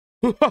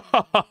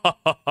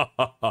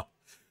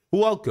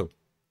Welcome,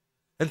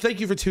 and thank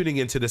you for tuning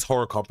into this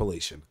horror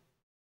compilation.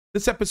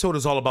 This episode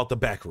is all about the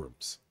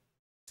Backrooms.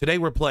 Today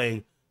we're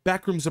playing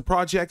Backrooms the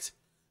Project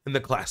and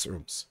The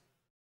Classrooms.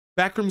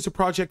 Backrooms the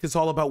Project is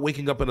all about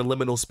waking up in a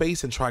liminal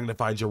space and trying to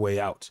find your way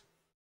out.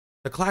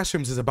 The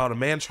Classrooms is about a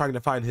man trying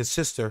to find his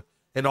sister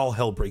and all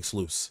hell breaks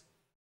loose.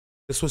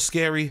 This was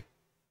scary,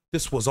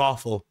 this was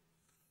awful,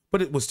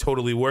 but it was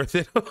totally worth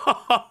it.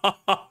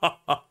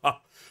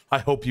 I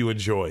hope you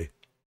enjoy.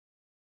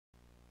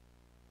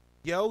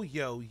 Yo,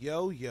 yo,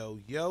 yo, yo,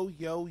 yo,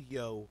 yo,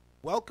 yo.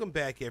 Welcome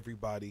back,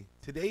 everybody.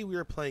 Today we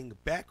are playing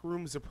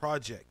Backrooms the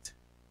Project.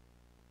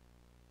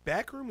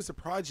 Backrooms the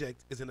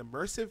Project is an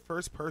immersive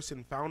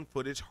first-person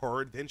found-footage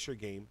horror adventure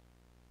game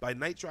by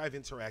Night Drive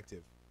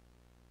Interactive.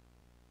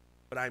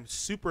 But I'm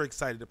super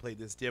excited to play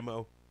this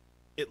demo.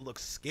 It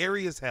looks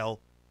scary as hell.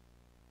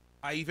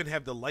 I even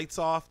have the lights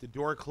off, the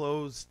door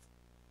closed.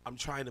 I'm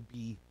trying to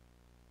be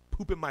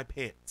pooping my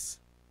pants.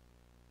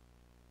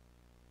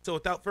 So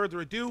without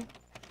further ado,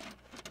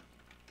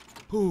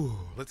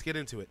 let's get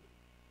into it.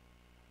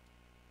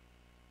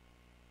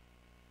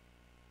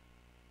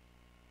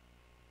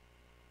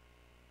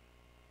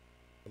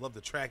 I love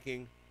the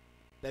tracking.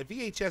 That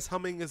VHS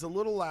humming is a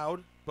little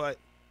loud, but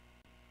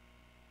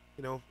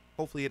you know,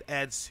 hopefully it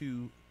adds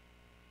to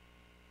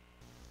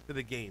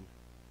the game.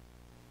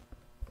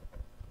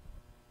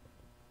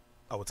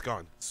 Oh, it's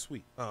gone.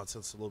 Sweet. Oh, it's a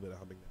little bit of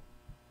humming now.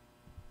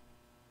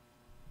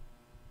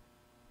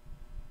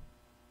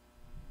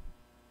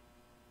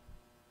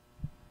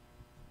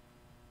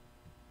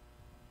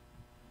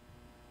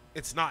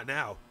 It's not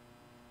now.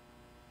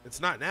 It's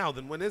not now,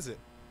 then when is it?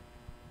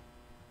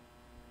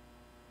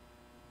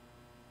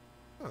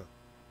 Huh.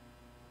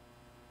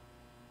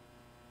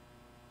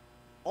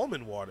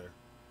 Almond water.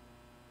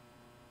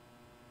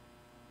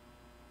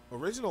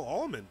 Original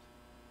almond.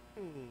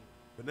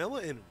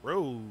 Vanilla and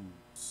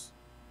rose.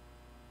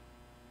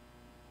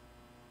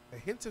 A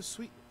hint of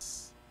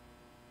sweetness.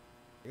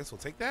 I guess we'll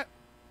take that.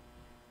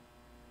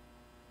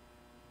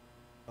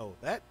 Oh,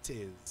 that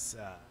is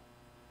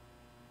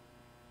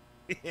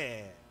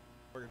yeah,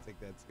 we're gonna take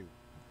that too.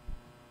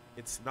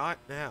 It's not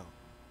now.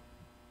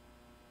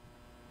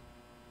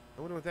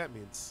 I wonder what that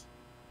means.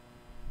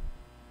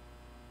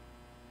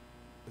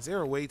 Is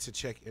there a way to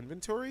check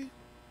inventory?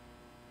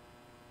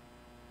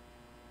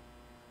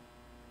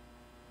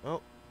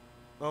 Oh,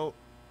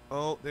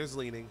 there's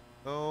leaning.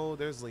 Oh,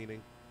 there's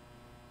leaning.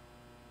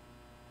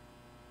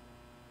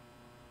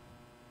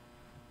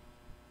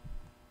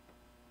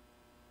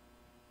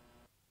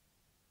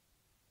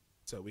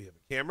 So we have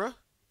a camera,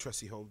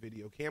 trusty home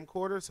video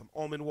camcorder, some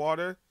almond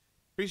water.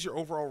 Increase your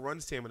overall run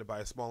stamina by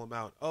a small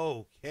amount.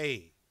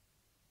 Okay.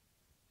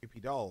 Creepy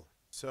doll.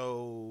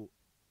 So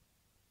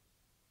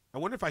I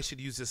wonder if I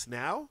should use this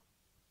now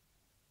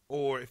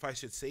or if I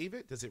should save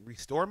it. Does it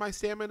restore my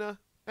stamina?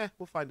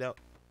 We'll find out.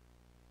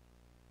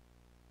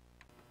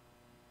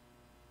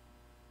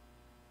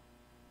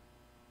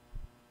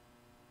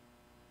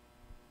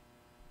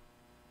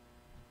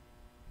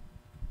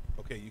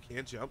 Okay, you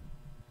can't jump.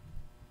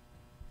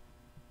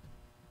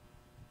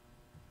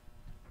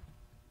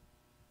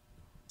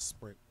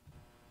 Sprint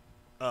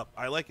up.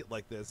 I like it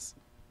like this.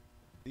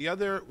 The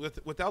other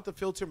without the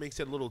filter makes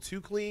it a little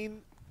too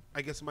clean.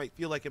 I guess it might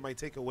feel like it might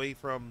take away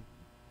from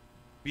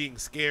being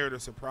scared or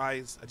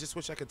surprised. I just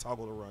wish I could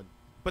toggle the run.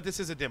 But this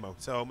is a demo,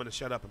 so I'm gonna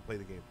shut up and play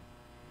the game.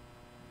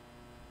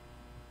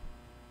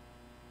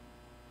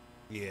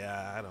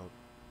 Yeah, I don't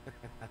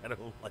I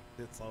don't like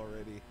this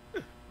already.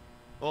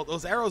 Well,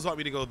 those arrows want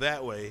me to go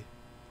that way.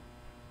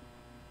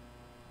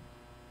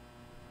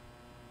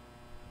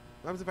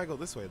 What happens if I go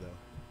this way though?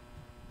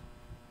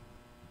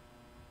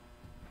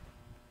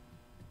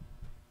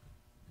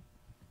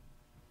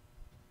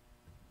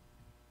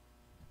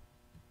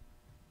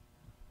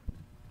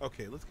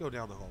 Okay, let's go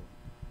down the hall.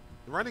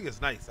 The running is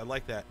nice. I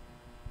like that.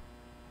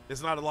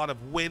 There's not a lot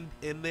of wind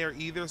in there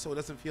either, so it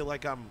doesn't feel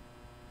like I'm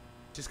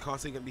just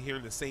constantly going to be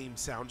hearing the same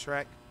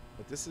soundtrack.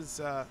 But this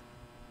is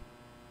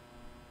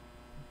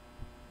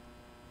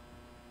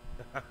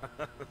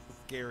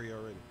scary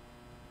already.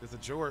 There's a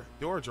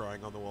door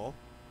drawing on the wall.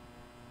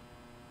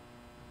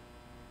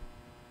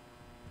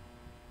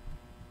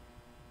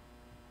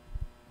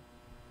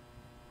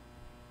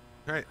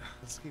 All right,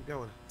 let's keep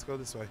going. Let's go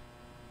this way.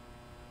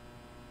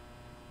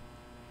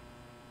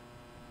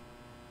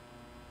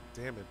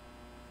 Damn it.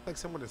 It's like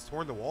someone has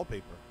torn the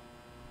wallpaper.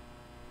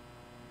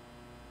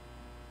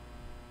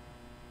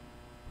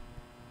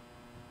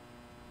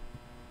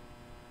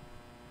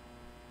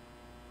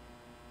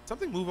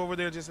 Something move over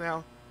there just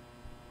now?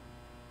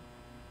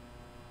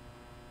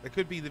 It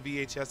could be the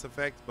VHS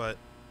effect, but...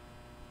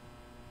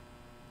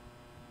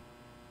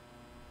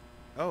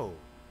 Oh.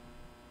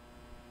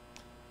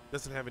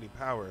 Doesn't have any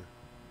power.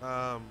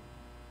 Let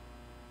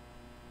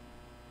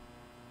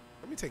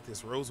me take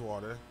this rose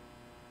water.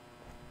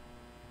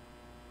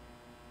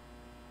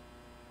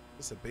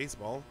 It's a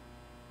baseball.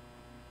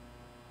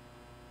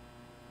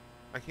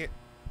 I can't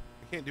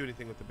do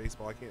anything with the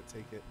baseball. I can't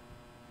take it.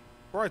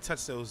 Before I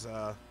touch those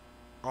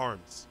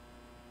arms.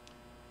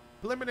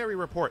 Preliminary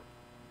report.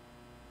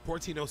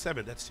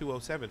 1407. That's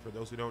 207 for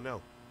those who don't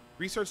know.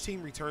 Research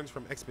team returns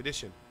from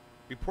expedition.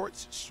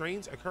 Reports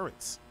strange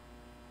occurrence.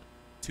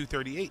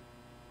 238.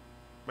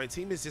 My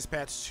team is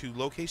dispatched to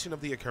location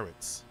of the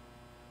occurrence.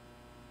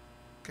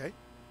 Okay.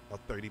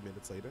 About 30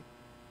 minutes later.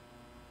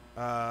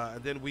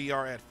 And then we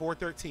are at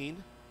 4:13.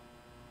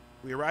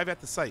 We arrive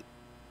at the site.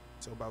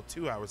 So about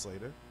 2 hours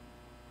later.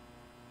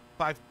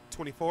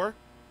 5:24.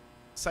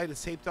 Site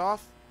is taped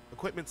off.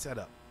 Equipment set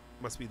up.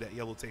 Must be that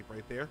yellow tape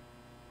right there.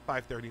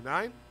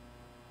 5:39.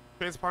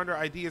 Transponder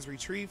ID is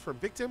retrieved from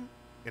victim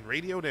and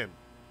radioed in.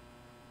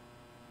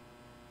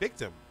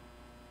 Victim.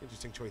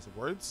 Interesting choice of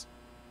words.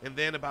 And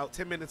then about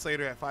 10 minutes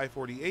later at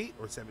 5:48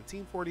 or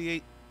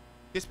 17:48,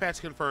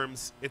 dispatch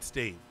confirms it's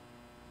Dave.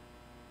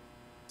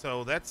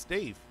 So that's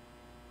Dave.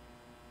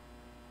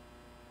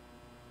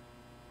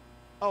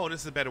 Oh,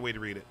 this is a better way to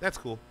read it. That's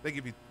cool. They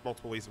give you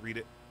multiple ways to read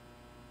it.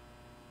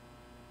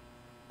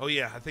 Oh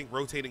yeah, I think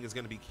rotating is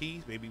going to be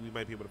key. Maybe we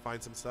might be able to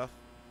find some stuff.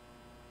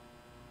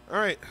 All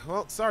right.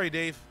 Well, sorry,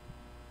 Dave.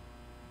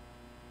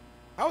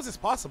 How is this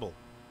possible?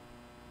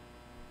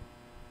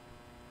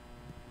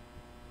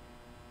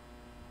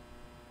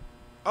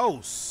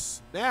 Oh,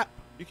 snap.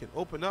 You can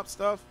open up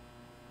stuff.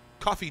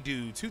 Coffee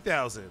Dew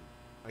 2000.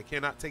 I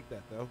cannot take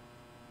that, though.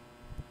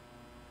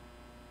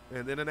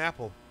 And then an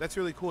apple. That's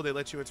really cool. They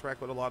let you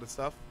interact with a lot of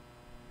stuff.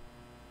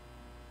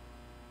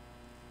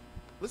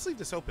 Let's leave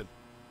this open.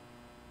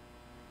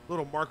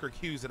 Little marker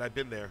cues that I've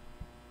been there.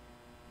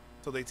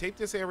 So they tape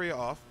this area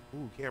off.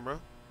 Ooh, camera.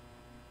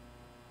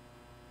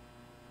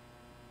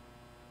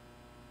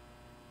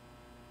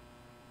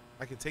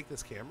 I can take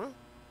this camera?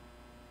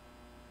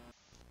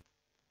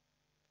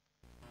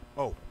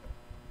 Oh.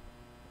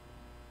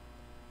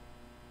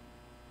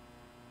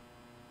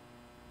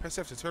 Press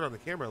F to turn on the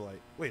camera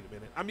light. Wait a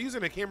minute. I'm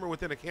using a camera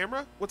within a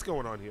camera? What's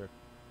going on here?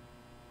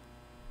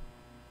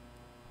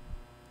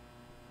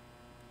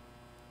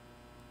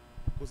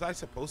 Was I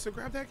supposed to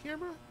grab that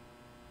camera?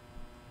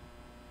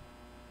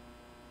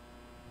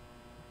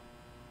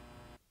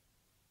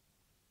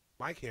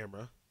 My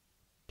camera.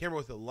 Camera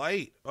with a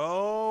light.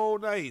 Oh,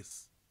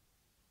 nice.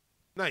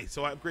 Nice.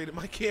 So I upgraded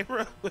my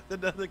camera with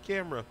another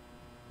camera.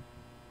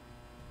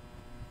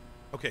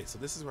 Okay, so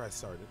this is where I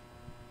started.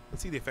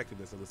 Let's see the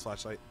effectiveness of this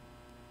flashlight.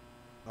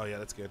 Oh, yeah,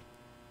 that's good.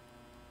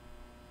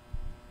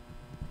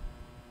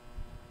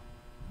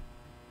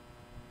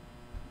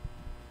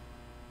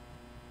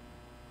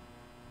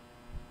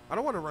 I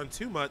don't want to run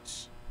too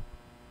much.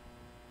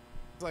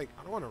 It's like,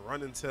 I don't want to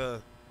run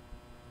into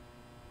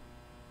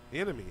the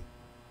enemy.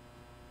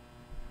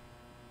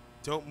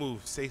 Don't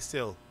move. Stay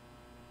still.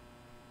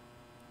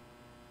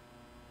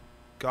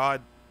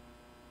 God.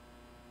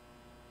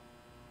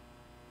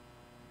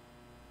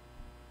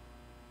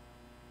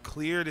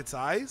 Cleared its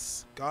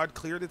eyes? God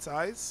cleared its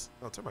eyes?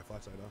 Oh, turn my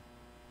flashlight off.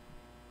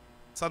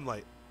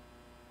 Sunlight.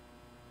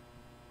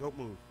 Don't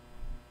move.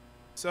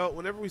 So,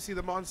 whenever we see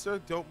the monster,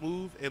 don't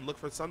move and look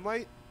for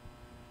sunlight.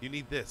 You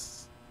need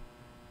this.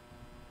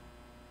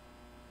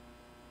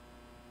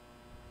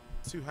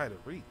 It's too high to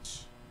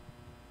reach.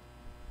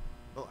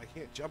 Well, I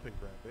can't jump and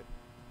grab it.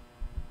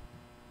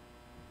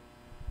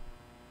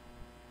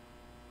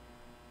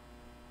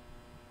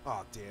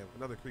 Oh, damn.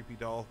 Another creepy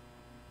doll.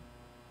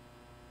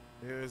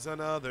 There's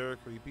another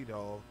creepy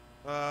doll.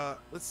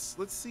 Let's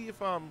see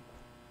if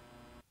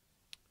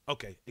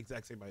okay,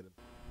 exact same item.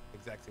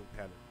 Exact same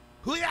pattern.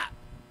 Hoo-ya!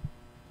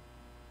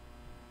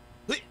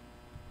 Hoo-ya!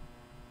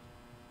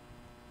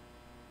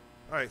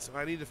 Alright, so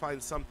I need to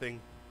find something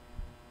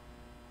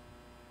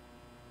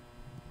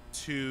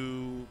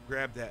to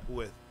grab that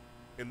with.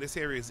 And this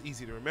area is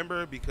easy to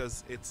remember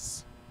because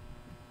it's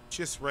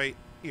just right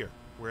here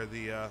where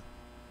the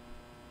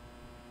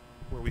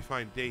where we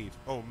find Dave.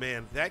 Oh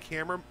man, that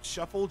camera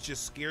shuffle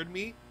just scared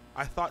me.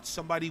 I thought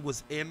somebody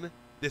was in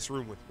this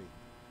room with me.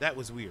 That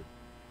was weird.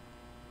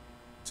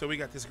 So we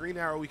got this green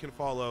arrow we can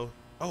follow.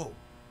 Oh,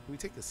 can we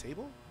take the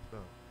sable? No.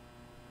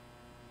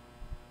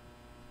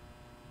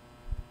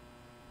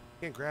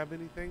 Can't grab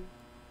anything?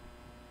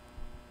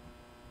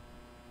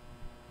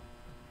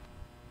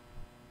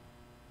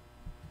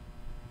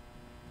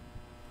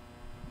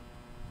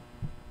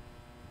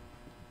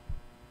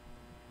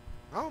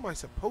 How am I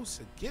supposed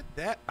to get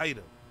that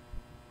item?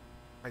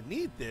 I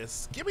need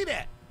this. Give me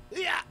that.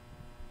 Yeah.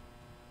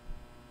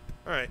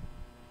 All right.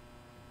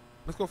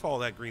 Let's go follow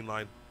that green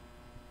line.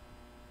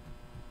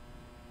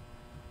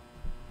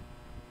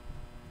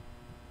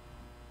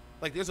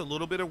 Like, there's a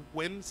little bit of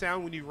wind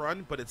sound when you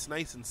run, but it's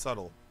nice and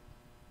subtle.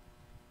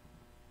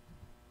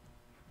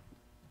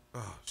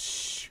 Oh,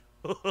 shh.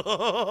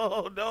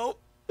 Oh, no.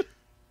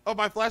 Oh,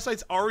 my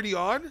flashlight's already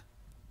on?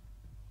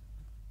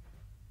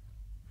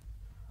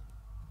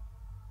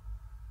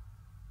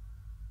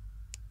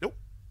 Nope.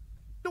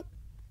 Nope.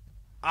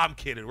 I'm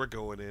kidding. We're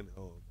going in.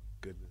 Oh, my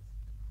goodness.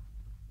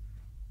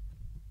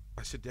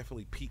 I should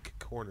definitely peek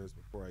corners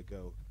before I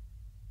go.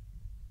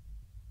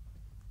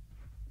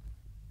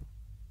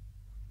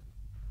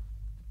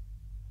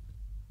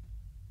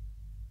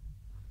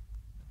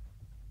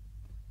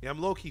 Yeah, I'm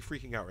low-key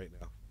freaking out right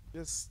now.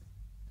 Just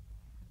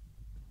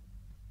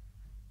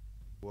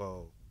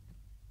Whoa.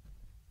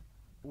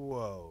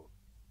 Whoa.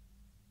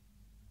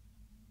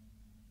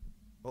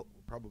 Oh,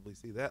 we'll probably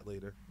see that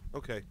later.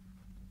 Okay.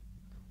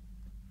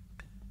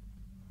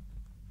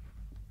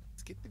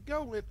 Let's get to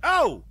going.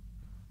 Oh!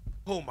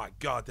 Oh my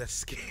god, that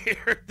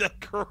scared the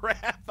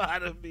crap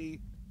out of me.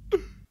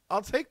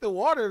 I'll take the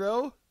water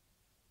though.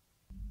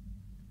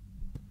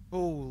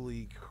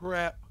 Holy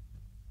crap.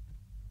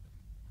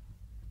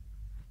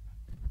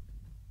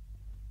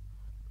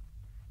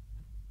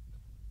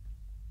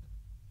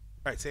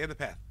 Alright, stay on the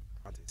path.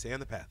 Stay on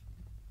the path.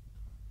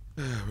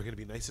 We're gonna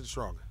be nice and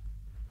strong.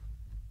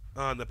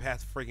 And the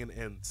path friggin'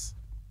 ends.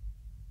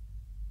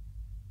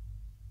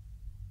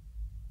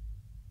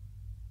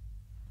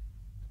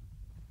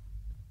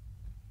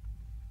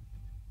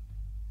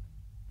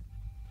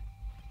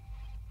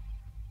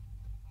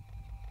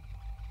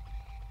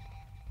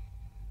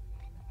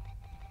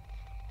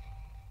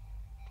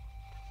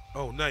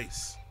 Oh,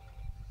 nice.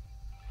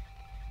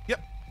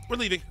 Yep, we're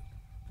leaving.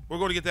 We're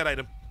going to get that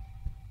item.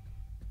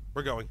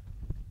 We're going.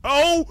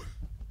 Oh!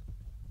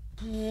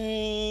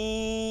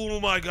 Oh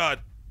my god.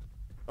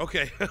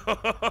 Okay.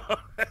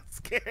 That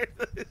scared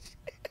the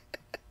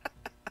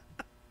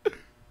shit.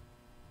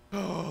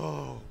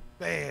 Oh,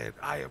 man.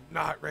 I am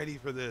not ready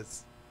for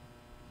this.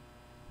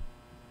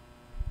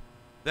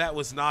 That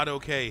was not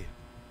okay.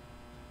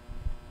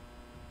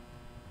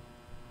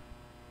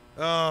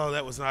 Oh,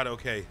 that was not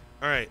okay.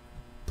 All right.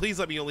 Please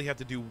let me only have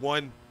to do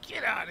one.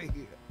 Get out of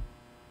here.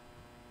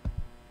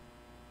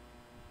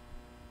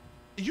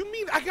 You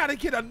mean I gotta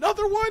get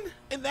another one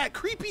in that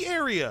creepy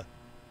area?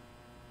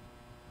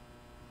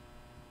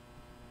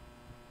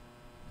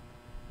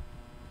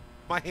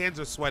 My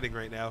hands are sweating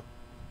right now.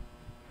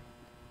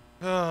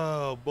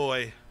 Oh,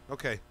 boy.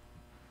 Okay.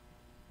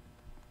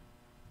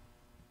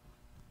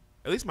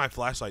 At least my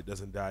flashlight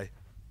doesn't die.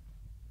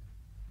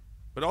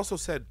 But also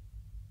said...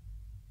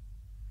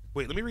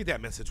 Wait, let me read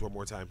that message one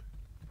more time.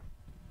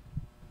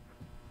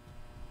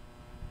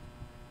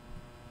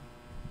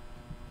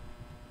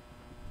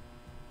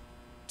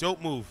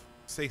 Don't move.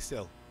 Stay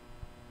still.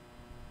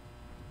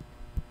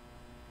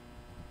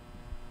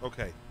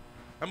 Okay.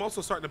 I'm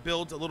also starting to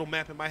build a little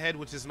map in my head,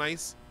 which is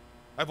nice.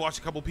 I've watched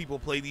a couple people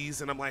play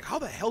these, and I'm like, how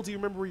the hell do you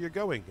remember where you're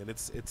going? And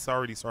it's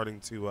already starting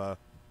to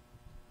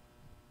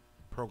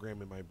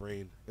program in my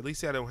brain. At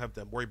least I don't have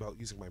to worry about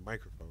using my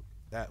microphone.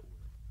 That would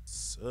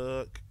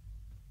suck.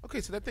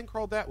 Okay, so that thing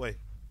crawled that way.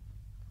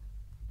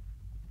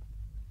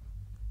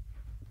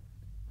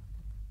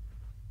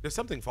 There's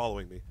something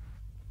following me.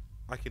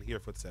 I can hear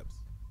footsteps.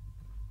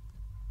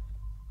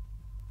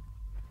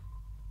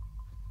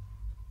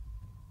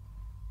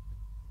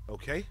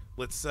 Okay,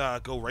 let's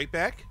go right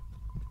back.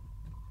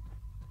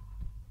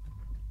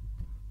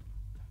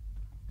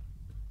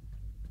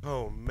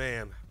 Oh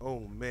man,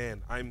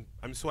 I'm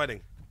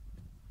sweating.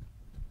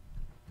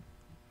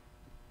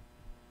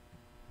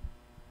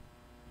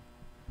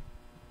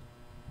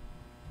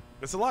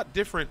 It's a lot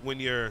different when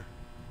you're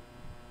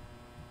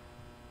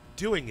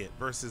doing it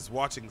versus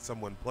watching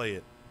someone play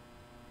it.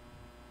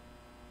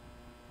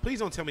 Please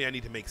don't tell me I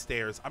need to make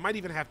stairs. I might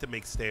even have to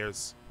make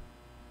stairs.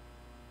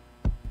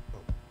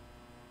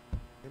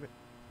 Damn it.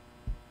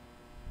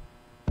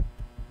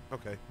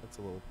 Okay, that's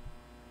a little...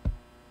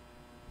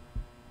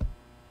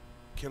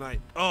 Can I...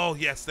 Oh,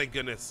 yes, thank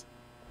goodness.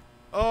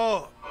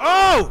 Oh!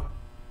 Oh!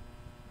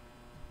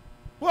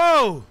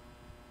 Whoa!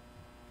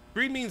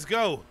 Green means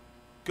go.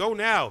 Go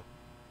now.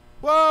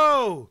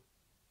 Whoa!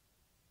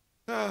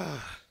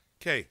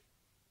 Okay.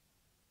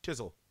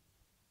 Chisel.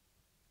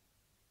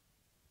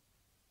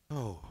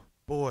 Oh,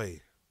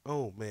 boy.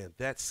 Oh, man,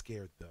 that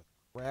scared the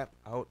crap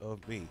out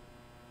of me.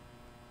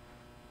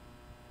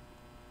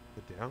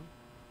 Put down.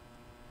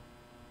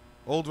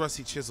 Old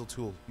rusty chisel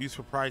tool used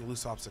for prying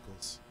loose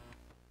obstacles.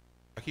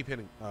 I keep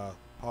hitting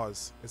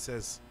pause. It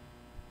says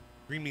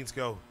green means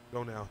go.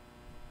 Go now.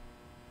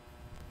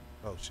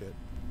 Oh shit.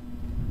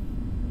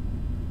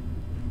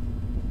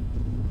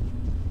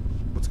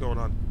 What's going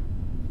on?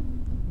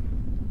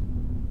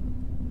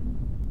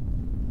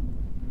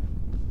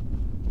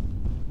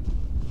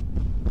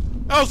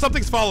 Oh,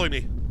 something's following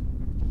me.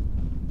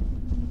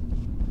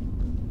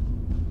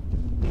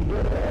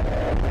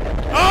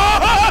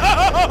 Oh!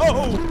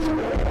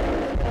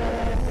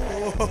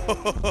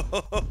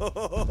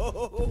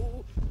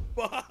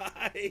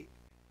 Why?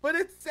 But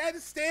it said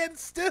stand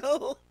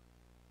still.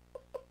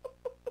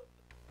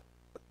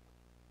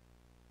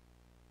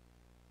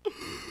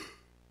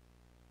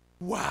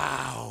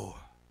 Wow.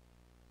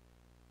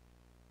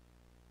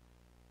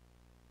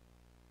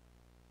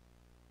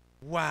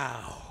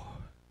 Wow.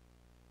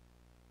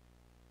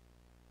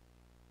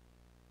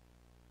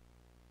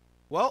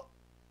 Well,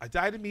 I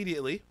died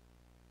immediately.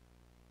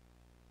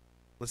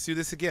 Let's do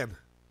this again.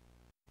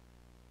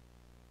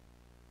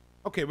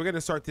 Okay, we're going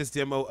to start this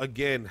demo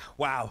again.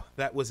 Wow,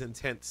 that was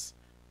intense.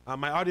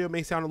 My audio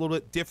may sound a little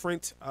bit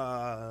different.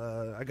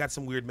 I got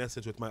some weird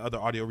message with my other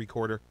audio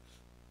recorder.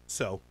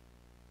 So,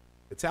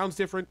 it sounds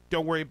different.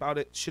 Don't worry about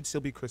it. Should still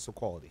be crystal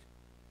quality.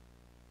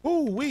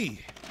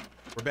 Ooh-wee.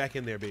 We're back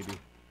in there, baby.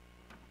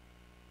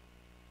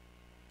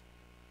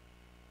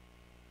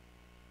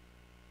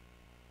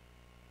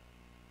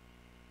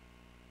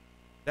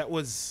 That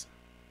was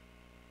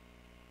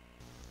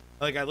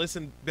like, I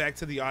listened back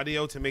to the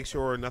audio to make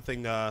sure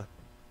nothing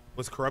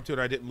was corrupted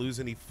or I didn't lose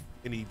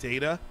any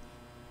data.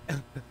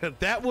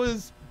 That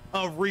was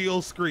a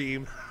real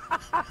scream.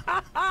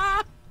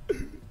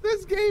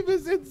 This game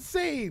is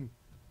insane.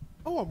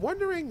 Oh, I'm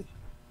wondering.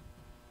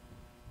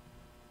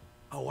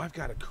 Oh, I've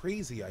got a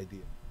crazy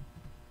idea.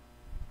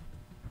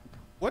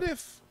 What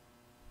if,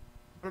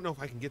 I don't know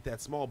if I can get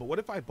that small, but what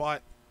if I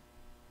bought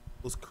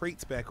those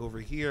crates back over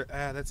here?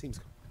 That seems.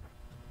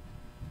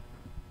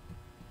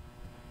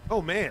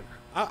 Oh man,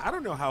 I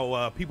don't know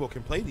how people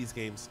can play these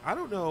games. I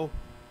don't know. All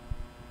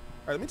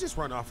right, let me just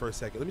run off for a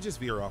second. Let me just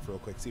veer off real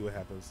quick, see what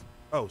happens.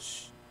 Oh,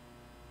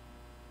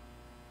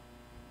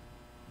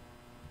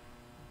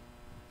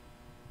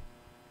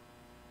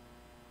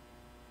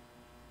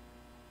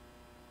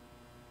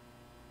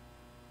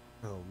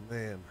 oh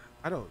man,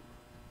 I don't.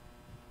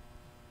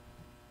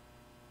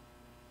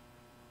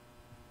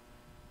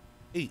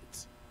 8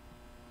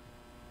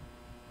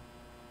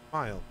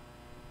 mile.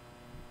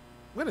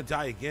 I'm gonna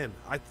die again.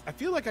 I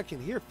feel like I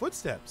can hear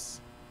footsteps.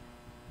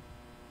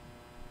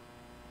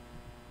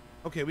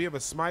 Okay, we have a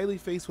smiley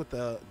face with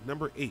the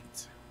number 8.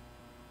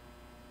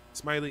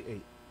 Smiley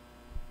 8.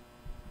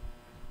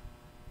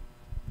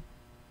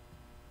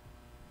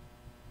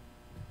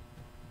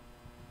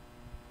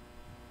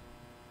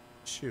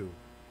 Shoe.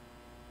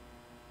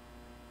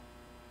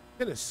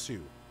 I'm gonna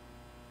sue.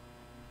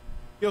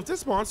 Yo, if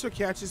this monster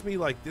catches me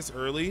like this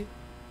early,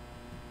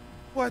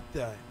 what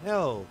the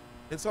hell?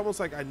 It's almost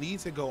like I need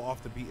to go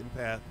off the beaten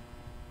path.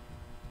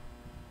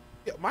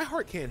 Yeah, my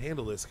heart can't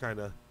handle this kind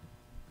of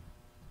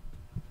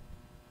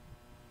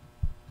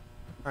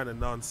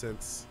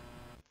nonsense.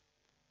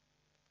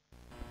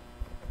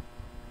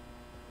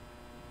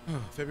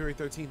 February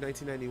 13th,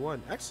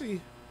 1991.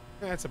 Actually,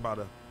 that's about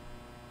a.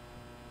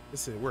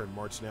 Listen, we're in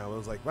March now. I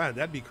was like, man,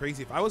 that'd be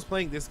crazy if I was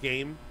playing this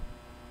game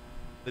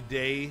the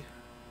day.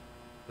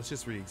 Let's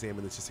just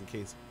re-examine this just in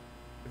case.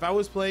 If I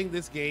was playing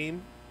this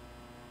game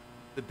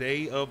the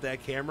day of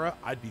that camera,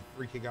 I'd be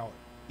freaking out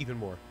even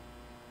more.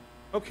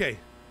 Okay.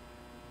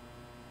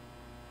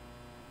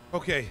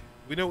 Okay,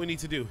 we know what we need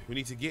to do. We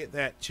need to get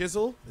that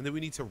chisel, and then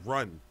we need to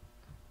run.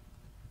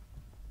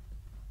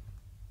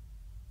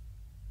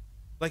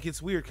 Like,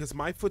 it's weird, because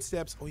my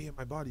footsteps... Oh, yeah,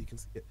 my body, you can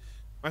see it.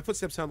 My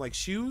footsteps sound like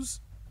shoes.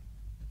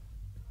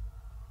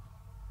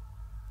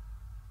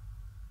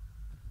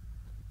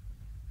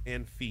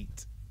 And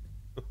feet.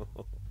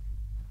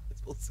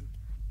 It's also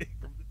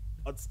from the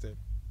constant.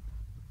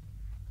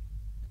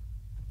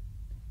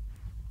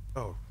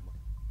 Oh.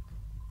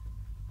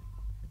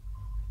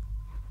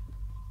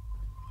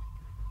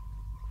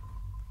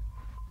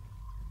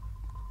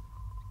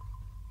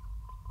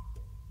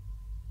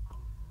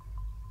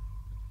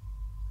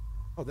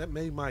 Oh, that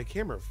made my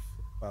camera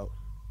flip out.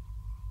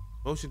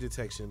 Motion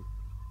detection.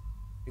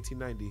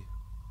 1890.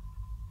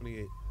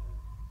 28.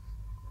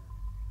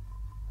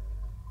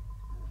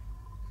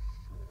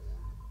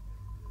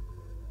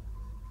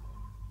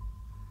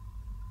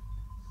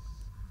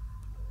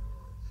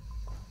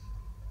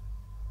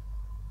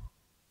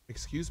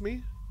 Excuse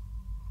me?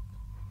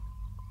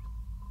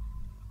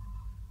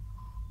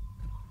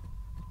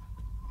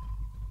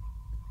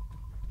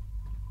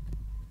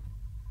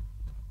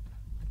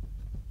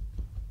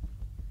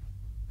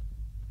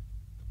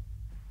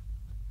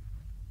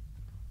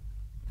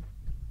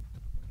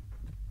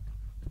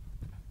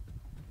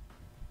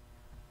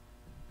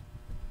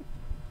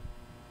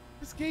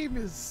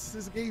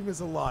 This game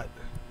is a lot.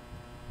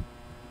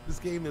 This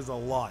game is a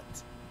lot.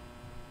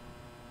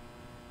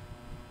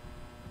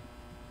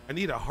 I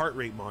need a heart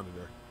rate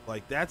monitor.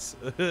 Like, that's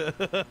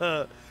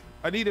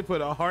I need to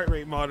put a heart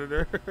rate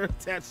monitor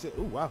attached to.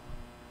 Oh wow,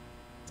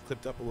 it's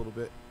clipped up a little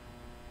bit.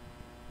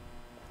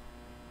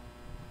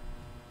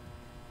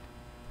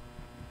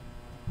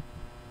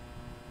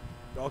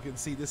 Y'all can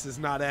see this is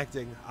not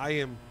acting. I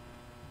am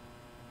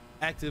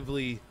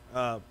actively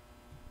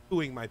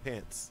pooing my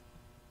pants.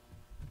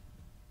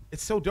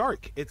 It's so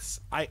dark.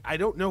 I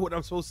don't know what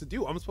I'm supposed to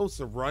do. I'm supposed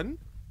to run.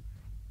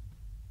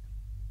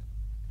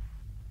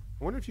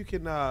 I wonder if you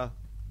can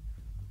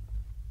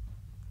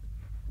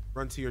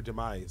run to your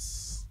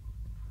demise.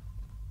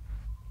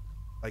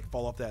 Like,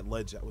 fall off that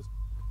ledge that was.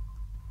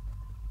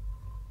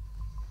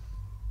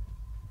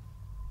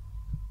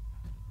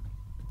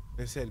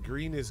 They said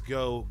green is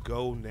go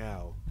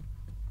now.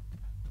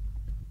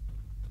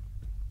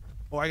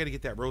 Oh, I gotta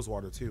get that rose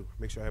water too.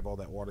 Make sure I have all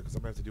that water because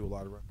I'm gonna have to do a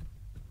lot of run.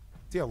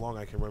 See how long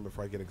I can run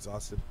before I get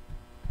exhausted.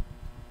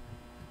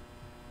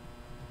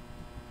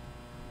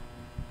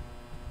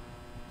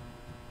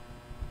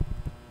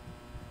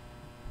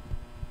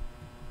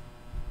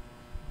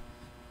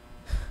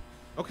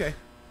 Okay.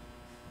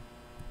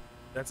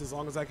 That's as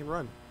long as I can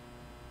run.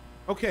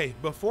 Okay,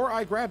 before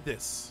I grab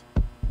this,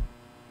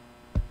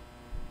 let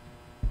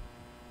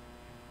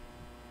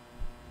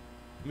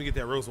me get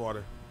that rose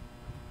water.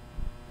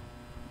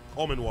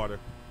 Almond water.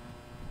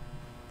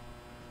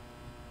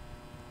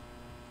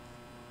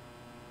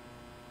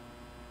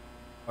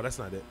 Oh, that's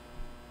not it.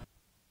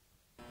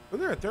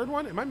 Wasn't there a third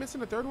one? Am I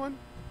missing a third one?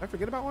 Did I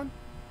forget about one?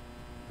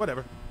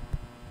 Whatever.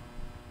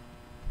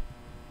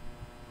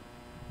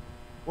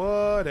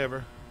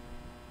 Whatever.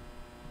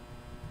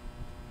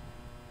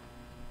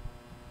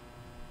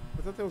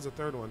 I thought there was a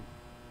third one.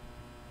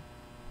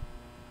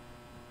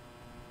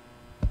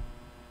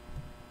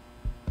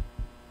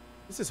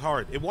 This is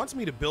hard. It wants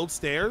me to build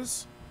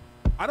stairs.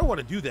 I don't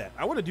want to do that.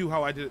 I want to do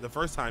how I did it the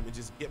first time and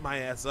just get my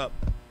ass up.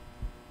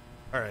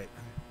 All right.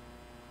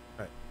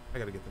 All right. I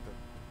got to get the thing.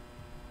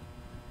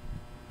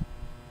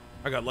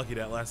 I got lucky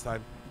that last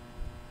time.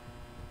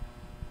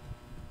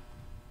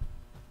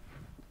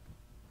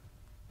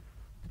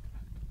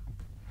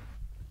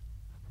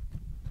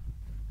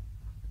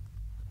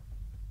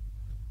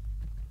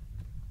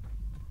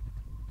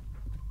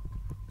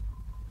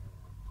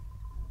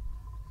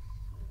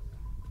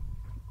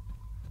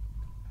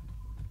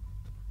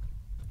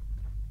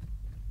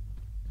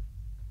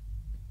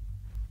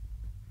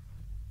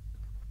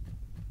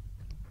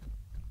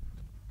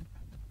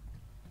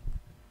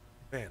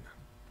 Man.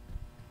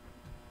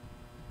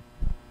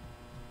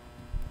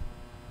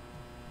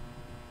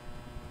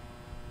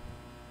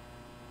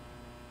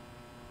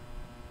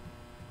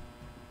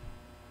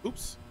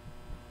 Oops.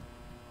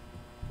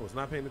 I was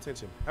not paying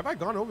attention. Have I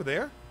gone over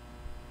there?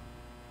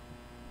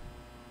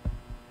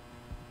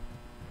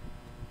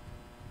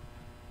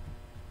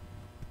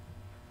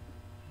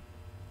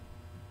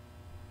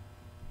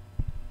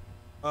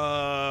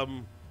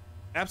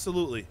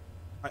 Absolutely.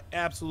 I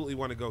absolutely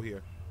want to go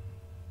here.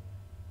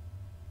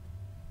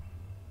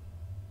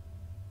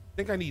 I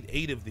think I need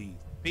 8 of these.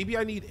 Maybe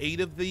I need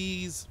 8 of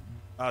these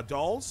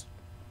dolls,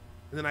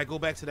 and then I go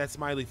back to that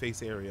smiley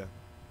face area.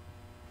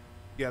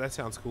 Yeah, that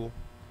sounds cool.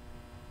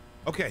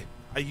 Okay,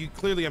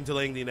 clearly I'm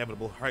delaying the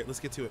inevitable. All right,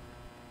 let's get to it.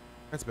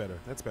 That's better.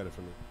 That's better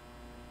for me.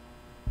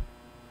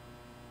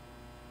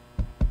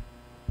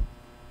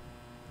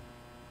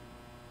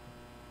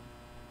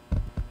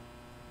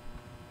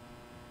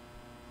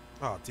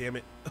 Oh, damn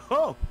it.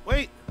 Oh,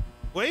 wait.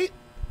 Wait.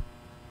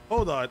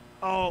 Hold on.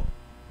 Oh,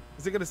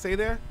 is it going to stay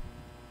there?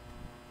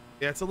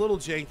 Yeah, it's a little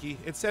janky.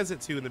 It says it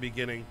too in the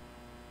beginning.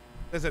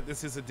 It says that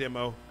this is a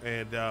demo,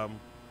 and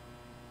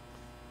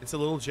it's a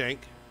little jank.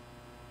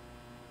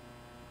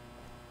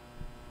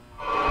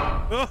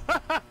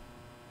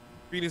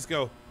 Venus,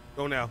 go.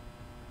 Go now.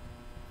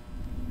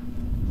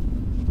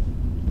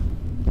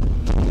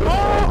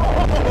 Oh!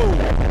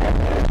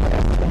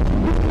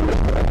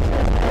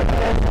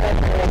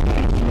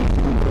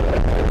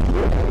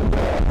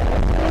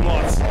 I'm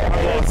lost.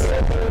 I'm lost.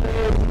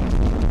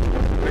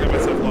 I got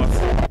myself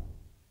lost.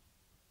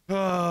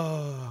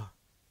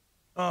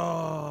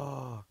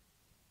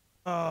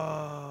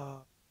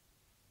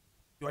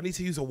 Do I need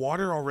to use a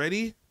water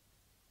already?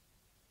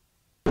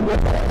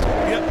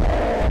 Yep.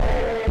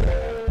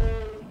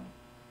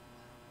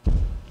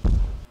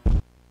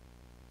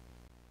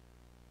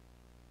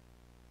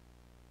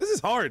 This is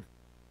hard.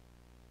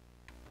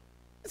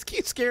 This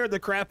keeps scaring the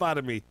crap out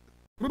of me.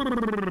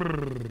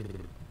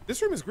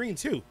 This room is green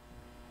too.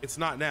 It's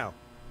not now.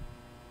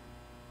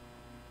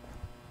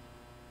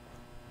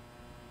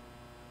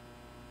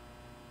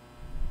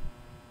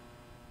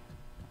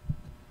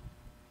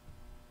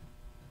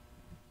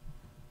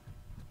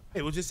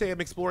 Hey, we'll just say I'm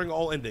exploring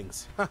all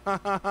endings.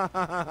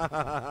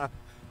 I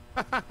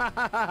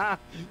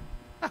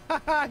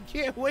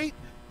can't wait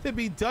to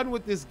be done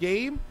with this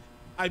game.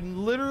 I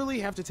literally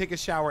have to take a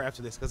shower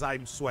after this because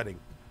I'm sweating.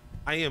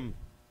 I am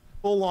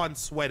full on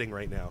sweating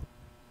right now.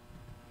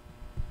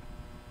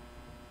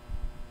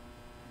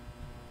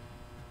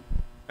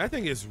 That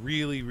thing is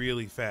really,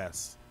 really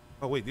fast.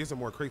 Oh, wait, there's some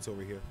more crates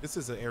over here. This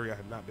is an area I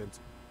have not been to.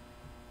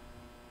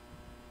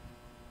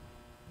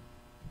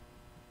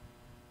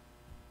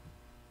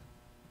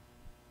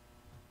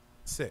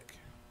 Sick.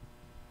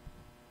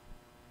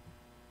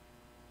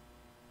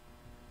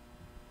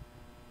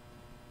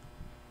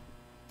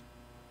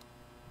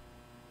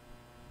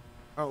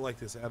 I don't like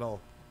this at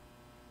all.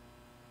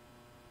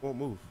 Won't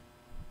move.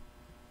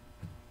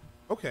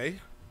 Okay.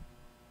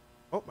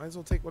 Oh, might as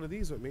well take one of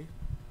these with me.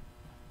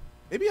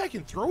 Maybe I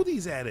can throw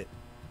these at it.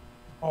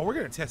 Oh, we're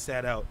gonna test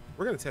that out.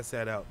 We're gonna test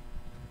that out.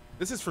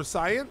 This is for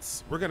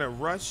science. We're gonna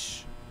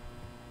rush.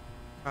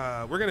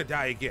 We're gonna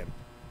die again.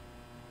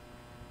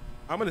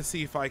 I'm gonna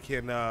see if I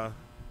can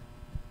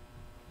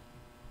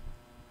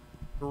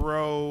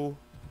throw.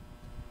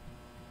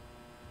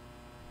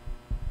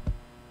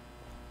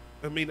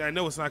 I mean, I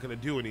know it's not gonna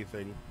do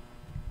anything.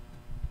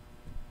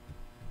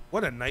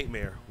 What a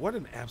nightmare. What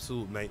an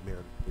absolute nightmare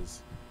it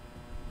is.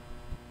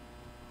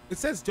 It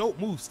says don't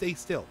move, stay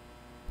still.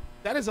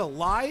 That is a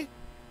lie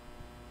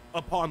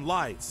upon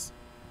lies.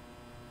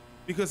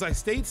 Because I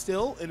stayed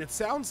still and it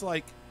sounds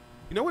like,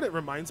 you know what it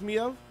reminds me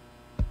of?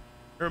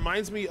 It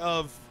reminds me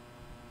of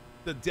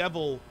the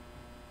devil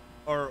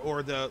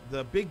or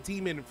the big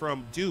demon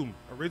from Doom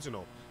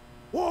original.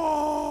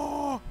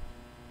 Whoa!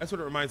 That's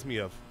what it reminds me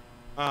of.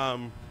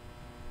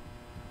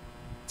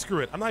 Screw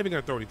it. I'm not even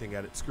gonna throw anything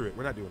at it. Screw it.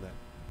 We're not doing that.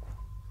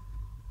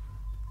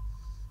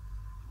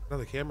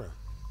 Another camera.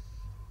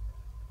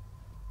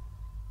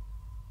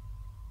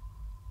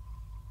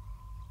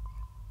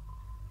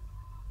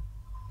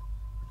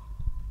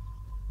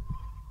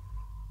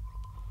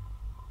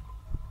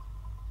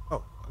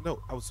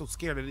 was so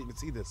scared I didn't even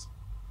see this.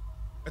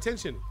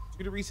 Attention,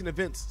 due to recent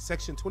events,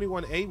 Section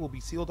 21A will be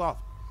sealed off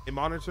and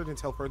monitored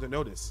until further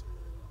notice.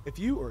 If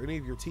you or any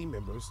of your team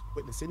members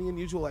witness any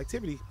unusual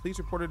activity, please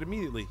report it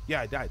immediately.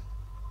 Yeah, I died.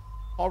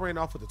 Paul ran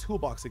off with the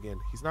toolbox again.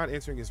 He's not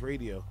answering his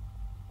radio.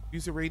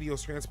 Use the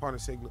radio's transponder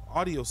signal,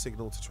 audio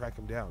signal to track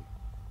him down.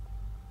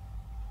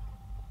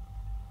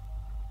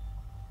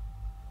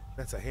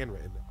 That's a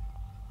handwritten.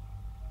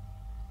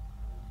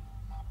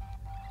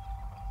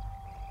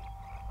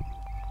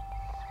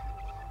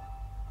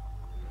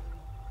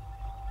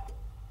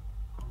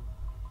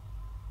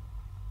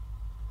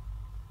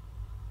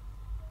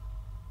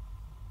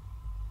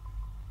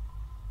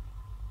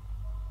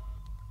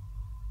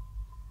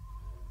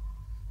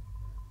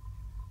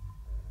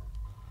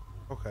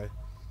 Okay.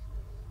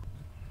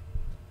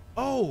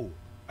 Oh,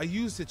 I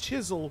used the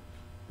chisel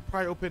to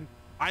pry open.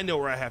 I know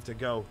where I have to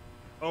go.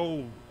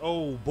 Oh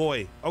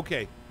boy.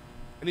 Okay.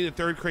 I need a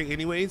third crate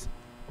anyways.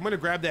 I'm going to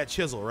grab that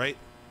chisel, right?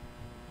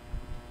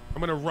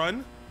 I'm going to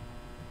run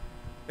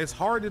as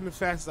hard and as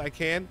fast as I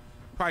can.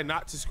 Try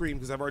not to scream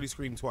because I've already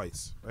screamed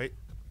twice, right?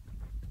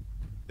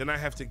 Then I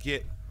have to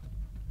get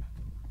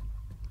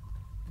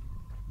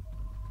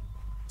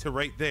to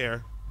right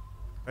there,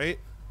 right?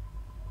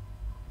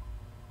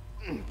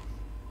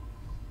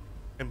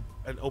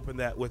 And open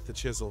that with the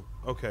chisel.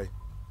 Okay.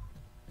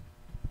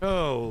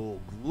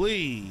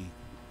 Holy.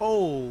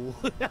 Oh,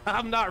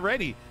 I'm not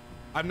ready.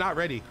 I'm not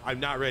ready. I'm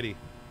not ready.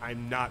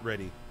 I'm not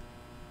ready.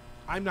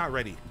 I'm not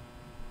ready.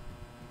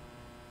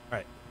 All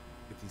right.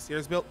 Get these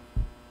stairs built.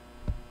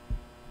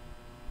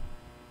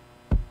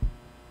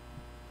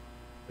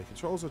 The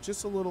controls are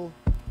just a little,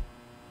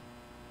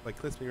 like,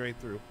 clips me right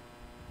through.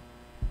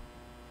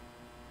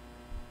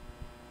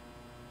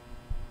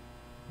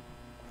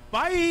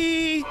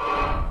 Bye!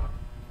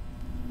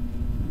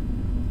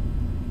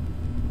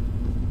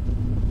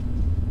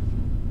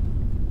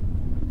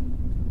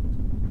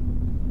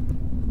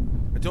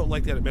 I don't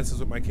like that it messes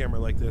with my camera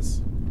like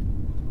this.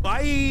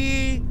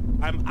 Bye!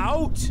 I'm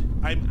out!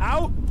 I'm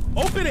out!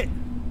 Open it!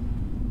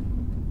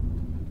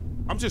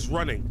 I'm just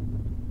running.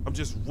 I'm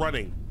just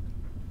running.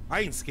 I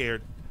ain't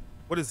scared.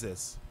 What is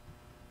this?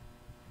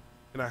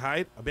 Can I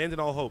hide? Abandon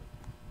all hope.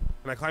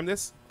 Can I climb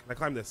this? Can I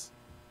climb this?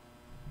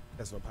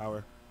 Has no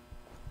power.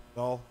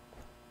 Doll.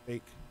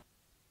 Fake.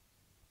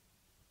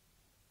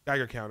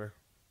 Geiger counter.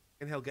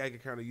 Handheld Geiger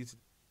counter. Use it.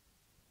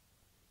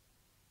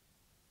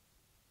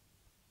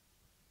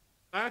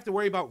 I have to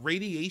worry about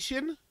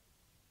radiation.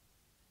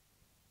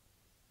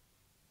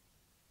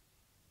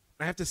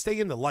 I have to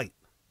stay in the light.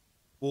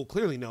 Well,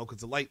 clearly no,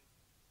 because the light,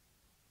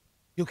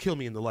 he'll kill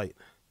me in the light.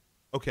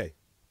 Okay.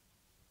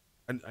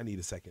 I need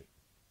a second.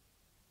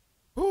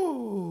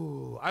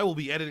 Ooh, I will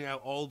be editing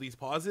out all these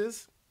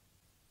pauses.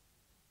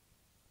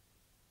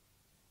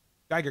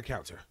 Geiger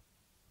counter.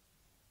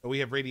 But we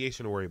have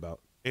radiation to worry about.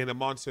 And a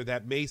monster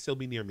that may still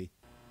be near me.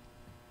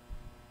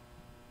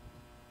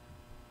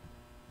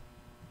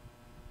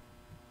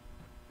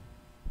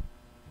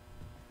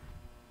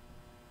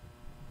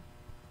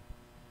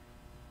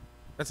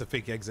 That's a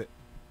fake exit.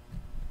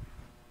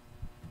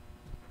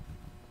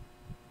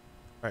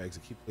 All right,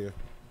 exit, keep clear.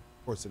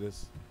 Of course it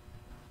is.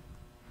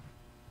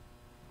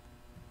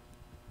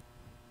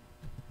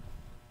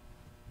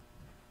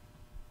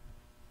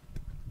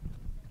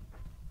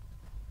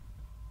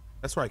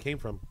 That's where I came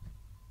from.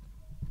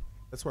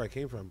 That's where I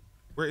came from.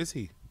 Where is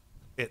he?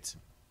 It.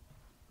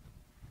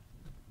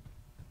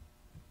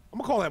 I'm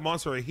gonna call that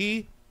monster a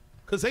he,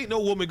 because ain't no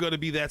woman gonna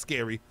be that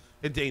scary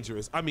and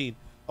dangerous. I mean,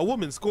 a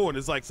woman scorn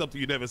is like something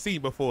you've never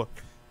seen before,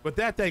 but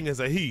that thing is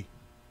a he.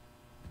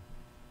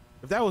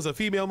 If that was a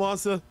female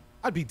monster,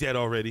 I'd be dead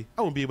already.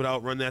 I wouldn't be able to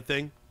outrun that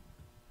thing.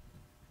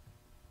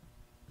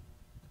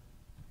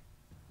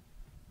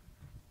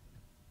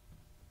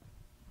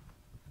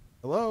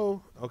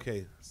 Hello?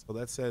 Okay, so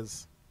that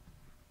says,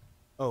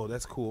 oh,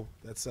 that's cool.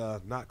 That's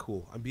not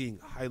cool. I'm being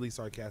highly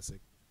sarcastic.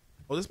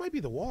 Oh, this might be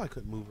the wall I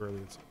couldn't move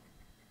earlier.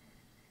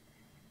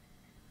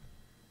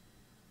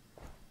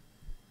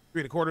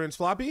 3 1/4 inch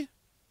floppy?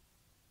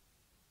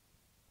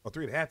 Oh,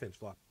 3 1/2 inch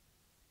floppy.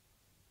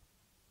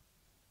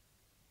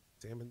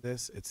 Examine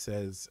this. It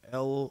says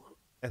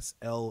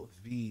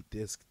LSLV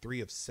disc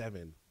 3 of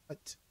 7.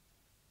 What?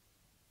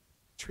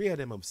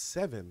 Triadem of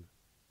 7.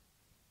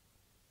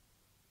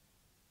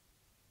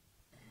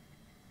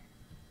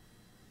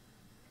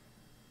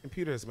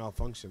 Computer has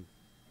malfunctioned.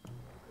 A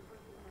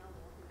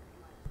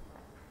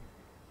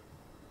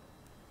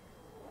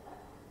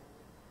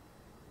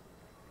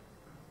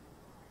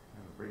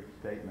brief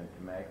statement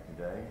to make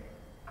today.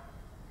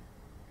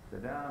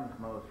 Saddam's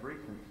most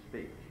recent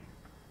speech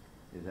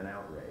is an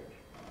outrage.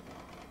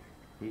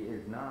 He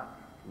is not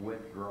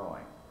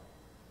withdrawing.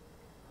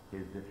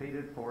 His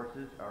defeated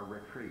forces are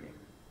retreating.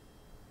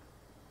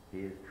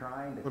 He is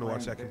trying to claim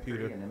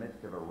victory in the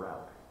midst of a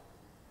rout.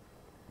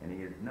 And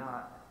he is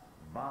not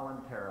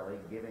voluntarily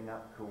giving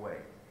up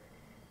Kuwait.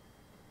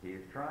 He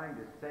is trying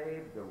to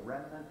save the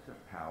remnants of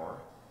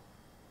power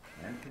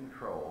and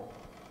control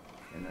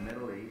in the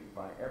Middle East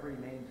by every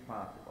means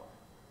possible.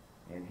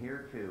 And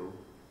here too,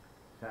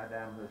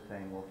 Saddam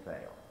Hussein will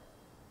fail.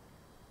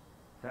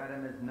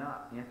 Saddam is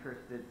not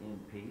interested in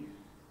peace,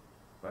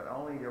 but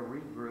only to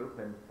regroup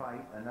and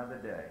fight another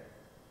day.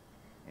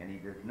 And he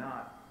does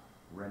not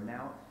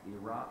renounce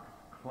Iraq's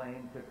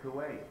claim to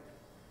Kuwait.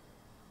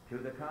 To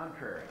the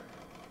contrary,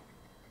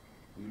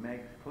 he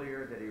makes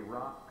clear that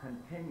Iraq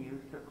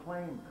continues to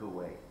claim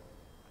Kuwait.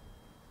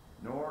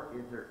 Nor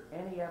is there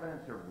any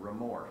evidence of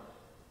remorse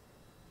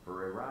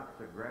for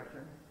Iraq's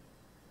aggression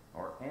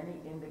or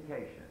any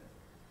indication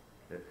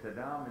that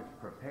Saddam is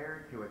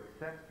prepared to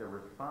accept the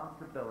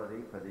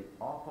responsibility for the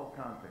awful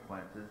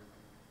consequences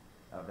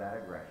of that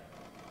aggression.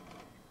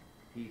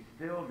 He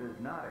still does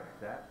not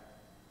accept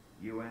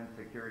UN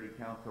Security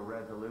Council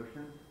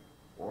resolutions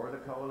or the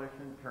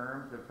coalition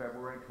terms of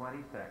February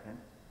 22nd,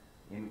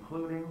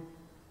 including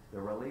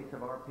the release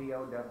of our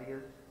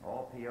POWs,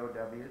 all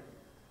POWs,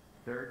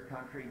 third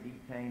country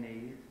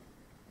detainees,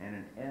 and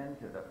an end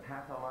to the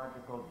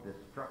pathological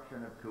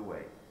destruction of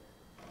Kuwait.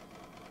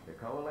 The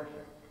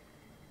coalition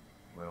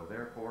will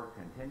therefore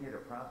continue to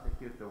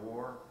prosecute the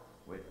war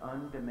with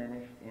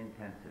undiminished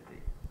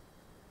intensity.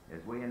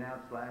 As we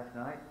announced last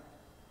night,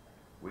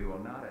 we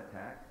will not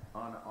attack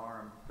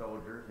unarmed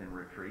soldiers in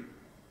retreat.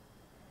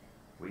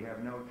 We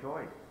have no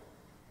choice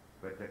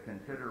but to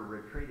consider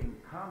retreating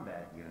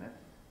combat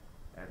units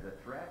as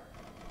a threat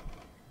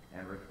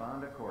and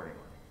respond accordingly.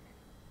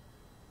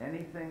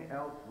 Anything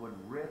else would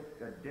risk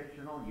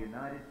additional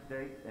United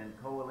States and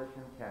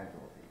coalition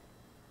casualties.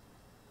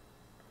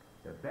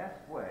 The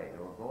best way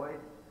to avoid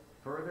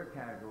further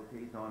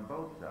casualties on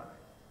both sides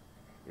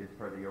is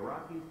for the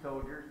Iraqi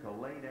soldiers to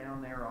lay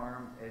down their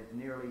arms, as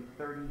nearly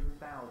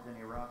 30,000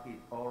 Iraqis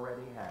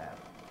already have.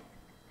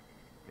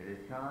 It is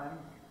time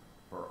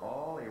for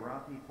all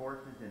Iraqi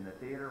forces in the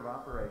theater of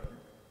operations,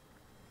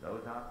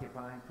 those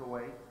occupying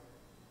Kuwait,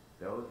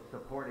 those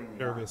supporting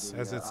the nervous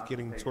as it's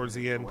getting towards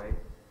the end, Kuwait,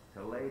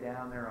 to lay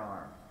down their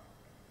arms,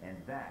 and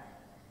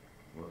that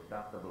will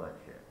stop the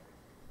bloodshed.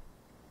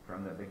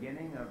 From the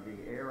beginning of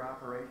the air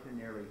operation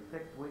nearly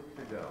 6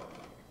 weeks ago,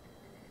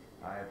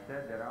 I have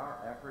said that our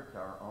efforts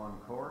are on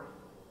course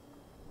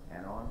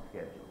and on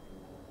schedule.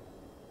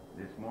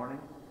 This morning,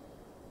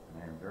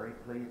 I am very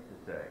pleased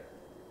to say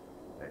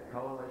that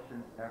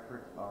coalition's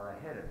efforts are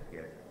ahead of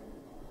schedule.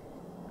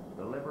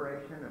 The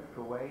liberation of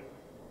Kuwait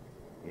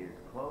is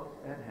close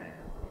at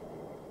hand.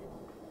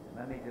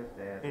 Let me just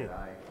add that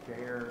I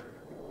share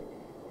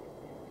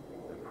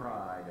the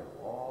pride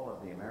of all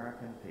of the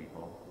American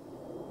people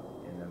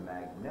in the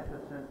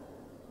magnificent,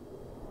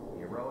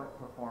 heroic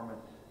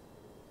performance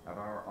of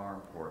our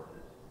armed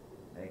forces.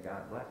 May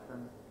God bless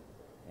them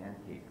and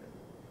keep them.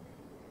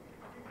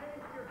 You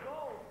changed your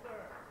goal,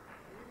 sir.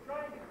 You're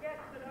trying to get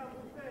Saddam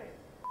Hussein.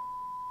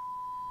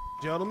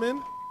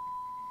 Gentlemen,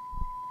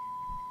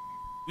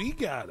 we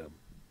got him.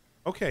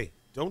 Okay,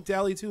 don't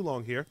dally too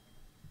long here.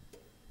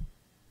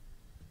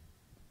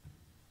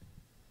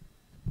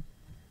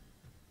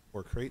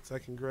 More crates I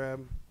can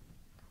grab.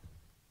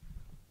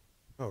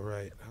 All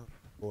right. Oh,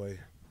 boy.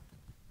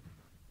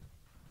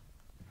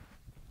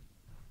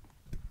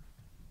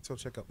 So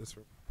check out this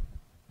room.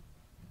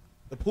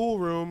 The pool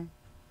room.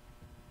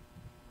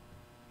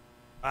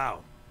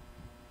 Wow.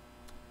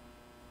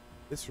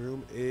 This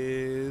room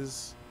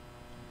is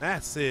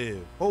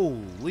massive.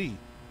 Holy.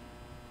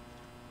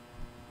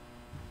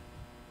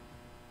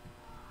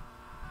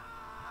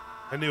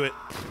 I knew it.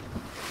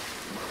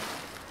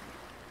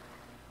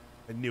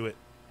 I knew it.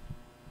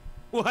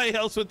 Why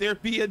else would there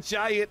be a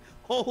giant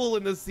hole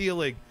in the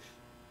ceiling?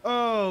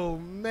 Oh,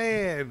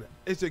 man.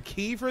 Is there a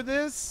key for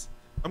this?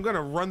 I'm going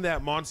to run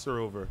that monster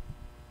over.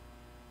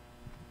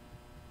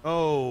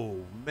 Oh,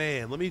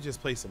 man. Let me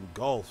just play some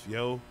golf,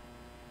 yo.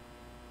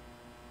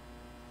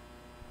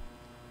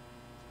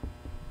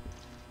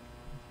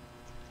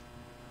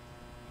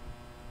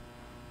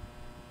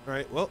 All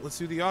right, well, let's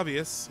do the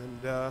obvious.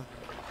 And,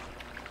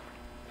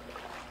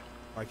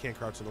 I can't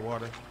crouch in the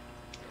water.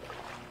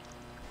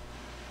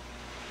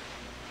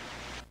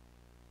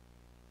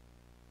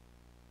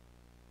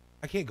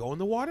 I can't go in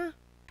the water?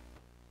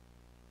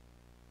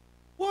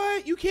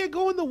 What? You can't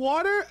go in the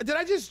water? Did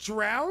I just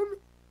drown?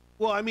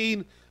 Well, I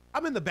mean,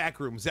 I'm in the back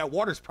rooms. That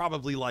water's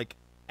probably like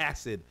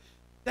acid.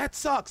 That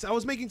sucks. I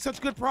was making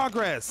such good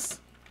progress.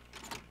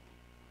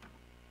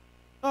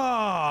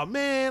 Oh,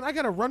 man. I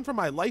gotta run for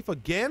my life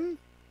again?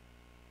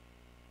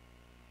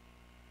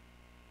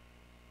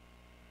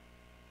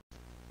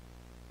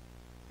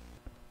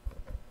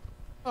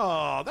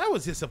 Oh, that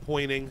was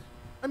disappointing.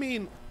 I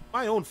mean,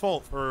 my own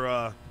fault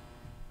for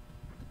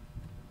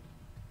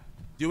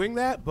doing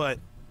that, but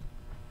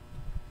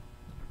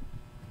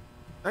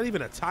not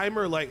even a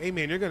timer like, hey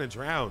man, you're gonna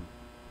drown.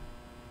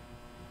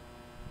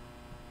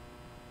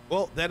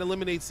 Well, that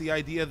eliminates the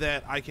idea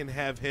that I can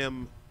have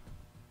him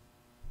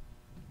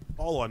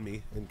fall on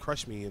me and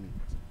crush me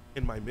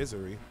in my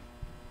misery.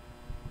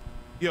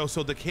 Yo,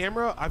 so the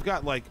camera, I've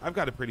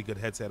got a pretty good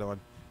headset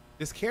on.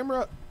 This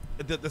camera,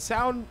 the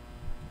sound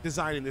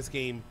design in this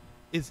game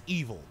is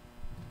evil.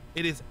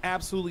 It is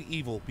absolutely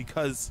evil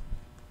because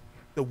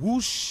the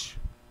whoosh,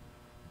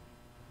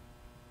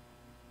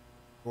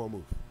 It won't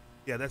move.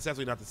 Yeah, that's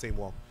definitely not the same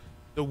wall.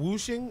 The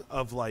whooshing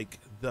of like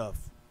the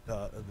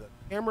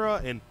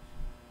camera, and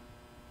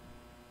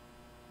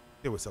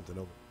there was something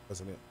over,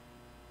 wasn't it?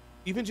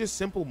 Even just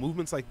simple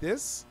movements like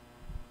this,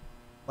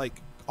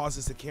 like,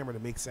 causes the camera to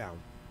make sound.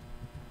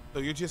 So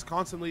you're just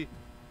constantly,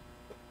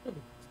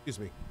 excuse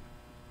me,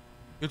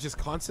 you're just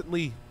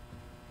constantly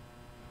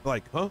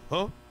like, huh?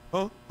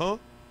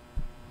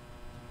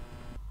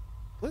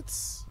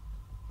 Let's.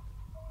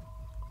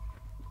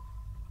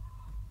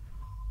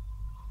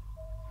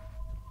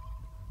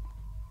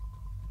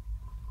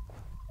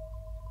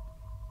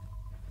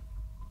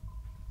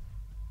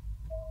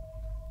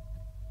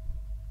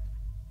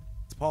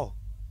 It's Paul.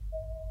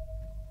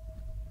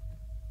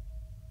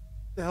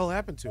 What the hell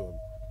happened to him?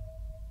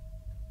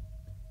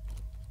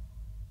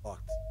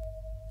 Locked.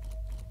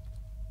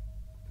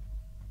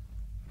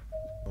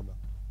 Oh no.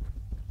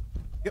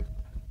 Yep.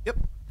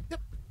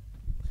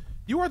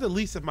 You are the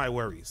least of my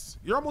worries.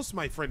 You're almost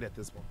my friend at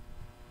this point.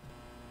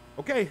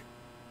 Okay. Here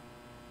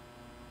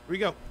we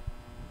go.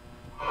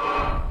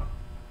 Oh,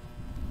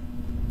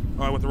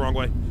 I went the wrong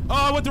way. Oh,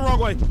 I went the wrong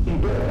way.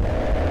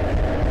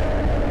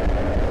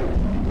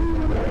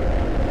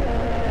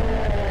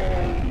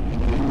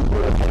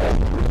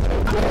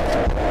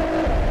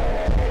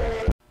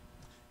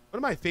 One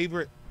of my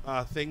favorite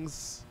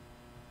things,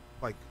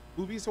 like,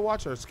 movies to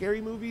watch are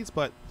scary movies,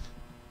 but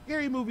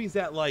scary movies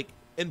that, like,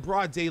 in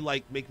broad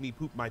daylight make me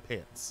poop my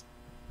pants.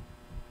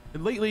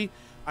 And lately,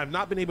 I've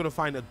not been able to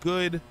find a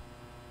good,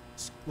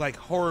 like,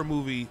 horror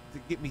movie to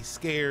get me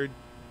scared.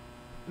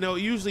 No,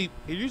 it usually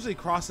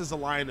crosses the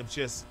line of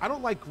just, I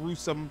don't like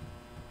gruesome.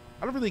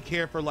 I don't really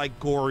care for, like,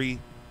 gory. You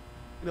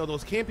know,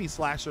 those campy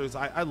slashers,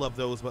 I love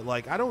those, but,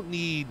 like, I don't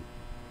need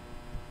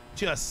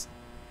just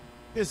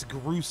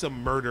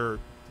gruesome murder.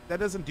 That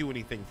doesn't do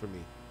anything for me.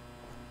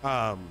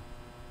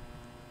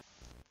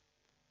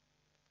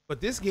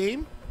 But this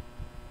game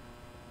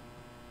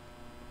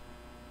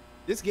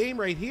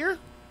right here,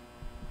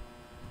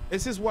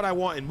 this is what I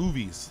want in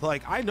movies.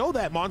 Like, I know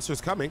that monster's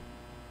coming.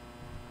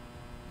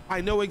 I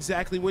know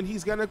exactly when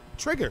he's gonna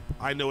trigger.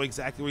 I know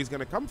exactly where he's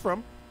gonna come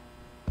from.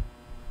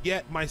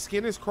 Yet my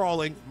skin is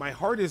crawling, my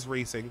heart is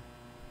racing.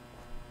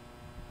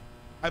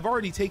 I've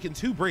already taken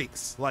 2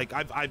 breaks. Like,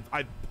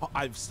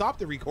 I've stopped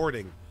the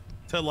recording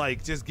to,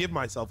 like, just give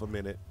myself a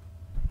minute.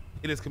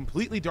 It is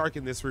completely dark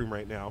in this room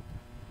right now.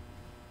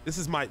 This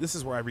is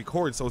where I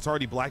record, so it's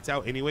already blacked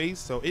out anyways.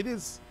 So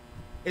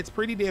it's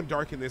pretty damn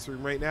dark in this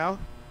room right now.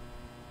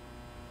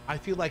 I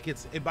feel like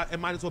it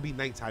might as well be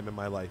nighttime in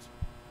my life.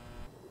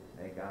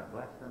 May God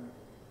bless them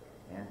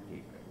and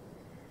keep them.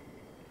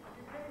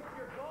 You changed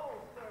your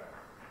goal, sir.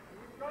 Are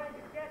you trying to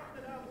get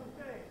Saddam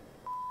Hussein?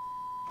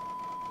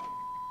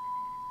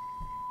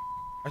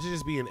 I should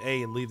just be an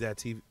A and leave that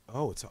TV.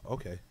 Oh, it's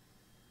okay.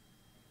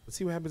 Let's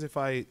see what happens if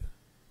I.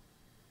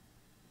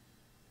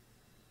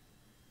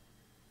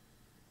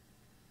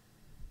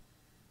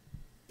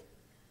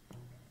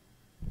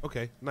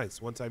 Okay,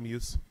 nice. One-time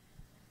use.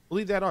 We'll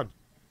leave that on.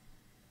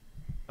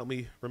 Help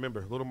me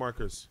remember. Little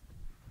markers.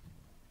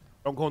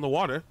 Don't go in the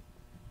water.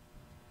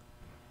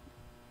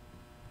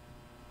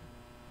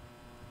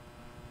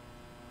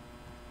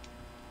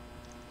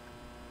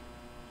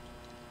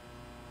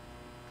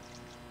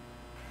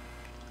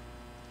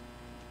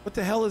 What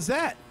the hell is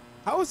that?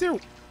 How is there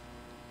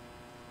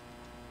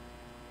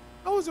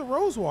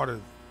rose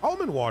water,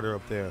 almond water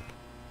up there?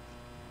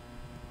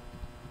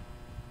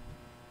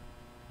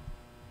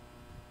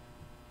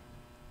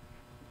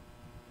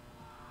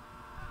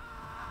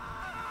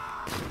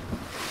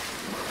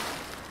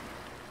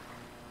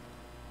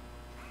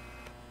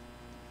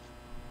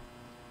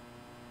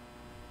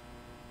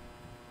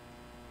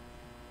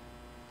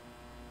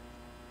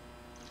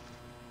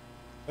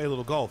 Play a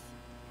little golf.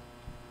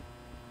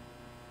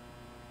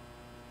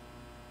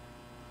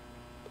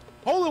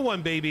 Hole in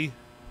one, baby.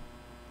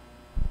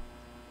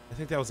 I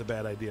think that was a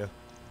bad idea.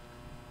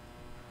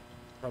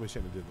 Probably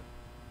shouldn't have did that.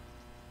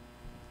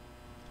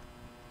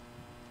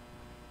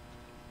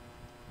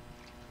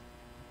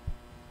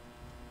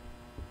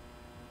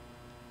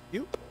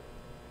 You?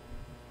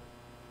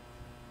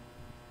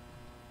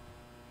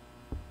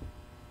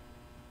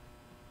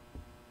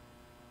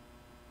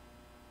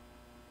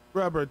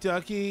 Rubber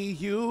ducky,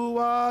 you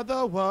are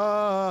the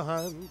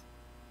one.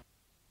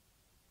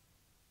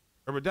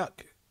 Rubber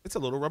duck. It's a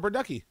little rubber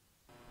ducky.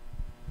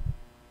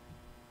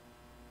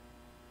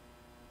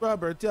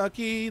 Rubber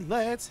ducky,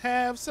 let's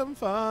have some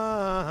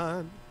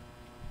fun.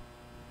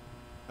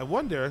 I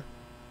wonder,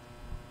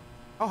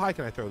 how high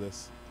can I throw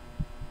this?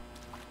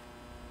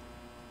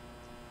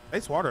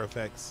 Nice water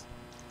effects.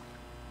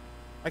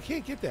 I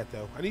can't get that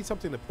though. I need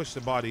something to push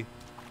the body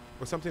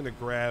or something to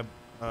grab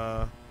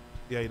the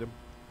item.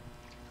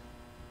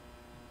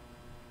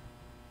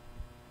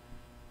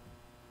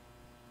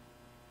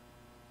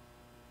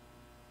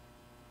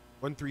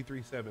 One, 3,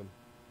 3, 7.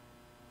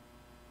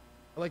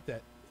 I like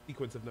that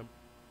sequence of numbers.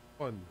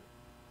 1,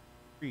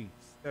 3,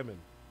 7.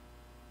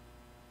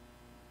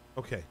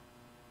 Okay.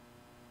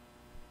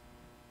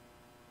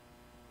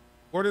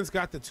 Gordon's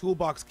got the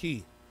toolbox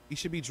key. He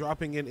should be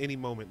dropping in any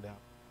moment now.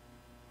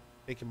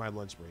 taking my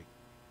lunch break.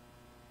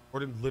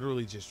 Gordon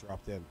literally just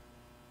dropped in.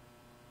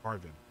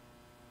 Marvin.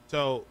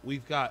 So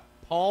we've got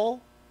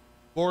Paul,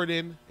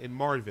 Gordon, and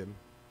Marvin,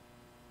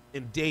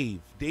 and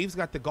Dave. Dave's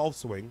got the golf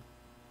swing.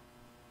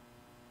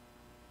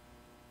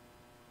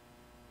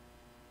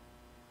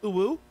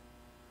 Woo.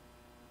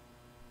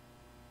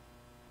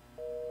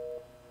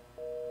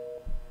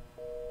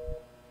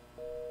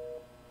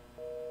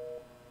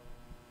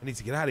 I need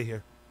to get out of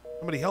here.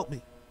 Somebody help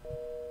me.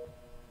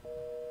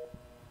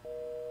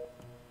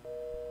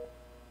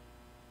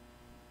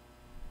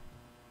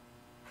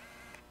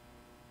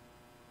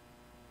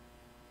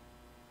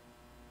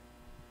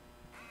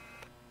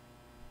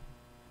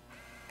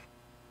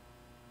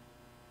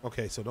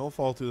 Okay, so don't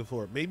fall through the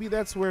floor. Maybe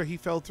that's where he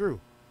fell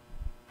through.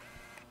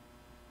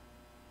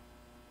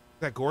 Is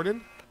that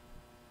Gordon?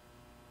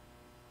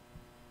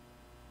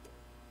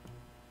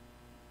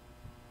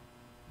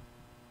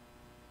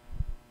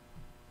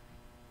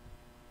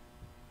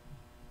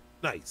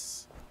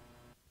 Nice.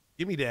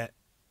 Give me that.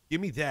 Give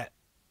me that.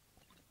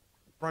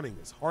 Running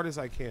as hard as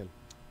I can.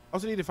 I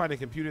also need to find a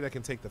computer that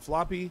can take the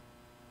floppy.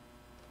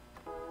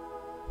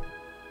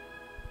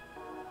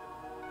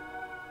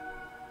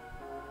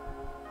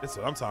 That's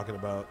what I'm talking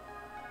about.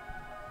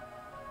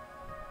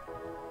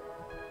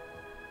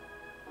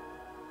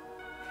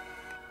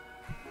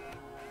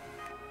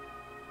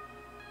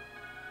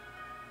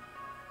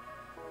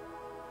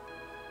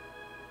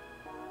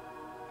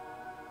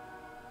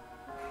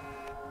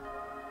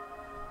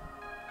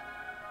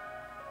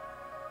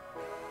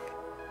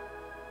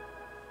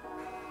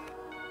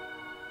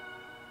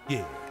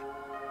 Yeah.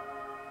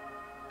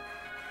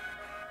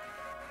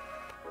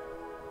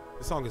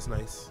 The song is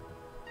nice.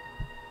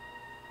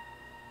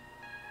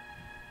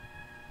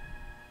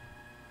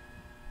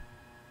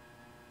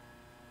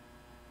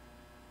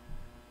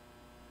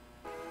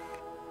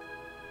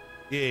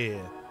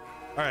 Yeah.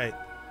 All right.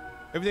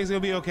 Everything's gonna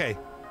be okay.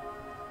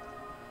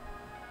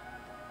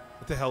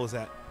 What the hell is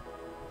that?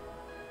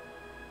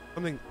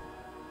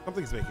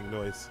 Something's making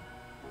noise.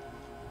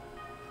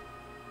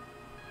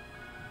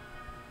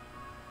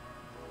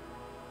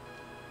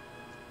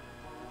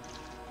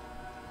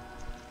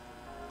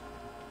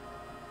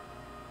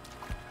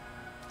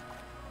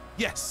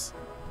 Yes.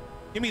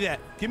 Give me that.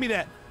 Give me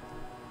that.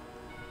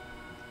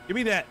 Give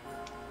me that.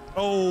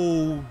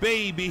 Oh,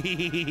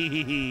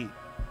 baby.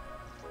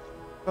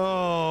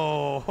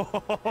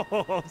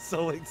 Oh, I'm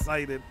so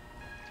excited.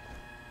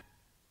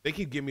 They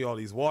keep giving me all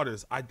these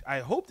waters. I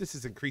hope this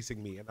is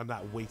increasing me and I'm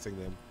not wasting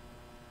them.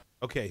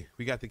 Okay,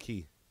 we got the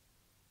key.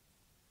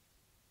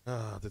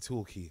 The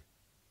tool key.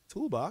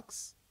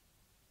 Toolbox.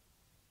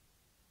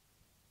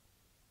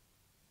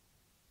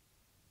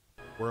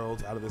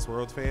 World, out of this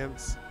world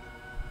fans.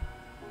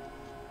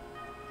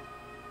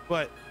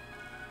 But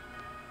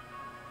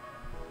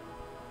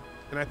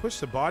can I push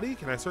the body?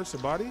 Can I search the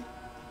body?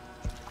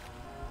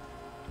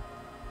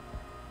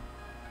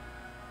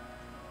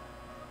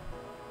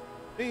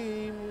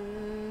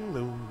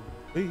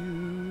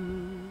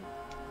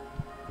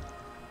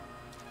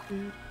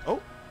 Oh.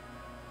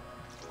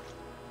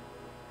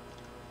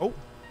 Oh.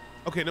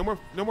 Okay, no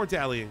more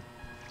dallying.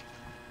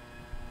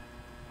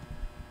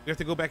 We have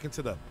to go back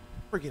into the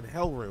freaking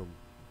hell room.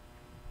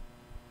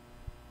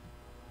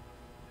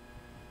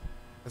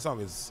 That song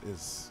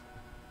is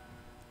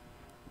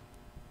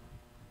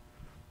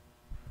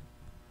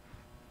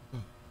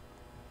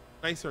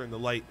nicer in the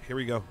light. Here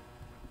we go.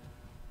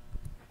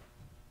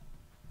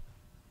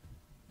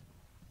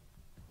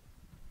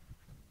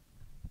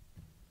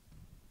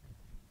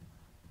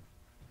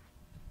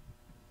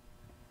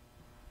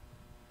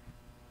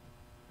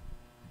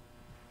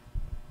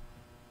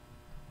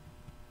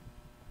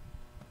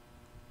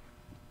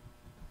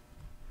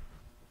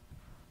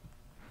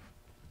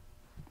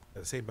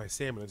 Gotta save my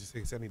stamina just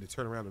in case I need to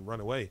turn around and run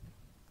away.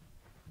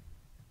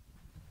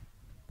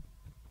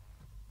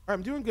 All right,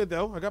 I'm doing good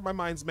though. I got my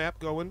mind's map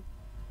going.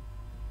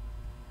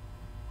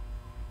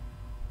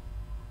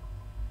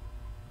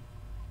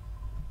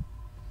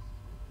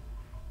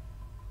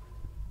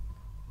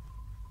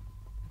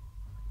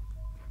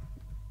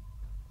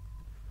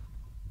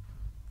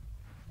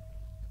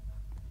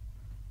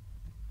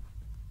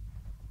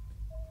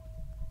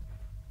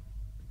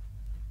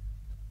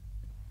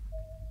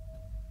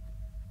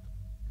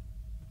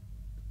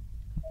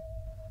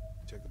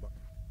 Check the box.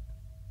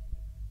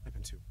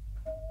 Happened to.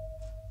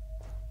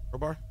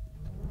 Crowbar?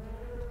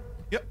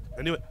 Yep,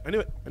 I knew it. I knew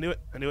it. I knew it.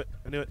 I knew it.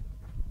 I knew it.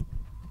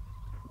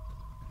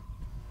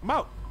 I'm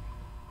out.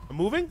 I'm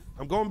moving.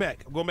 I'm going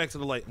back. I'm going back to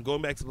the light. I'm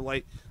going back to the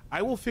light.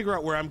 I will figure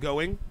out where I'm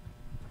going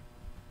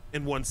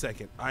in 1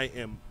 second. I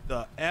am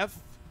the F.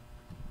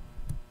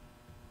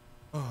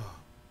 Oh.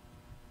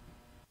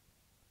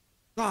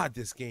 God,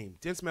 this game.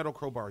 Dense metal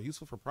crowbar.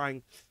 Useful for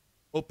prying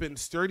open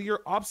sturdier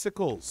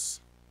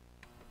obstacles.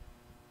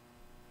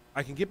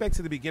 I can get back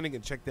to the beginning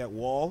and check that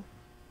wall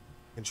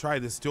and try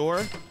this door.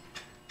 We're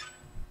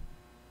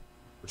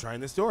trying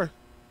this door.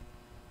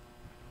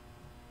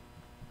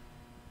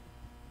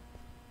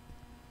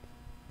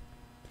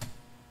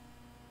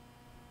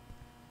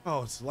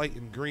 Oh, it's light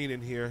and green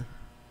in here.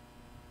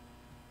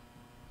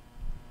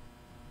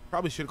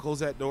 Probably should close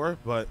that door,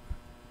 but...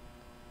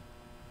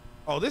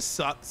 Oh, this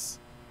sucks.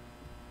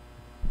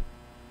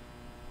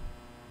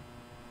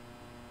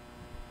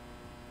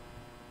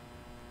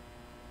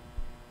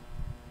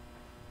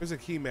 Where's a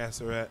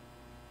keymaster at?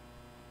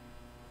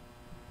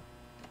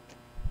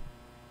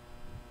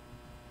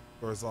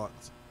 Door's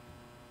locked.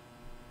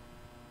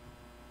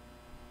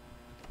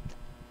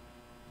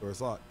 Door's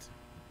locked.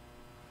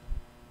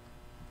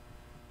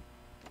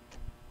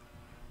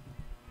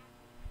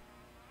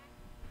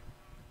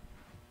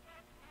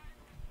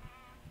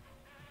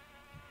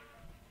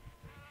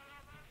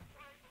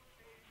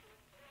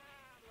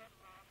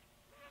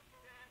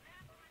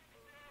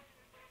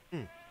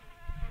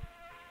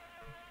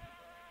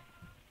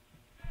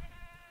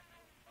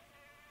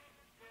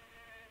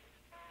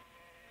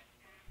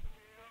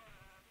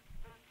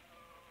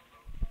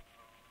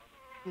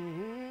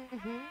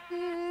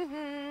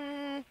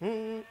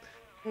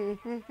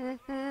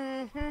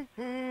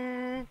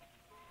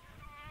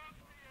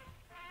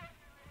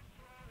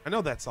 I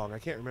know that song. I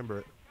can't remember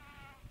it.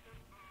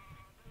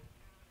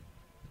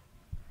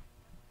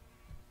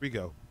 Here we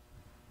go.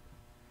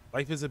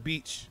 Life is a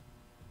beach,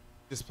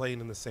 just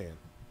playing in the sand.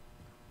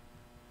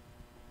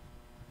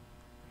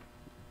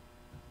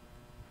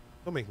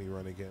 Don't make me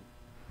run again.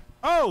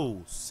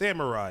 Oh,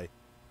 samurai.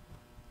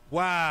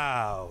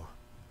 Wow.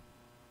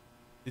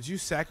 Did you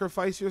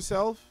sacrifice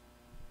yourself?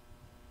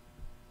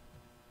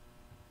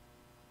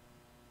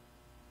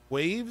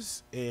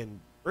 Waves and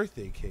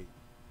birthday cake.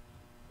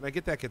 Can I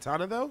get that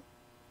katana, though?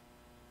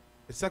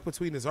 It's stuck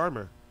between his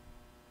armor.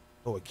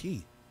 Oh, a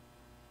key.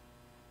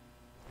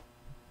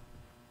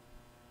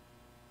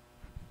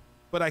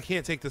 But I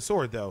can't take the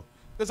sword, though.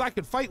 Because I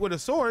could fight with a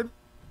sword.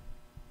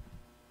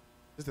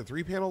 Is it a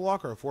 3-panel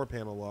lock or a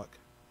 4-panel lock?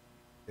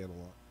 Panel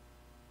lock.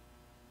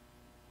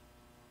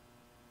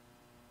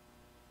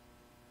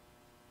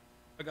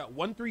 I got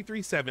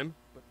 1337,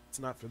 but it's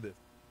not for this.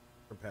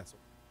 For password.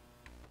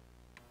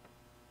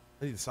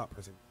 I need to stop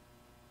pressing.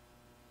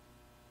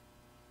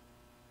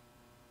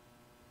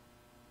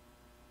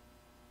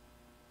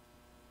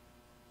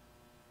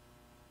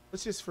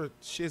 Let's just for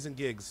shiz and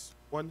gigs.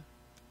 1.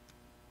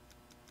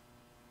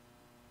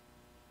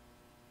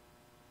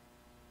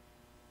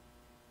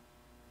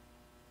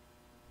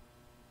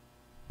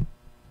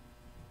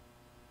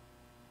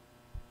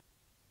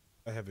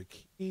 I have a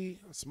key,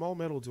 a small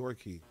metal door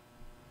key.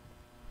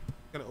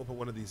 I'm gonna open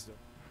one of these.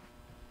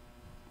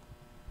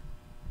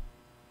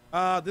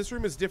 This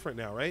room is different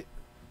now, right?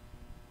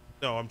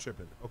 No, I'm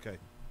tripping. Okay.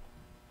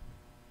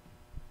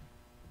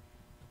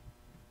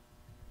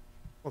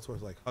 Also,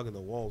 it's like hugging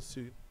the walls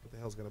too. What the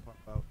hell's gonna pop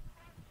out?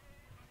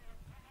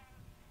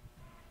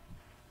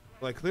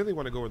 Well, I clearly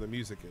want to go where the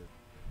music is.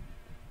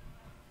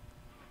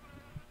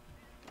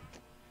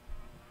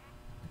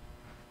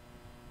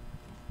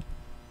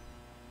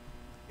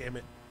 Damn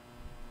it.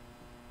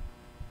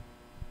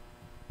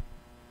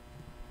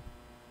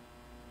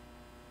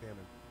 Damn it.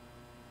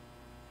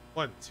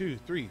 1, 2,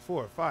 3,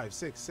 4, 5,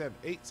 6, 7,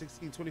 8,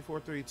 16, 24,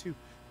 32.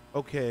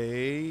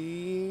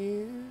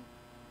 Okay.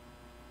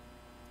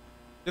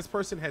 This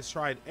person has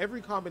tried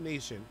every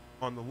combination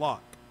on the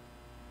lock.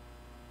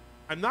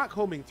 I'm not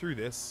combing through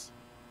this.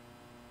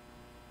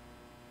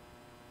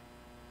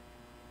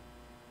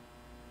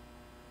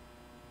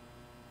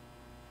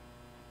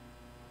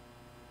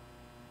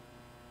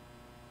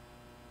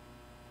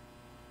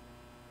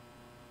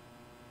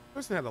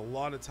 Person had a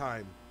lot of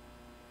time.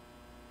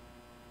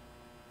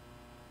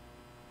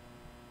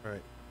 All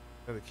right,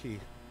 another key.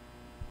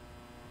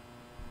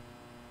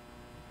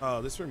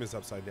 Oh, this room is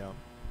upside down.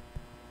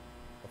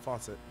 A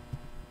faucet.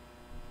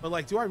 But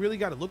like, do I really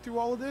got to look through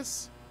all of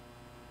this?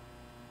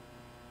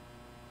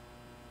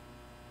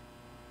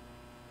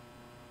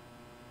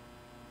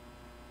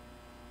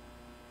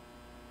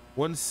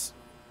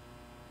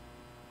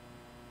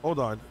 Hold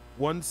on.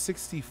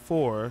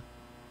 164.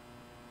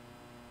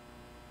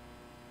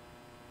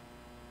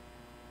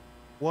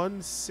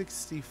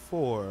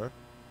 164.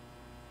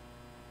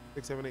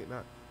 6, 7, 8,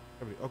 9.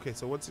 Okay,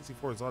 so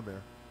 164 is on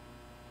there.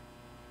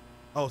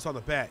 Oh, it's on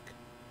the back.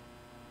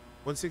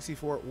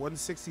 164,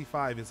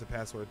 165 is the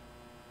password.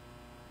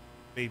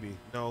 Maybe.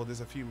 No, there's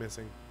a few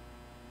missing.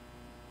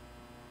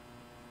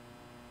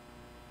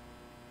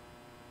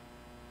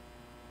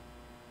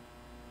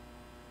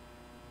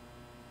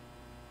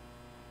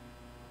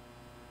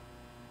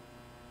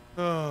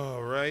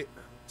 All right.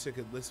 Check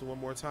it. Listen one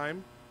more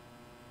time.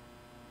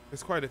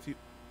 There's quite a few.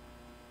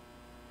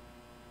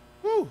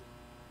 Woo!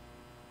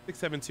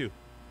 672.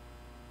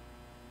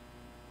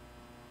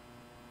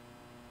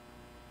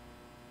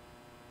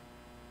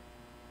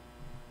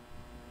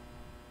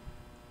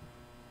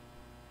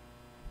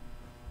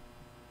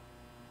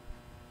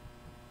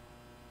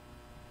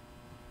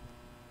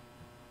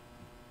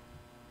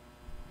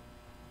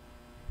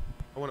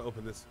 I want to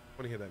open this.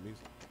 I want to hear that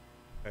music.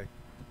 Okay.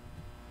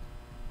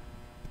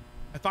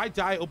 If I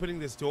die opening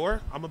this door,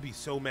 I'm gonna be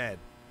so mad.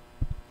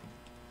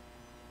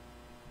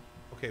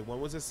 Okay, one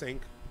was a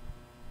sink.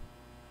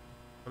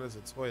 One is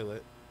a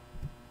toilet.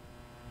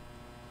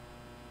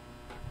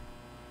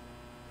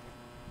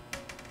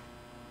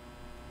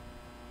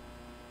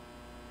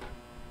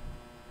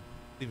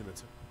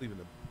 leaving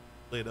the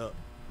lid up.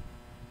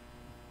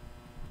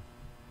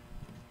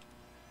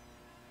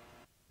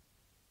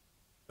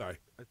 Sorry,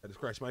 I had to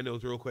scratch my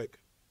nose real quick.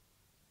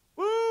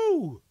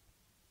 Woo!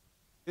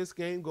 This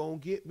game gonna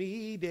get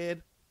me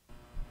dead.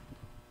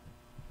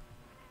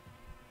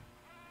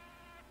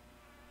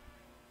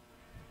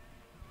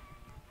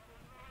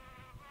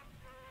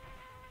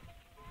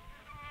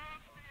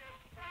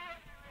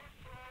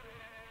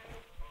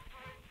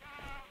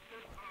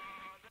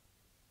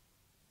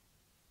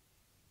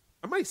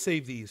 I might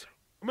save these.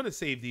 I'm gonna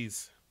save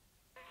these.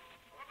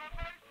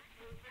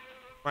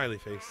 Smiley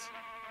face.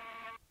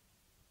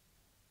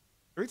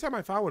 Every time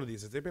I found one of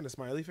these, has there been a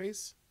smiley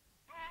face?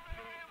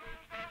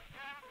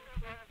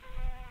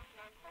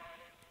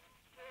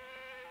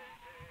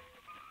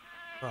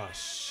 Oh,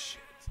 shit.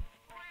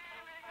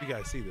 You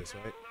guys see this,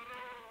 right?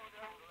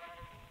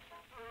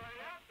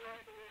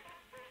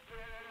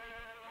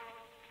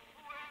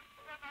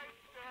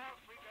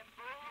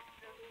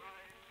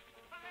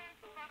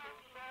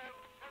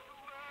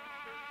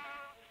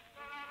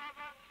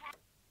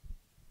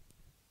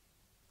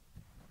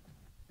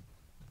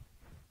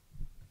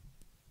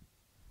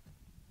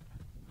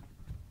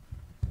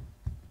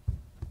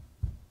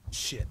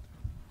 Shit.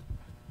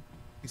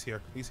 He's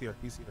here. He's here.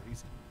 He's here.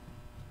 He's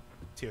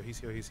here. He's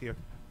here. He's here.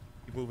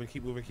 Keep moving.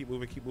 Keep moving. Keep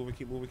moving. Keep moving.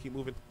 Keep moving. Keep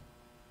moving.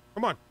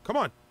 Come on. Come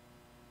on.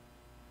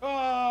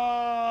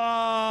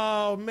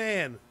 Oh,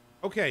 man.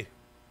 Okay.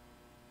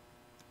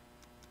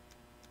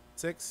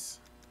 6,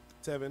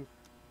 7.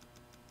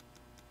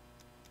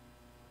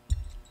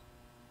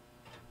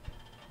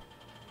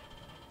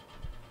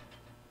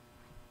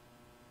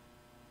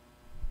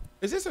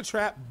 Is this a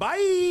trap?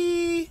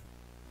 Bye.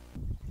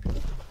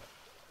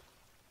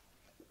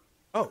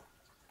 Oh.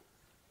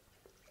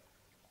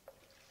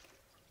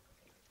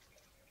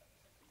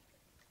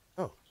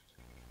 Oh.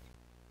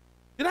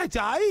 Did I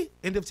die?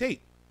 End of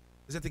tape.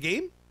 Is that the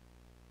game?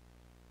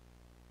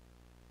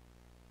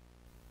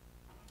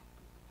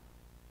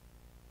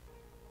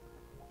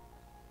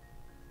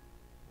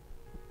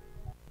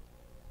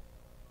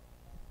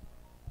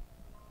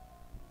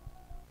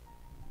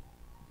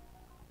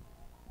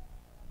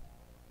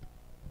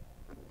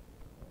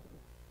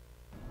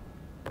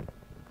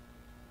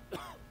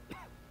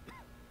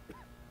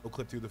 Go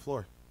clip through the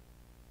floor.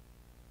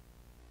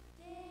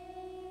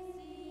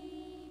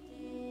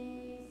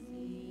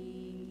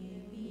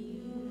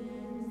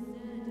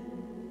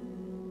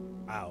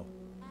 Ow.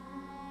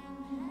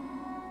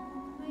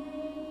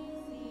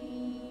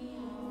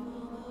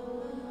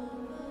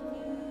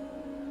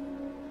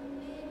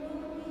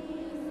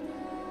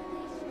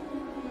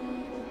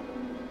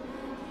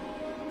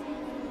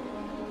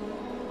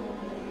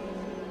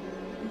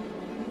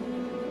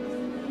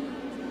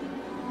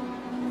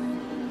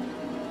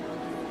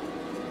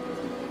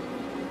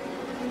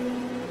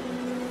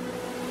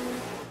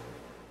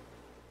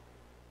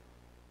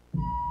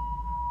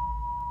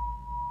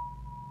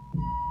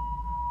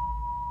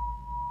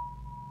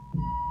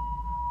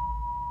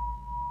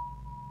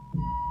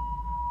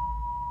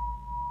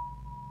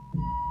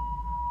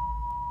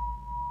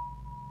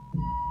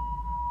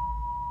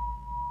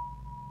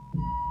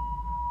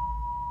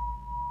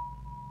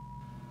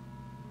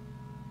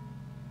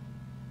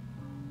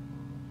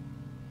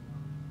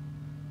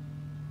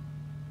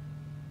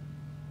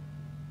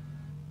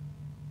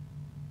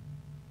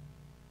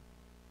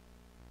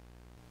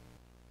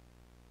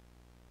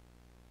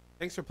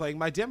 Thanks for playing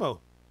my demo.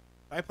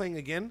 Try playing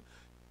again,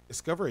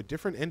 discover a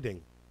different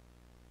ending.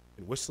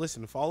 And wishlist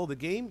and follow the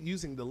game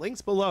using the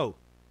links below.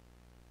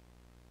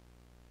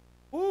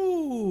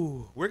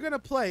 Ooh, we're gonna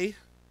play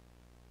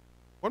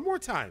one more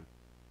time.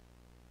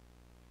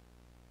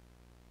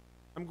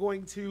 I'm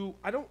going to,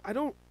 I don't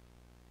know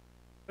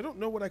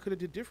what I could have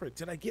did different.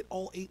 Did I get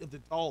all 8 of the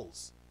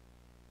dolls?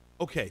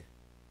 Okay,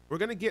 we're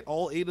gonna get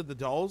all 8 of the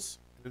dolls.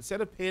 And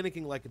instead of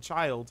panicking like a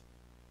child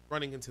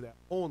running into that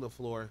hole in the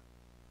floor,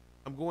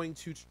 I'm going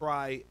to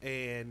try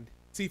and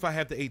see if I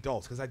have the 8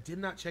 dolls, because I did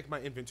not check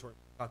my inventory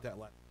about that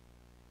last.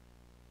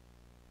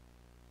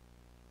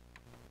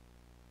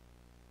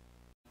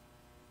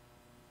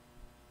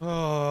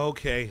 Oh,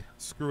 okay.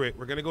 Screw it.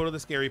 We're going to go to the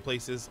scary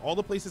places. All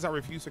the places I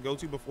refused to go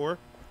to before,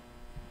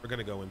 we're going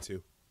to go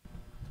into.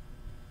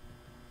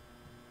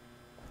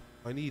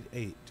 I need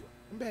 8.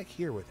 I'm back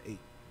here with 8.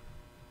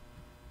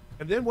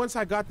 And then once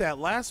I got that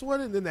last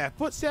one and then that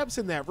footsteps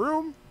in that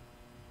room,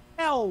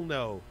 hell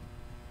no.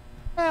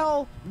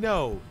 Hell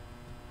no. All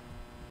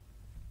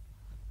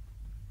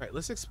right,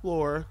 let's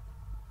explore.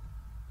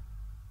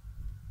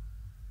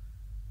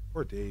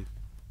 Poor Dave.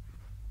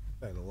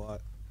 That a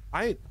lot.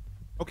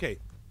 Okay.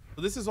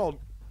 So this is all.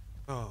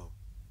 Oh.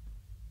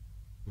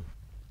 I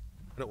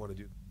don't want to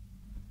do.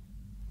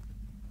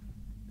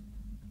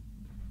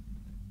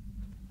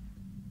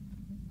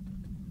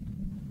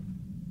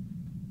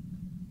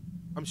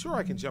 I'm sure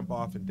I can jump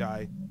off and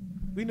die.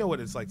 We know what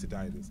it's like to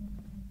die in this.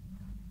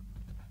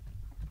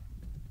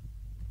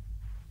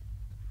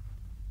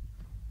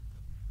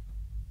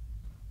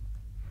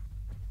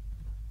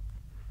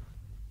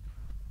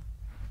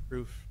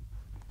 Proof.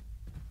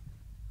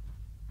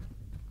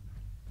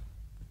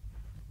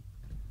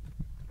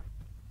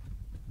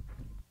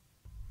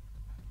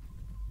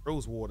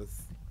 Rose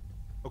waters.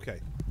 Okay.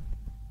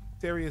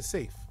 This area is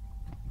safe.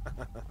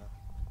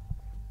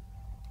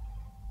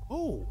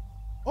 Oh.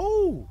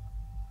 Oh.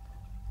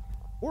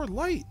 Or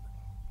light.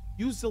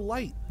 Use the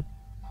light.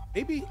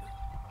 Maybe.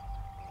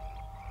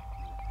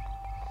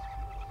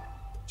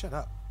 Shut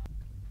up.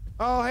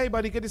 Oh, hey,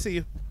 buddy. Good to see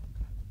you.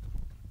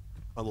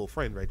 My little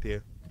friend right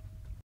there.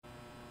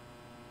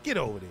 Get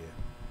over there.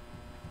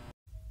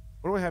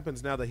 What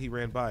happens now that he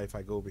ran by if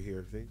I go over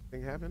here?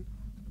 Anything happen?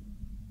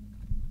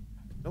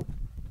 Nope.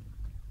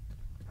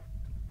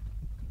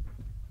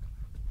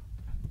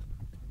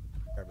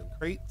 Grabbing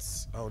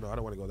crates. Oh, no, I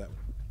don't want to go that way.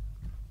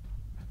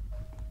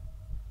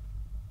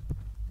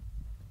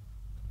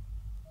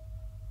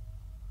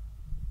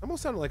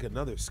 Almost sounded like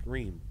another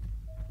scream.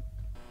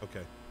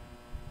 Okay.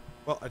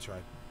 Well, I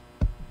tried.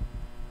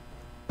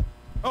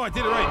 Oh, I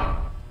did it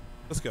right.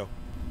 Let's go.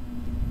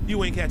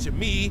 You ain't catching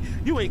me.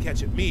 You ain't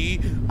catching me.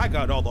 I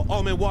got all the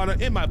almond water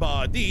in my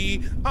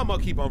body. I'ma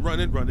keep on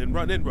running.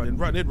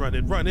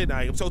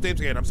 I am so damn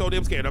scared. I'm so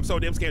damn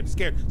scared.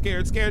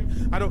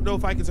 Scared. I don't know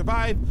if I can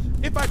survive.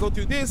 If I go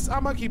through this,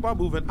 I'ma keep on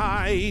moving.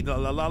 La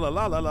la la la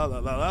la la la la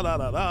la la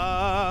la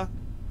la.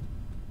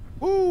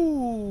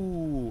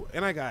 Ooh,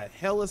 and I got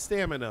hella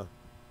stamina.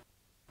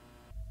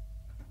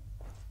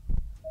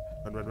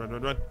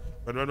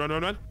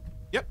 Run.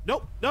 Yep,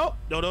 nope.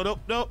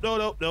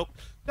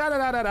 Da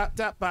da da da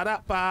da ba da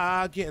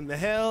ba. Getting the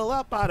hell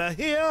up out of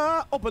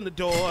here. Open the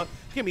door.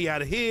 Get me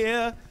out of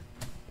here.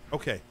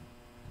 Okay.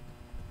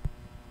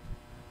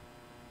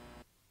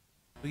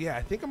 But yeah,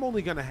 I think I'm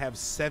only gonna have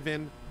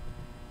 7.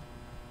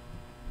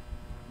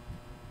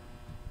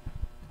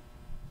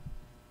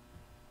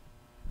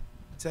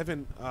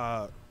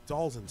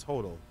 Dolls in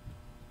total.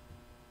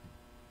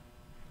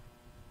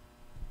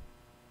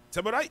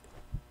 Samurai!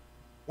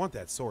 Want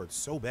that sword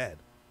so bad.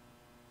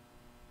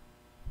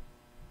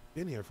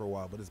 Been here for a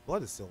while, but his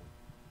blood is still in.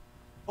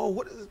 Oh,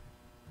 what is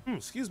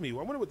excuse me. I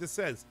wonder what this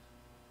says.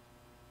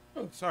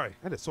 Oh, sorry.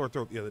 I had a sore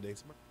throat the other day.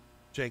 So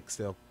Jake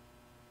still.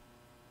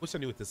 Wish I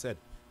knew what this said.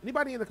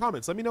 Anybody in the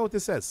comments, let me know what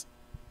this says.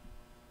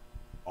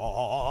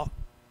 Aww.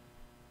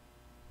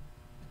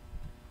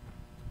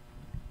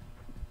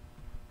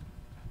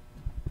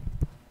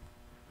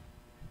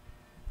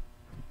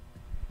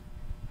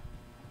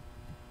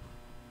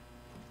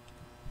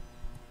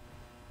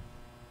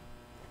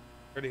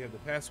 Already have the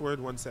password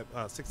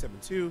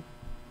 672.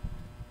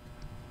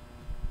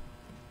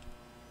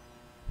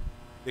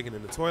 Digging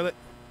in the toilet.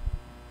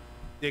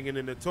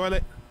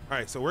 All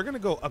right, so we're gonna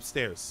go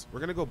upstairs. We're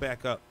gonna go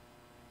back up.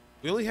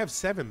 We only have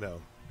 7 though.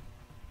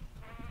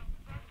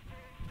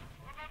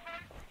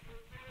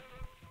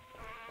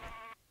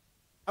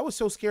 I was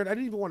so scared I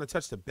didn't even want to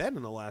touch the bed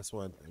in the last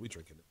one. We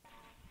drinking it.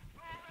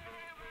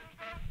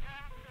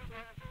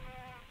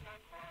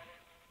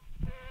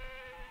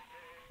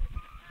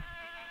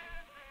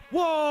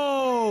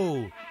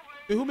 Whoa!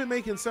 To whom it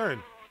may concern.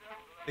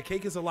 The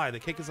cake is a lie. The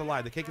cake is a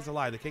lie. The cake is a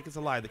lie. The cake is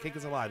a lie. The cake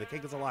is a lie. The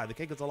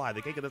cake is a lie.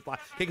 The cake is a lie.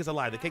 The cake is a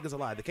lie. The cake is a lie. The cake is a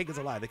lie. The cake is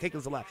a lie. The cake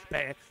is a lie.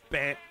 Bah,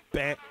 bah,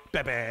 bah,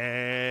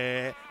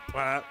 bah,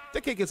 bah.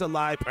 The cake is a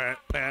lie. Bah,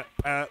 bah,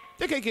 bah.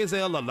 The cake is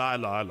a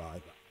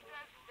lie.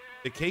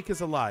 The cake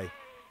is a lie.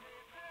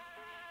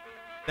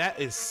 That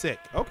is sick.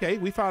 Okay,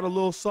 we found a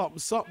little something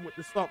with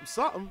the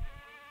something.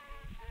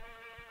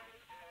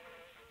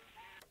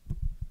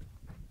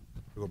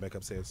 We'll go back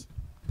upstairs.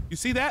 You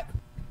see that?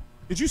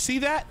 Did you see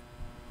that?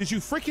 Did you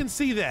freaking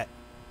see that?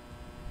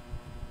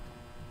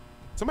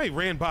 Somebody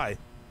ran by.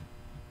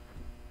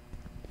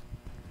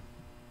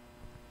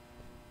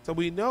 So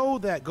we know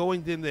that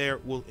going in there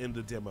will end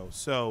the demo.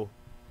 So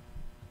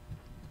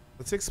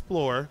let's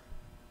explore.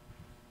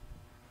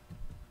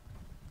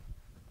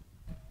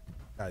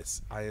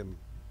 Guys, I'm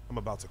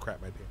about to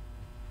crap my pants.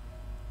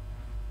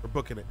 We're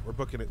booking it.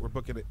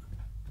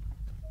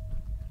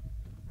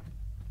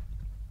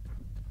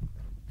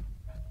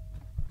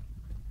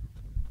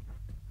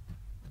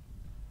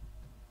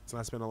 Let's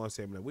not spend all our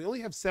stamina. We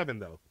only have 7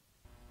 though.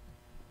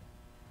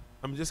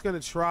 I'm just gonna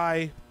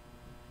try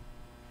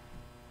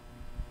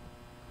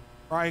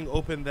and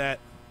open that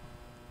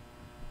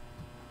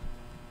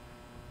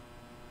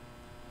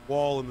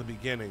wall in the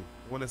beginning.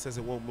 The one that says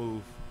it won't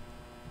move.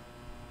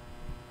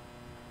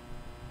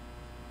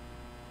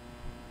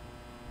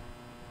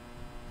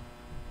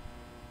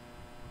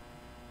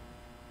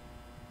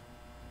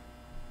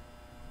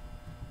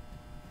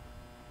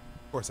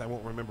 Of course, I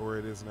won't remember where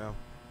it is now.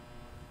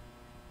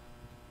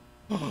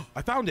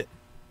 I found it.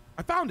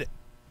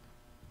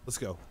 Let's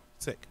go.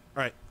 Sick.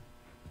 All right.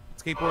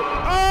 Skateboard.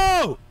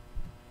 Oh!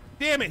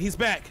 Damn it, he's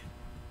back.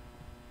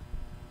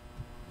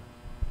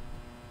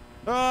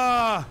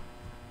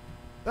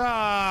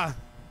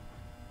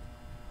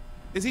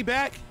 Is he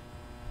back?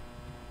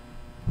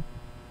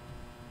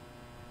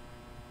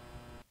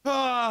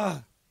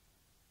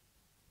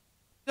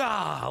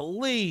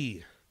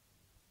 Golly.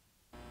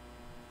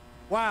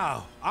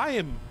 Wow, I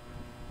am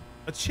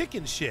a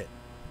chicken shit.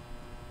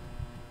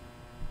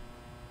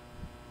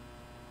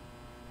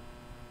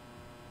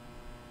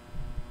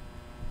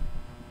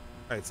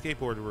 All right,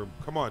 skateboard room.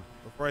 Come on,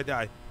 before I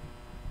die.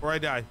 Or I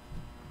die.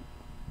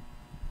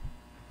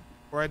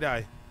 Or I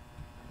die.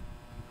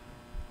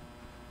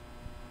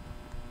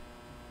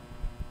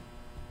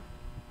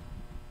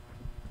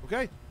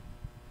 Okay.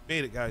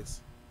 Made it,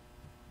 guys.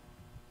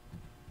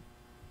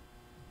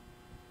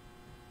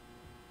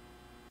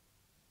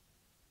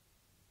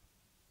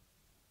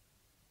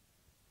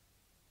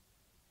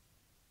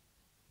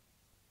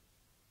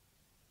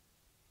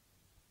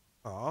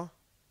 Aw.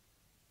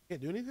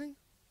 Can't do anything?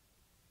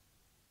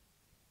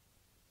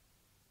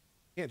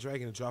 Can't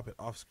drag and drop it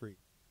off screen.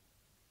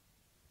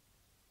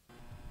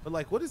 But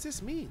like, what does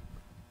this mean?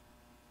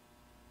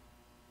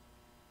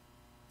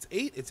 It's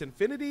 8. It's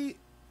infinity.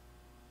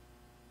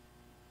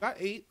 Got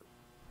 8.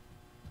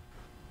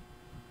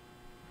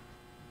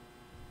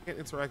 Can't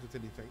interact with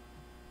anything.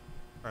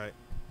 All right.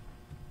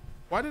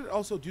 Why did it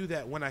also do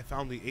that when I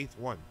found the 8th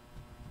one?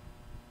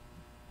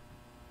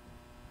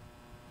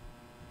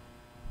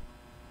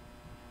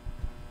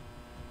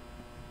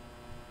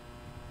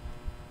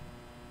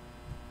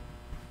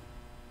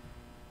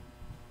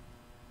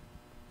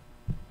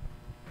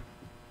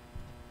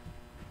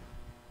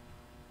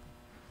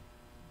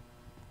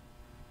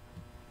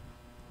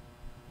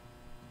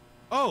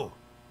 Oh,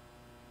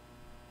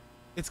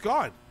 it's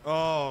gone.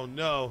 Oh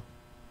no.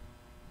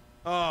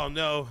 Oh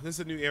no, this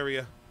is a new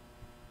area.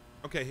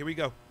 Okay, here we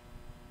go.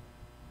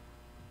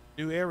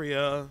 New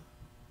area.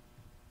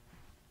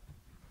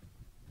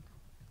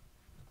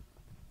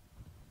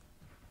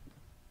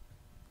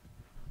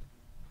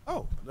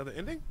 Oh, another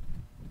ending?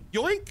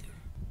 Yoink!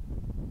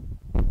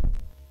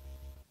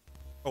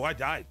 Oh, I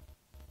died.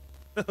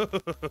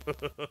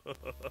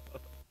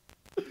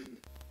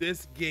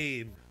 This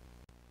game.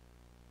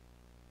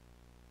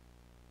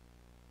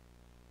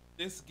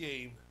 This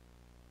game.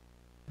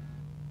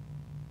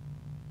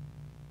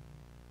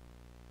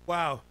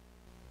 Wow.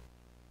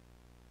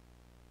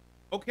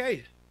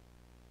 Okay.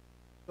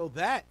 So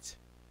that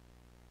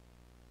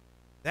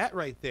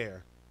right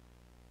there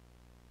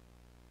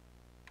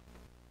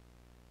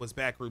was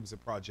Backrooms and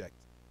Project.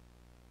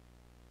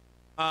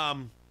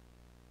 I'm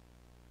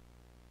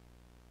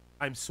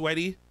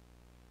sweaty.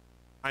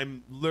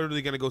 I'm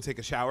literally gonna go take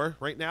a shower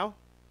right now.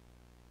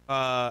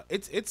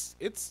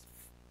 It's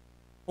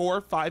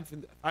 5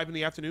 in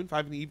the afternoon,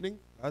 5 in the evening.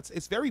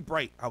 It's very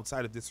bright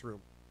outside of this room,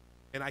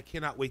 and I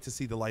cannot wait to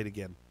see the light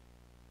again.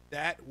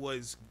 That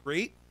was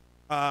great.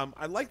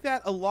 I like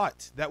that a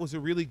lot. That was a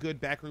really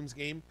good Backrooms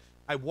game.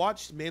 I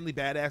watched Manly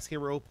Badass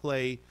Hero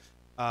play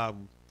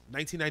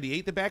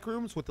 1998 The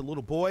Backrooms with the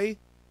little boy,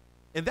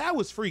 and that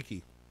was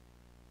freaky.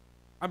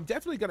 I'm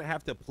definitely gonna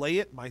have to play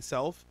it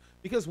myself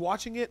because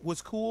watching it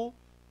was cool.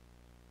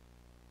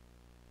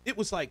 It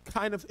was like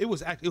it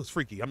was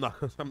freaky. I'm not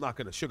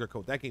gonna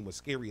sugarcoat. That game was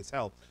scary as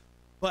hell.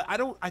 But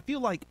I feel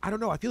like I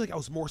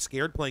was more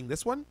scared playing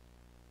this one,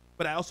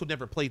 but I also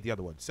never played the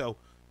other one. So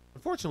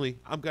unfortunately,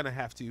 I'm gonna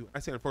have to, I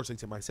say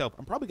unfortunately to myself,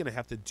 I'm probably gonna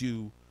have to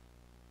do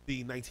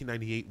the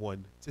 1998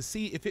 one to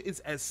see if it is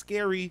as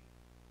scary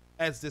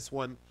as this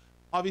one.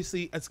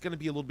 Obviously, it's gonna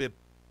be a little bit,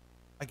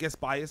 I guess,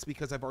 biased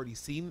because I've already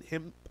seen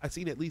I've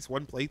seen at least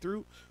one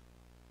playthrough.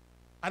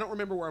 I don't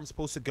remember where I'm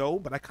supposed to go,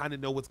 but I kind of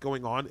know what's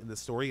going on in the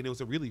story, and it was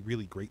a really,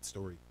 really great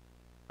story.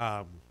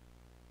 But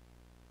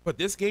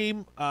this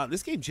game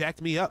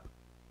jacked me up.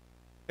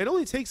 It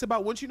only takes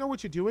about, once you know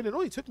what you're doing, it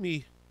only took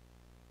me,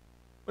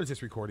 what is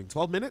this recording?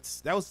 12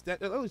 minutes?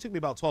 That only took me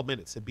about 12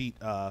 minutes to beat.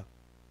 I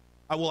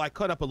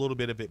cut up a little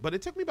bit of it, but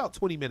it took me about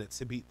 20 minutes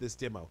to beat this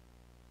demo.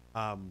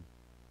 I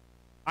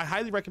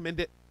highly recommend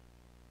it.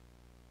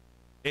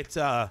 It's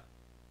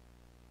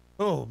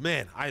oh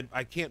man,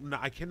 I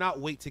cannot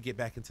wait to get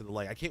back into the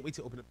light. I can't wait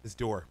to open up this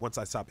door once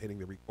I stop hitting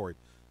the record.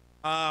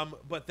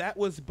 But that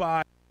was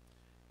by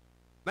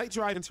Night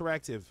Drive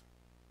Interactive.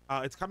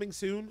 It's coming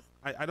soon.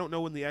 I don't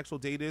know when the actual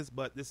date is,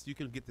 but you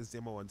can get this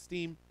demo on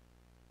Steam.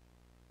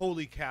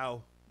 Holy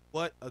cow,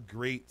 what a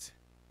great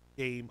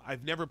game.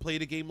 I've never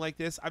played a game like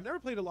this. I've never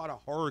played a lot of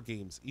horror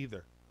games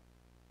either.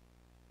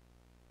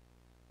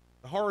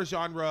 The horror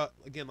genre,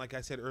 again, like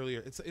I said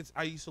earlier,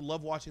 I used to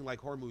love watching like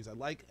horror movies. I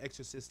like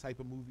Exorcist type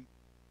of movie,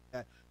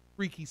 that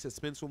freaky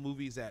suspenseful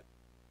movies that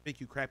make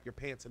you crap your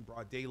pants in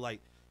broad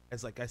daylight.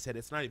 As like I said,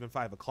 it's not even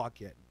 5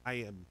 o'clock yet. I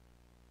am,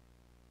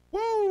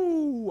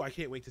 woo! I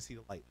can't wait to see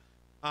the light.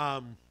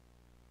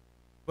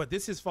 But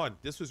this is fun.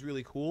 This was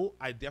really cool.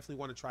 I definitely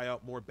want to try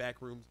out more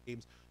Backrooms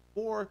games,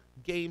 more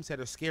games that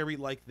are scary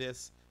like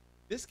this.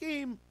 This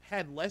game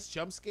had less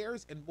jump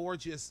scares and more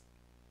just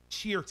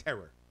sheer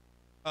terror.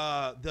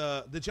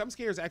 The jump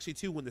scares actually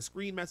too, when the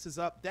screen messes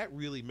up, that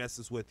really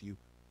messes with you.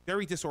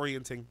 Very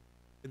disorienting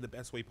in the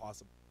best way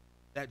possible.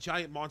 That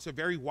giant monster,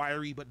 very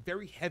wiry but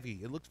very heavy.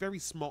 It looked very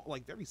small,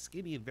 like very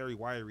skinny and very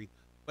wiry,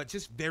 but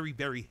just very,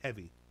 very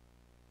heavy.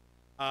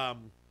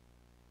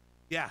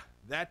 Yeah,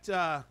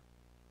 that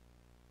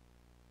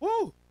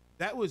woo,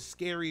 that was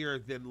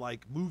scarier than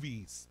like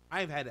movies.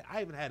 I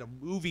haven't had a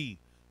movie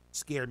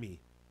scare me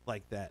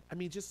like that. I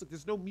mean, just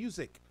there's no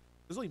music.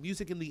 There's only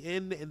music in the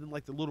end, and then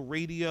like the little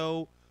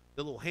radio,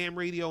 the little ham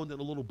radio, and then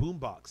a little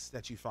boombox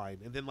that you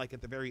find, and then like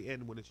at the very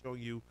end when it's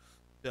showing you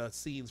the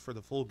scenes for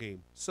the full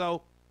game.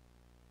 So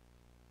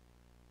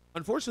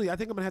Unfortunately, I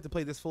think I'm gonna have to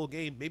play this full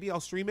game. Maybe I'll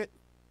stream it,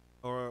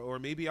 or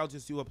maybe I'll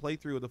just do a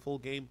playthrough of the full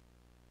game.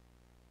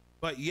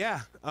 But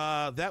yeah,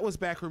 that was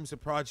Backrooms the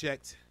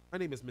Project. My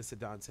name is Mr.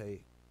 Dante.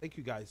 Thank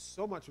you guys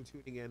so much for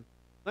tuning in.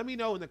 Let me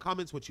know in the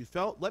comments what you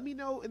felt. Let me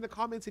know in the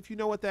comments if you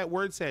know what that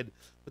word said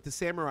with the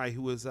samurai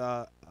who was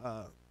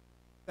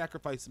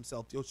sacrificed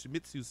himself,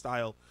 Yoshimitsu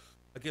style,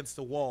 against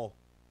the wall.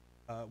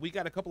 We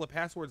got a couple of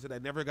passwords that I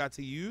never got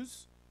to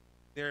use.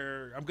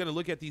 I'm going to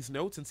look at these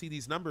notes and see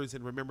these numbers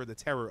and remember the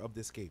terror of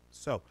this game.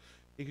 So,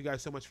 thank you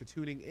guys so much for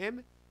tuning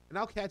in, and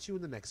I'll catch you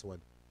in the next one.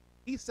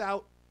 Peace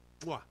out.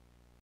 Mwah.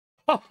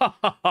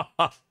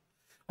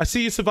 I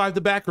see you survived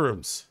the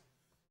Backrooms.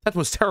 That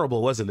was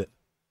terrible, wasn't it?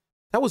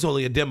 That was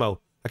only a demo.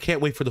 I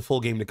can't wait for the full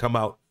game to come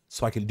out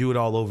so I can do it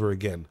all over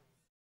again.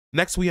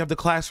 Next, we have the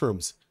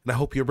Classrooms, and I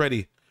hope you're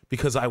ready,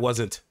 because I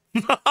wasn't.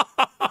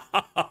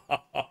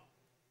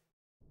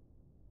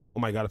 Oh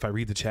my God, if I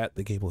read the chat,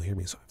 the game will hear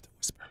me, so I have to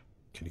whisper.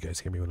 Can you guys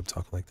hear me when I'm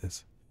talking like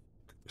this?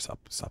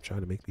 Stop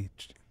trying to make me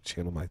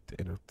channel my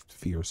inner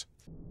fears.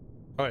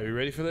 All right, you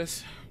ready for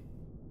this?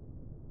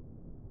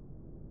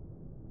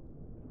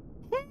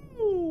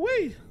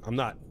 Woo-wee. I'm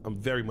not. I'm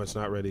very much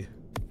not ready.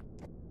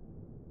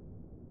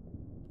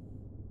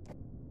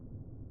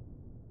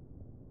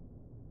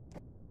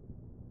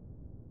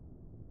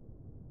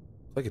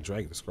 I can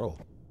drag the scroll.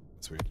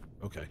 That's weird.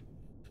 Okay.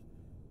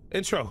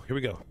 Intro. Here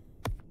we go.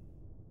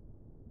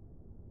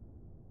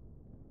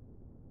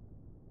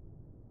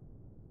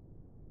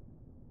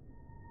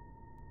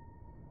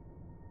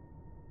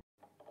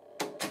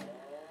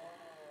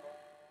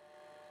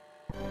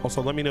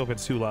 Also, let me know if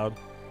it's too loud.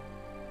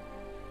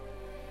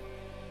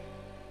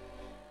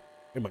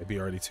 It might be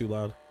already too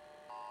loud.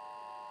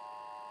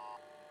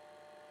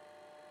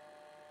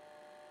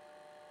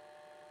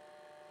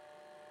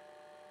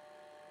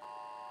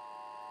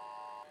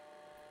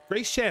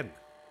 Grace Chen,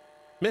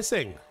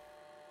 missing,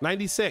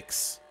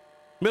 96,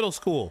 middle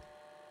school.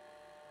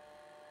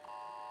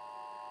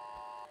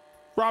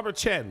 Robert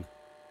Chen,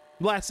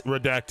 last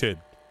redacted.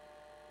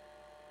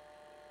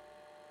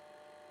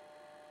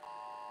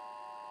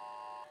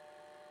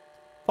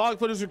 Following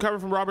footage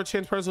recovered from Robert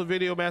Chen's personal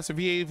video master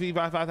VAV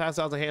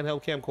 5000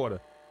 handheld camcorder.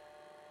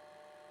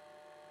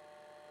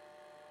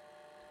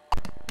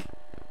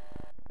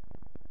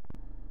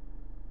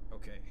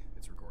 Okay,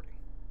 it's recording.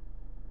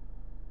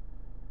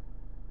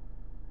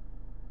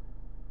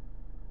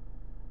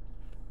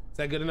 Is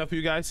that good enough for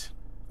you guys?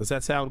 Does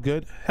that sound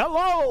good?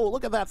 Hello!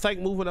 Look at that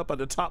thing moving up at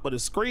the top of the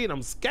screen.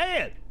 I'm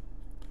scared.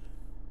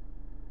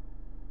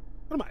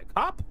 What am I, a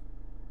cop?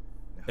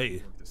 Now, Hey.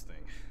 work this thing.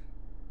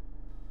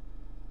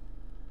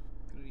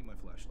 Gonna need my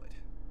flashlight.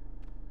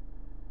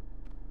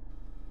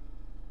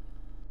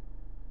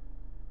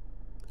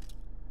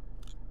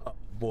 Oh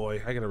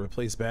boy, I gotta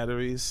replace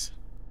batteries.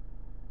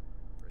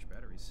 Fresh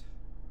batteries.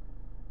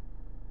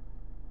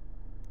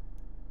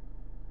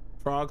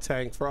 Frog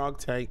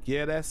tank.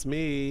 Yeah, that's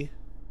me.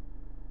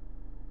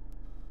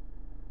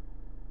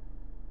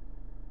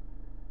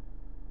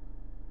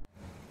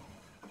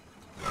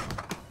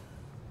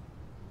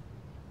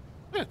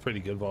 Yeah, pretty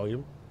good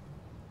volume.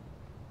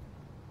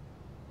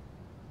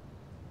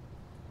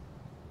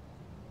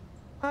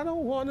 I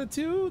don't want to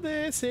do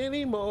this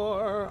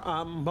anymore.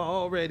 I'm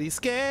already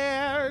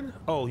scared.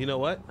 Oh, you know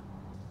what?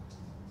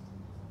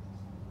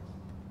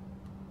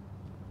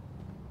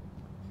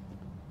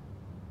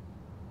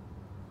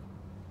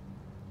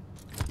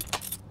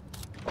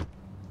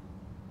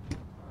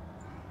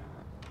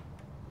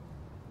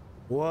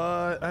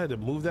 What? I had to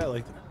move that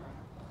like that.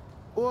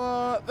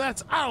 What?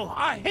 That's, oh,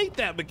 I hate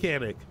that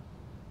mechanic.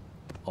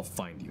 I'll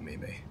find you,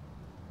 Mei.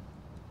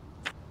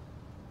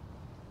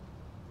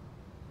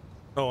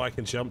 Oh, I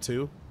can jump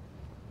too.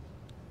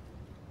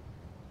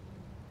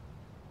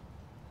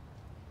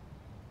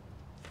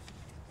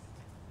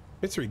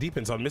 Mystery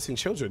deepens on missing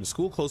children.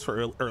 School closed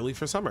for early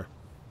for summer.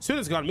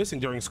 Students gone missing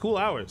during school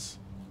hours.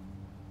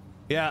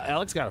 Yeah,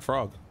 Alex got a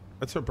frog.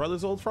 That's her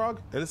brother's old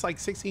frog, and it's like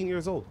 16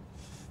 years old.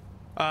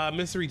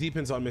 Mystery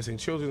deepens on missing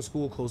children.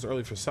 School closed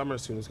early for summer.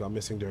 Students gone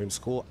missing during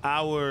school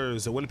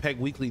hours. The Winnipeg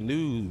Weekly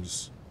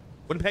News.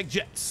 Winnipeg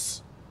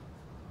Jets.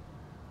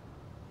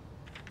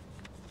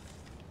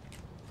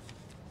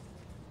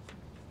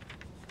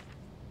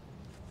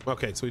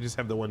 Okay, so we just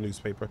have the one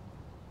newspaper.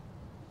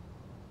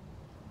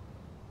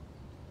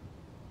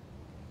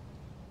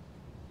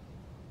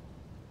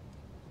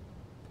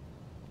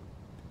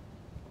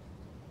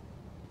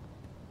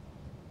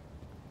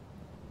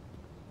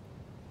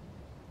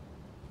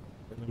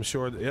 And I'm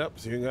sure that, yep,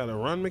 so you got a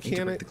run Need to break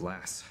mechanic. the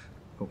glass.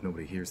 Hope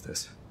nobody hears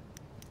this.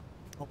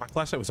 Oh, my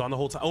flashlight was on the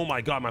whole time. Oh my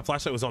God, my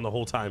flashlight was on the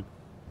whole time.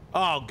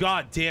 Oh,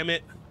 God damn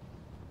it.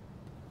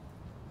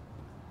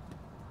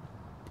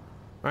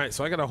 All right,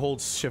 so I gotta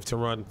hold shift to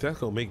run. That's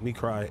gonna make me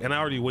cry. And I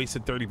already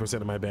wasted 30%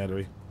 of my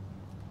battery.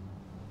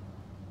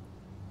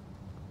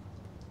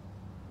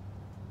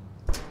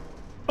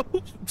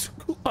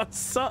 I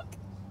suck.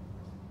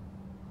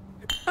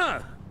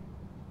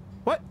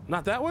 What?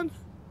 Not that one?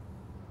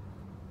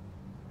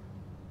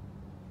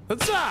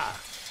 Huzzah!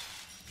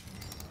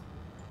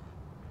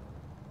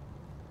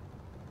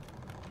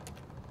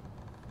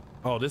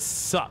 Oh, this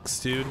sucks,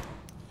 dude.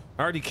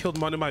 I already killed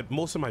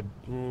most of my.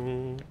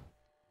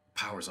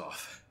 Power's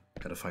off.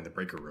 Gotta find the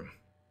breaker room.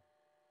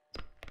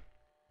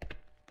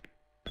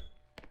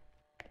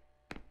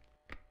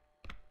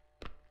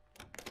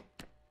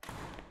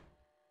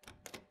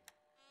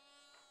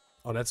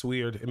 Oh, that's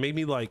weird. It made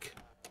me like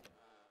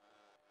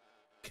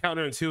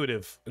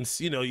counterintuitive, and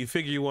you know, you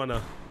figure you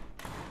wanna.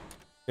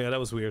 Yeah, that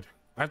was weird.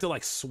 I have to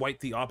like swipe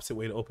the opposite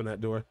way to open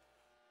that door.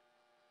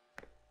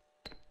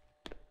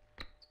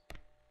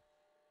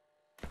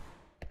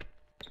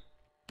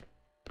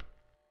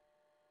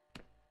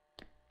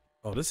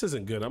 Oh, this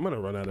isn't good. I'm gonna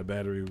run out of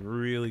battery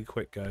really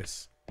quick,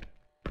 guys.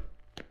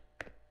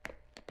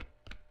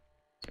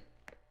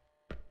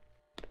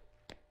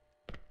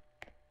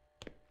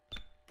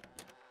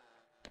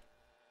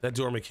 That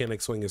door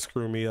mechanic swing is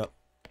screwing me up.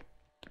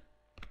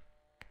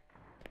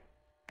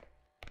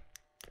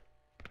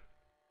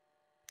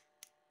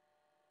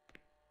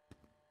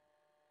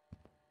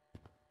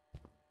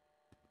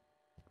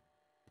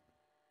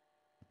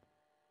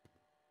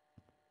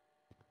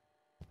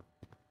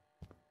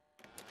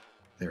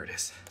 There it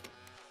is.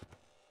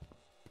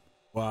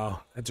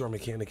 Wow, that door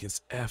mechanic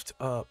is effed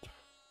up.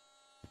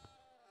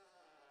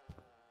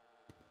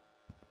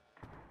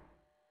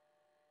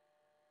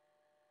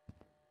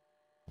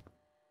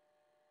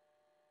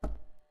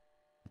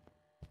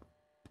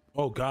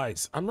 Oh,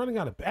 guys, I'm running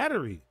out of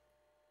battery.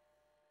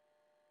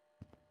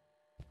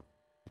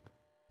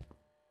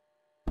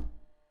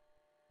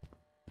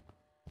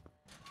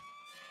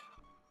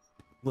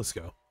 Let's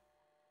go.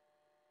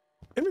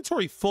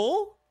 Inventory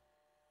full?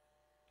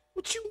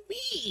 What you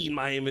mean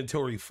my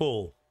inventory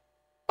full?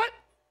 What?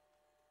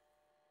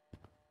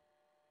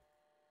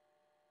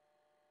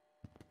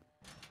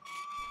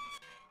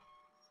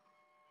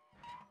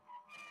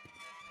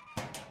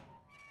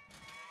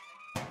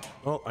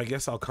 Well, I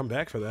guess I'll come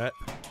back for that.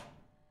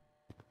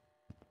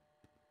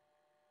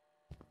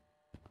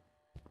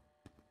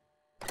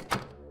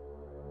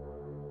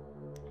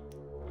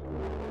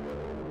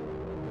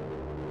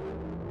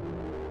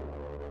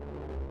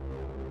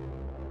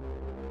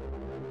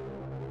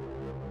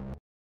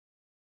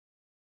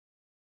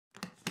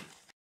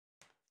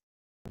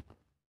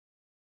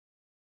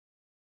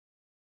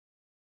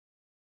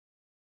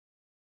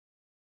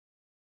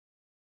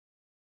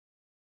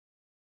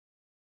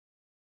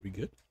 We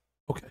good?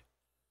 Okay.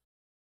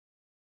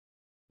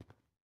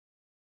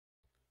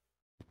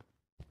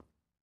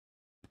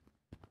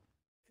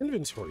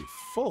 Inventory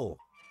full.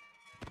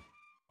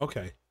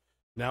 Okay.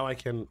 Now I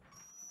can.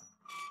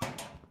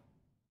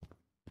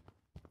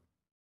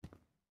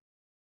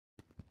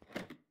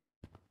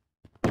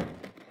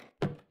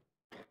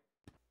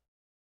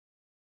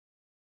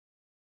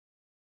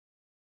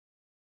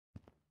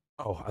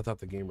 Oh, I thought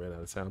the game ran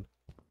out of sound.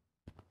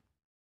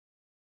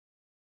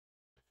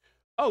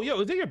 Oh,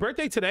 yo, is it your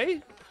birthday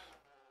today?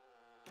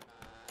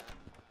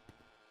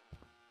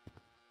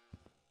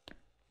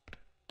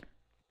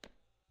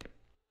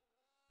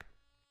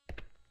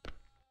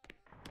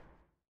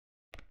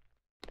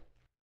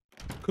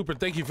 Cooper,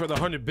 thank you for the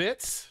 100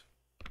 bits.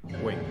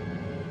 Wait,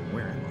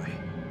 where am I?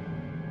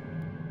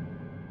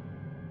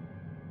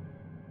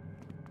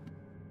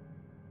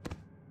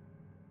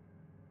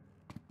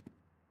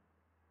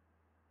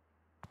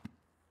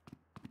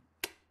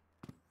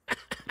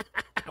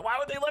 Why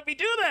would they let me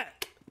do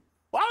that?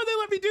 Why would they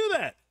let me do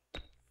that?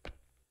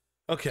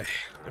 Okay,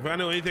 if I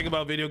know anything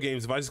about video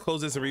games, if I just close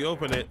this and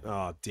reopen it,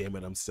 oh, damn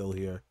it, I'm still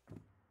here.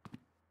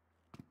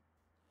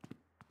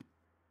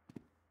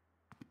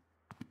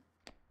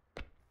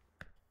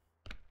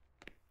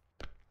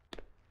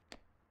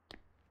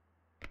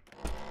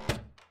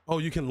 Oh,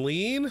 you can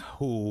lean?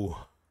 Ooh. I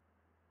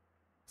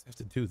have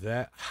to do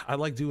that. I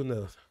like doing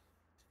the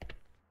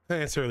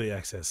it's early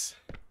access.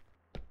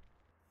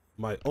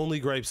 My only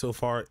gripe so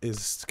far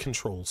is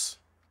controls.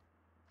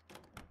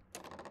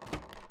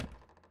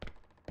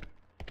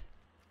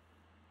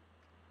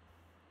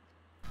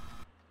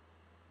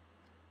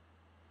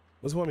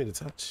 What does it want me to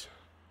touch?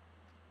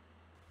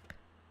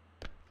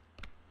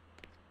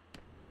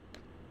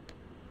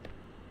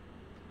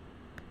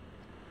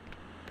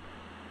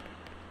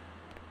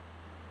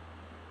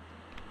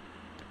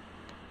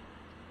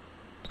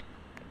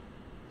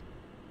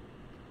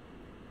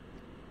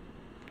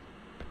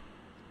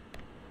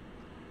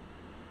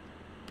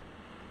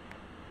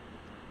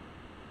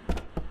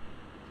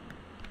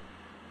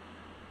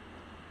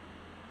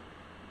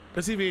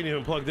 Let's see if he ain't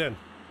even plugged in.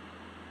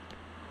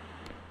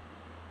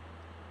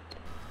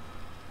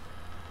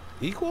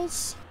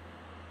 Equals?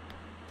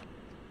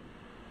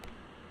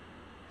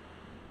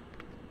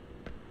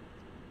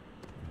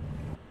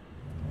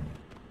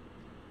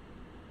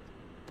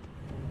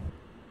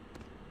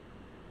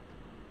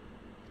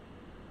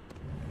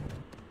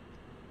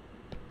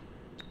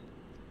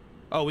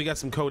 Oh, we got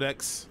some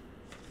codecs.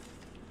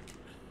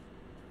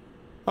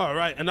 All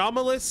right,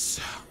 anomalous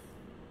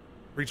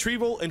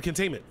retrieval and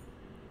containment.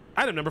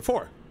 Item number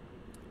 4.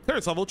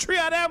 Clearance level,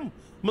 triad M,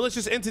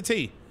 malicious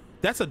entity.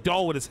 That's a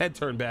doll with his head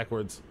turned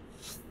backwards.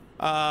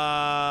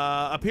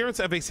 Appearance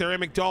of a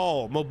ceramic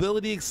doll.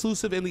 Mobility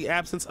exclusive in the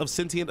absence of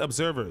sentient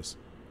observers.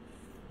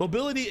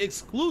 Mobility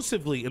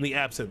exclusively in the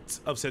absence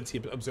of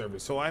sentient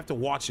observers, so I have to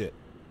watch it.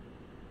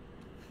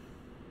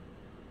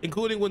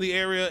 Including when the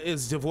area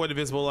is devoid of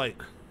visible light.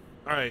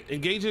 All right,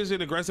 engages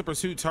in aggressive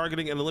pursuit,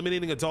 targeting and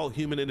eliminating adult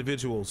human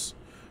individuals,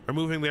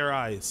 removing their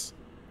eyes.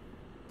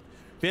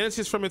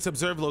 Vanishes from its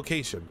observed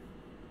location.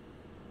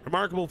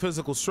 Remarkable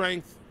physical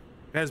strength.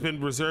 Has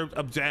been reserved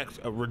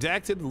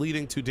redacted,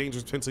 leading to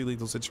dangerous, potentially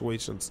lethal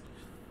situations.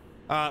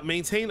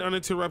 Maintain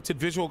uninterrupted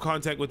visual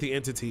contact with the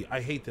entity.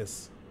 I hate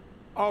this.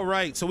 All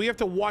right, so we have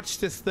to watch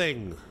this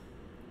thing.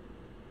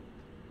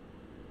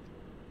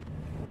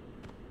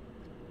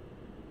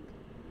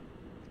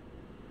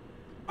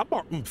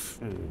 All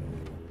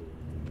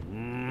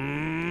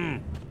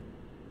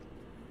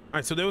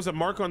right, so there was a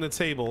mark on the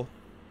table.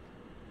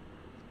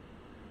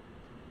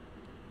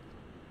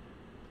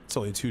 It's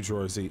only 2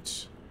 drawers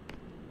each.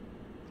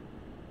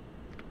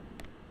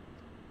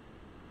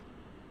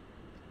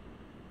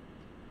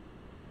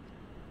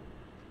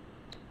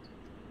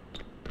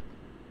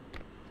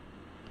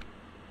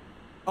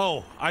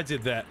 Oh, I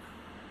did that.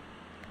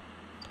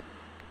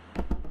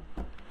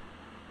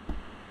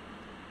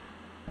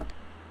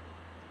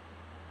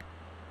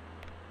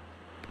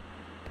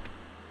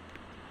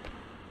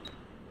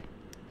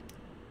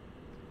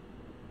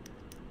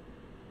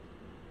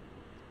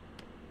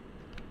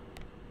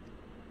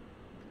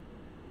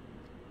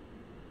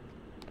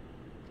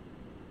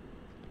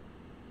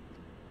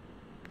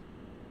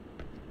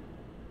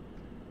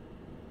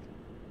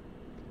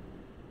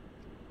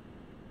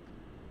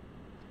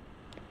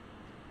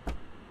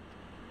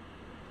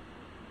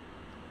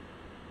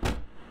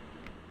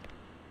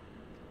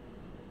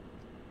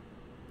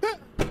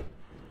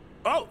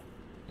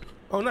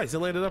 Oh, nice. It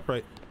landed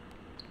upright.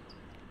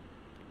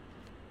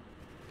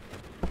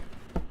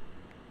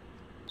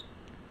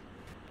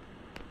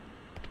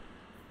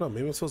 No,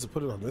 maybe I'm supposed to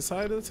put it on this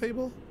side of the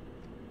table?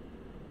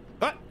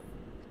 Ah!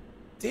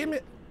 Damn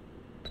it.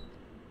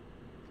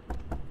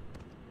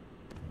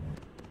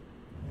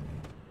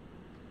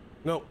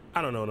 No,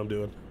 I don't know what I'm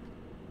doing.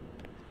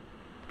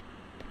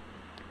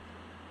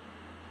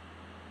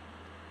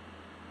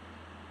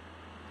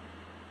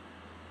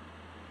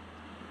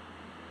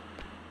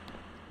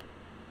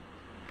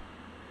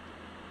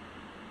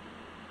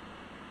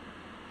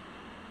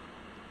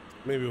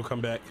 Maybe we'll come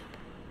back.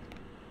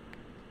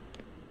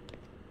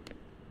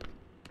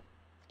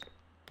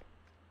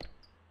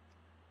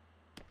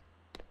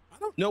 I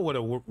don't know what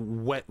a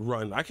wet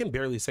run. I can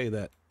barely say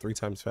that 3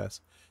 times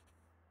fast.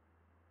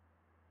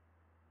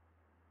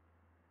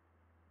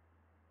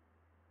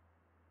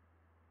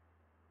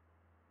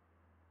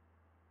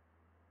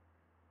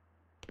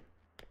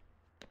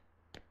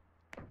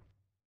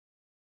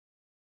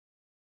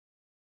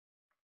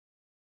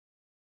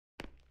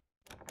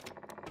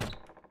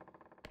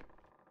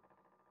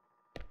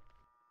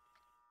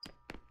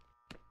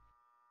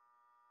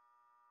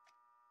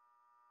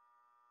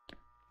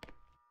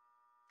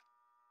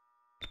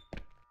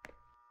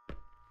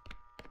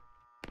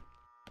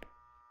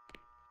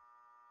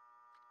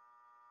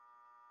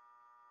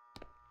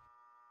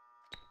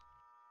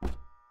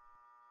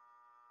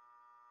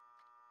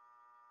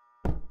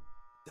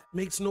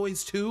 Makes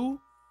noise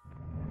too?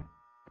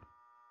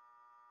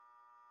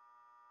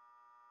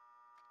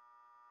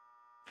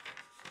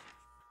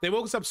 They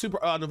woke us up super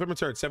November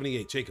 3rd,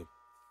 78, Jacob.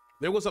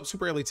 They woke us up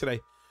super early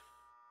today.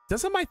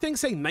 Doesn't my thing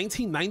say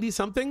 1990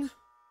 something?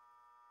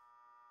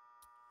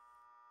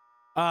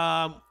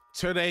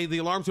 Today the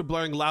alarms were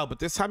blaring loud, but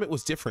this time it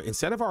was different.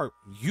 Instead of our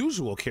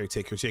usual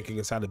caretakers yanking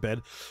us out of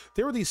bed,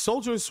 there were these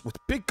soldiers with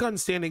big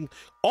guns standing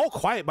all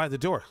quiet by the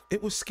door.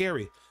 It was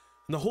scary.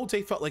 And the whole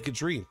day felt like a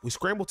dream. We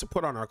scrambled to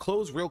put on our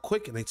clothes real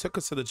quick and they took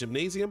us to the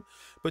gymnasium.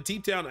 But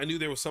deep down, I knew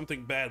there was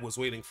something bad was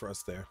waiting for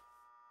us there.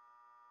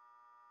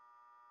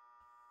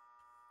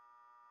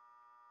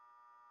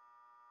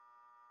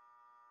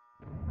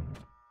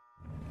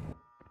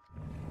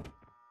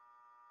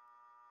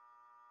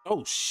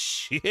 Oh,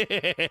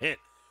 shit.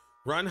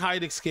 Run,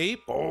 hide,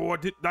 escape. Oh, I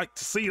didn't like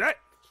to see that.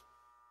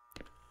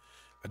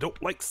 I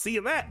don't like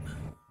seeing that.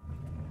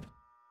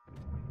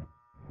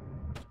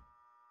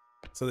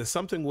 So there's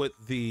something with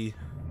the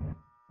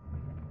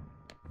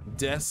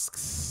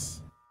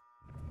desks.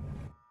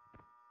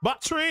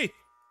 Battery!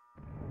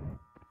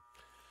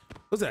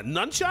 Was that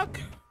nunchuck?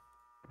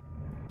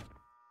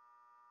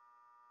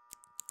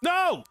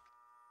 No!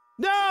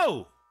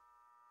 No!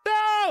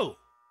 No!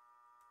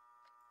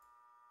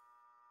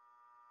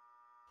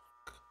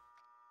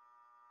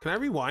 Can I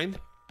rewind?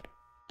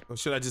 Or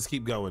should I just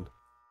keep going?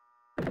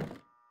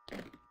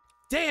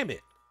 Damn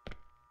it!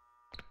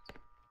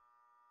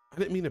 I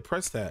didn't mean to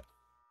press that.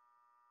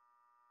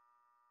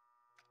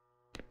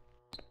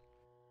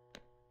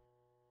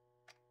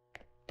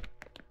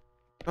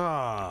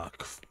 Ah,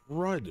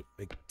 crud.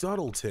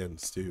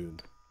 McDuddletons,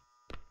 dude.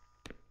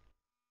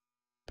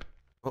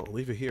 Oh,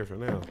 leave it here for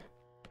now.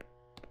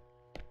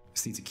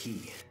 This needs a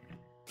key.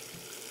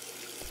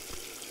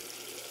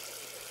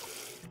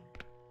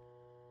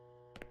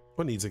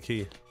 What needs a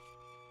key?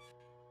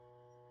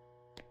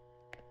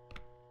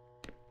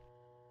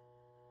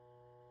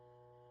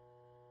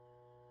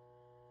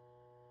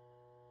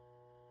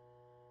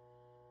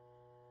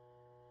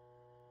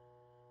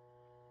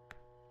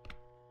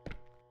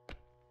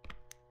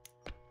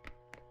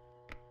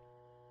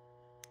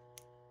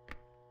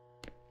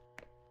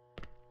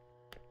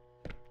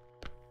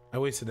 I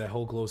wasted that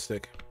whole glow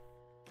stick.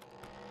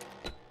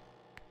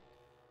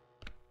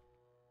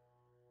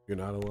 You're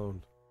not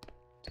alone.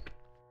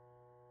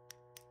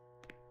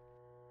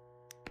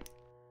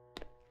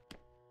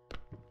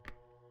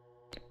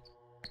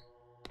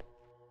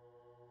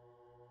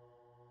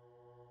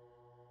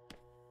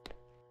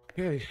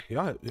 Okay,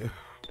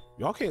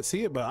 y'all can't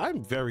see it, but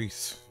I'm very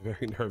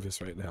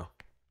nervous right now.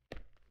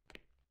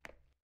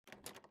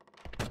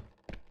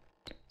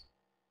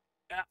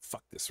 Ah,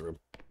 fuck this room.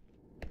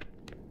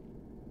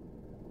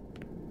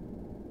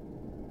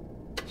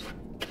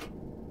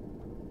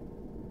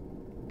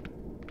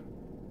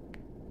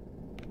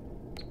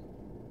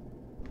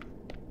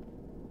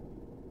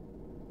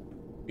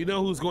 You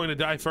know who's going to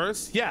die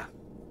first? Yeah,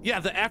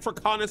 the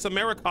Africanus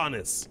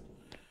Americanus.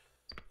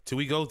 Do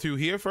we go through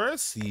here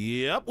first?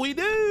 Yep, we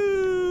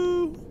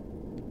do.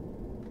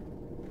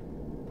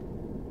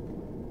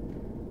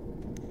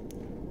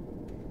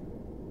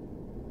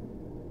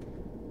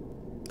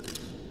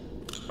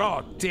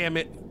 Oh, damn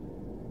it.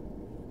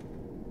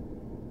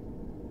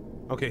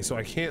 Okay, so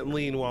I can't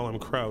lean while I'm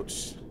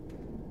crouched.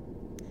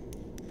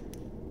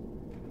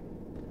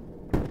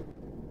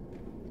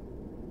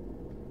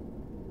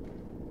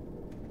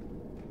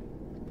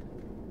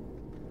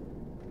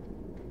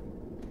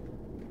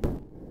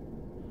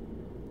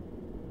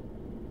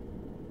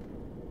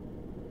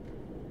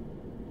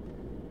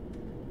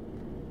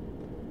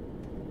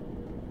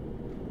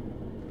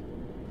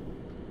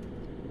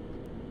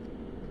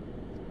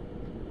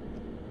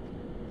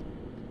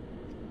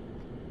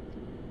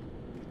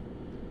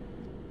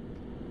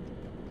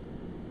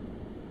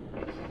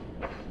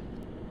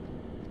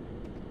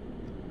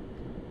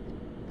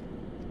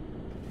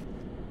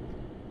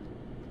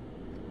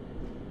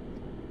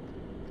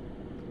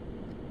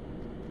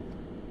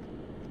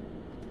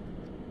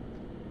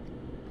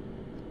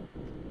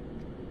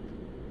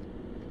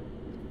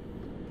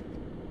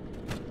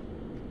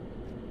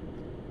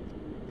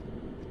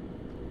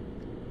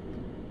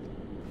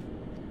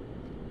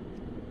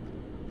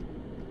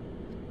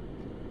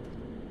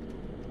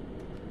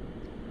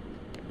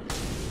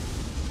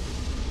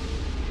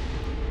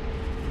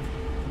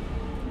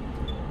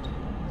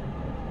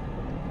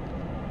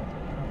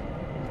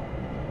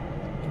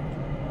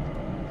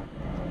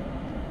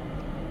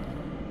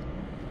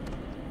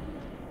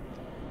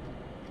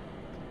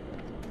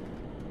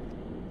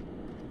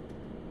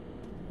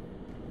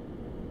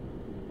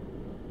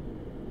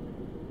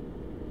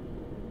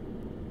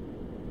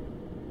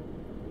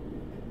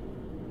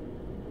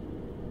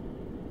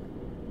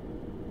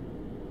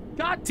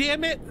 God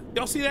damn it.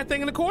 Y'all see that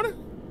thing in the corner?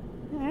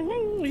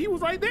 He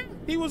was right there.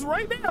 He was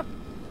right there.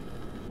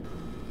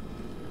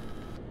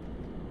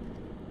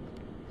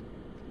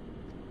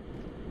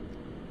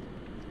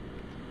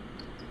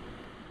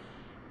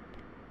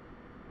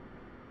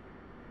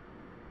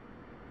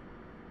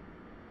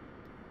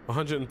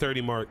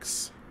 $130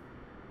 marks.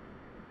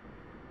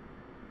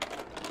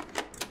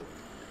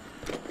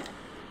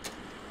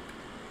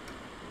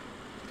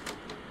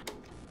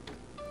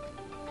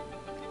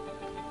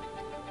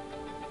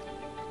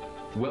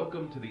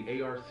 Welcome to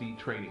the ARC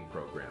training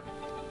program.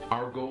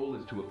 Our goal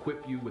is to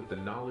equip you with the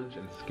knowledge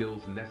and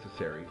skills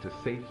necessary to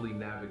safely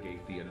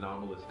navigate the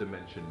anomalous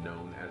dimension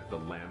known as the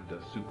Lambda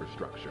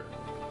superstructure.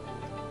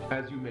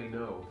 As you may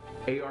know,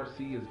 ARC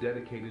is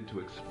dedicated to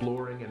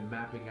exploring and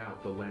mapping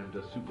out the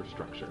Lambda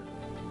superstructure.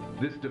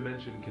 This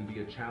dimension can be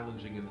a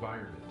challenging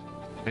environment,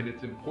 and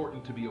it's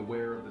important to be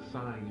aware of the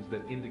signs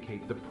that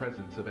indicate the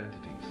presence of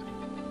entities.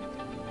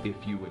 If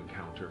you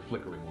encounter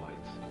flickering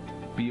lights,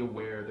 be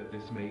aware that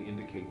this may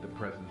indicate the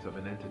presence of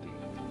an entity.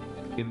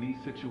 In these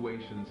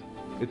situations,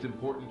 it's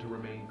important to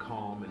remain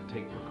calm and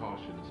take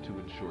precautions to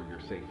ensure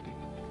your safety.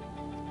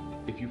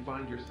 If you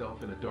find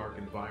yourself in a dark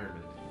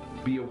environment,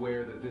 be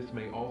aware that this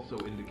may also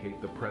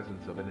indicate the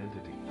presence of an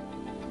entity.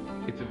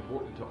 It's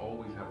important to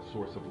always have a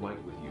source of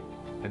light with you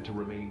and to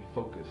remain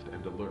focused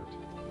and alert.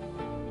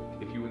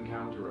 If you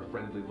encounter a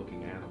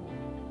friendly-looking animal,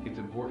 it's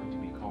important to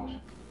be cautious.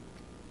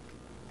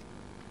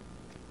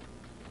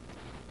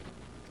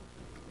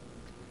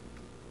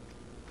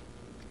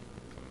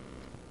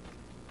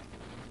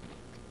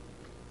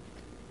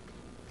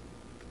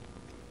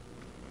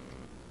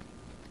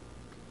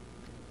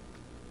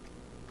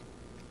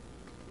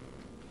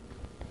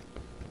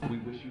 We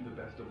wish you the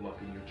best of luck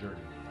in your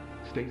journey.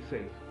 Stay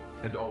safe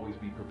and always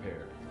be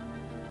prepared.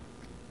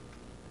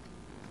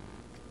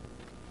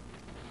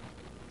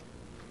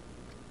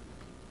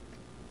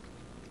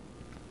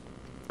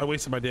 I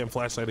wasted my damn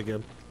flashlight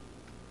again.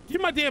 Give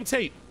me my damn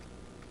tape.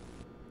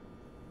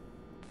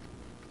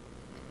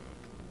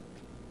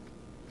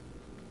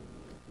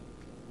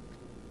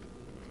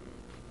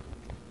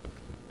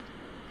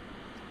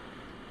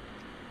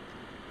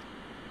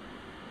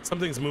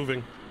 Something's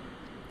moving.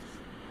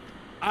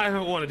 I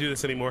don't want to do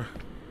this anymore.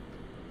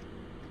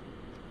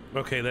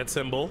 Okay, that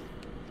symbol.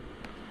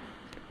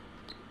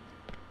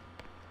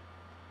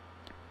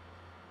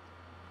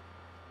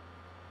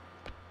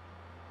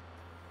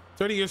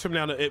 "30 years from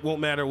now, it won't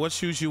matter what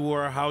shoes you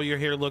wore, how your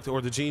hair looked,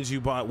 or the jeans you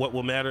bought. What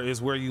will matter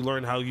is where you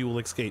learn how you will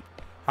escape.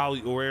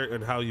 Where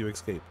and how you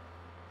escape."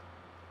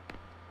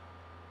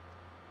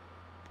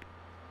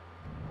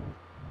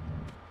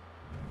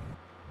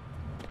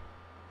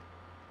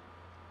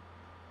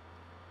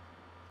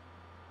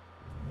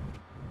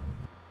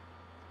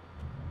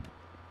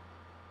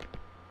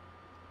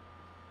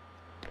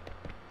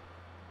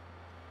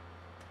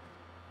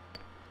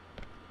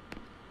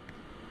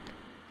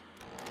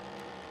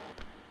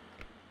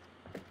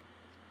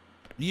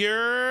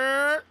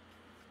 You're.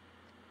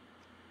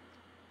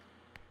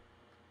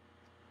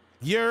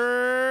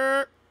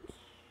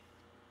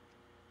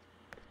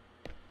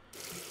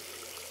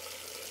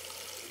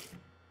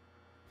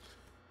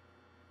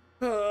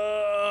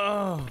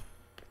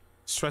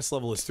 Stress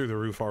level is through the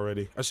roof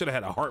already. I should have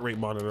had a heart rate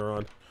monitor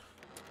on.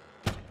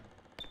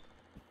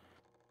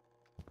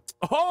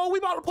 Oh, we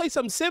about to play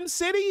some Sim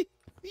City?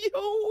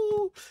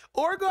 Yo,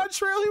 Oregon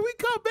Trail, here we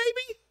come,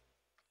 baby.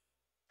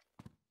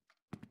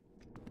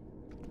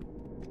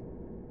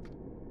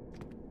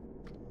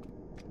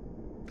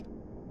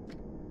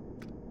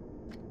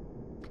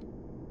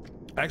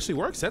 Actually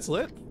works, that's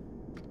lit.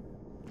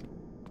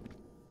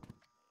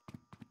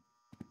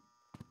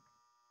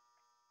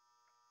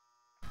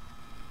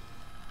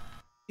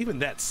 Even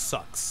that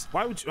sucks.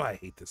 Why would you? I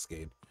hate this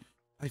game.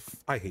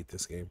 I hate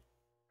this game.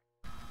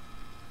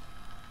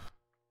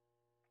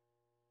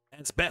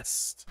 That's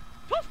best.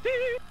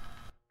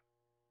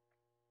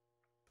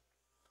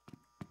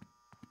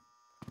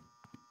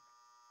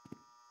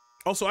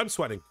 Also, I'm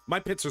sweating. My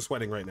pits are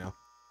sweating right now.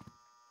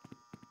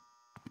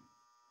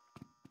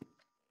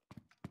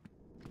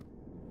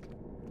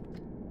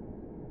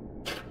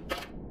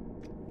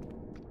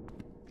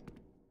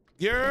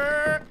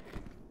 You're.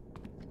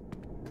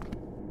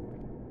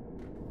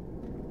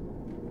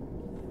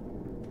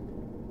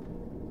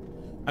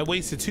 I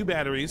wasted 2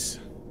 batteries.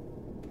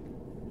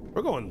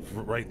 We're going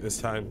right this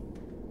time.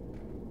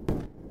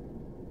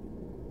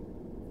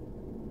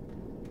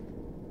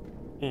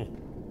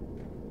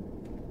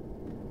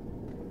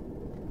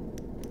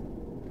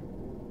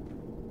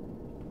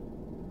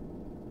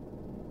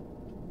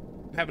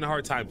 Having a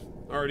hard time.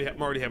 I'm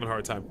already having a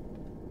hard time.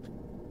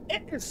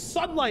 It is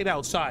sunlight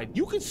outside.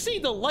 You can see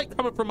the light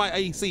coming from my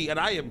AC, and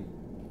I am.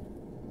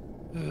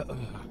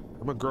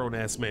 I'm a grown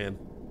ass man.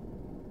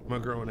 I'm a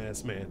grown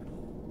ass man.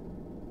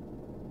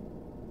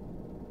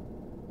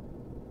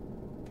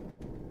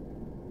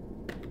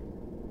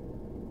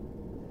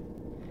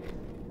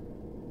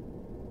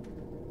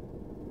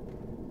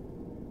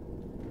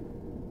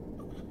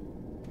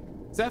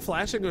 Is that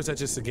flashing or is that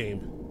just a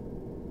game?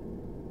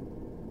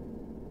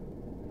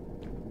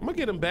 I'm gonna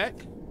get him back.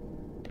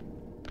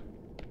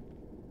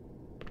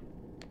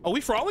 Oh, we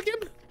frolicking?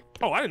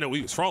 Oh, I didn't know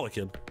we was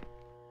frolicking.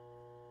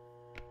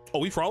 Oh,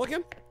 we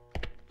frolicking?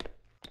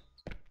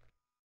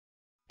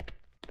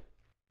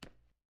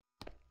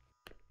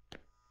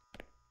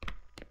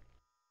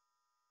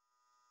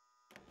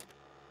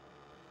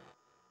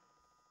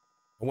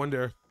 I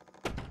wonder.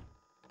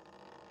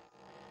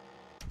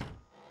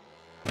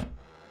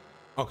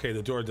 Okay,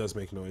 the door does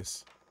make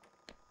noise.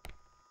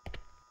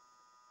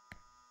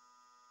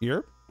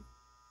 Here?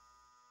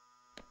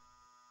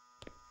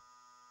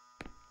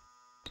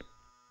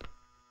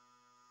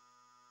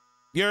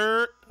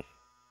 You're.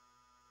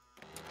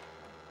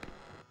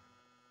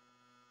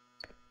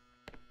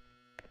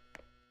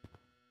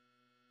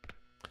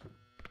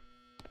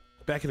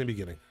 Back in the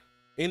beginning.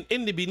 In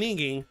the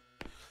beginning.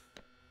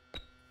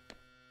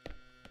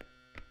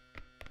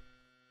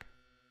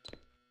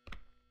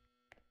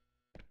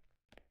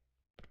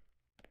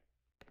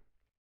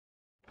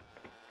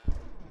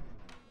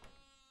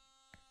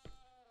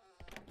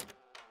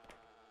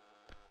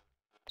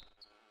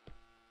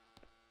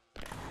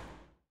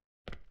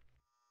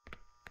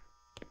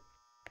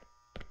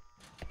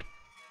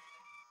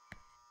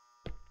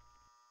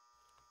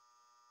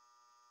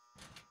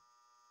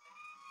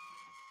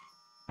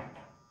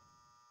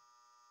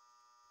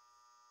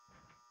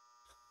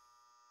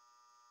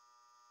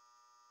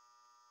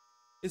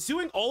 It's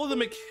doing all of the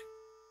mech.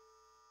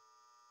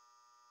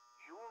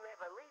 You'll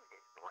never leave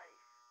this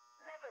place.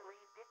 Never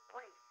leave this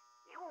place.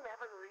 You'll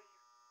never leave.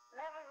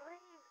 Never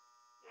leave.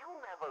 You'll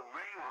never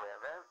leave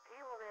with us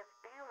till this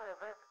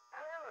universe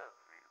tells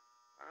you.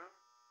 Huh?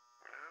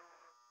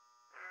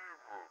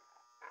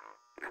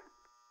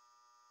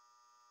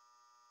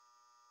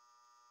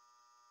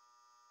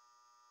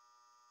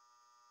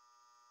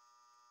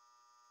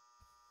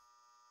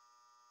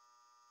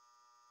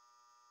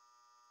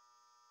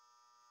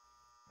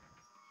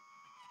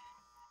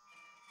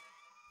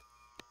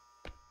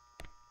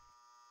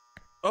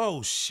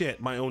 Oh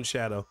shit, my own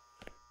shadow.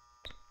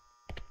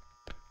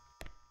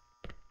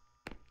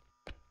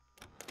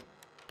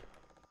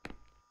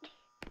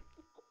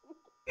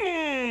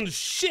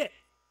 Shit.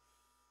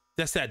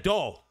 That's that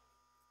doll.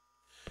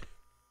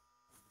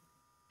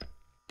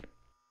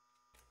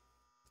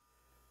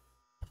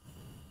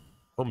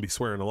 I'm gonna be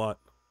swearing a lot.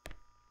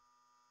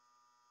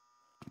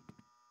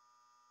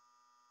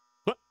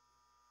 What?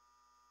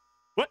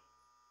 What?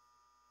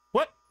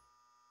 What?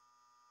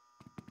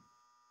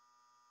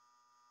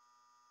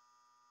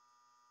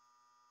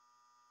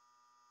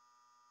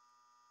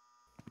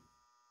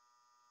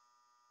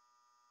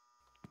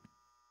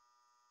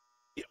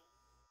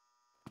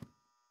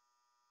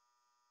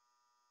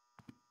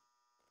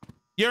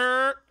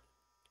 You're.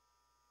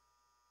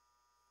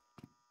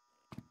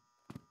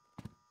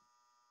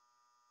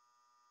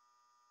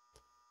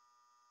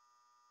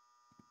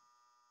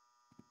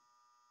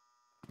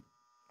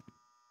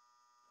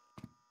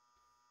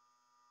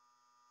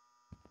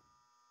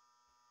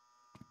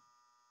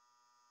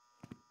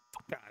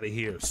 Out of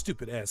here,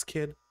 stupid ass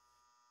kid.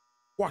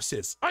 Watch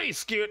this. I ain't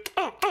scared.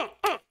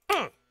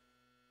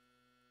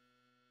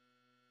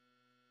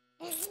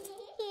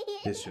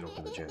 This should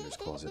open the janitor's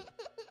closet.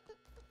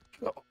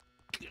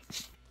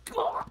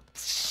 Oh,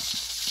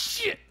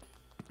 shit.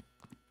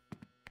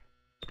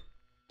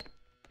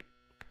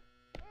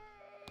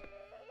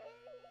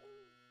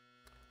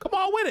 Come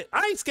on with it.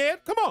 I ain't scared.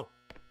 Come on.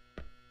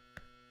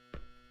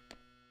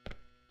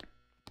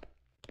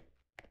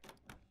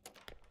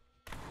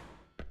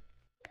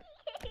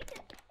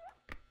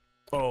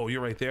 Oh,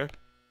 you're right there.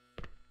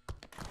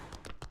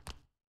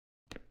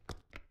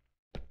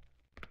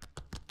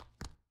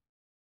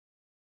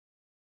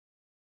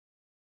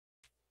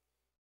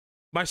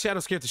 My shadow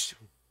scared the shit.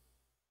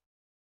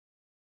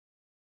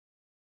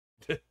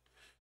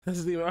 This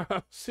is even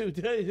shoot.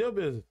 Hey, your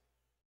business.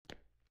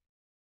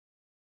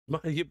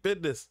 Mind your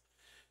business.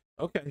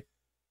 Okay.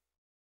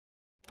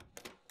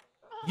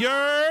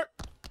 You're.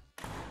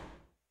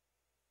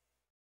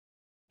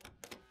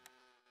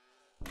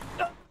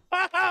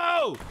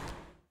 Oh!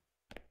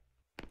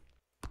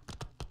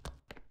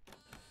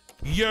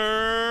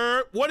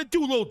 You're. What it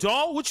do, little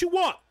doll? What you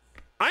want?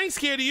 I ain't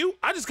scared of you.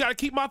 I just gotta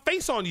keep my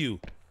face on you.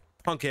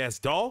 Punk ass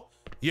doll.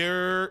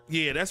 You're.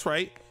 Yeah, that's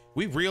right.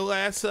 We real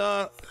ass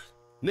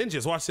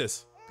ninjas. Watch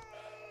this.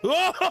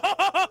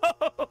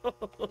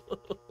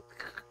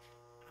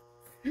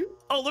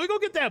 Oh, let me go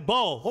get that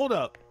ball. Hold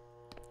up.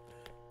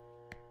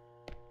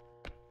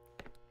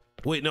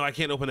 Wait, no, I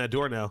can't open that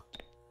door now.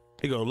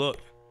 Here you go, look.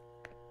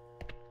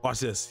 Watch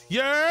this.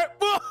 Yeah.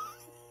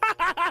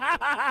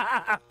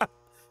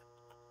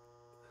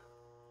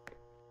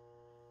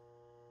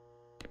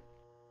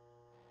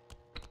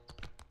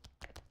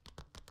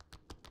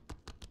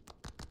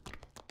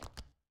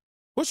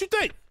 What you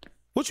think?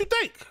 What you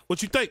think?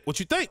 What you think? What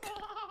you think?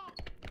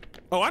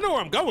 Oh, I know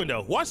where I'm going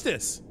though. Watch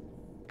this.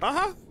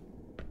 Uh-huh.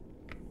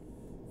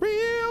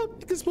 Real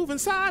niggas moving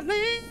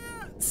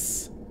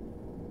silence.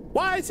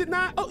 Why is it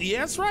not? Oh, yeah,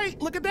 that's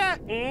right. Look at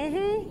that.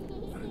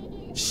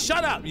 Mm-hmm.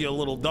 Shut up, you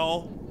little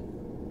doll.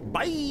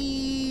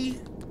 Bye.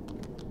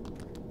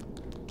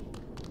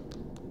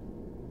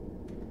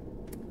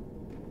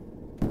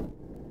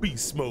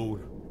 Beast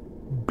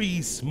mode.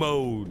 Beast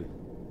mode.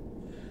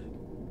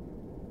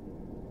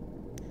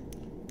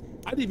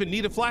 I didn't even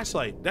need a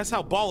flashlight. That's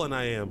how ballin'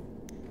 I am.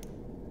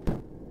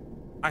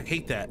 I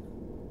hate that.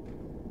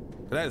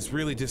 That is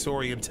really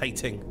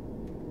disorientating.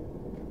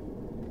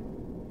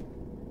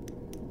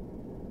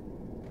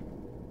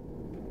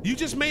 You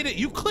just made it.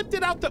 You clipped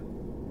it out the.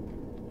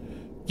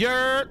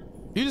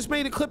 You just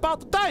made it clip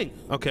out the thing.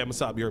 Okay, I'm gonna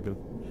stop yerping.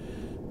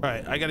 All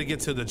right, I gotta get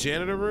to the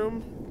janitor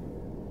room,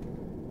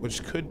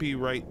 which could be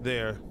right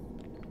there.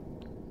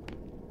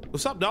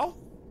 What's up, doll?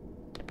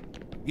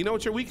 You know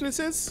what your weakness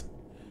is?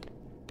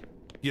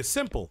 You're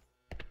simple.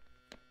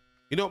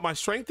 You know what my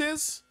strength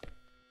is?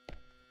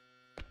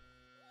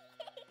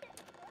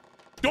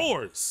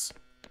 Doors.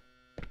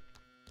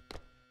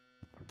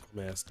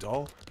 Dumbass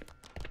doll.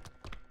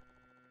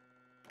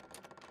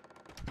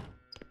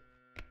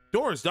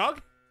 Doors,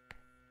 dog.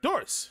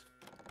 Doors.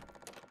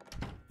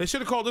 They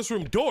should have called this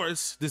room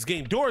Doors, this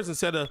game Doors,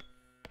 instead of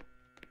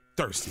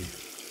Thirsty.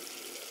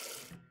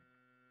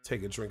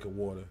 Take a drink of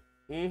water.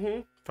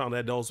 Mm-hmm. Found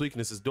that doll's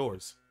weakness is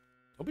doors.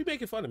 Don't be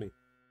making fun of me.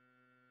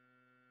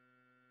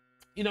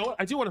 You know what?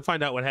 I do want to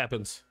find out what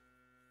happens.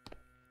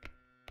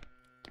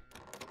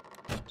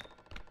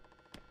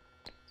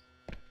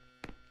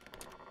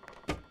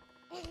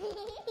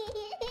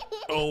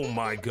 Oh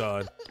my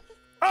God.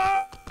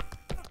 Ah!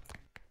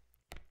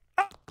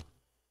 Ah!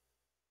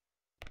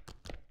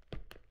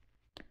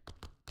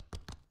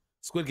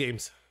 Squid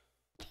Games.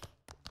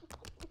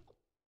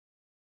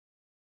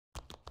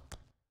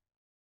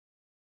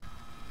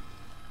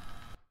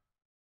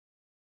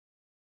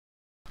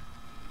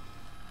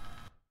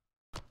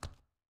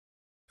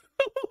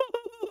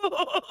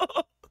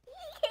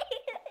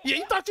 Yeah,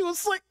 you thought you was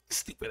slick.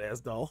 Stupid ass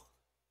doll.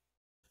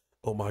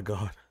 Oh my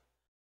God.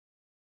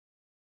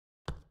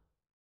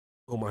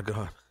 Oh my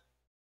God.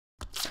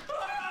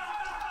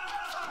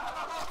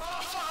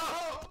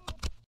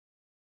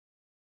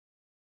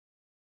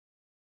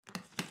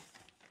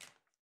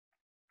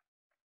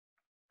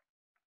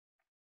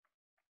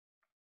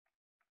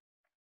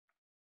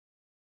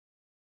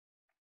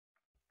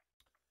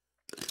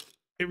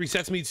 It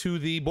resets me to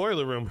the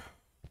boiler room.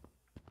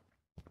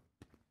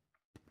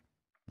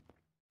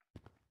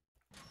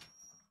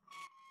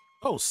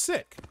 Oh,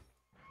 sick.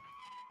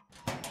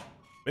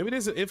 Maybe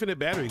there's an infinite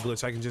battery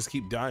glitch. I can just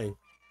keep dying.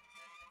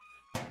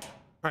 All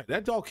right,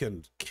 that doll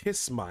can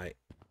kiss my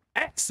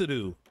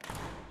axidoo.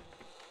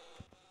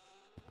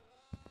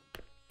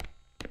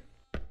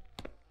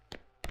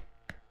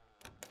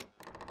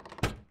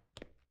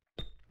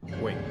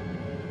 Wait,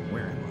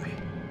 where am I?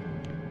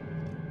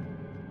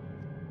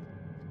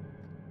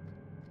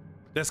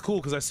 That's cool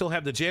because I still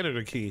have the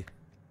janitor key.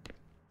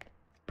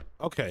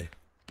 Okay.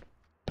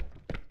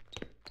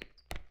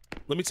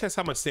 Let me test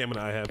how much stamina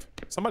I have.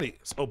 Somebody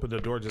opened the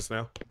door just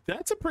now.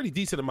 That's a pretty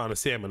decent amount of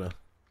stamina.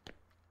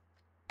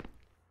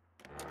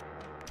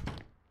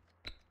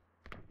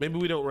 Maybe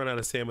we don't run out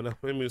of stamina.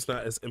 Maybe it's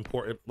not as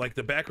important. Like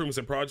the Backrooms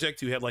and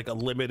Project, you had like a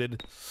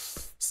limited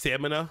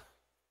stamina.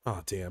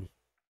 Oh, damn.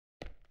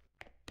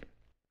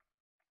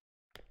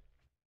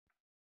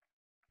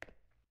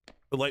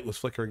 The light was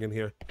flickering in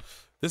here.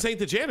 This ain't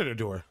the janitor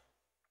door.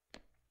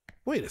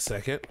 Wait a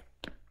second.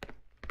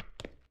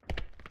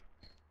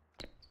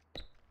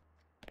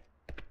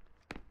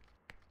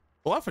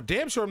 Well, I'm for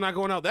damn sure I'm not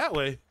going out that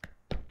way.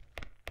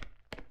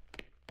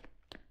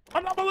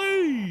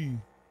 Anomaly!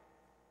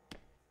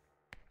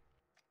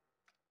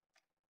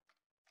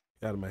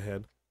 Out of my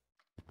head.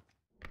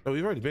 Oh,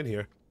 we've already been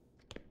here.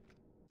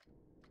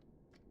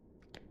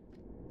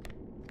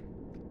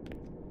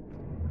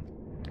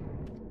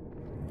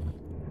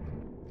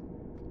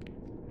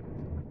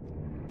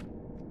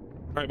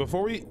 All right,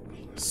 before we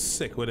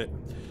sick with it,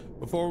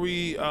 before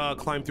we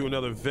climb through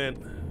another vent,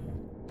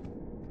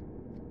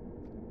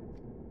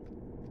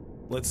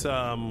 let's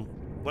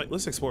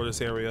explore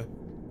this area.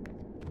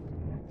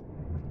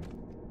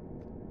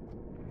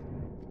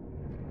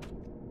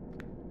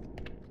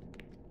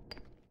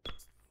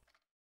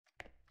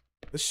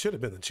 This should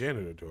have been the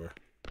janitor door.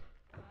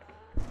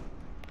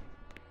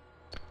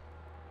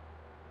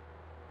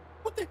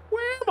 What the?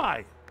 Where am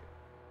I?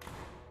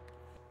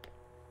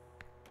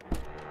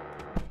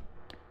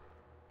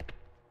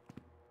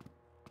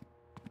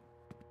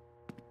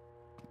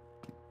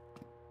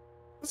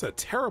 This is a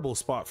terrible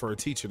spot for a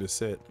teacher to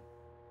sit.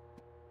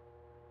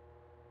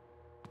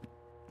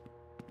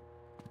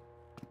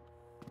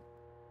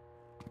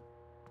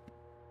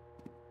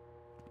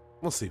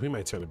 We'll see. We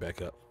might turn it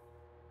back up.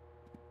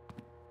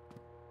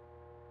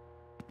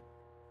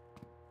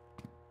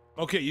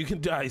 Okay, you can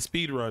die.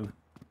 Speed run.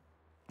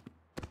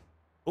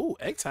 Oh,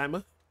 egg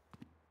timer.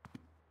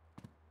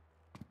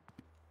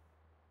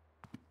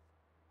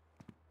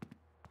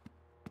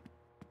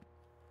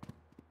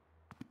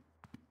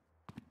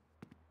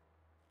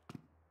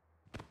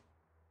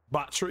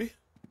 Bot tree.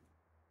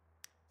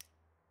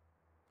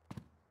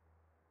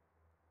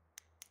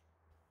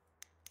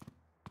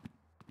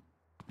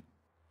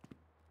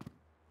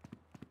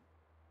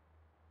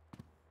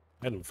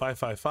 Item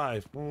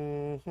 555.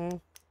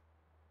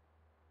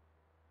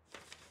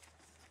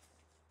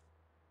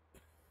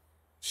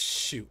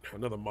 Shoot,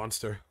 another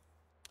monster.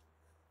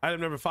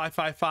 Item number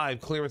 555,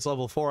 clearance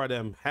level 4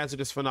 item,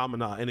 hazardous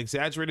phenomena, an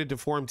exaggerated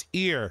deformed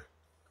ear.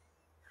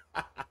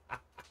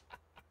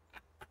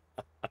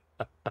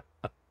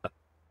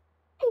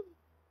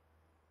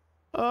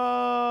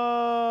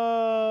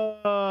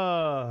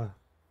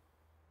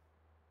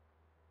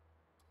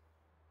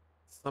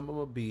 Some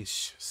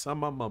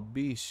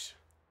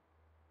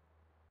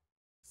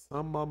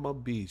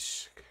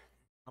biche.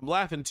 I'm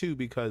laughing too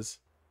because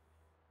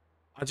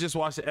I just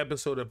watched the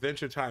episode of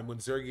Adventure Time when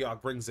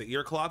Zergiok brings the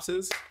ear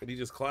clopses and he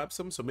just claps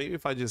them. So maybe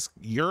if I just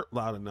yurt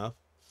loud enough.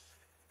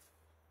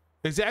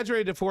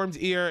 Exaggerated deformed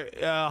ear,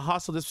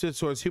 hostile disposition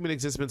towards human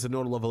existence, a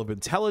notable level of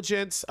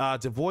intelligence,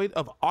 devoid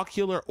of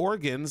ocular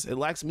organs, it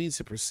lacks means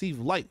to perceive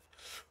light.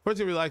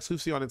 Further relax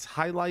loosely on its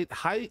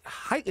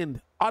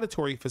heightened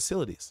auditory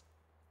facilities.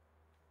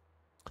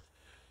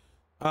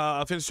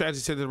 Offensive strategy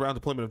centered around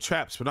deployment of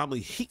traps,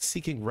 predominantly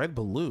heat-seeking red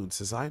balloons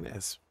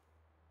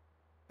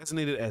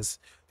designated as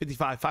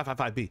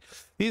 55555B.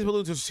 These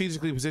balloons are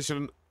strategically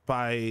positioned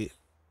by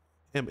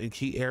him in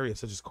key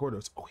areas such as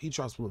corridors. Oh, he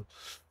drops balloons.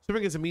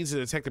 Serving as a means to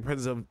detect the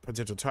presence of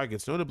potential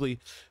targets. Notably,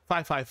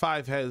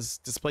 555 has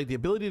displayed the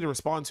ability to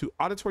respond to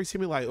auditory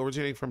stimuli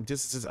originating from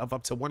distances of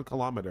up to 1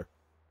 kilometer.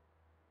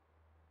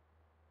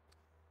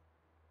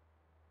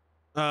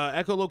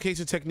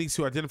 Echolocation techniques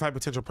to identify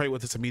potential prey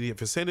with its immediate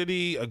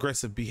vicinity,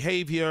 aggressive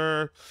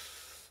behavior,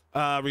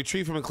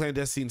 retrieve from a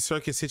clandestine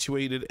circuit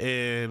situated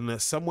in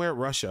somewhere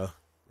Russia.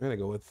 I'm gonna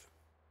go with.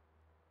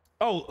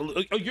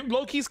 Oh, you're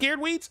low-key scared,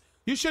 Weeds?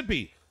 You should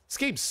be. This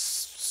game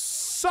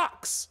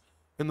sucks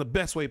in the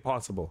best way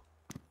possible.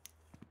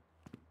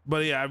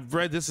 But yeah, I've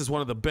read this is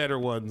one of the better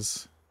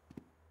ones.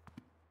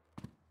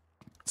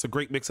 It's a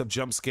great mix of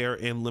jump scare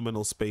and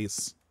liminal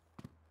space.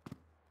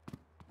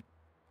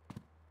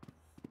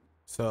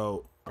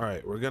 So, all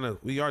right,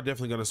 we are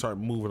definitely gonna start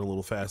moving a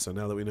little faster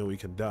now that we know we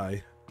can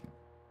die.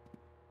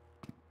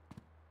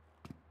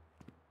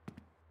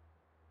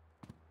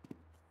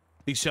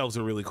 These shelves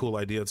are a really cool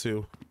idea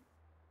too.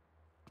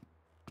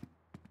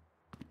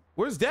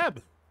 Where's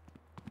Deb?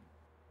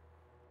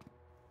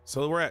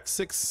 So we're at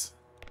 6.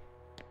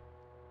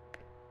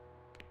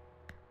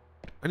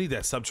 I need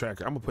that sub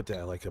tracker. I'm gonna put that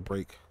at like a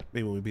break.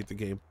 Maybe when we beat the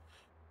game.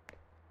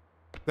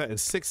 That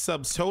is 6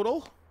 subs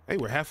total. Hey,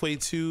 we're halfway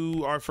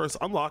to our first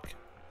unlock.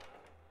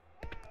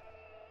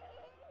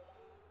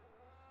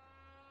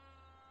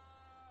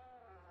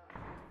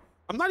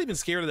 I'm not even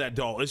scared of that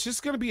doll. It's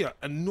just gonna be an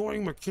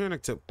annoying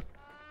mechanic to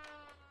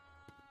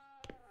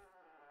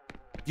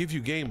give you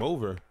game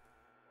over.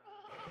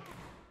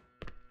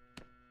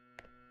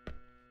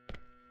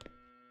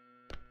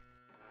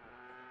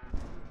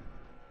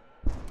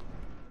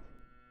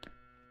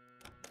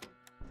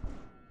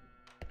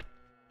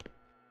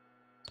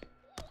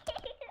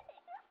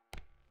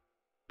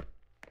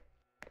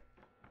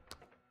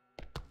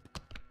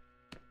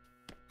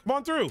 Come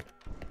on through.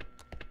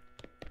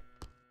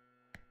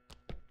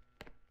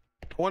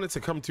 I wanted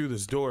to come through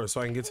this door so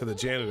I can get to the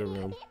janitor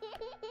room.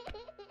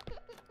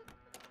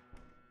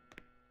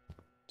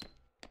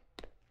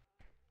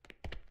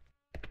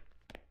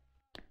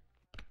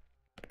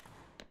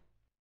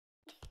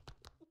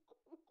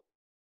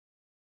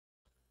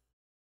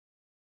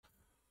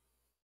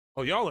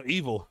 Oh, y'all are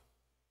evil.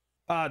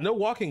 No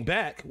walking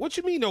back. What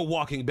you mean no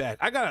walking back?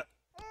 I gotta...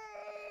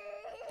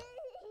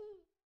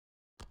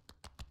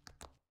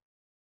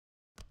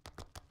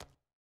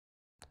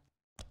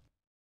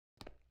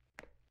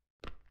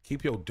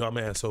 Keep your dumb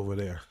ass over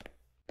there.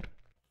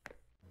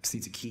 This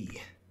needs a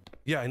key.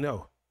 Yeah, I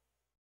know.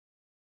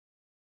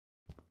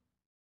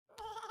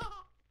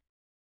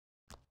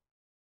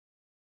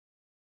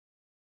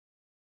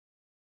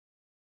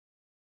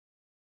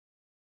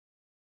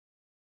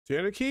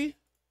 Janitor key?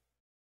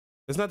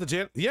 It's not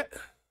the yeah.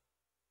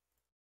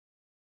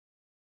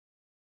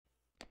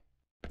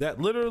 That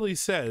literally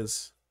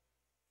says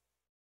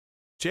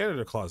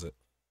janitor closet.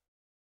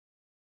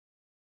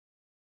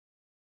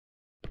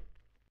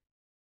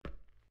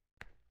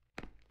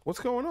 What's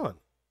going on?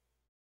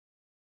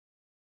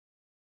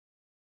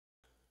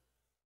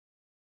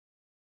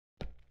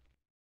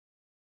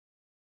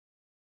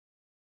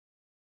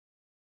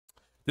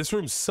 This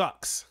room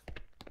sucks.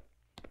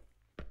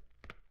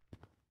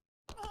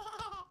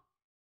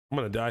 I'm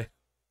gonna die.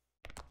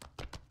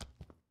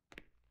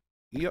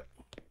 Yep.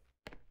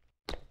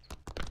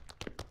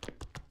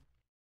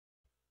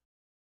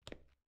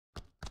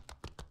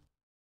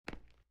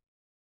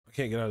 I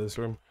can't get out of this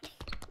room.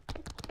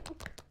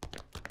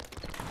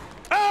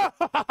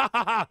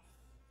 Ah!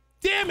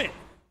 Damn it!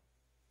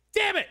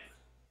 Damn it!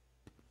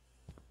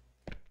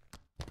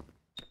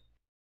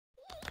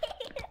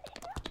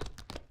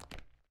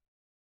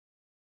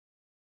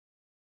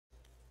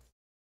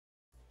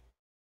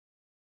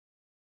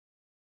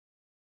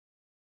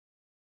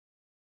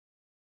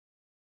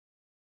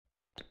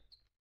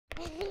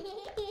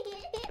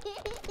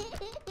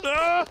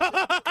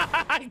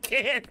 I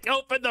can't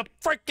open the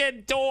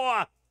freaking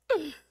door.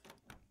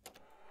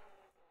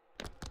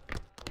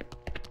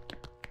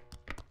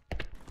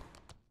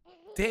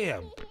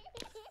 Damn.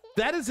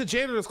 That is the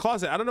janitor's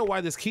closet. I don't know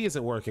why this key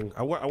isn't working.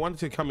 I wanted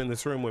to come in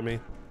this room with me.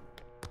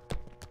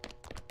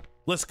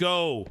 Let's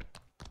go.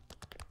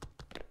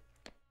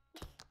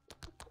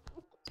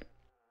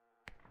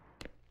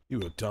 You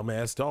a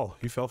dumbass doll.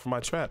 You fell for my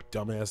trap,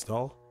 dumbass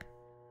doll.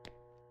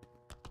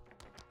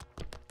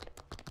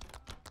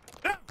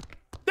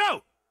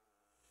 No!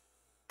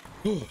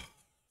 No!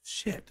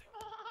 Shit.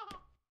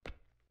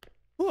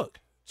 Look,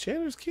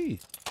 janitor's key.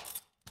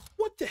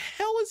 What the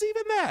hell is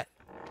even that?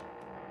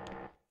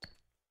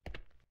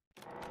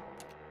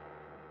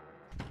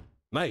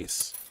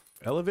 Nice.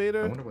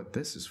 Elevator. I wonder what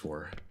this is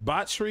for.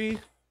 Botry.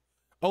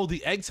 Oh,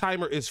 the egg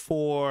timer is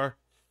for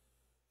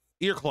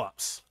ear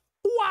clops.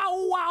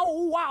 Wow, wow,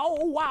 wow,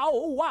 wow,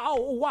 wow,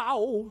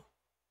 wow.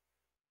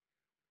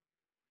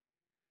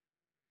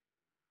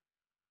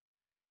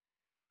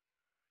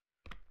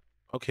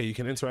 Okay, you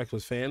can interact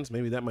with fans.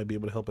 Maybe that might be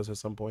able to help us at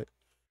some point.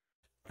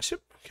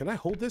 Can I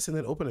hold this and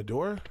then open a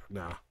door?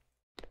 Nah.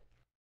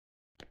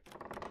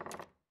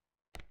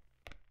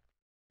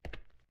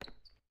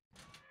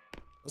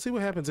 Let's see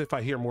what happens if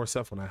I hear more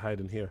stuff when I hide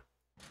in here.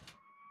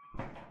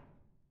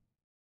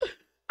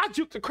 I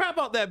juked the crap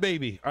out that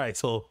baby. All right,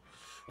 so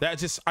I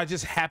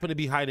just happened to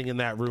be hiding in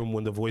that room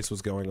when the voice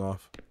was going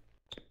off.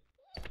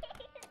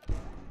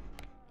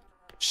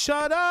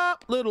 Shut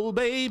up, little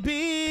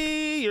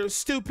baby. You're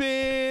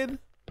stupid.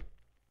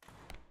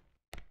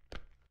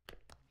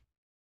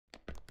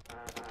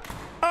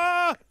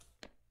 Ah!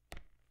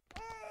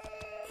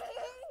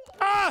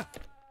 Ah!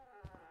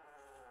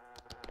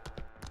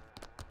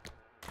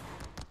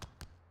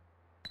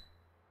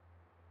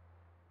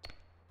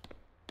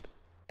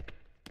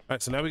 All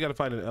right, so now we got to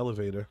find an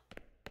elevator.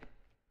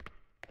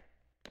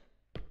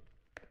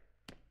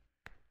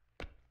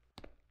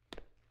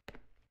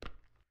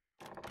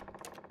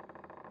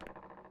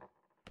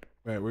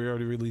 All right, we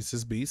already released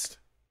this beast.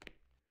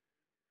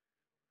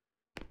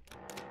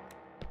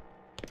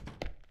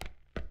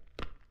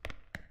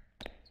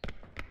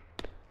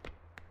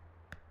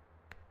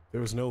 There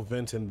was no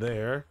vent in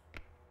there.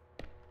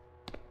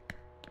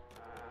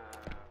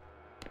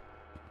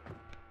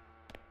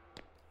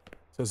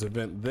 There's a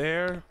vent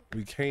there.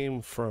 We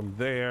came from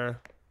there.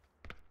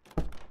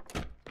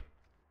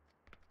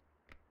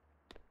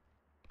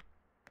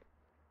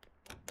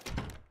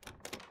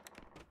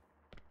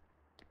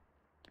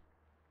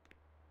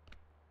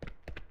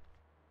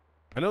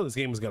 I know this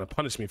game is gonna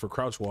punish me for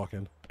crouch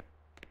walking.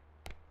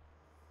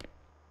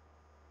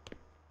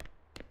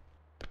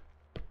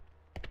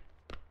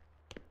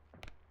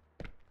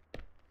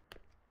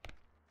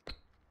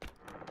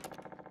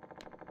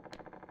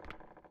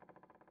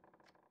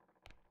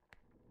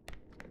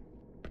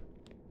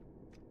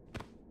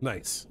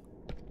 Nice.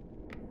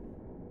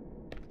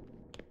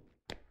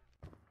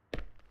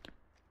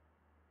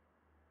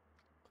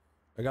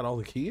 I got all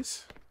the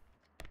keys.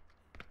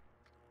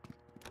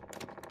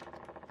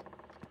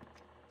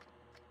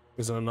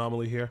 There's an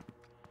anomaly here.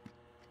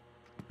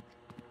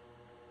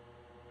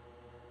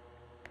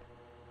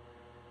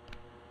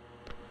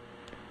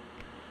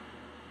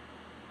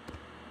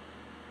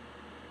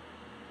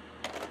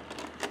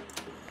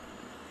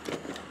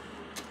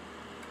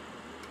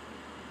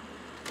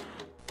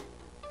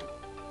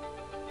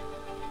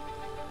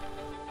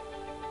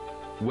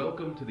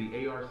 Welcome to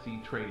the ARC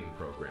training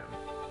program.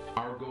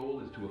 Our goal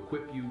is to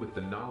equip you with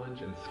the knowledge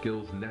and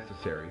skills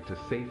necessary to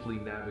safely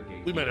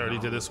navigate We might already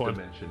did this one.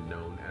 dimension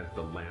known as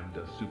the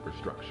lambda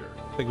superstructure.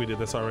 I think we did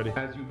this already.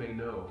 As you may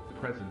know, the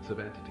presence of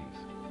entities.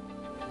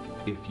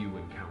 If you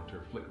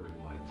encounter flickering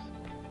lights,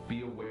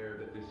 be aware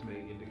that this may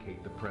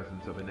indicate the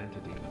presence of an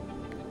entity.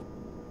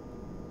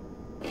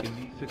 In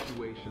these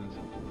situations,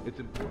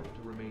 it's important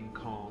to remain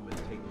calm and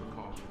take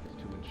precautions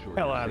to ensure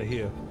Hell your out of safety.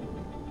 here.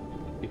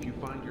 If you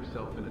find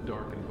yourself in a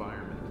dark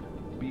environment,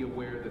 be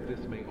aware that this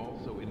may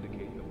also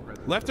indicate the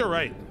presence. Left or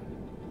right?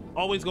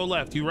 Always go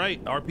left. You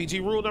right. RPG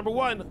rule number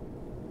 1.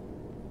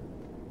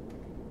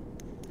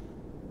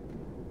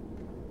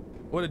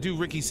 What to do,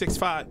 Ricky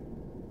 6'5"?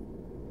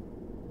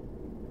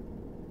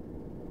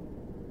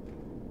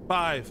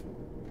 5.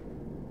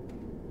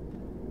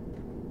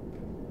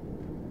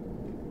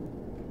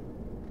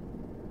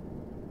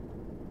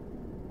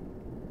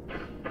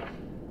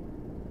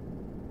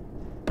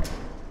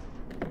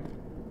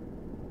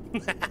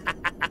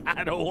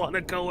 I don't want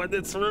to go in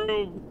this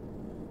room.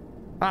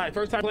 All right,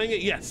 first time playing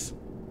it? Yes.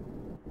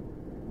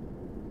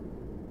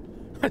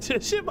 I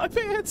just shit my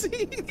pants. This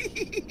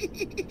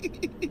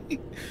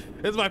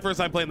is my first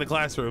time playing the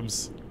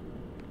classrooms.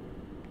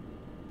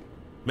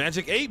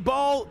 Magic 8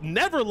 Ball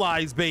never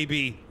lies,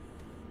 baby.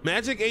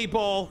 Magic 8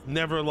 Ball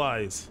never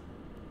lies.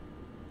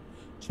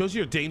 Shows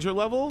you your danger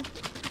level.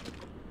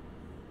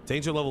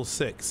 Danger level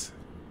 6.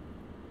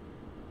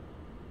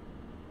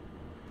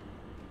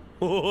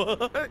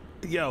 What?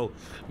 Yo,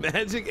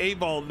 Magic 8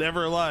 Ball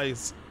never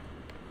lies.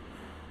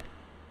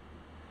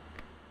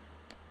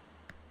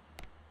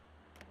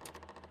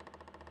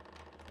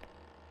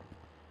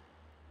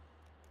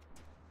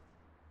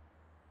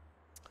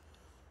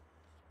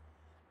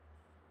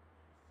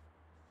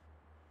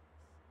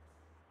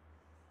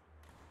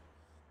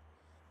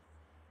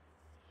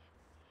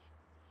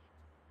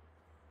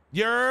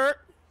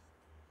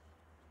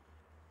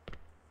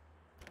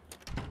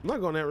 I'm not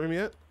going that room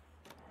yet.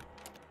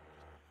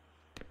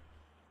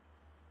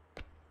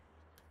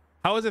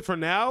 How is it for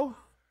now?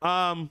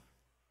 All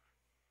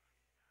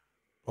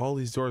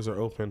these doors are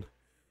open.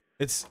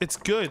 It's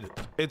good.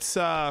 It's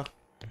oh!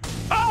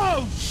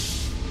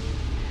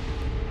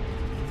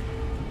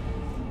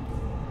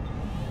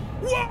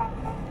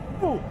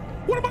 Whoa!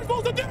 What am I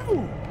supposed to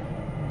do?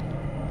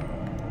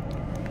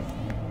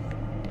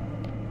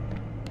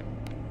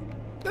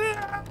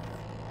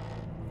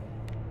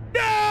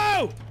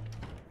 No!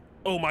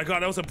 Oh my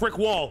god, that was a brick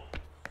wall.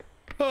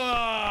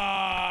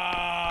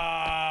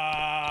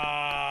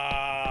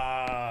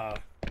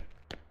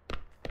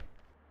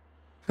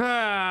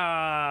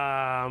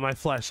 My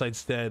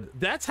flashlight's dead.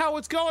 That's how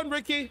it's going,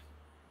 Ricky.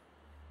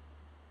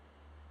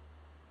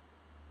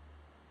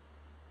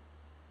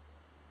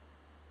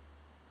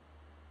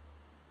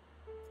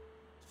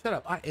 Shut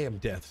up. I am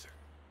death.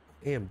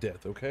 I am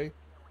death, okay?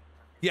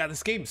 Yeah,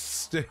 this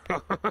game's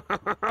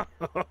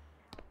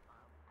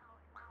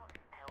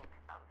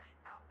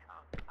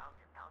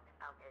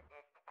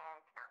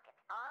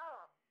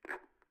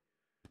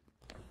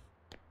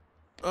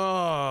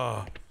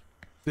oh,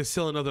 there's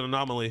still another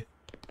anomaly.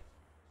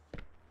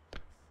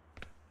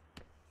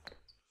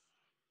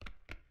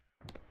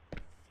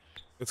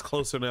 It's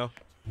closer now.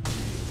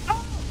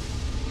 Oh!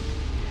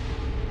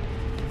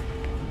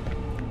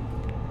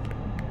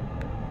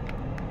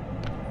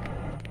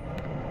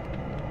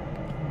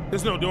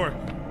 There's no door.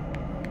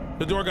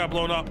 The door got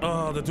blown up.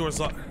 Oh, the door's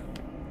locked.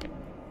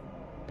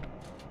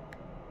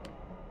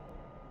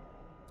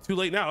 Too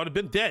late now. I would have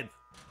been dead.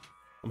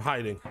 I'm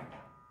hiding.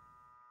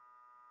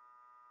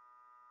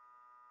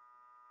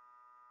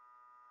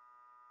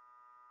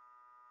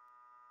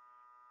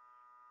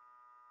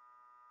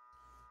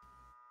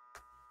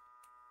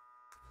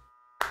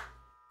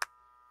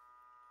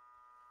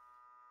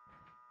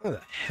 How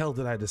the hell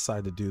did I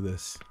decide to do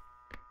this?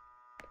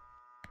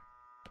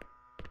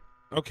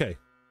 Okay.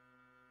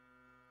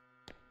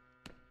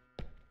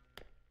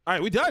 All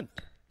right, we done.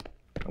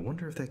 I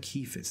wonder if that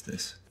key fits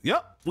this.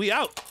 Yep, we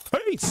out.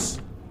 Peace.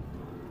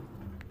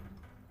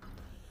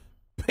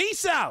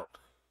 Peace out.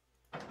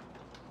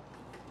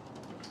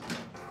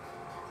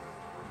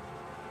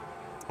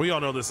 We all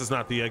know this is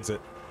not the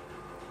exit.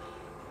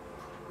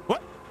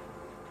 What?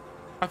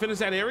 I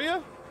finished that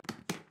area?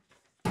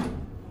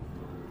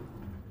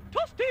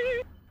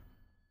 Toasty.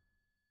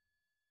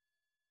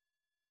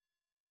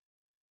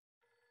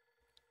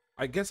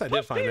 I guess I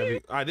did find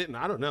every. I didn't.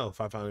 I don't know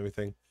if I found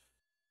everything.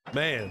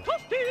 Man.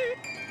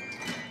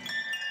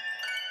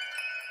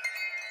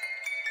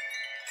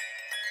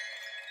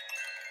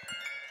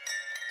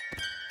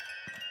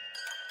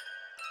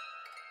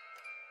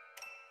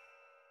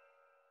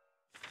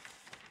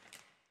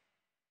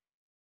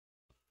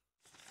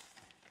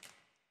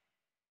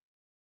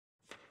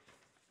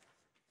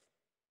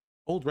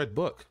 Old red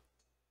book.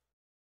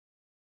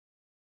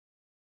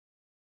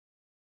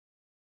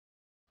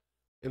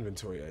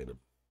 Inventory item.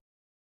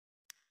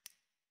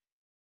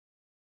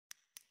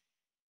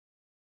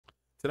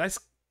 Did I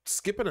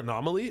skip an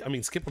anomaly? I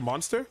mean, skip a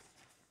monster?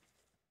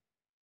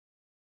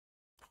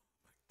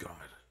 God.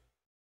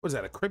 What is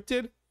that, a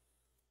cryptid?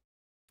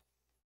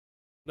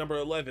 Number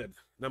 11.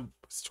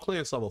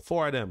 Clearance level,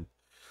 4 item.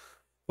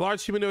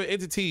 Large humanoid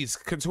entities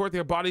contort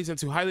their bodies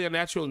into highly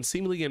unnatural and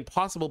seemingly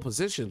impossible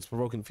positions,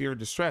 provoking fear and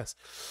distress.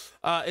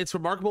 It has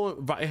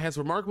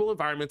remarkable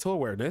environmental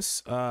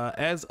awareness.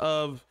 As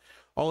of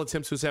all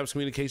attempts to establish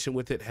communication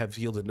with it have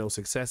yielded no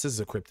success. This is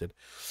a cryptid.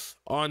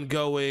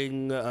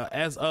 Ongoing,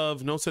 as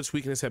of, no such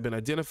weakness have been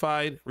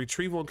identified.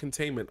 Retrieval and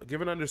containment.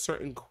 Given the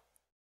uncertain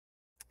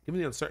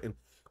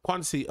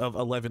quantity of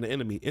 11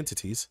 enemy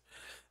entities,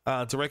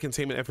 direct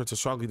containment efforts are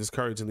strongly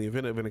discouraged. In the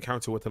event of an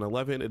encounter with an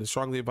 11, it is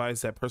strongly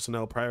advised that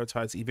personnel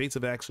prioritize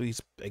evasive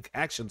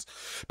actions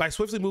by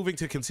swiftly moving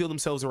to conceal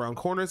themselves around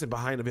corners and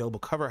behind available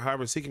cover.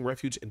 However, seeking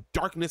refuge in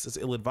darkness is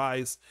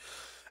ill-advised,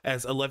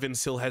 as 11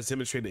 still has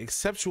demonstrated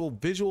exceptional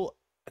visual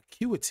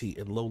acuity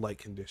in low light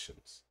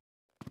conditions.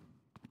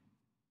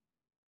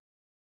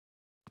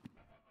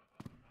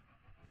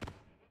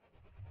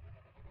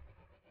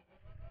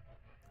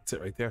 That's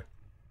it right there.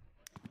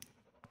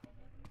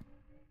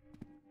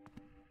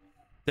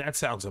 That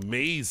sounds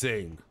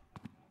amazing.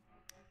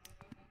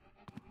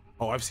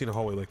 Oh, I've seen a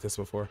hallway like this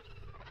before.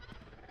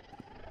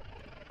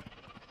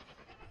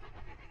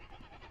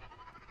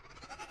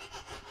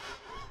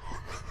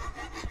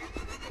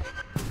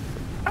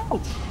 Ouch!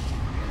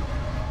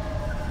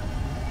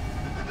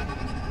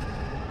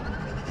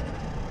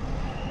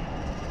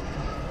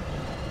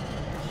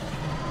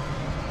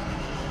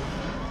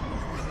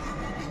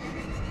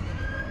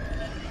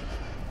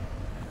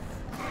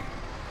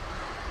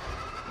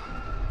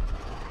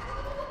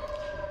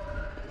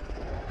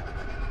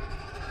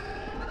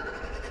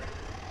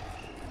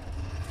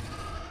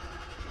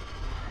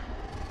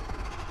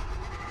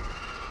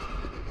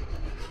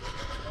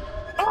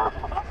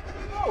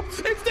 Oh,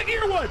 it's the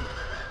ear one!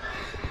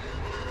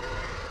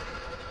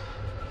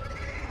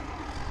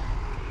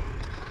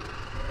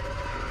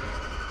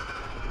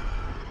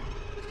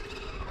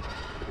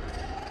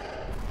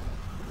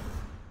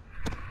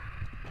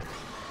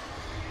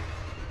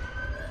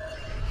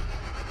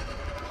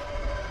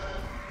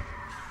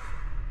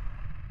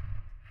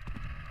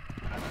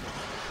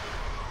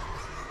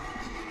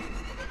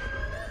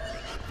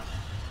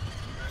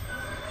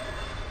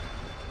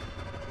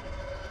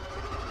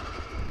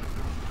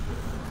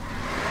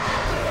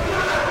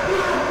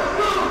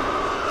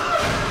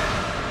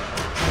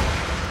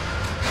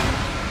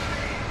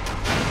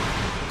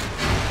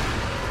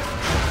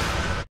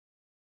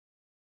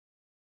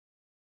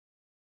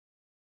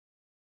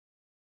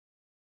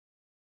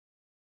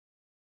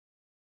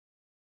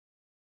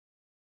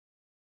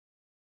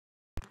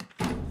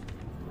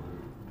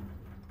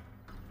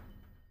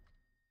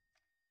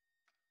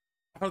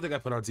 I don't think I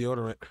put on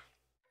deodorant.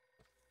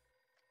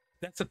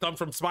 That's a thumb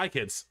from Spy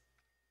Kids.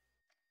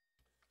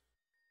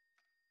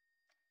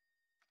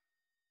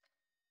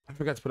 I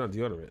forgot to put on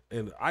deodorant,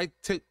 and I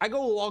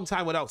go a long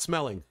time without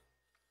smelling.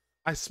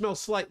 I smell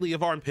slightly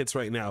of armpits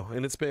right now,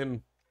 and it's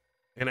been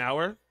an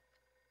hour.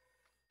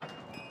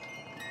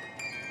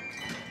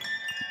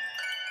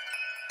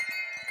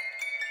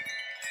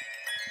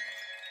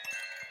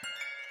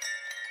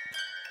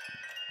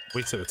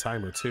 Wasted a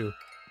timer too.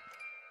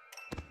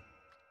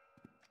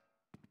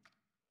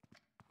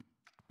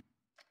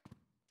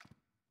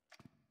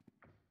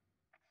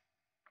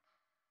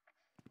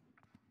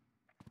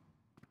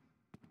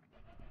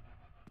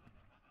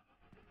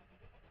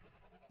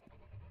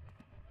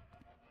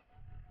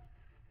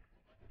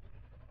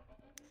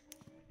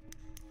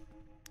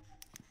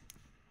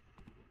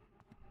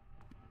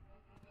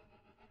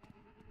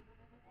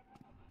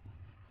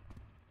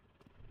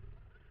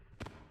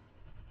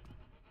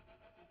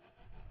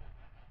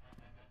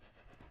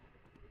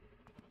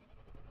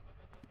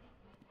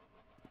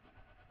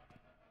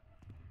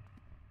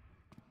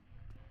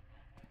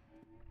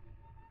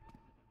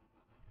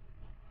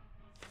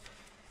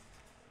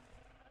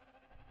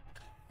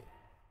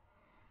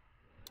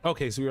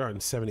 Okay, so we are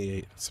on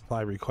 78.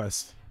 Supply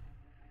request.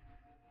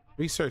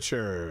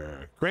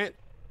 Researcher Grant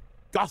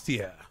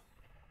Gauthier.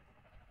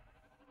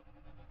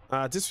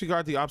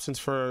 Disregard the options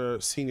for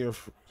senior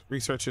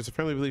researchers. I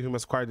firmly believe we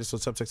must acquire additional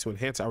subjects to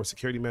enhance our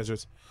security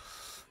measures.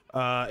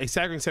 A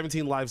staggering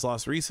 17 lives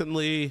lost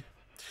recently.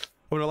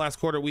 Over the last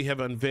quarter, we have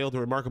unveiled a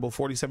remarkable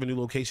 47 new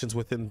locations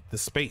within the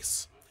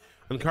space,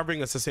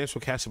 uncovering a substantial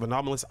cache of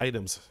anomalous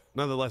items.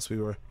 Nonetheless,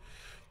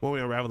 when we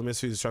unravel the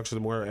mysteries of the structure,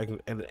 the more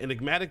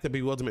enigmatic the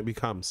bewilderment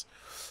becomes.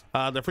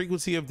 The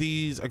frequency of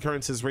these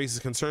occurrences raises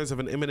concerns of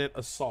an imminent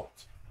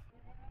assault.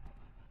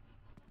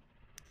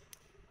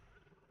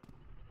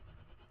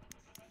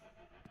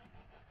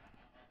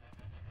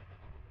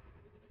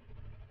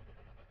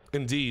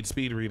 Indeed,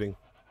 speed reading.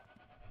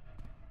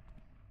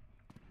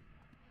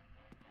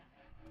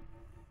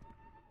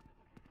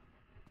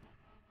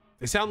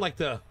 They sound like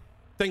the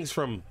things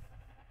from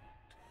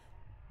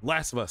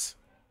Last of Us.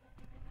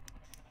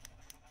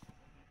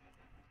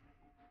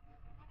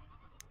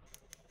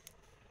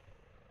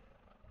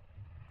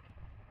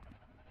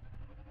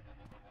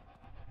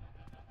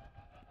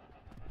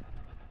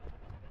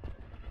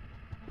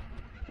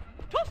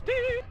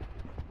 Toasty!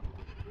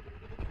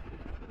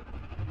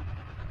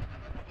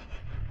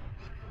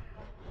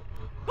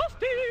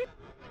 Toasty!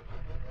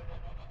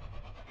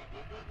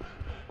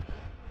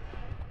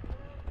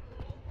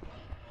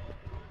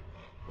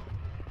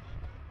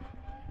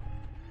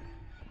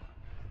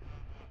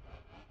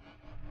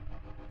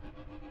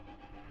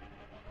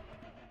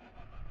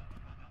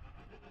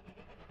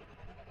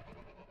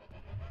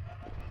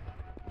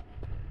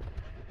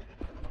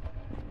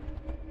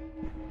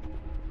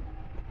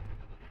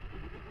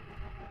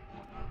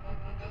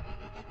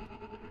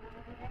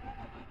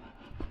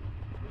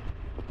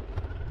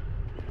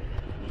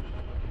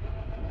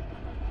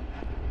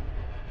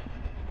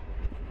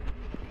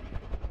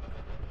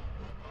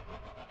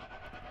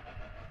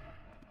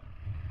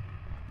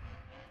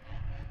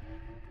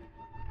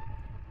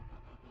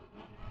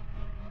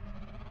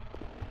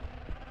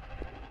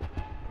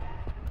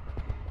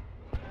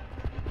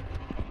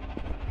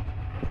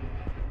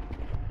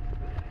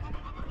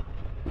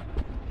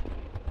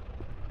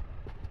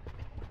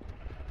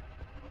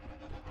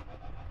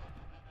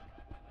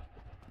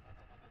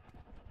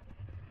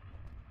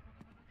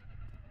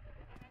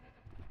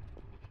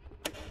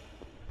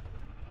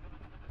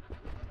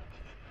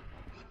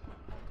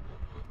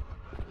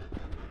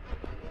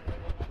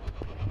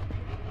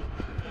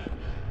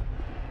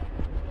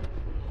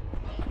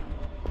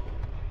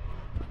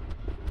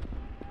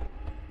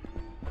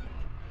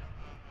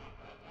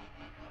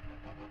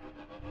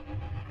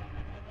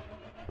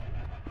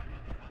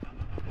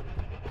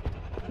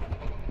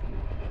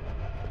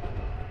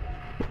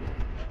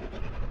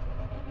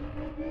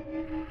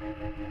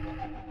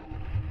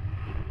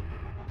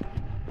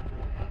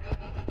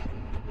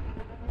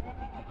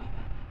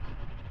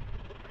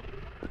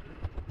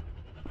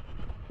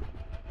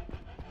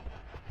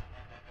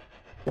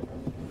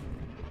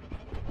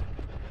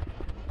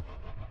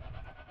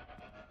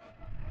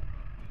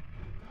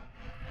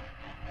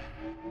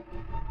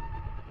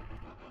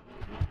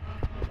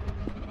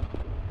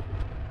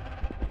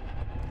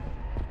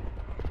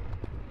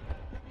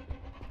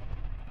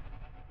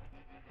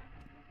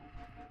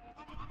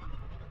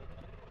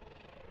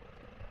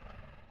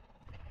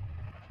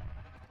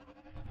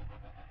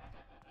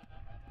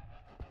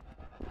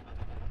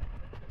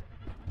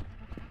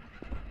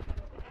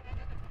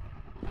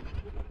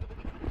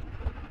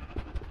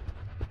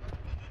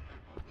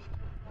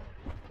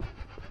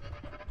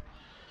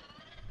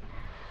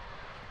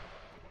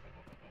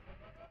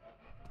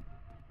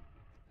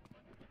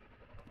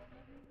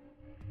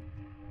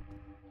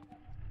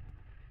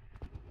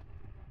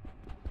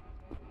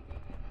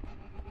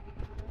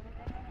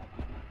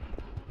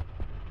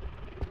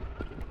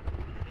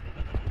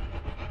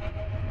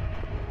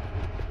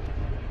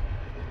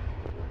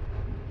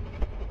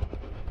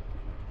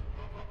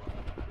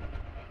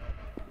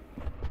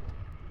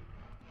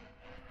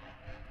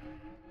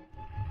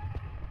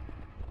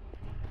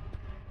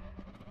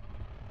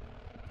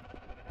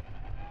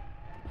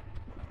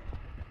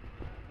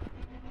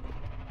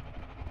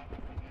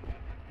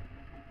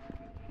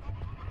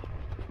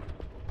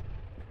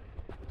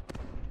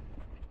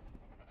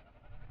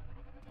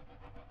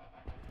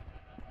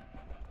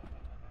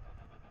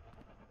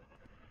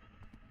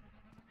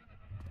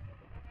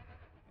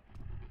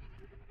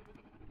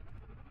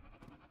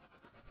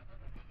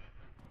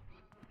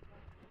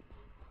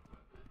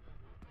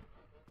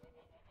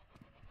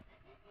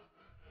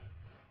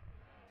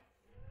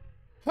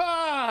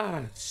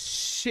 Ah,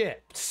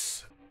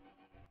 shit.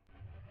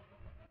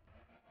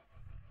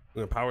 I'm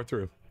gonna power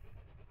through.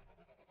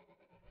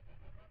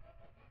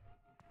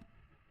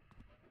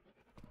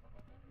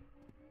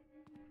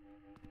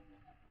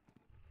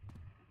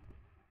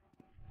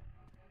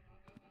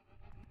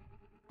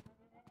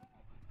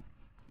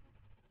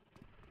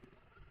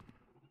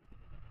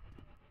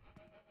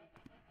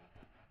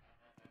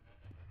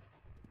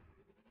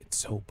 It's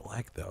so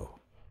black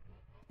though.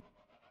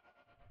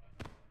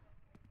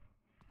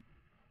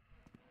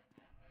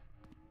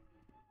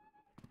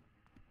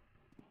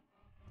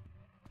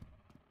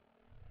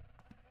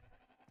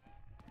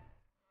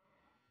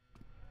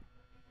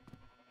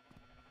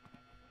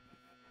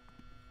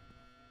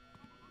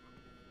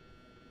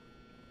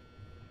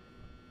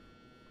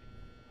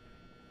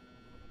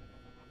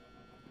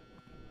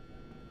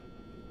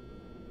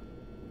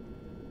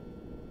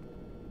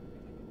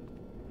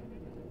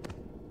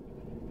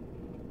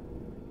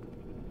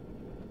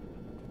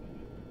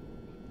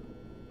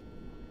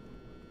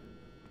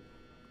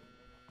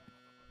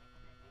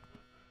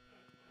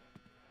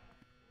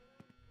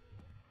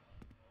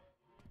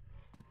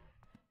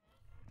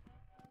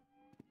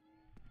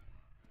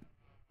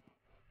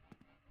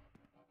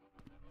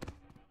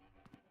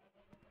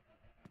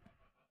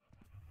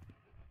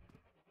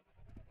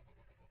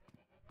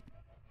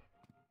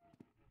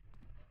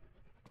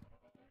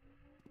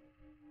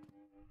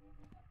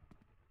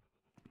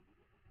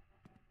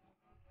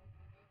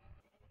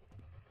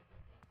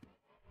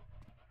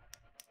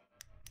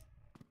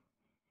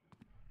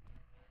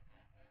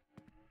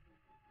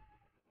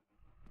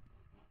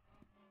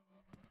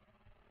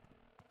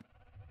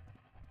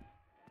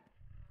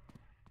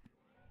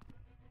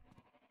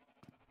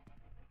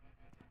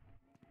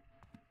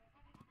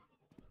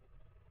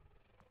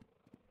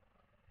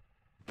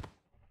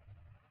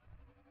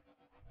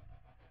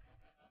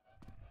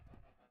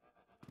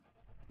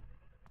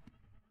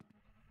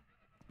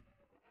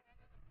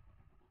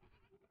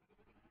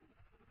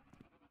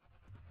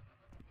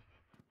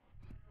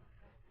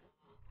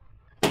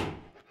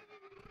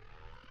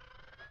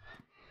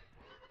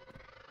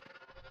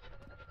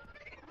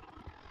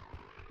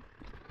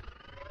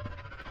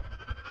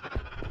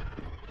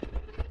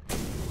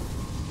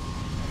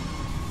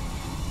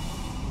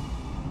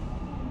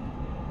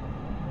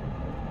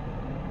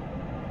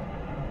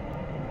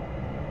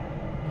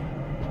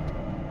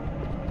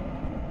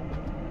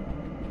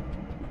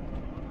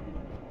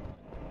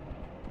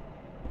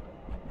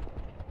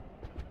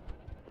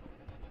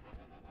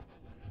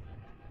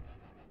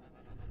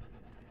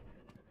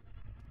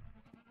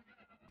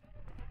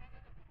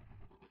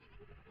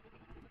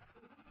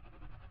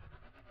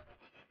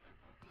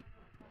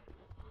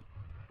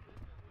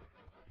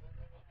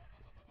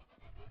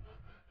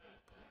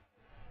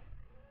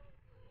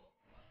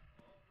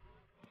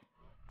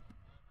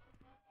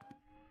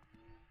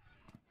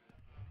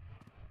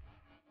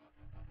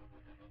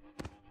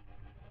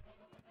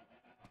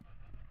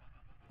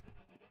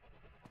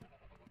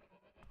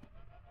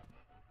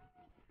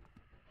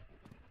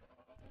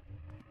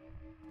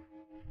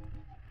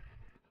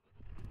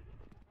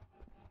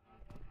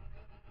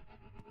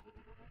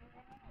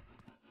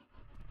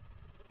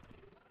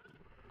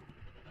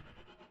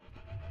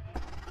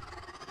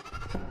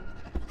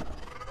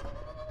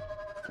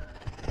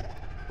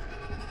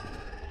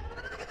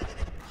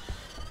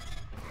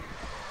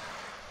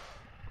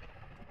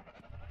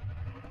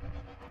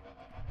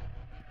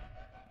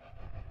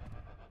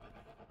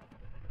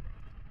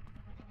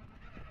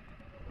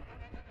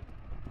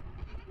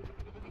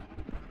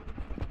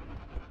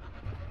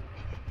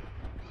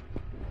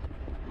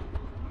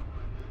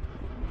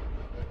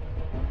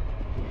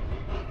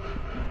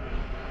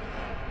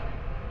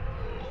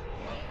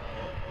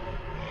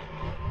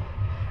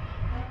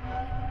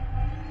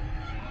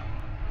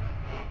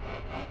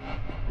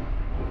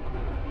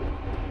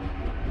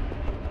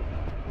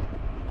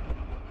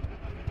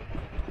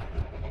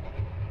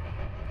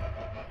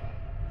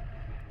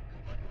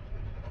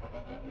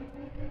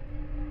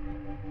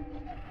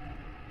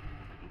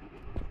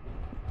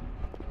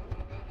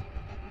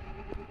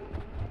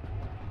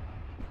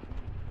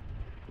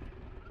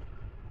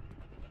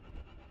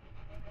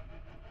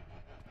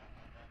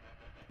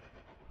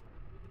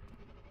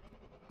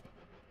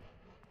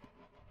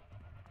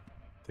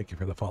 Thank you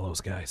for the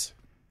follows, guys.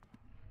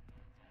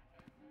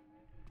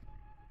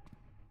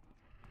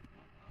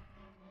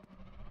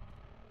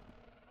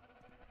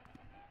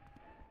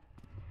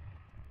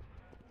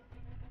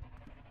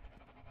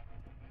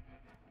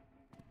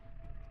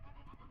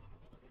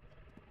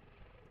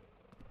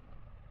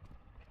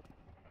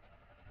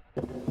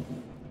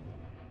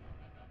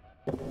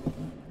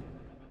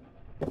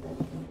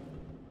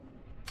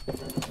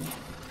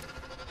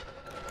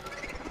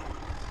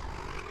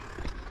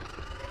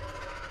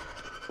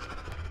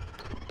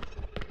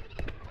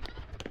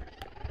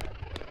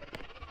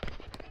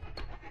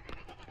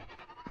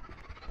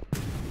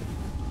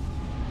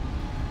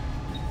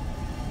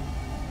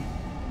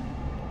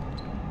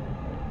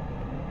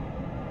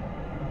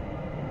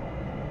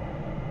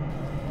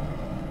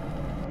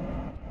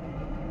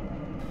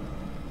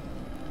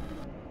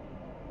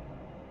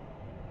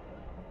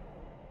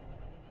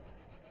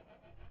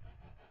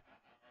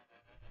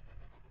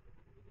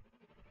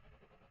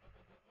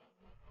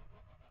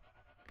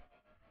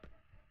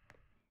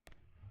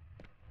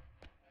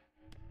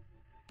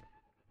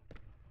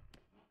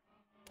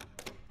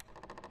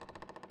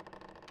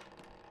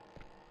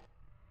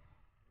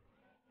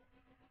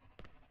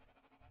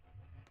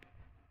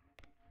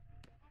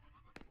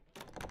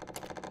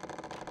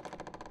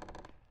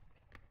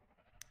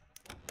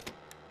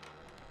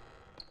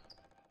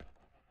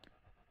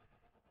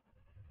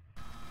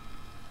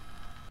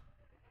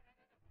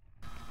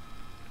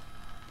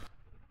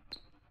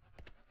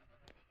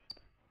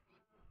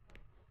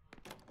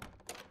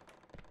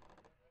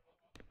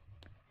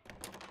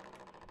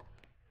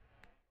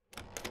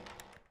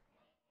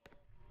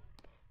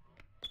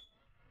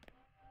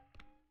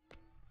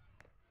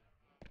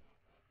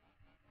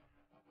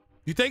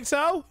 You think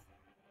so?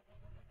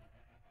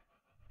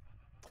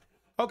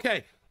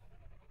 Okay.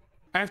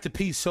 I have to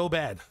pee so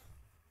bad.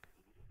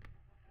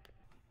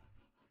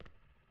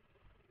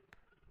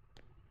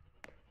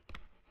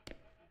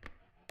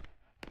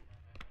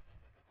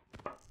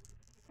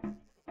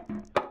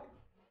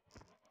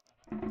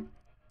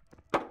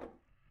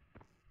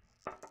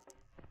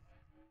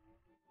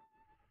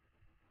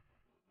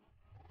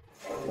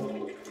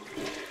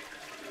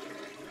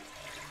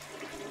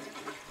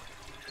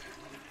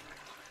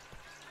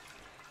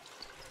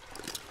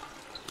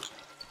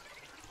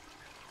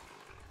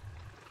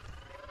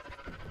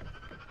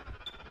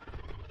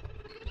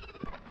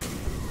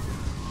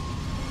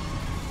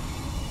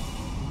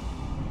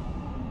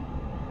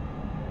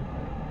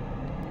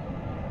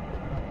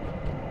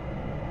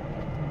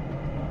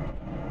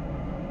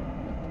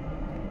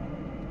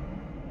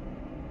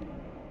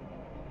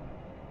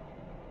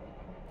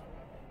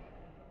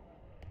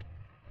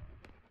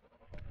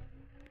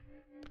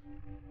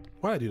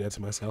 Why'd I do that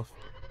to myself?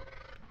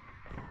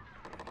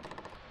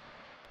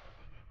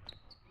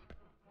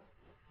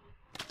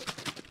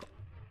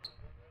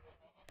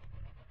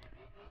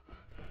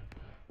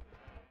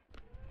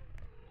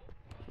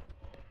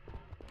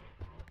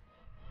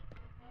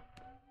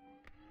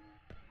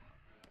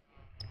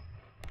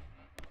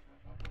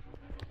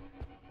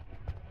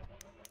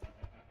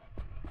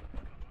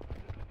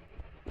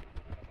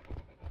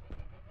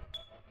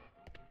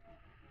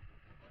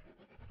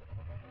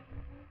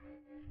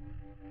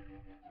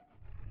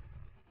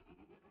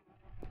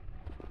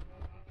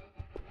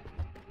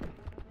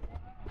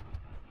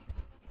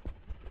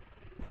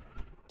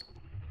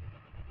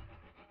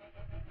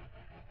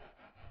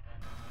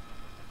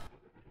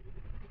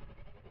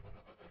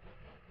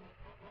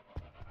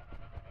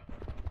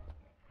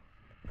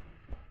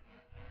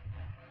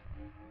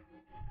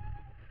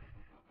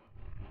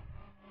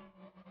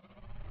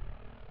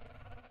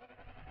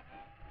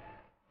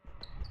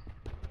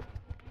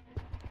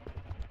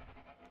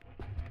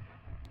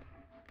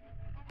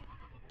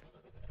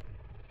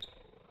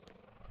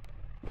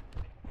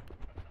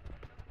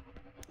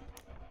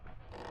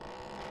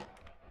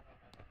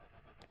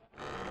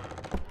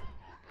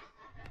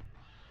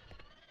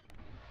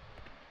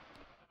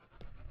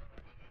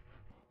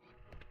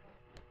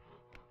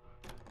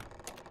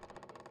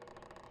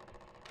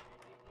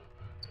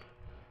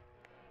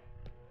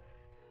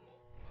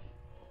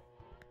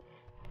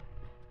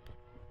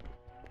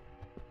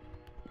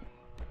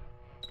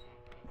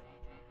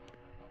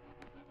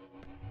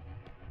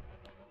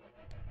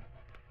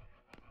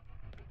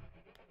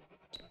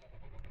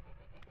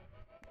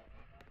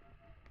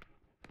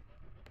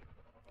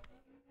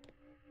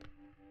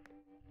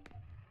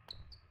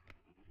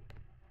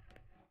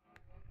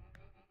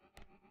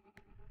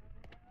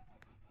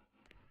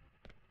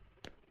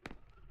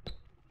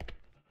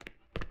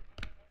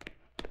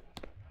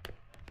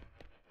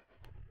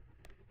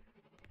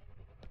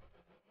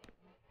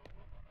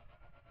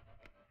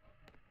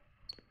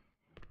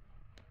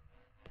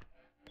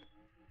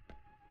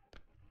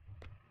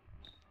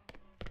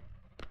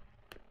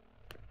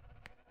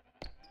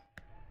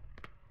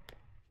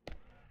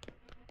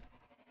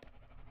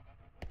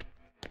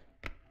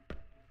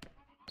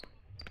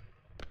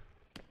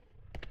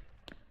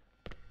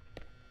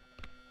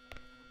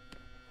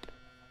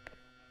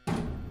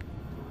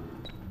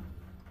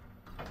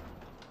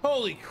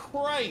 Holy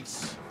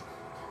Christ!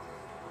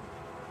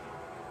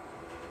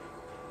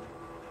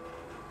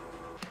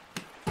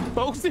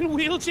 Folks in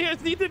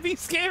wheelchairs need to be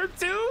scared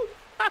too?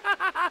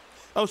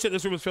 Oh shit,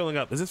 this room is filling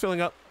up. Is this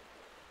filling up?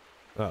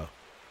 Oh,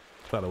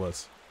 thought it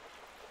was.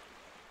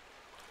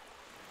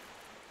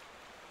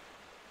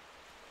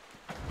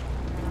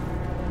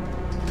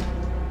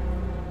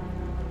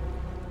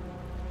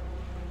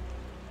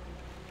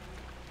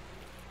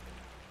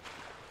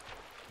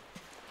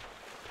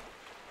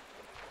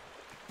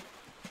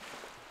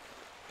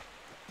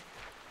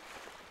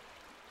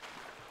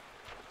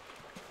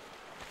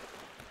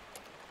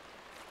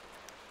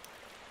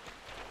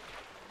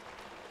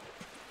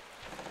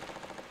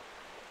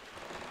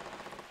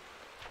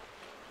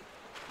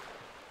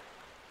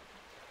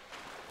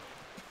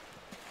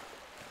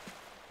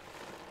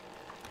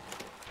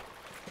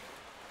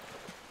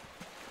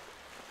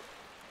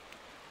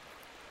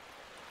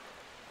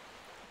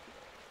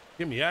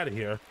 Get me out of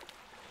here.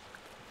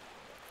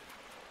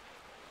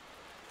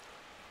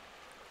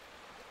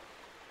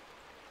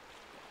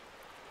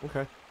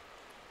 Okay.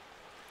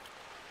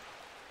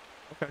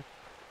 Okay.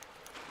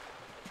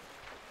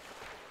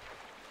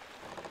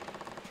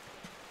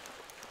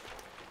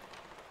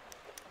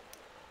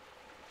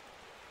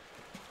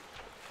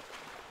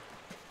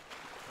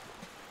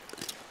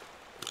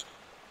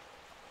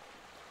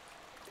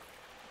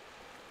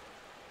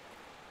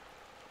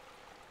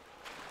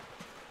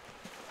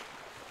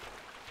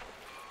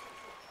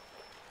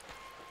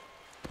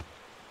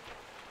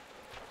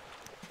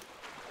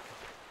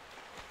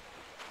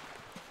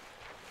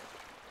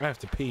 I have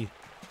to pee.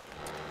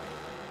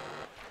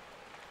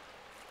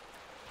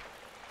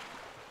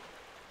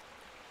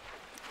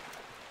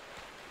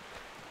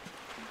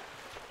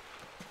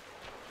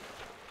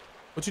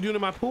 What you doing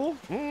in my pool?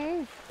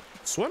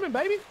 Swimming,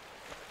 baby.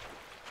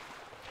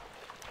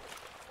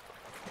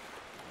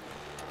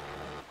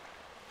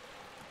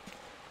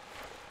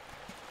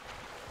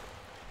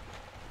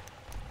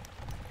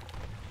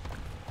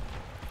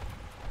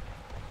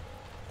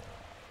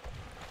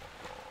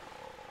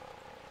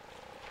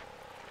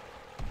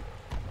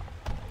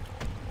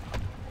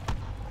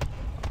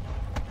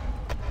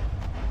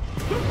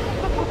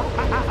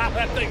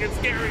 That thing is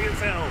scary as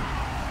hell.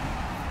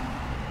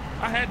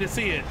 I had to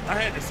see it. I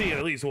had to see it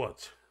at least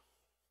once.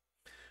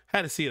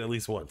 Had to see it at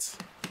least once.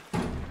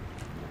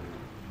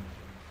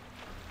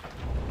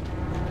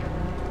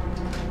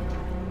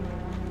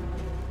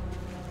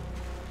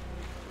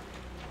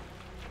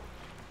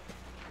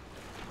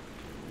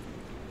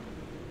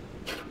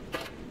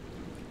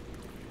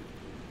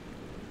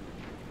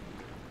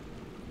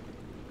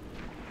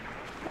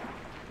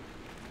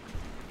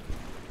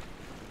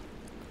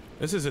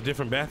 This is a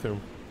different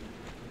bathroom.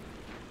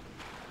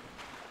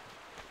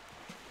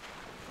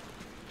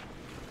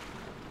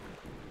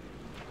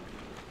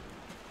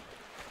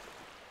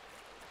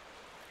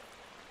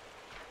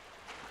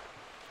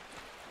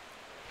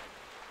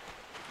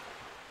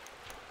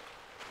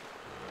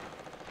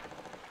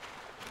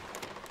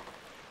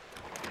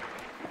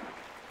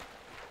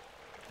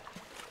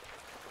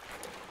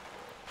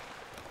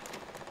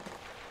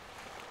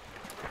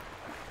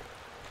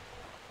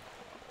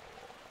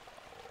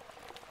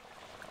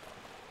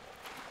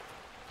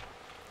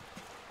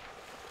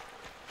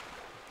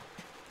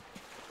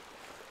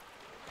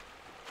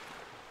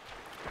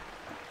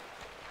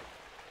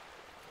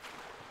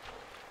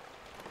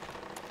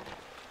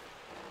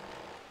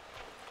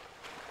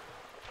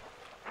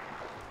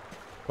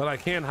 But I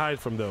can't hide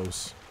from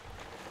those.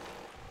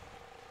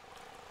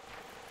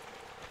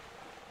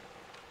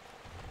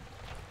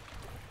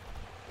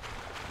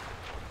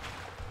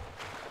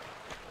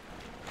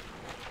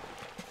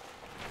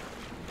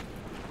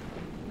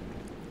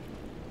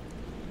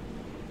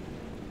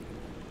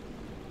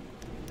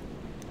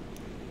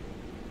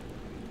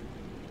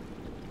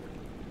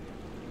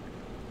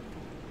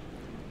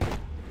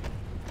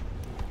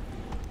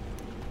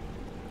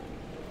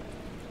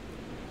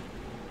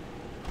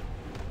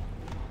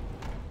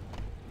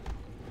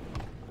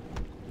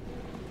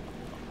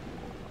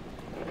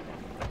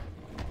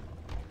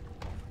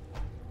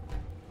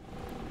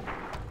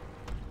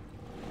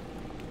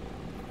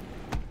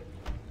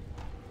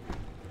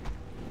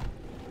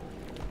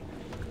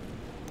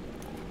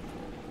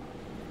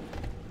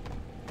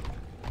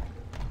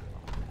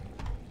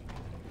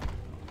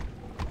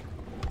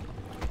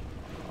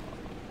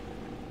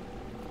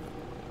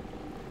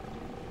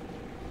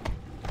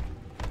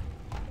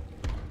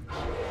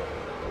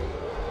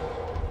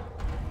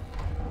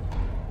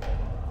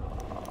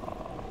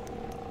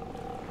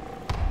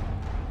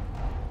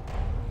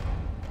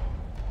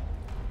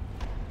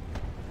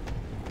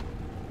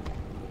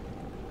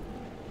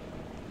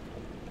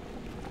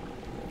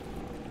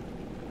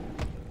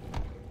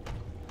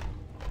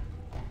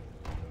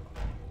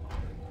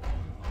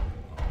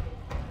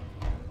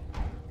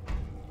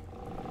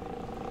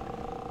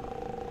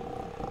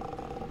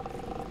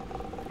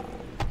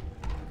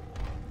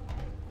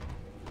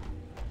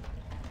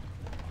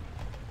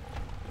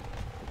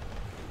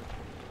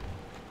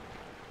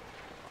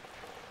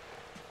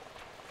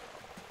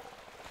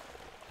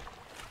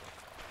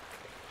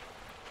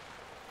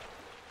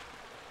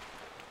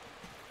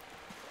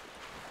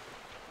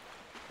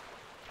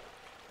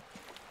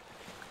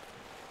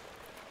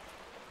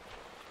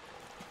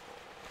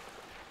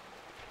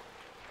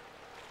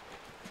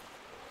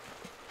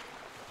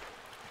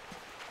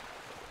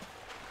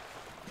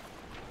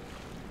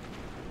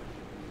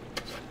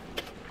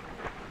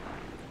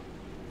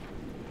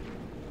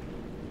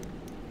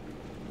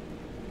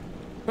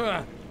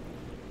 Huh.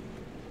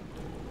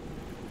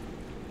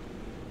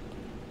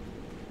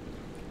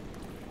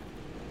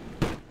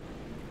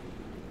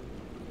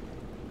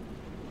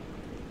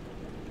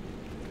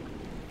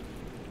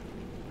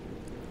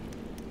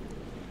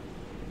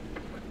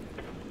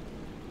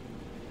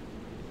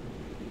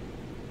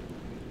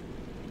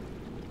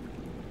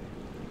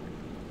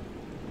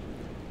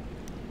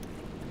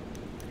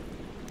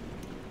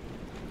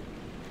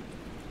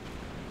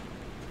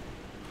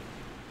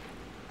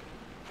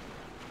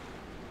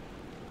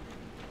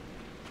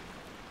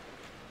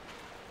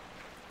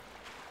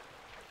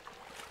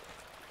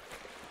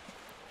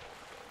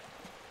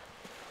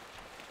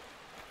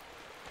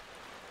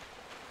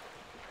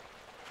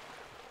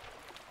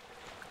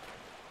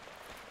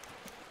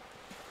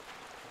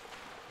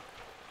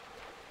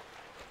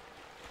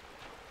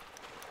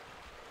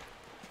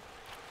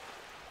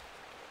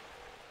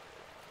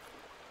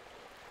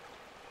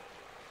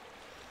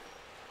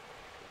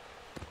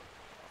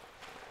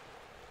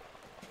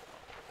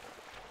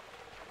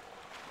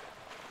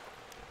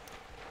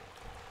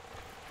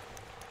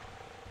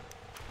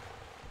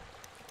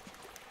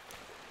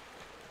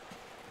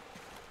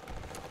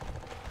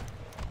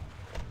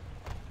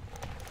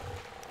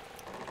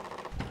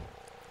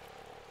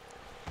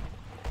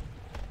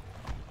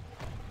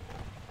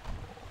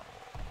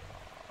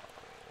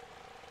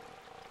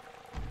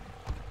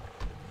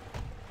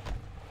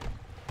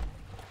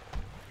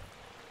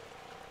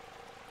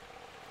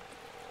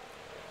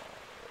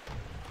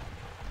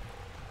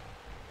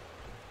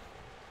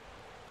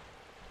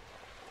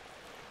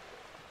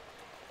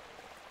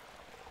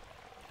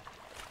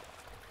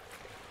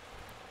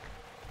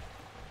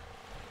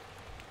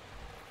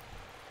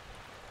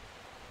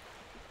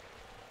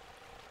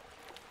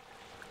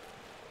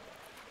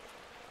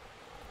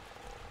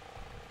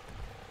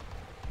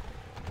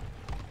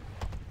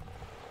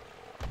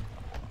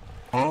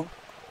 Huh?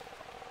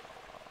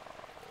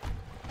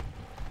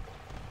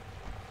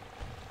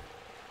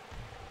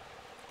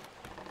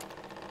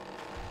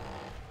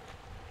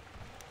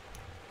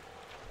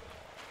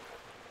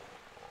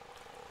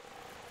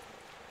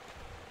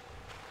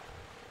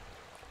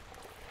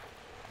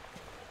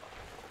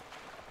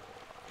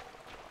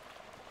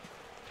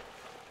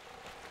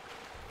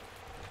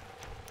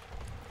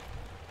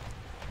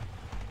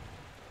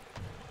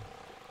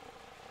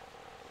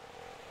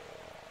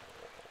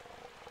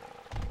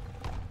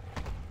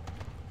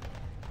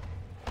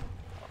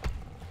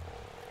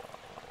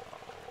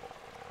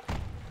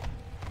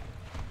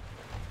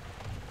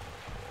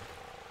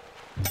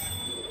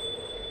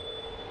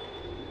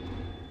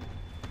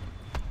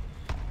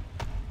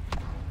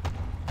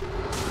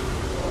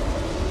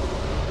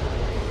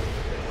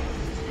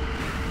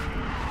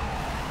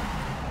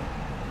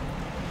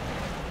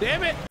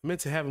 Damn it! I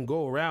meant to have him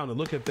go around and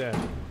look at that.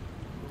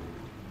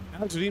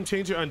 Alex, redeem,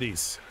 change your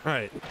undies. All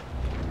right.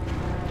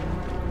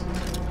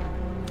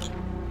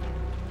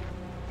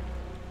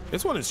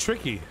 This one is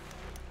tricky.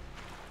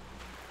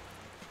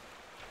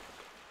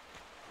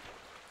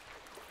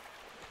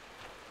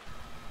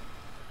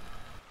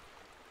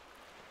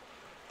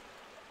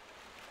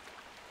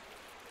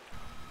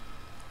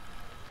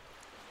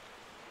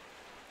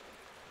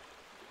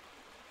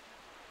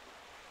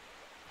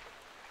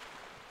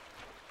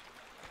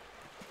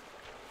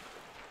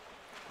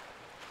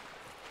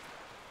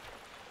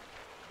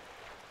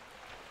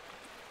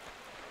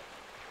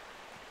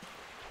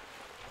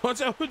 Watch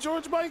out for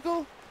George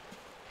Michael.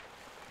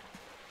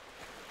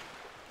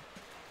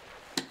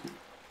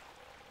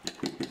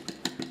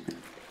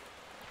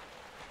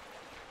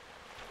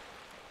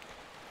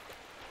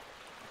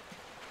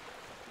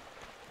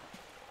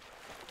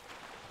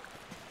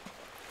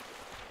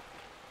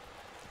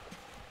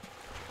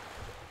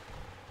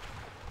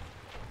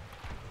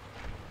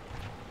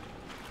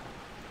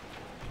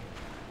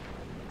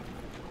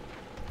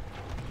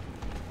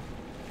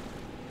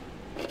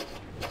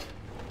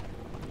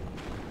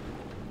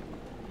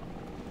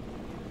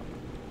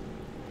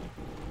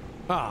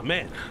 Ah,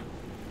 man.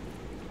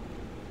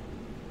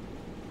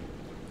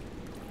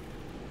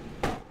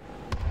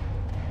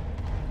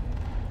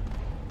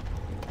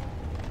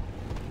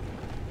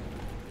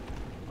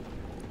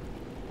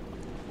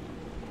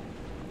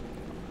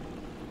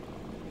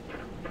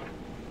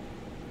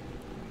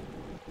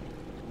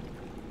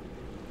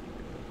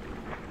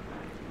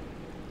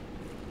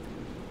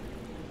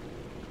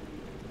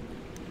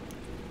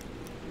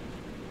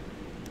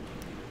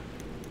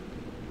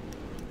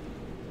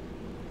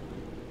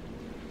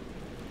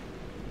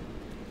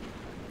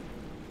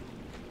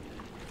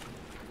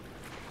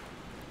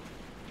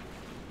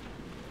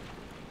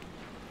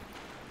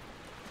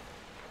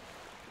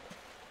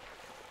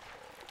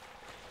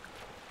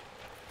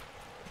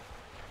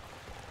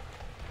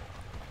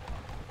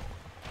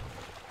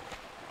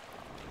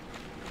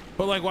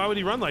 But like, why would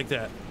he run like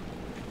that?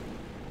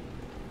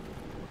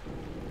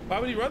 Why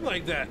would he run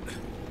like that?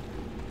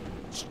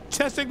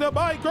 Testing the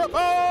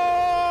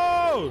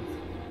microphone!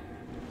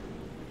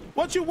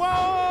 What you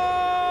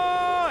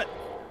want?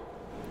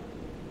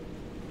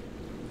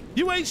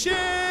 You ain't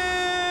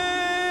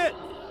shit!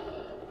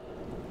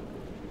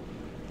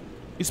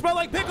 You smell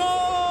like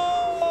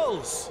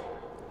pickles!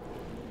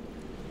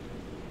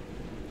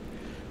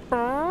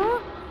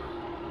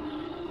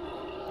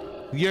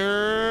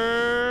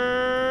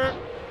 You're...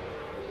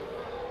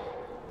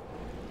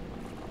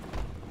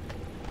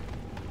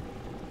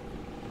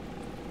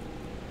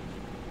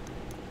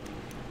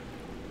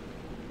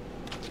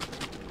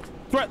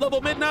 Threat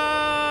level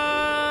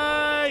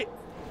midnight!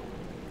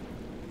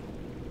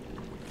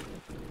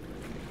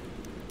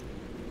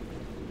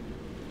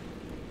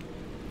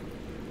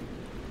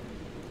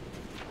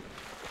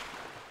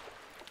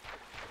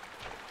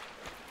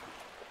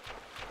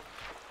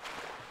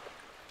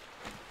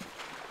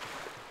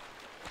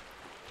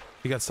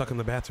 He got stuck in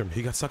the bathroom.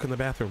 He got stuck in the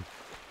bathroom.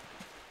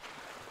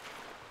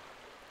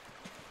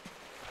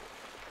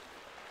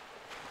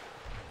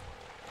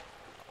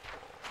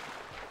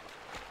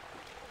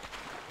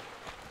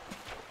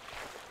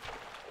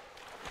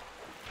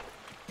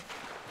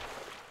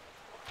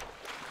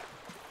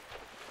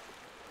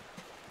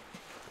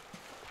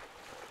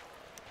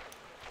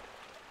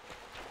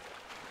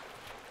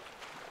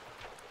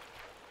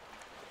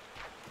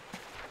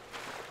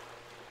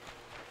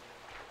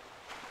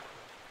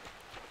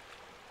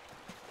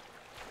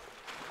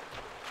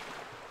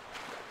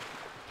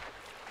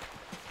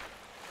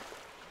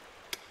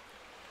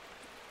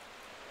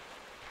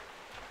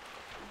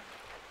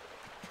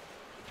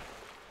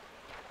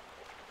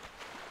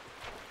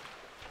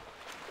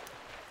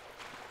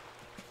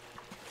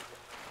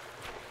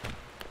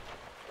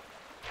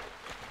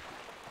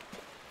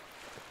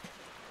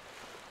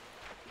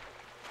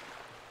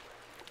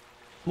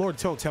 Lord,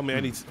 don't tell me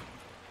I need...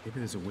 Maybe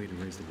there's a way to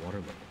raise the water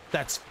level.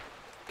 That's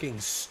fucking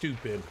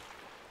stupid.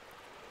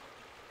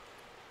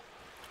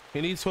 He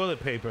needs toilet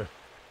paper.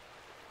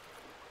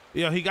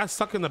 Yeah, he got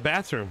stuck in the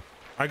bathroom.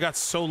 I got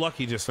so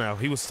lucky just now.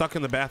 He was stuck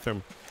in the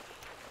bathroom.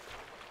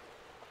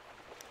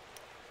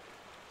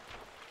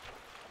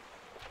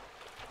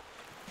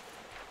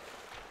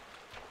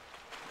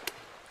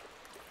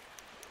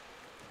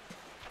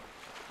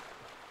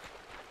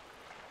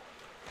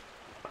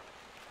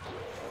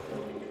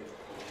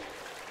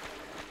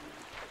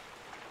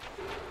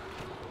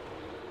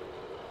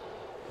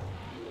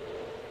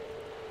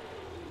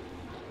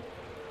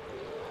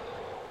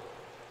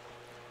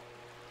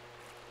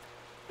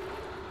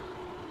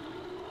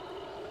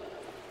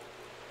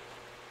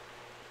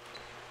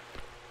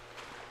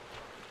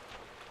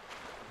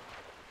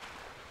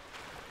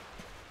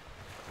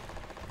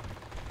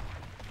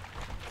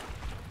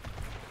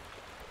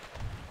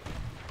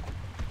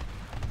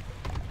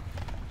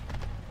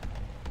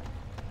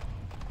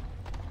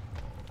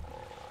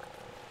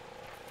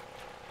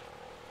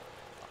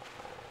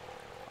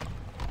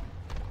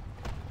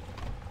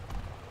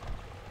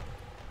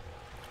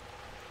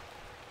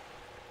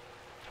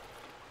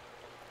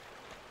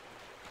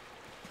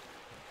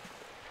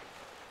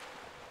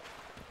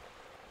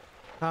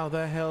 How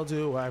the hell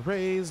do I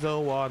raise the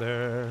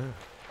water?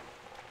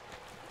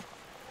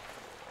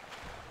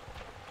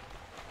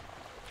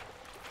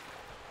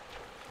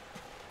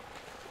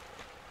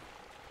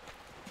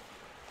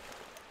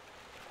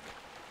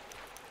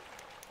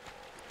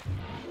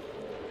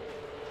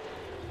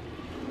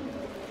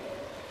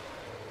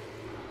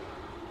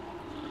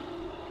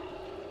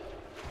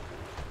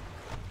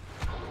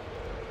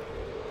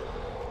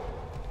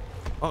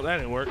 Oh, that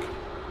didn't work.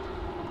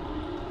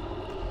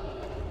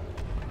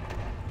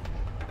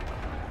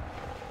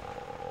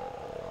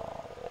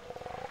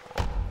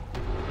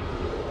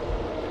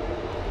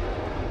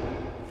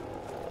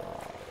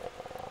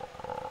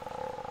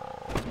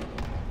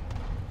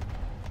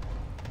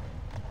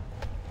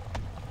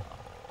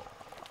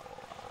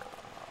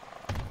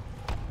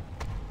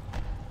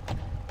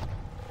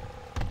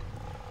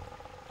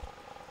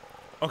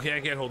 Okay,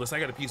 I can't hold this. I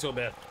gotta pee so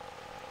bad.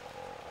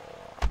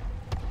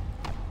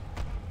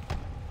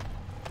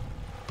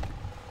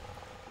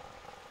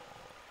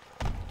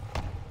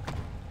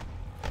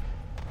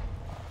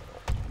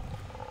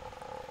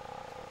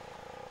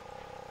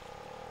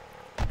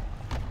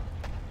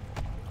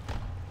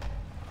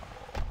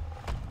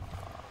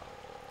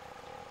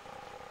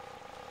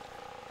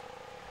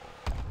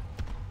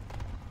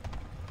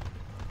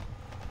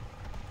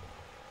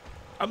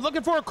 I'm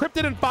looking for a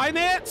cryptid in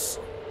finance.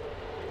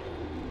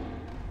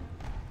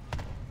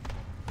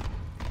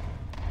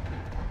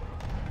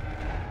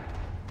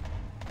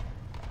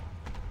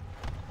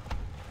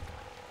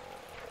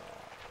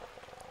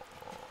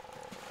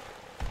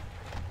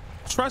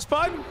 Trust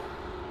fund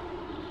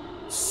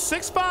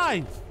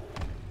 6'5".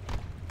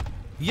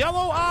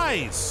 Yellow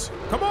eyes.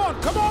 Come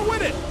on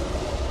with it.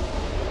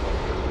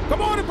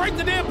 Come on and break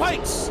the damn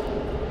pipes.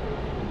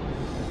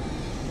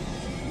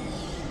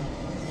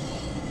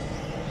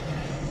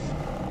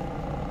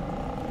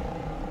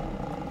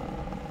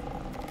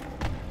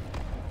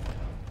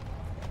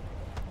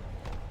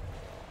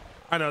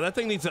 I know that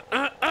thing needs a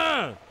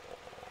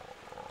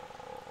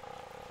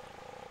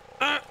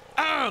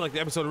like the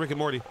episode of Rick and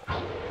Morty.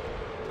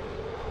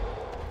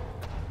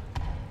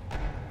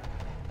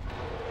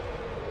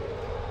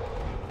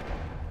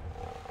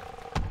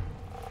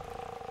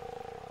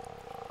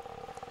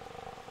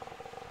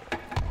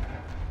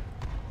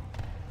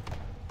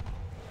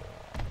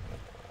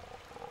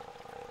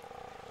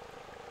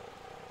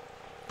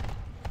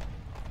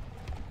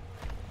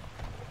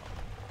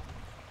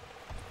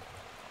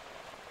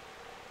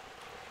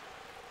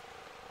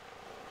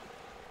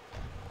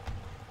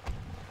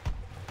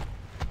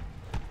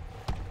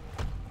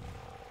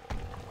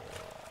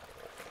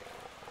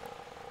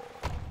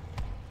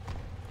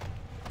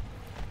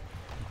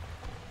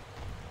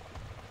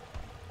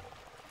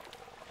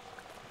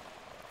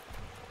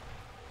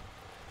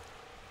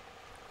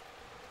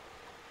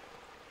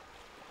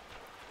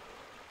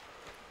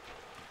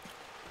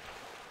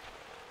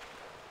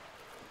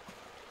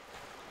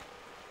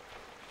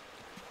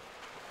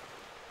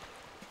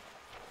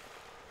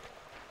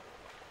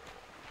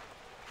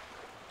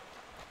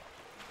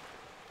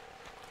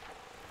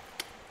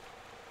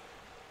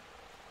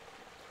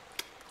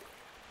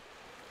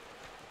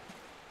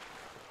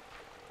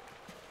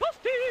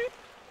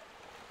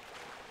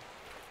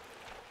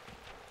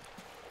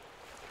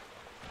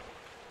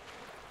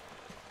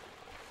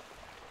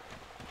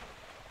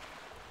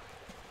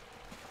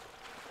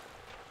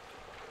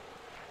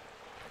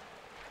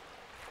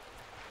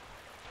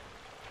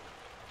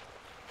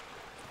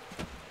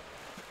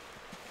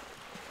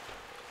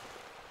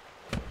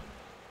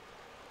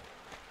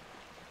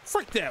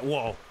 Frick that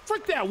wall.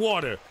 Frick that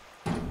water.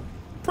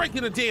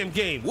 Breaking the damn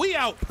game. We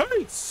out.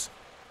 Peace.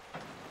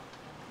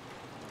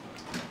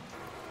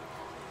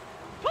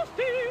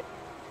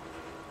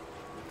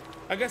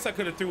 I guess I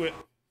could have threw it.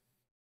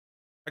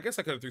 I guess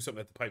I could have threw something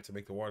at the pipe to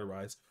make the water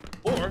rise,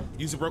 or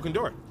use a broken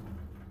door.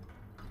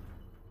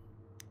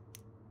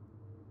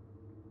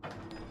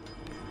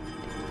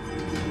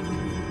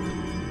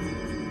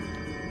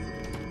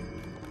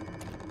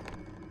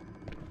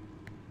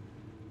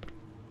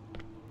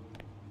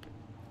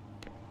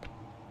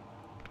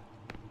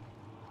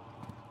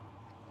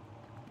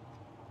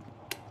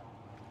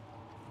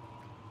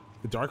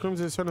 The dark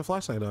rooms is turn the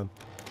flashlight on.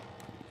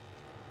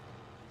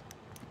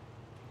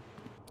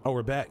 Oh,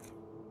 we're back.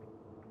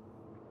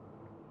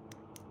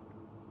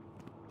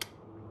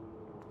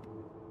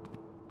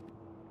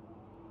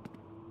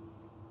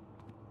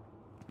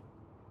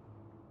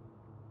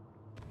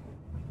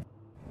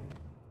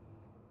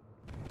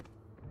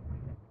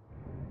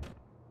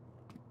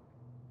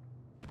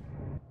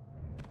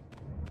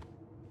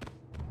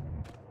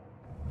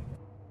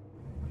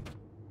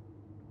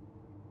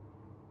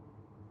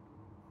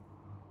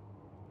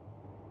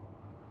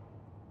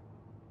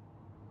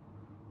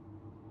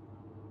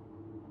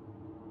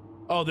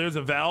 Oh, there's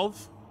a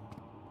valve.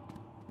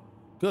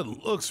 Good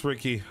looks,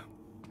 Ricky.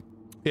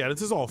 Yeah,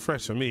 this is all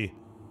fresh for me.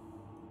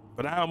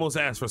 But I almost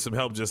asked for some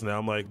help just now.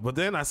 I'm like, but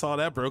then I saw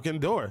that broken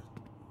door.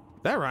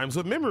 That rhymes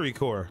with memory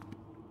core.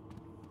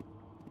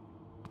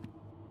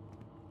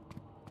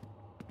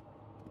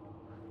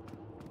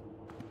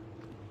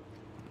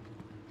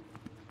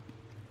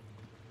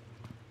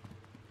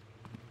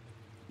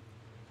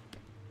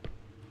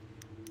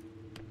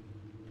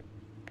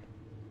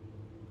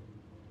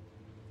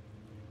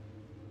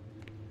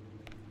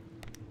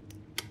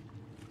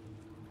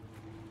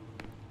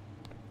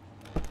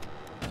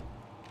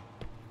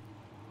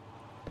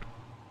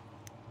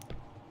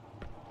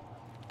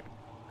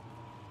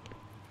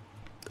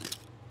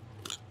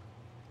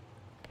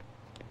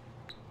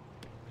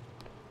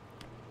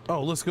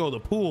 Oh, let's go to the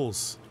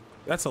pools.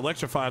 That's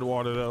electrified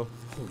water, though.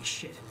 Holy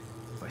shit.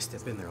 If I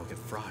step in there, I'll get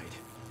fried.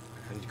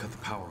 I need to cut the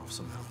power off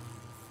somehow.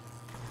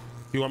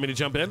 You want me to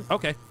jump in?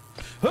 Okay.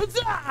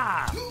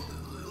 Huzzah!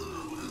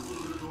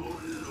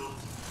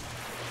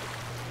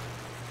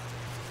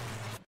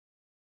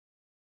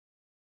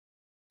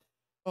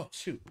 Oh,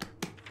 shoot.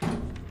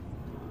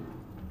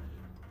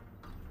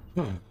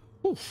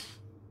 Oof.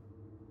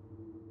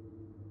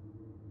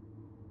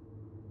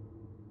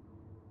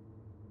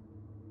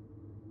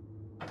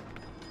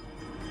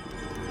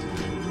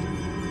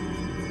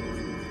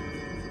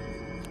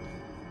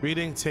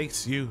 Reading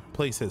takes you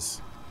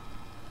places.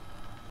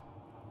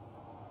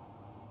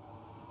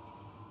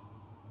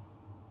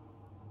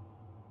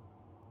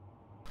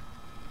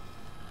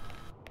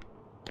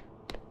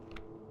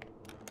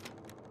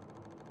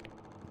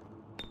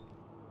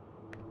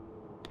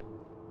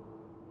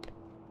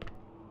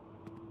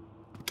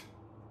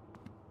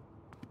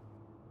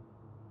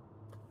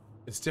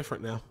 It's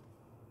different now.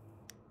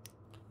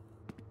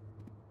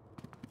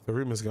 The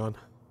room is gone.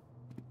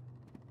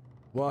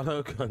 What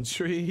a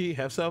country,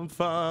 have some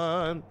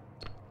fun.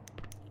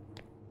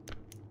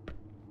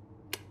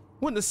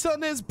 When the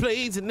sun is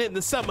blazing and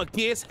the summer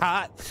gets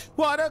hot,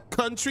 what a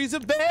country's a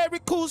very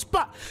cool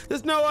spot.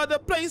 There's no other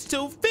place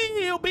to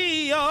feel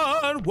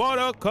beyond. What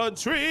a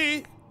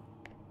country.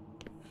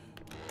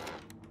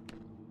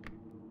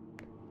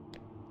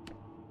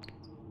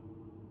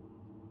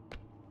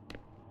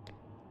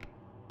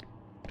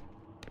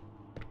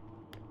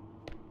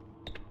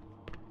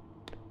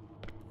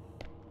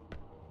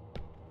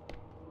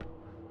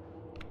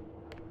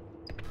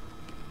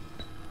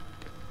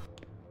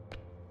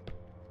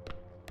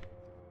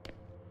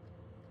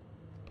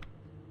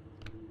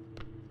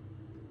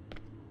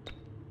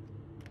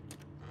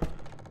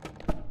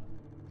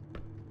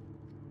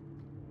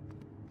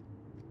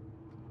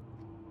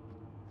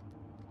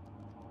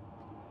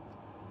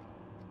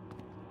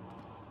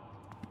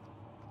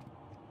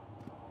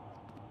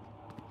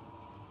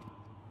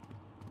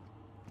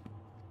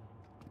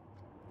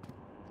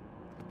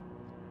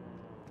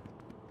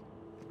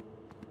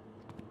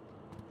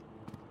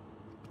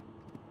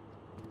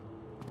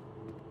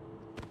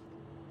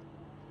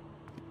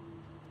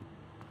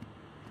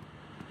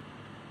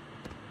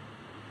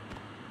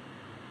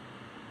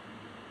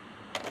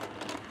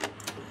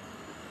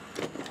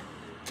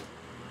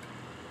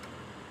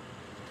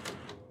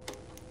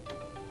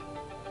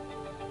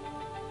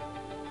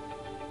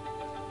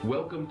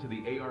 Welcome to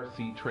the ARC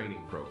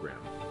training program.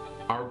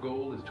 Our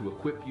goal is to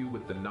equip you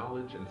with the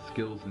knowledge and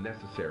skills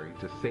necessary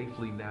to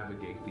safely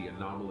navigate the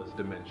anomalous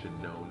dimension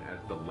known as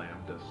the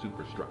Lambda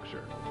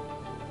superstructure.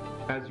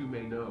 As you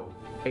may know,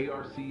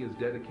 ARC is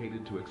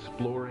dedicated to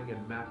exploring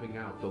and mapping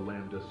out the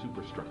Lambda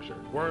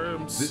superstructure.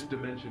 Worms. This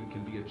dimension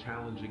can be a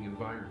challenging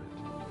environment,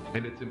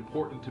 and it's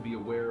important to be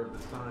aware of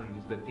the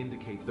signs that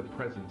indicate the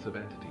presence of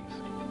entities.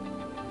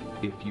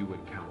 If you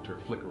encounter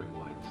flickering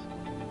lights,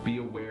 be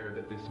aware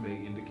that this may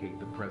indicate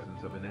the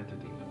presence of an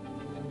entity.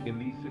 In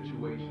these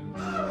situations,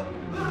 calm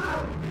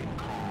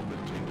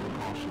and take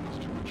precautions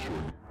to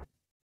ensure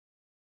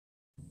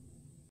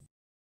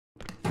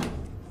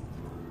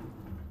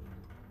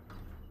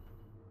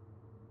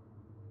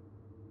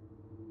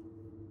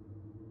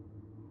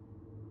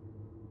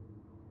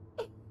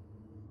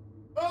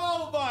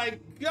my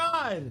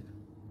God.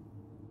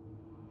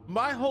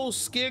 My whole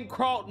skin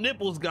crawled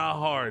nipples got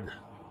hard.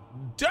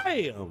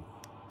 Damn.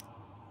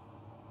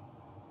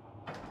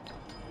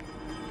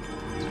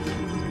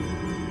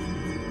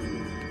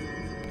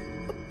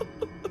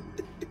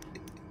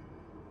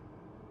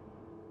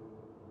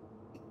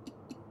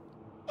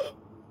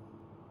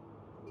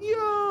 Yo.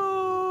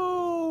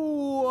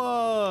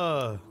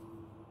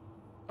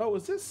 Oh,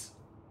 is this?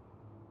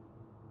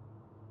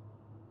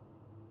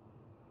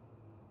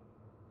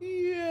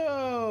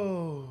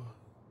 Yo.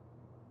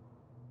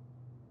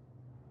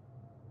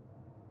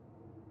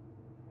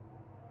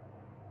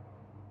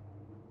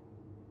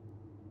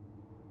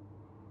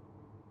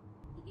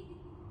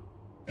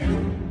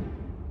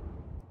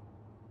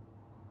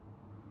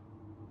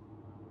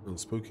 Oh,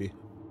 spooky.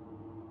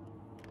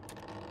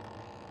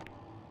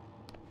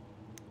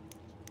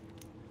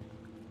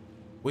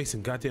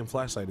 Wasting goddamn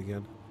flashlight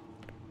again.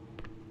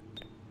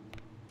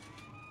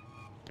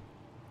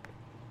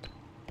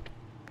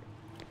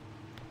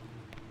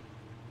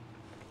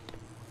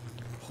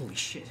 Holy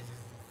shit.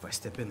 If I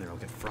step in there, I'll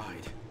get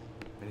fried.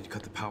 I need to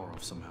cut the power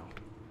off somehow.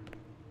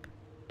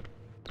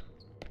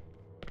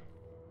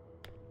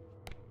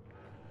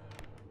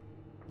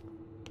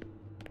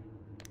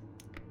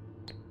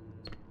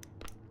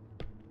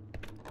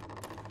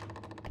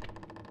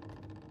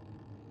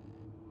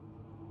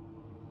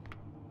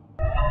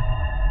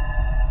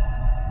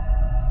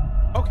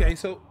 Okay,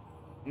 so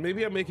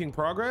maybe I'm making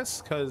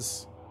progress,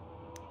 because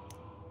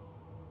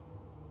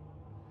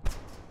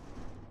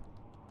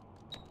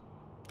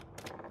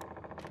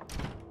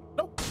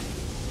no,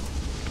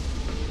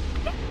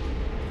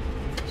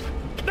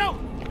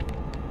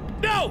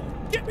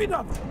 get me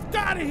the fuck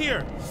out of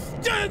here!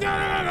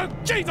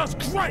 Jesus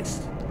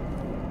Christ!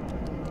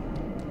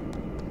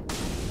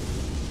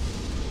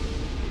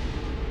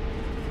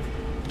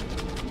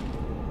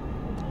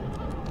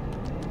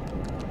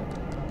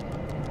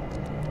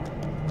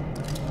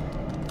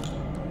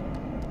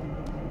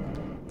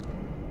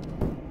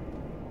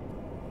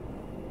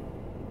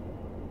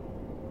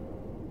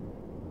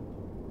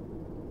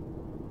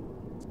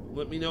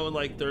 Let me know in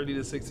like 30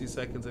 to 60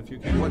 seconds if you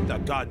can. What the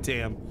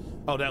goddamn?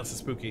 Oh, that was a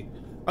spooky.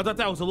 I thought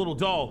that was a little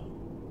doll.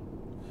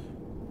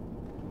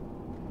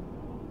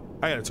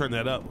 I gotta turn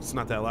that up. It's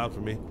not that loud for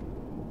me.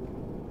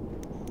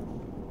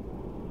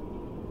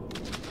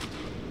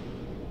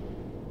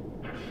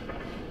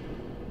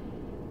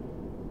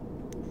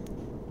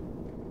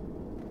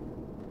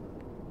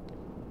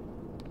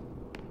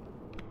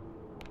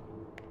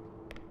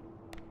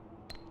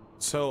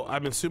 So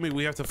I'm assuming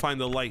we have to find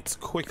the lights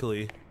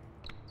quickly.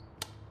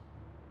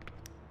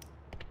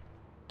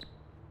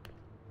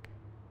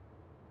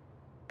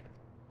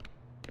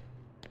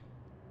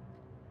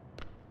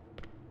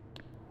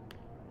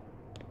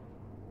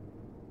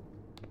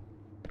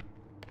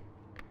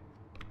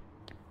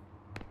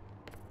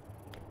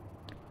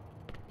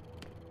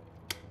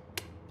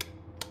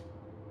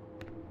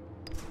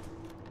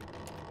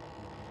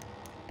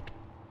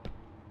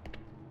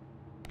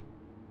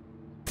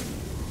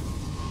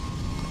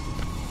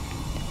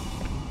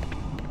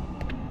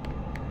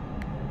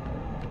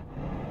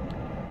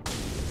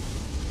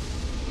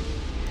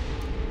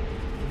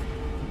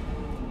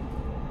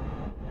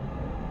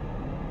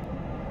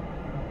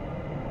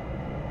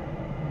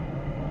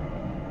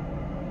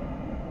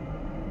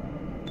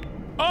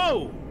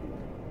 Oh!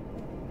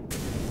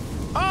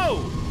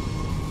 Oh!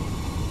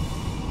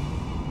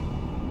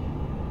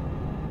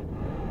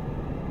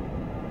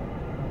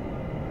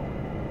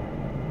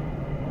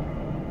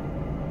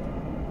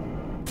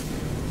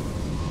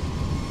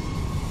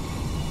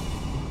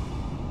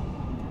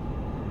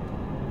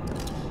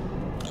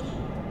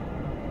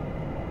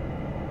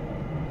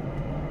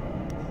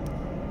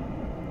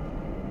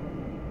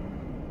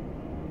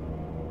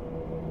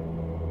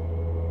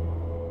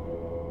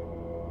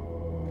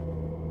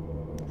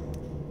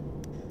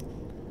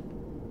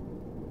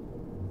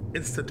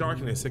 It's the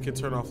darkness. It can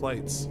turn off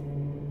lights.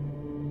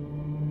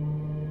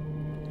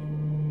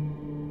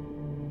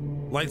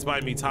 Lights buy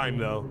me time,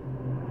 though.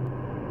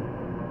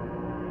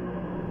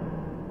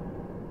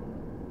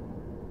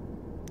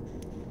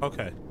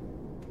 Okay.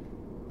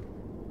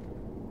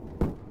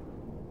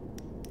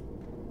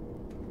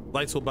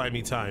 Lights will buy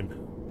me time.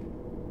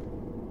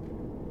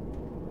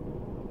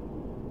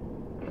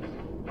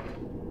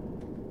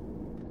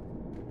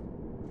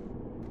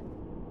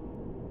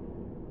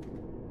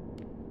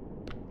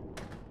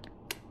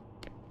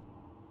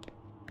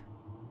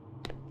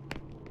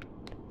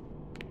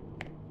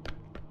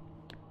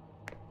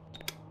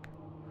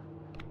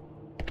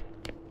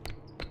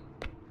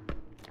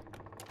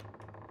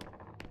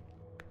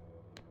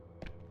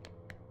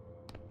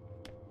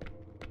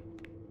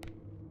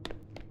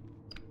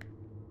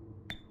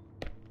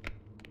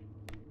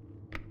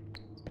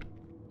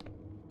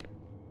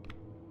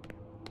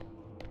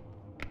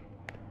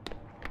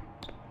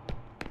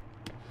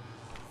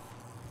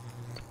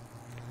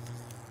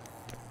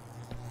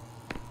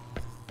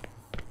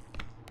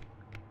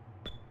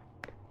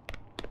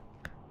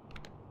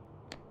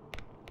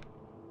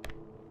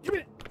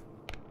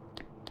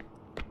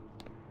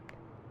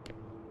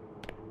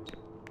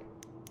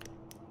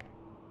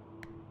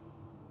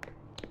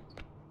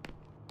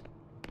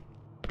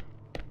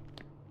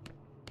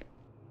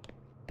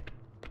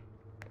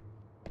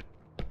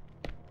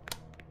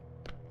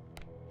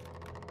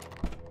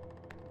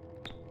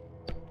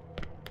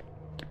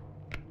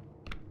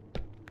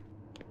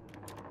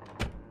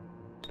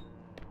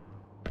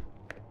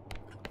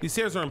 These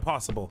stairs are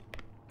impossible.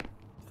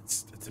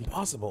 It's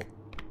impossible.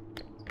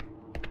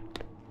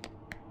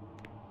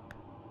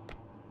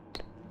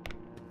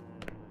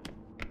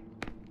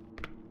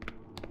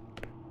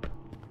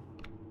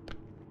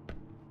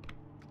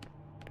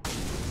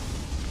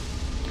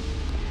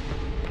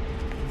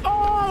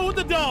 Oh, with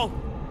the doll.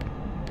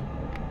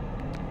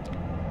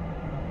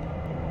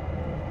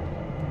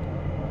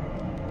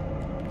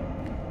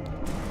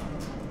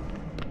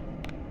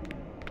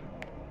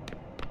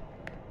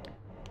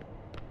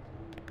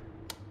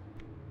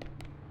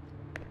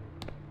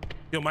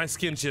 Yo, my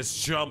skin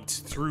just jumped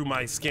through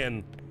my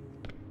skin.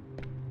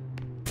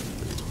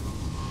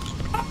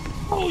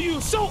 Oh,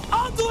 you so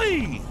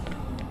ugly!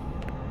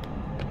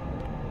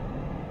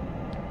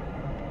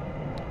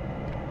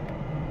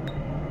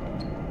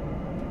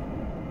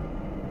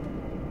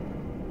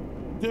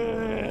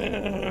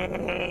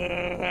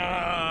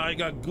 I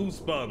got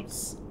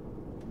goosebumps.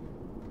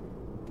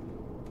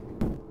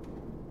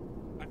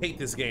 I hate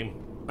this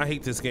game. I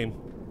hate this game.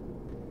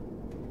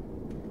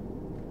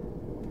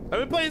 I've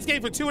been playing this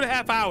game for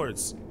 2.5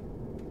 hours.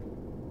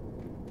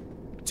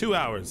 2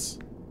 hours.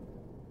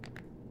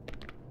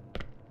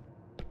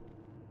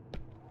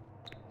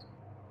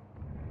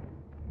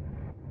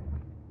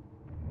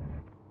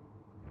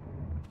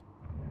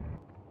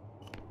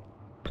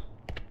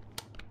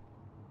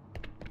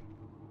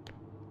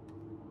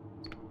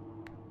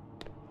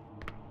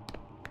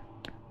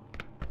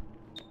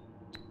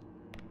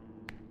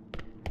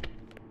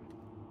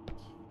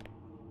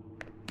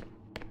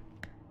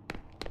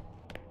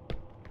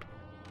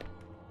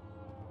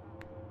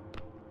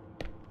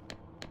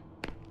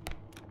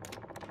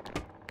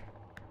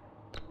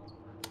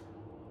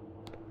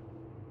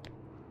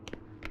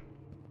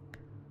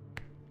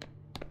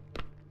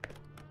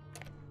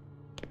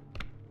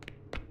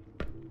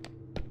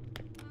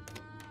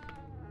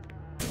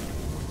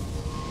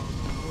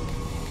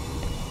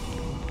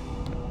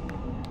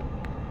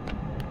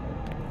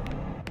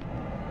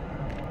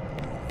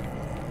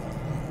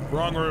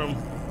 Wrong room.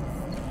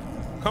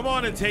 Come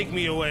on and take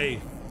me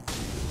away.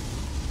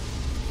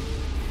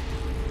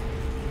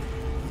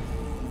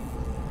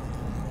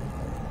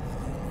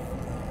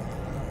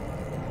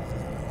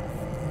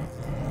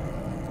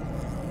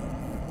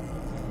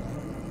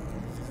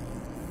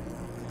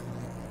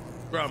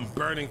 Bro, I'm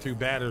burning through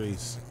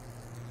batteries.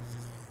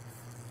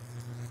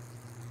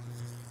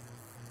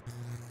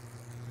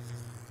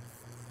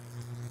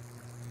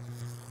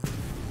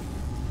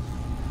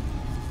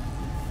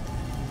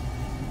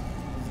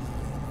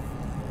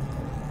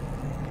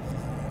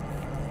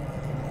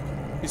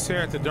 You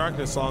stare at the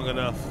darkness long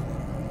enough.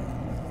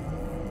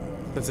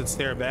 Does it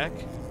stare back?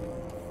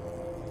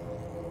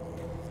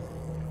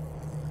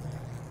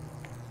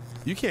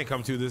 You can't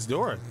come through this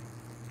door.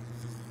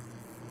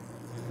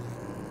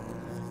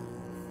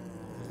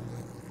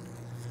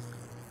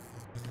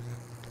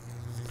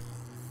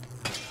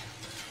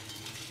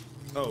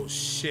 Oh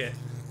shit.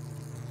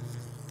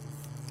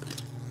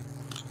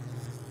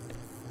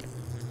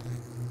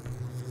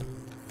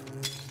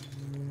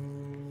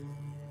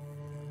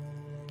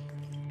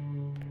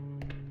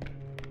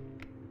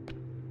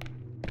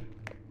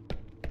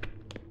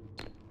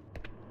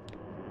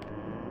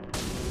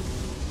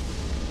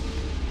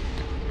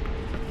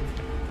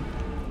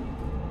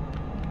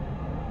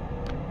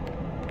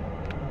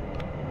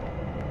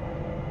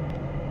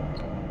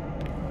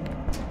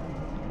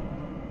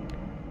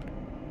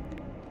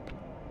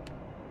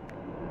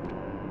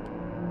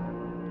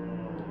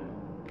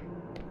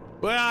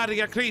 Well, they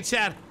got Creed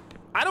chat.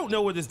 I don't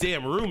know where this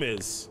damn room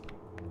is.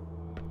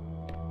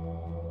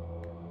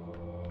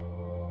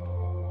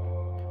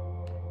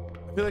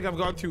 I feel like I've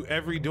gone through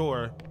every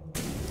door.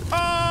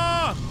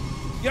 Ah!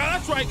 Yeah,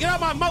 that's right. Get out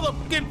my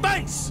motherfucking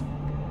face!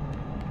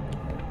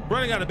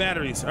 Running out of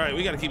batteries. All right,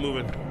 we gotta keep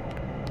moving.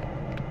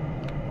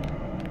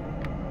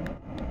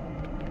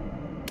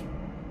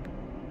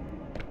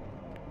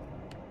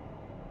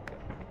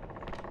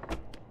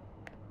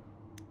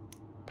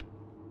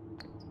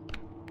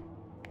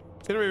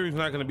 Generator's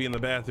not gonna be in the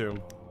bathroom.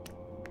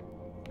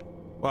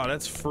 Wow,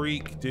 that's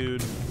freak,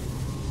 dude.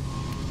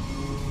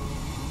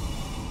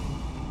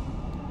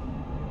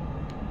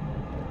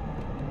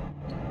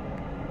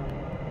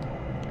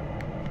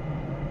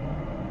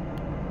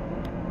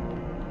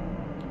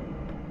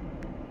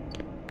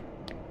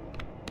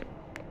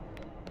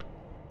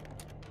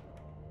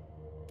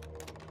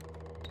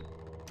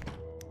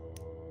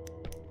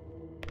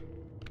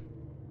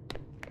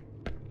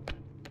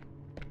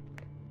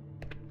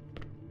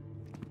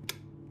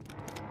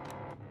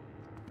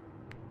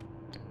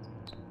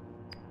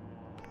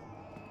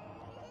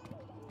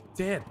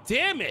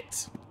 Damn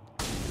it!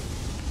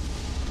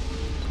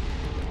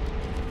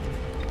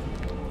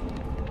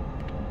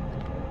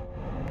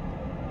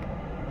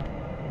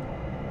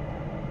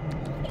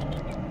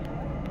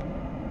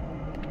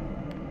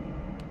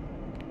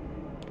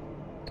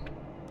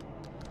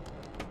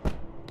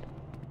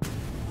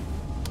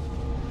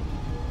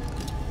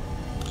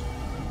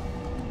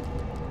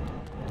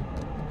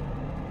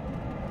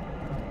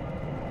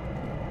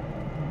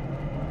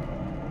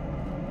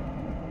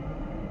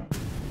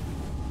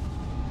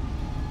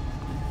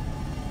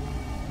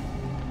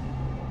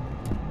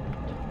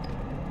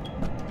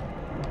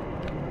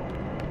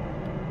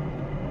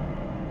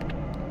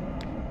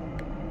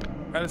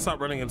 I gotta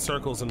stop running in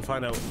circles and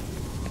find out.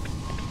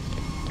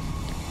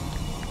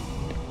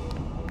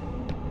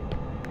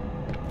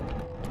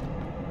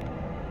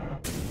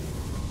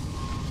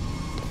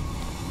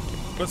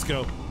 Let's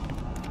go.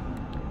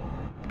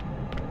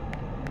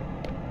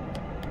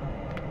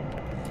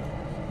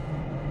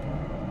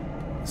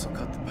 This'll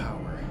cut the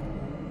power.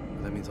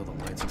 That means all the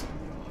lights will be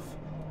off.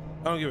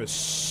 I don't give a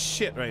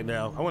shit right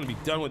now. I want to be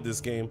done with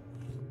this game.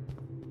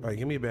 All right,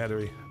 give me a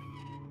battery.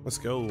 Let's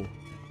go.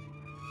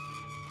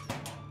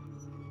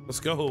 Let's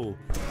go.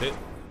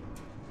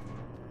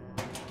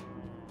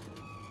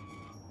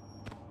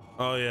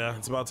 Oh yeah,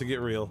 it's about to get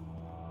real.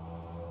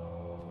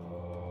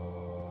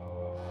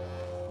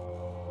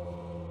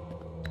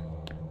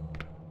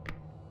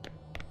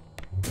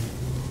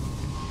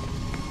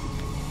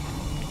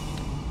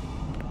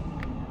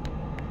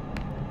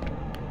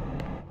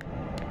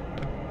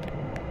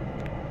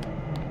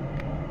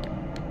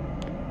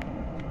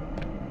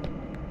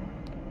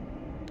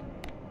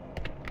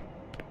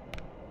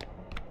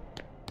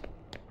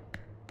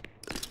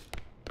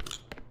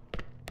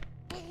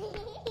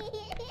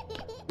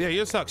 Yeah,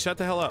 you suck. Shut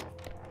the hell up.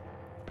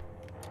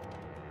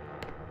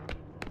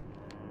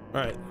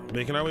 All right,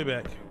 making our way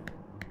back.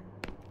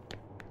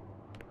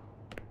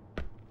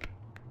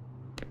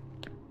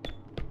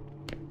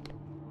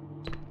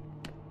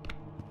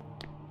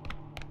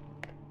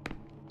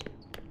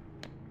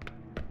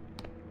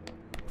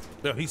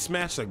 Yo, he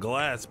smashed a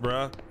glass,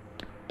 bruh.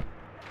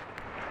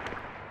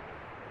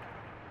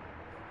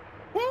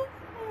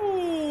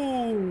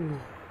 Woo!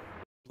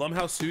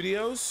 Blumhouse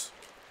Studios?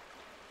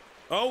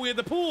 Oh, we had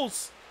the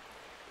pools.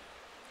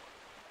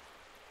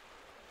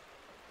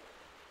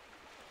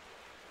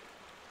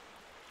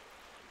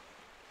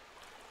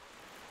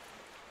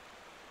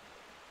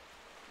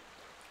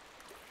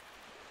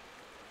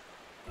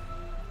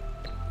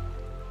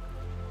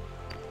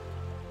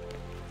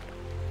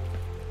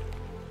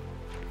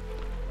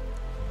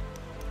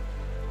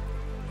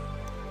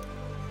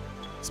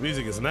 This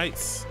music is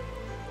nice.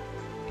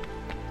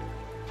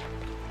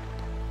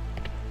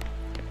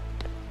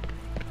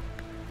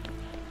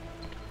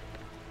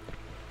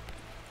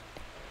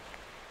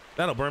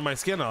 That'll burn my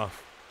skin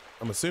off,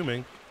 I'm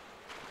assuming.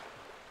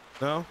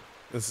 No?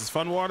 This is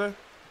fun water?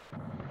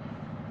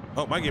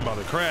 Oh, my game about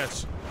to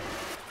crash.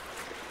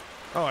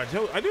 Oh, I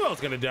knew I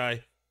was gonna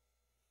die.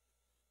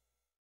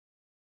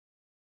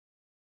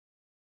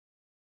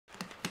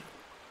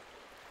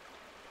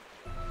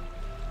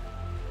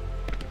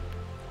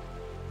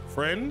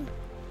 Friend?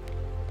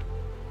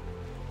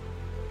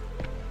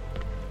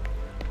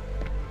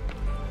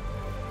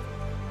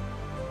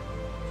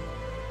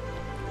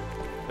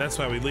 That's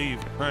why we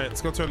leave. All right,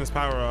 let's go turn this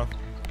power off.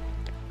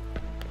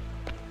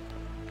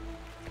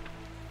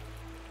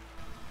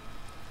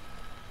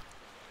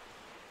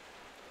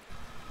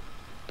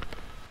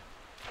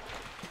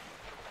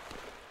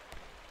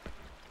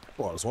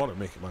 Well, this water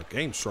making my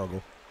game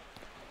struggle.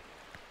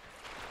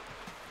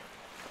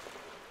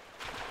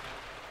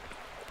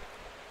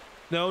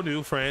 No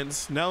new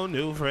friends, no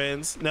new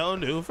friends, no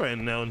new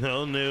friend, no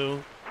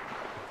new.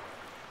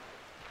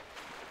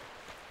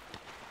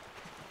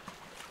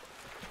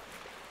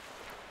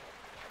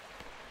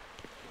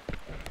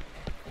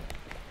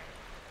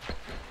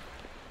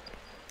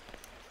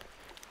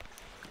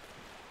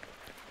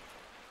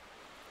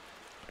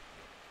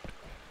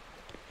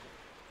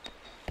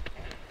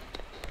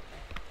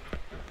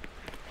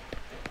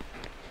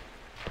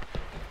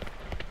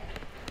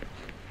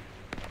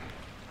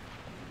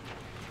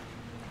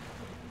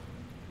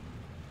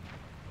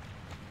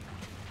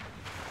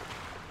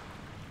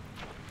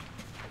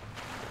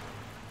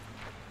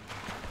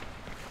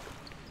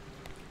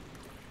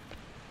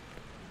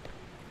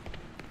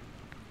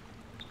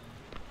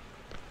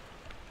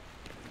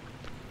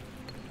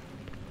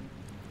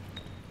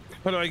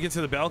 How do I get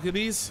to the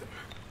balconies?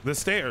 The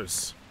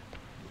stairs.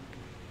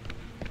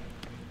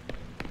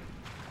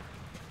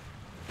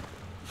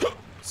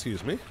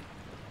 Excuse me.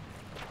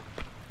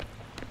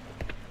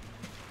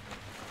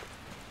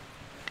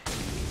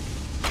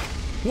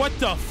 What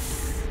the f—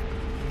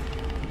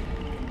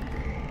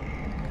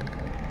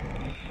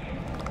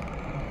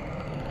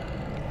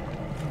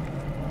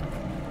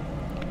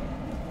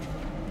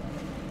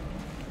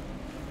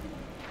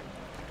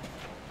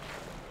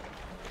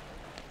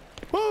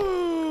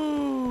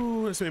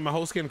 Woo! This made my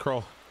whole skin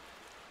crawl.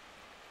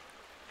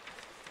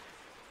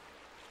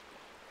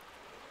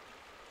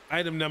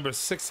 Item number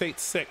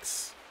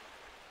 686.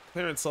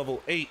 Clearance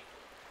level 8.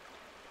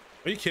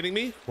 Are you kidding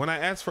me? When I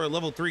asked for a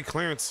level 3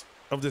 clearance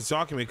of this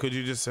document, could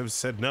you just have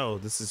said no?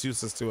 This is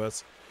useless to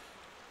us.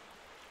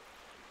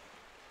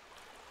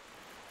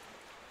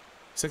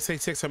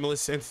 686 are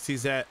malicious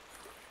entities that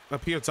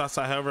appear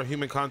docile, however,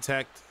 human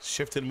contact,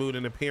 shift in mood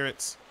and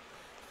appearance.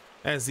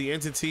 As the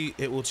entity,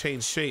 it will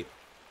change shape.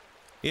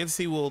 The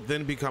entity will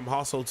then become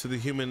hostile to the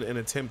human and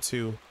attempt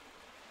to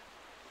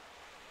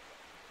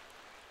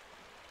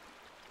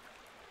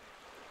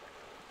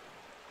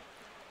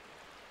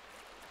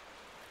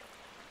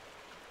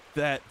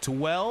that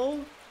dwell .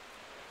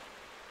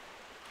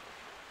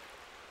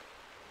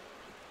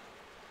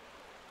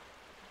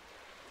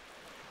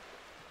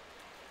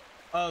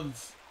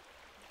 of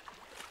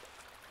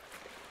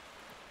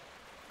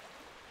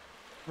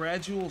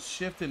gradual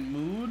shift in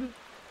mood.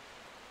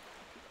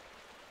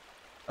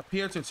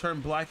 Appear to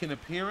turn black in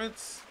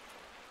appearance.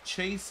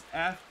 Chase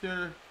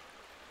after.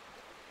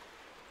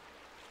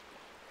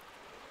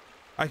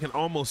 I can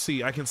almost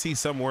see. I can see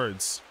some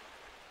words.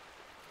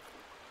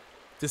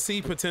 To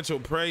see potential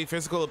prey.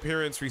 Physical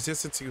appearance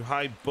resistant to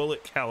high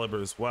bullet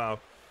calibers. Wow.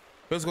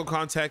 Physical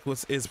contact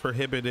is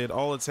prohibited.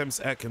 All attempts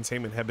at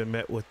containment have been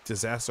met with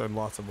disaster and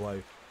loss of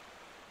life.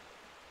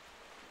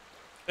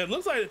 It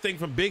looks like a thing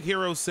from Big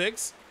Hero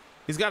 6.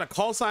 He's got a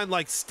call sign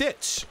like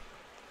Stitch.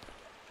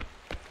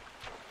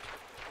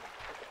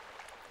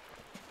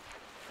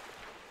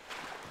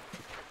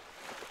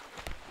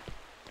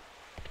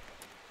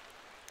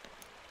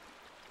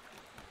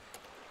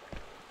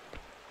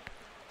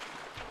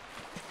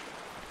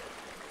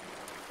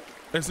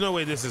 There's no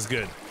way this is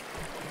good.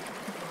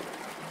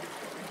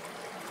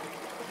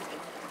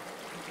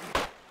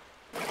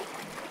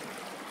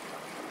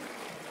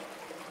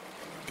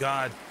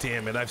 God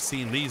damn it, I've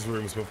seen these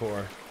rooms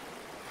before.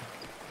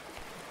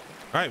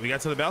 All right, we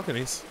got to the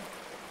balconies.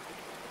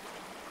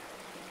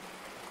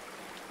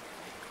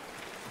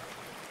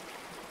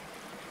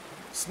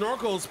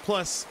 Snorkels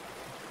plus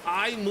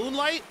eye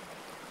moonlight?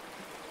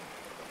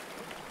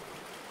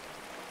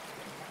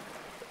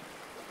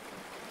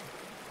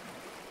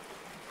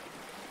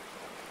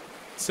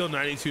 Still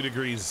 92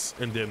 degrees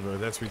in Denver.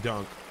 That's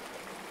redunk.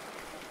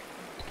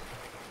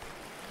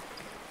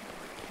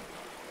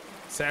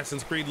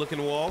 Assassin's Creed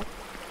looking wall.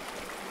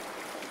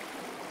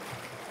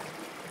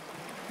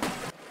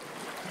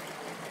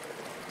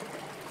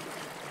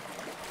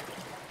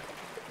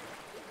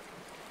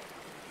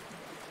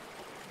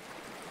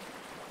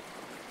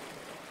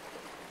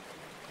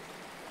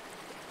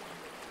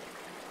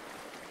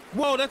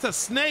 Whoa, that's a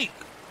snake.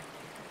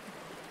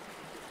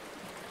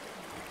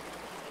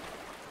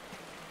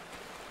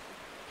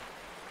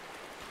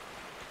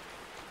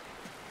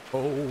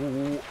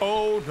 Oh,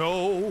 oh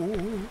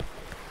no.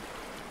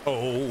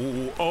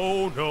 Oh,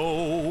 oh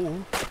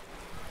no.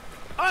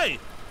 Hey!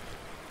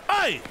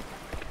 Hey!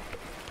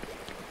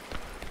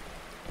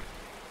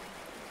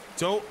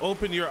 Don't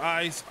open your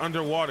eyes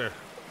underwater.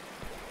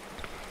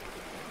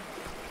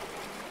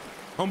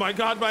 Oh my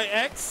God, my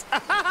ex?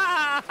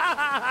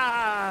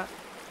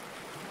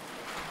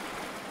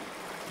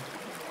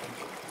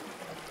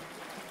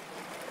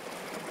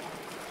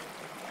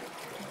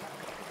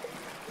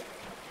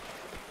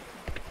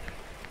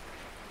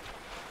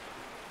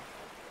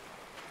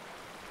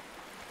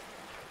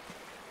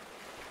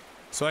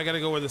 So I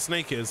gotta go where the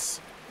snake is.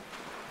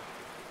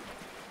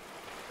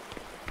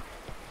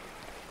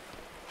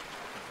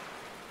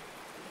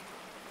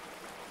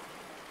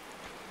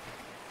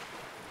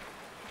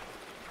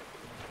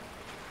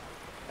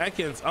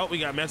 Atkins. Oh, we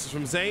got a message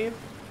from Zane.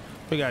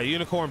 We got a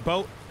unicorn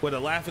boat with a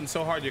laughing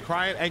so hard you're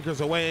crying.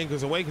 Anchors away,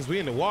 because we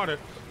in the water.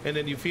 And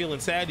then you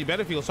feeling sad. You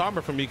better feel somber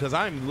for me because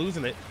I'm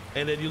losing it.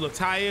 And then you look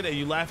tired and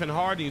you laughing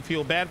hard and you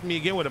feel bad for me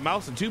again with a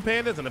mouse and 2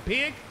 pandas and a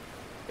pig.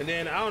 And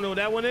then I don't know what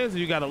that one is.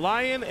 You got a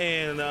lion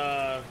and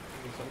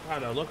some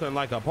kind of looking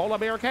like a polar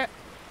bear cat.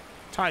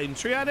 Titan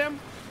tree of them.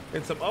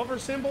 And some other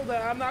symbol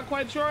that I'm not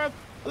quite sure of.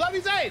 I love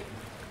you, Zane.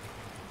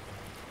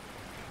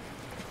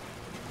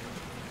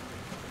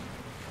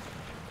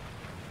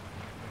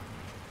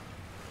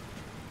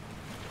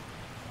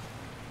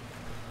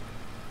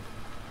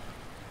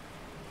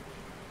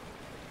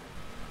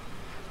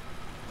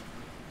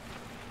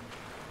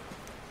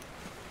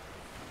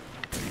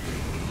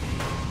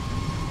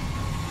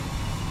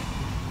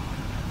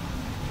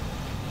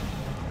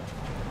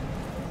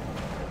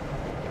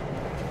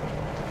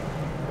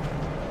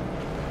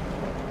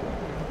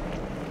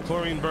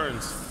 Chlorine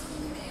burns.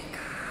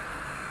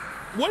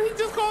 What did he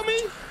just call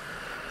me?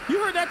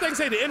 You heard that thing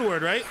say the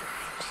N-word, right?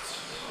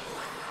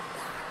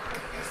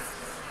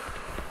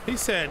 He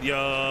said,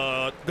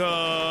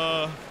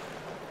 yaga.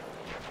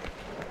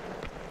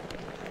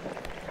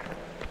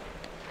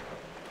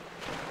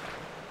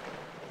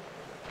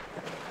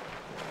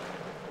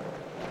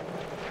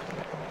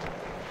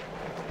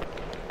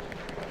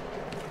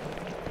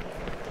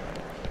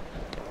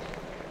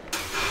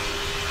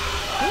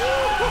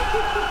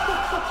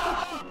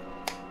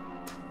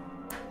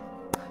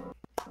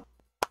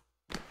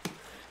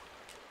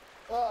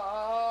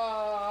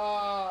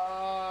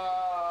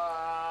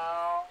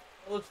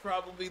 Was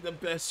probably the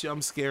best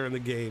jump scare in the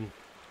game.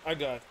 I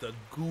got the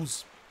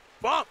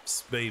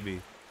goosebumps,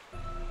 baby.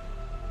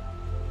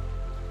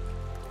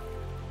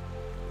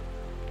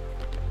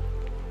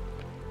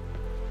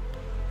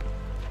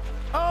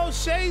 Oh,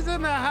 Shay's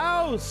in the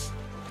house.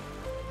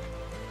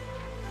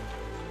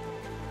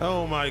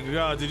 Oh my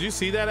God, did you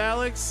see that,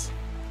 Alex?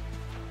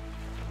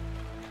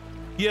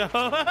 Yo.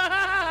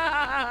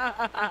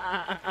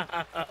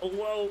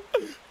 Whoa,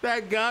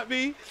 that got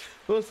me.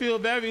 I was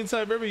feeling bad because I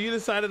remember you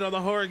decided on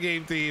the horror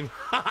game team.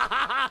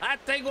 That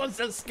thing was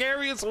the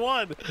scariest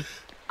one.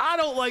 I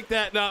don't like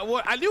that. Not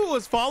what I knew it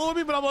was following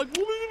me, but I'm like, let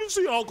me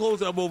see how close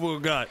that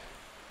motherfucker got.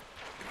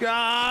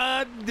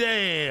 God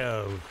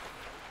damn.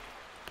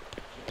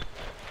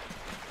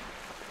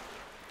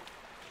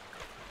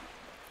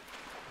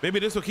 Maybe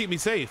this will keep me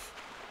safe.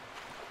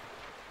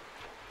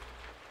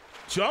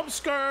 Jump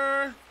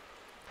scare.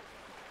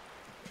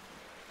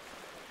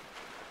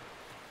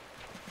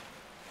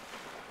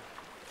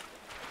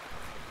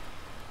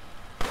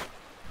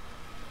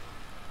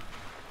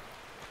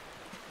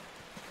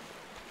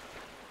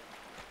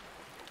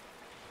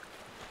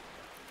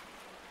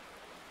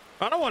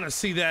 I don't want to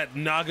see that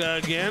Naga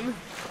again.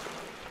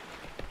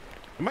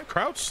 Am I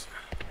crouched?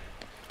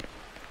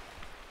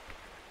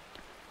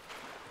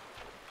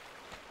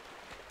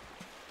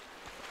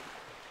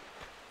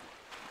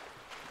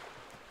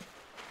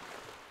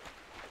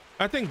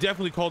 I think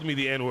definitely called me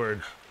the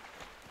N-word.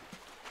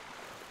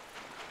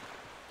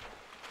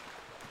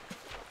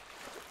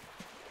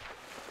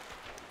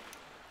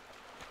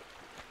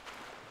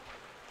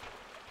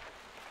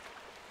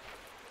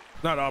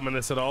 Not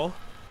ominous at all.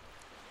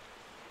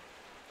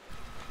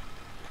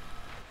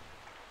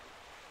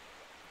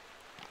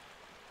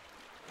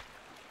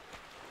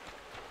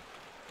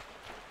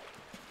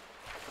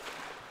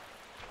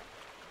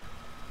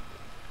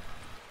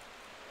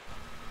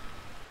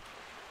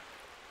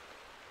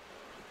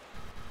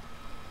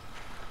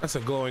 That's a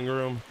glowing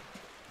room.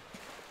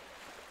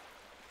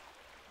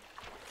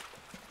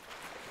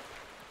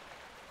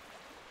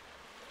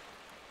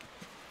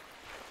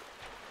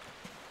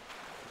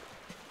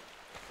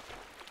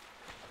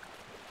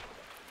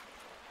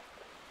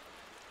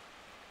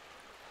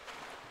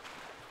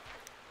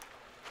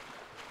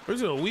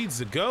 Where's the weeds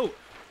the goat?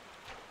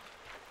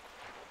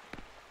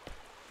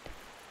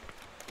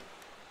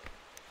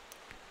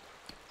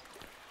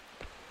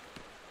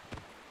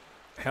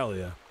 Hell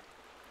yeah.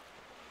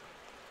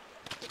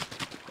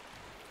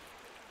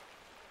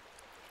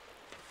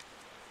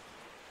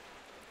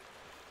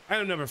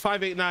 Item number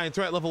 589,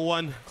 threat level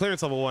 1,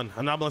 clearance level 1,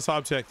 anomalous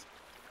object.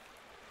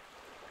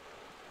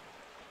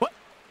 What?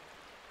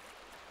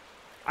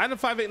 Item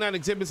 589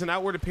 exhibits an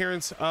outward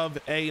appearance of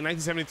a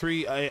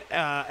 1973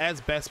 as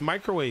best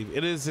microwave.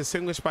 It is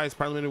distinguished by its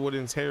parliamentary wood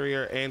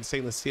interior and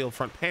stainless steel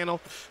front panel.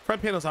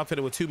 Front panel is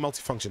outfitted with 2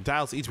 multifunction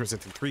dials, each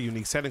presenting 3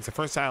 unique settings. The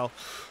first dial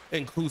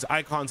includes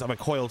icons of a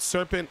coiled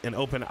serpent, an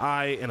open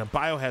eye, and a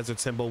biohazard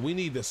symbol. We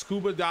need the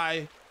scuba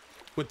die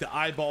with the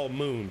eyeball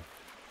moon.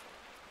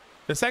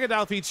 The second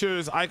dial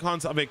features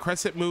icons of a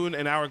crescent moon,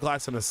 an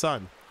hourglass, and a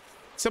sun.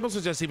 Symbols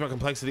suggest deeper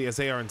complexity as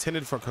they are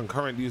intended for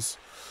concurrent use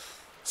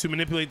to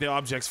manipulate the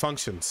object's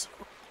functions.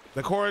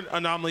 The core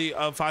anomaly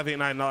of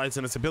 589 lies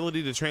in its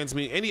ability to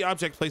transmute any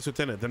object placed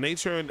within it. The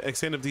nature and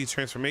extent of these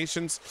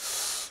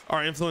transformations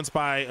are influenced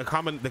by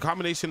the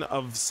combination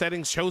of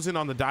settings chosen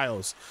on the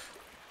dials.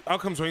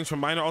 Outcomes range from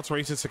minor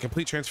alterations to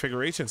complete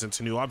transfigurations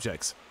into new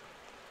objects,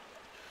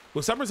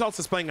 with some results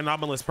displaying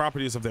anomalous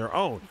properties of their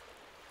own.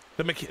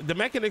 The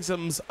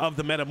mechanisms of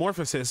the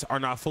metamorphosis are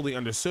not fully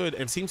understood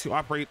and seem to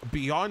operate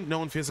beyond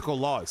known physical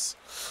laws.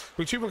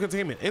 Retrieval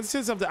containment.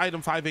 Instances of the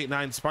item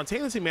 589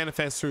 spontaneously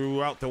manifest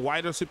throughout the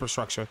wider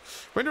superstructure,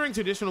 rendering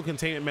traditional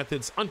containment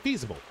methods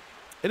unfeasible.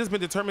 It has been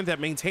determined that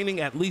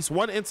maintaining at least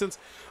one instance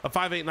of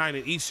 589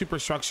 in each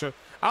superstructure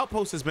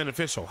outpost is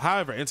beneficial.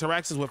 However,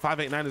 interactions with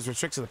 589 is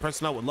restricted to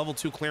personnel with level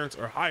 2 clearance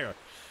or higher.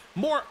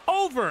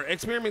 Moreover,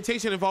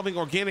 experimentation involving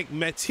organic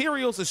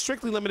materials is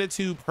strictly limited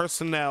to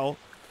personnel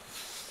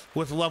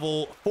with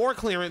level 4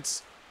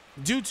 clearance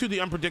due to the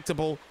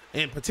unpredictable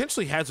and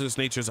potentially hazardous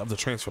natures of the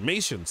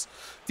transformations.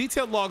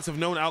 Detailed logs of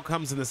known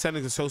outcomes and the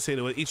settings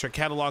associated with each are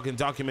cataloged in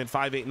document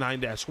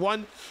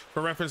 589-1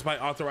 for reference by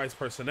authorized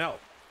personnel.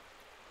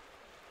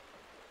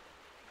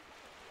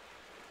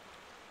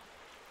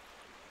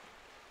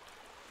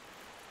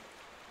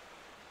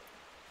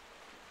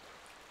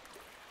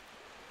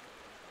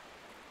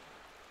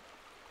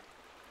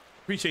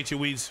 Appreciate you,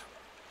 Weeds.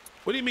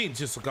 What do you mean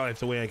just got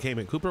the way I came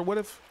in? Cooper, what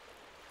if?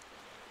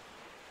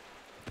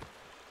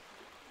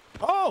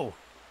 Oh,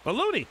 a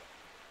loony.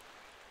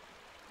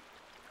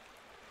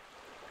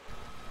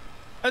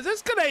 Is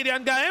this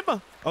Canadian guy?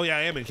 Oh yeah,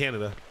 I am in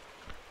Canada.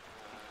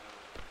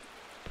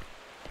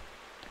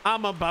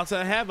 I'm about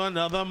to have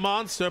another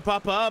monster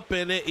pop up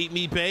and it eat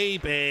me,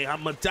 baby.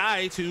 I'ma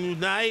die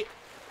tonight.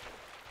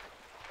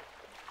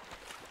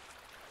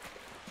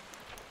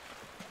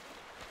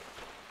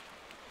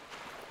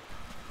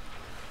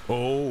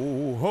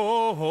 Oh,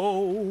 ho,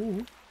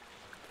 ho.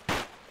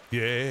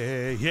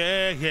 Yeah,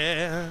 yeah,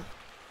 yeah.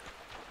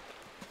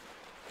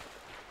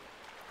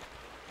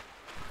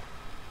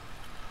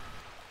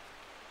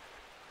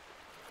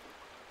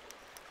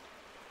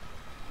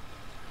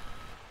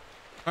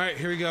 All right,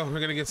 here we go. We're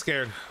gonna get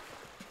scared.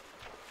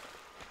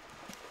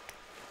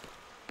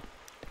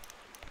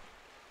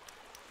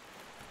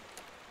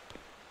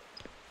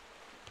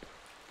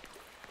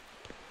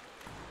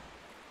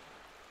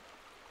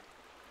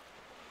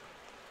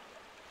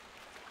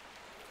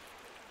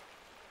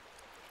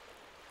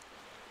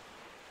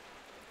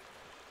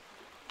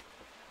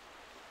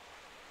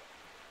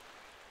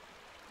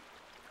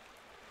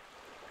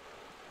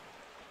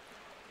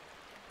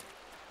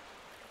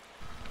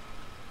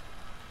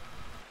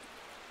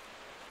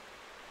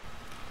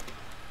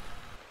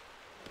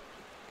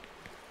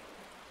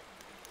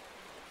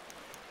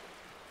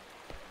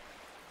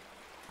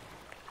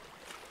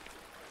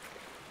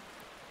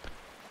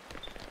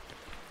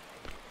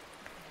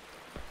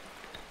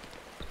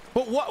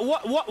 But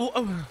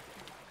what?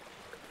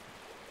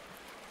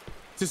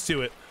 Just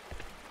do it.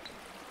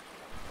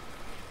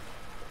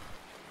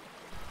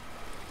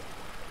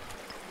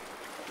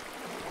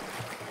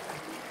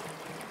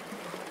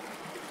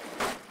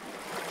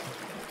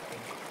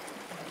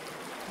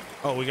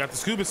 Oh, we got the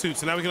scuba suit,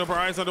 so now we can open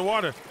our eyes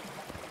underwater.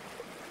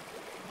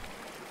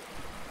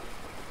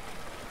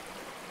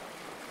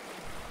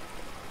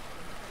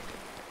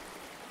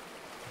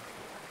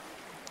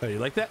 Oh, you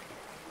like that?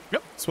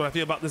 Yep, that's what I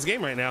feel about this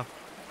game right now.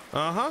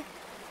 Uh-huh.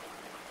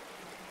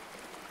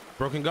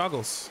 Broken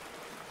goggles.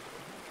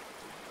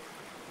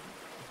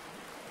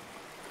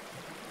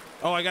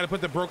 Oh, I gotta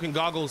put the broken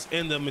goggles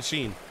in the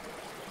machine.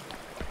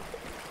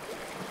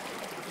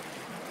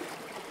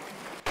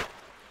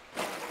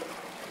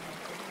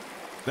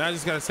 Now I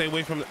just gotta stay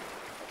away from the...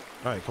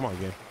 All right, come on,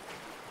 game.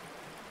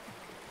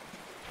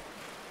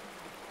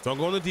 Don't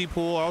go in the deep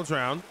pool, I'll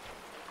drown.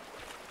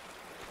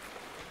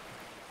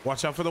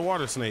 Watch out for the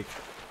water snake.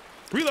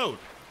 Reload!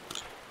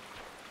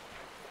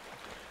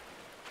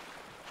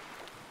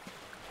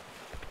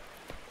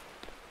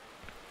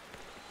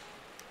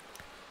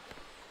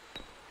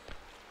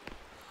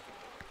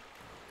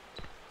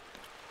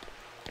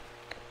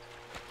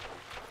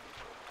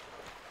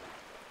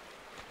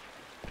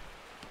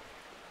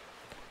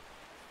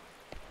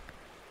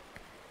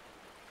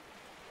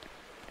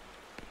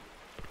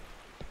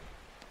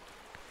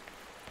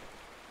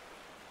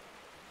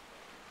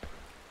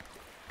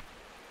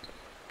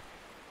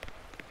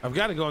 I've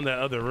got to go in that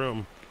other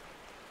room.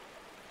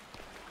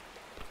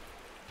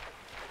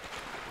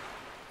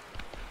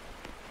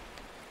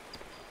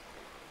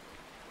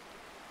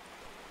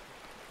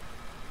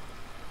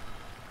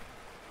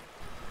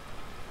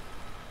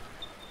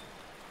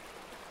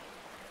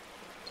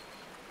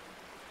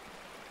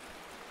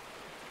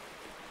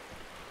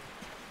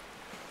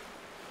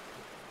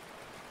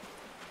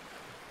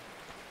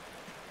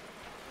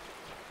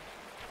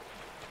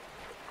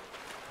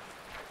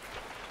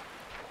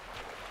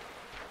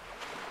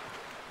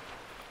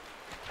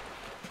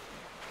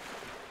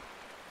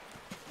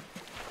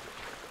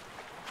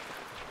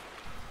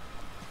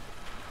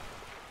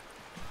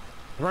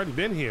 I've already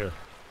been here.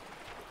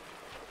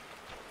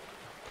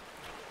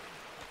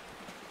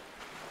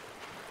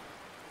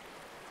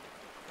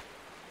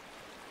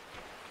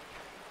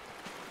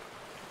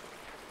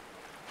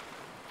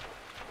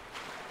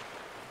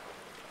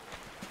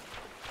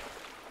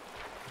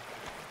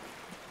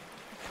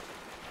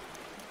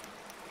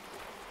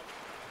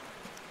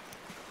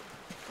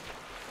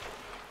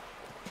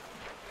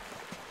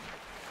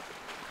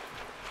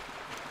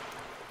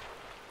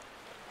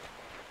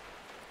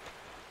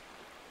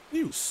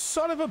 You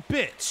son of a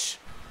bitch.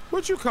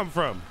 Where'd you come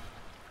from?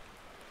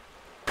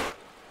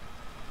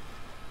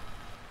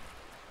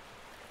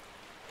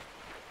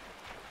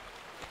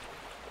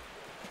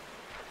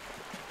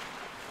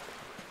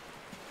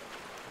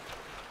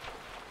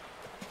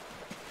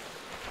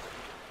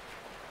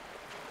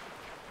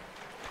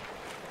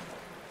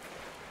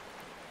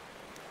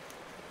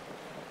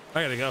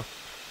 I gotta go.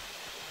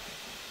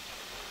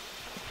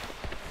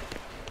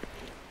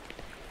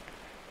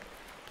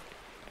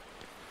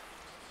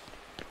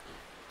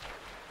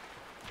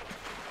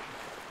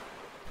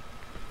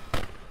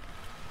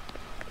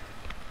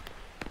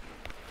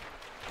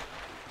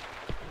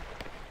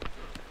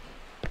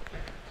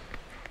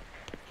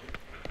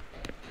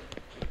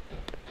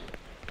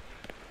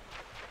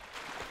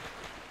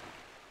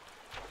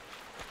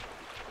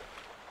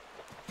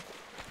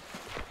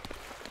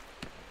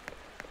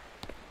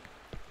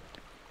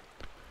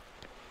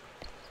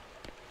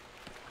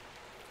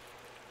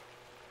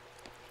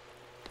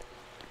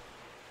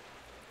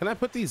 Can I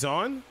put these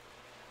on?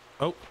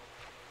 Oh.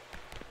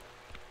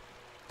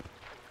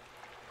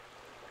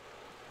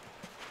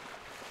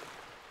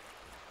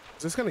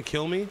 Is this gonna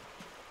kill me?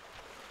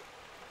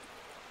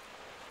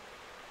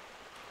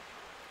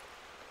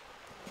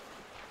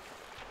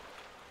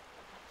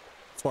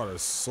 This water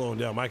is slowing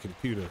down my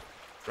computer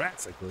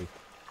drastically.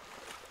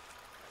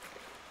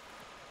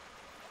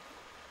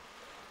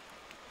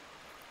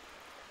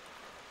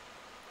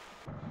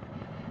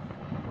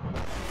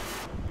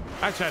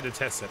 I tried to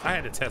test it. I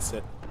had to test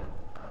it.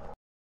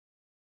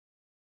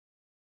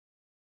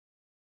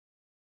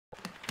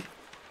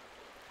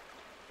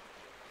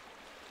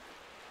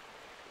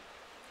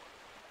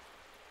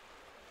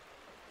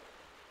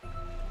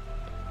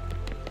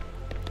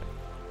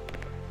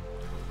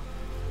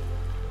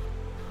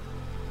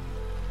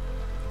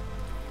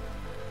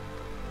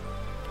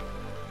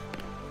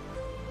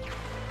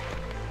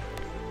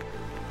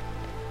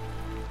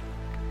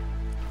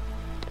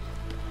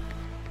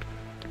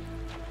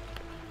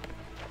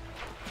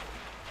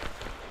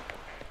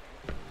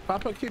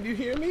 Papa, can you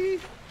hear me?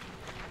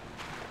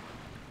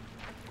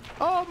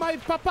 Oh, my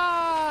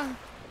papa!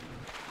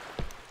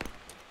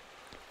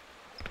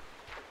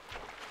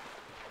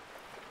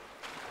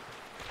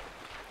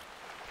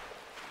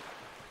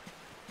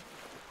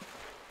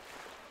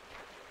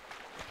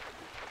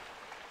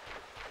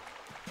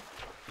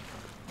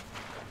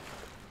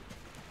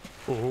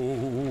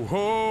 Oh,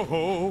 ho,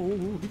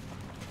 ho.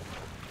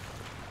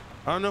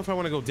 I don't know if I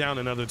want to go down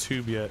another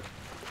tube yet.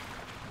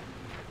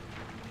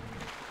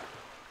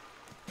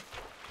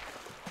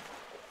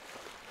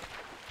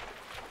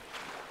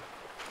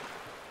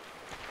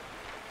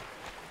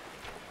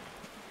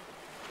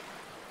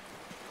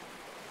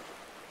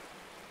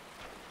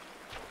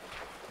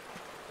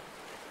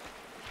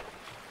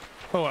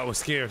 Oh, I was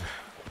scared.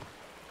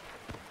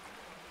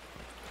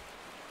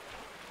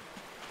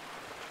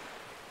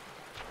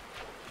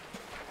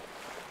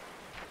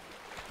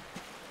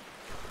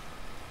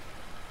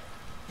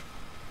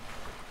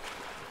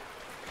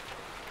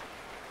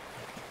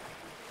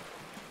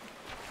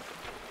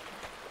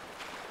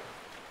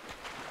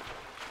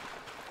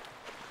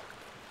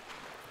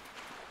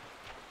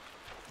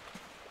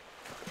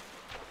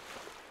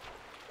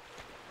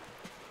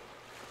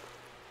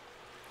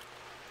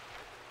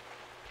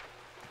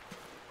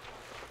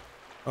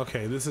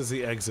 Okay, this is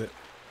the exit.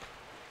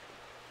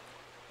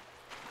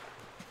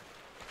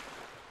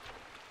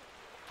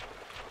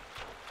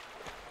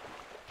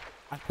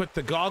 I put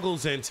the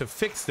goggles in to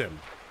fix them.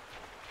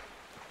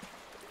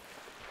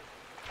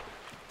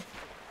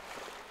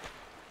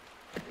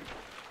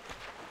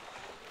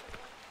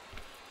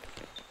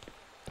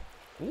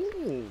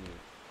 Ooh.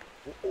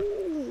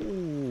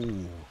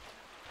 Ooh.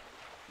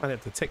 Might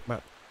have to take my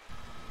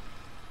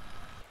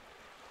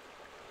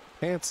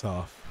pants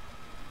off.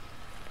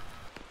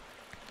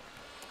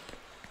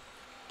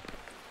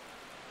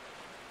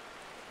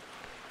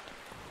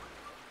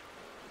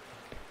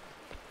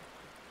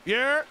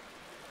 Yeah.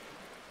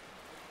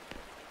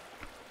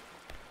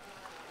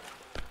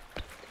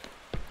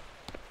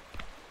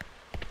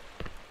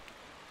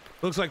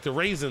 Looks like the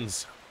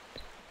raisins.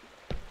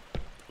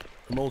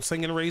 Them old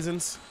singing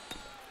raisins.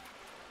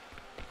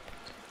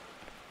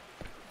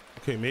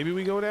 Okay, maybe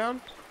we go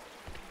down.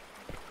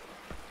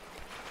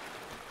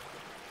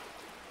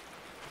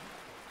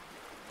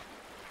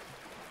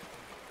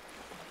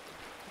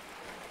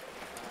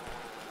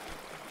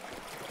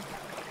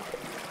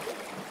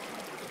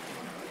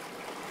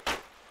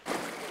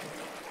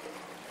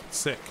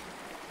 Sick.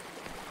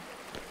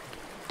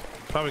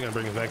 Probably gonna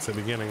bring us back to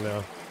the beginning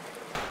though.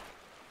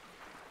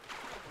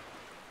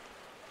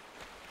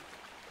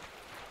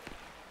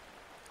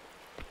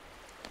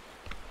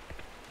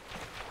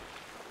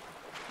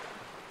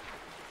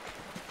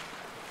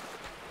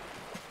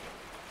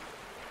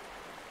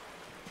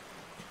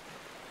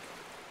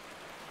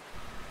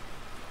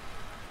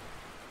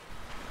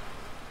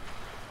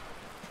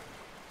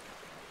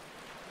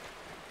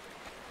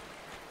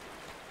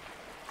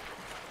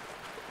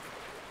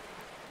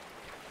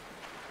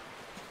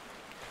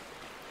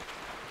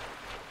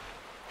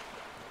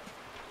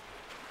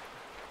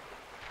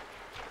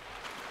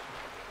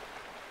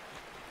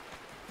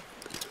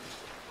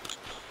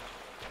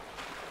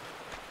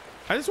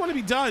 I just want to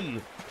be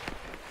done.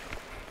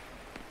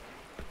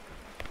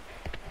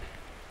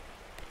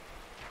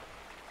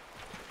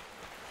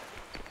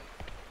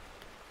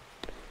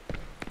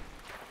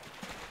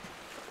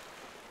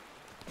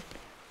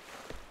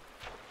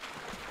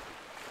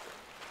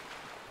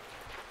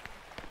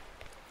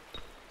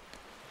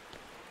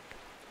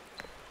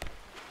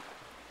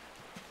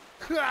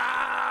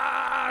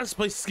 Ah, this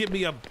place is giving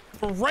me a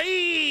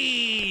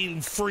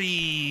brain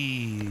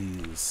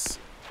freeze.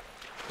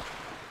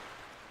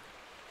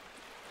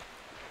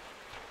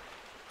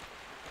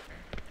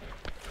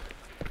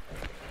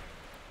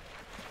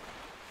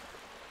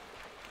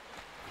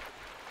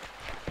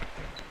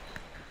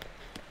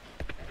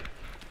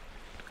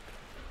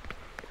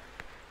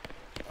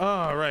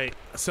 All right,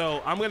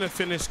 so I'm gonna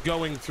finish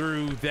going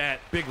through that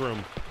big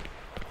room.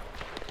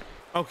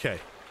 Okay.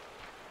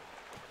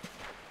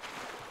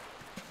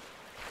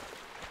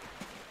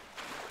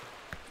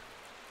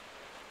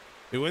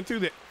 We went through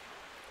the...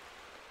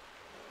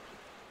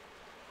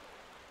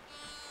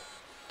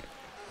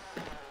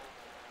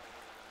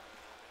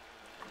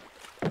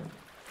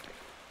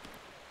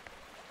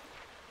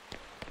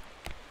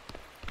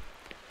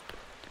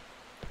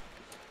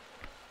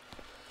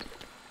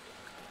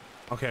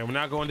 Okay, we're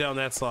not going down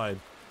that slide.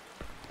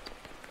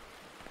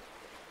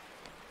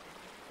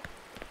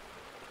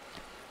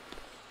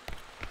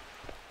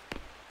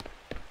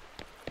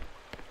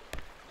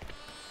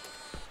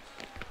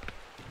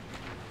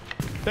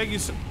 Thank you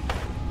so...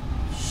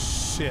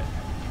 Shit.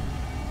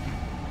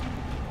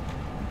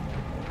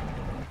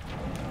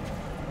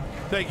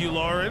 Thank you,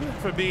 Lauren,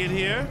 for being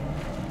here.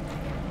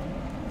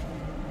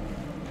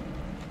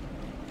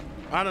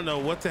 I don't know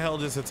what the hell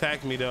just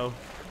attacked me, though.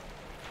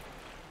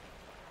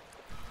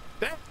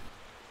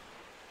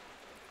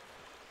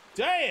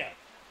 Damn!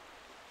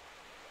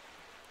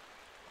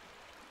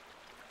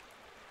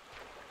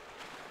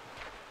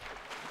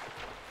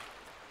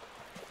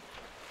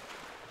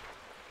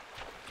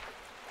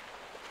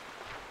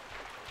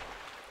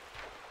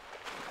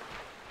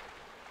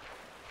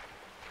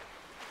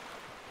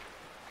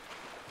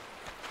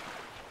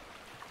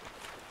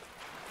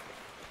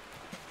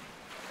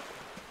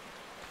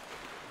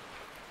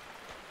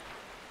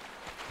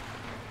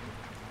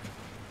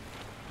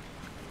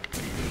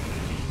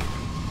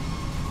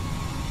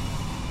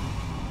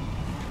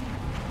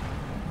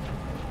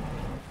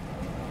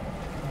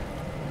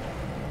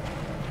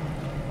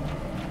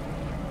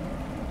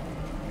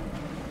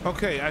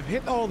 Okay, I've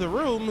hit all the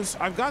rooms.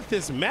 I've got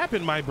this map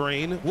in my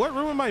brain. What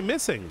room am I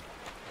missing?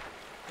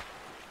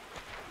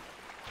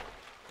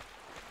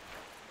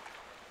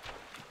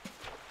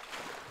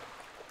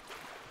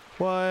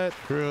 What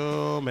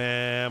room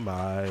am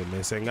I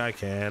missing? I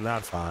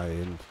cannot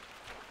find.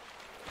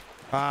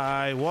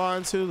 I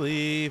want to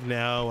leave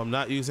now. I'm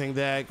not using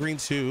that green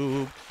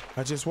tube.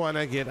 I just want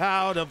to get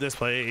out of this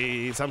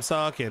place. I'm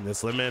stuck in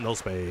this liminal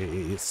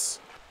space.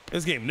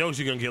 This game knows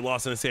you're going to get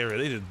lost in this area.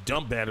 They just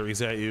dump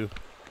batteries at you.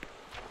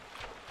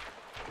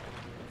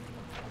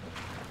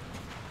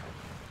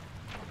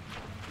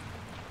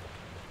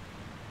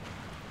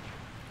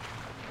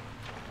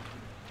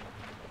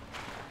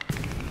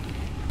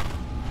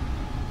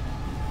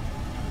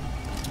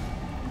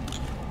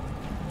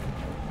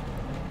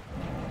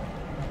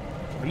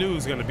 I knew it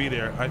was gonna be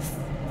there. I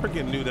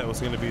freaking knew that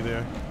was gonna be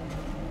there.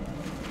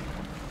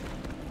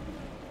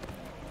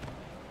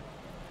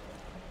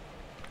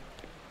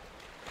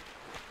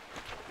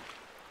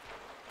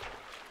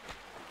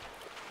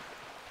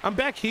 I'm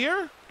back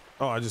here?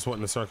 Oh, I just went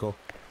in a circle.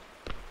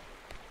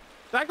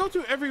 Did I go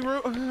through every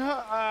room?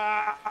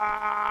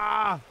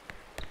 I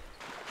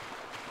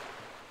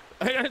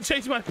gotta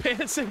change my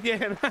pants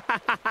again.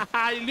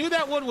 I knew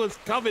that one was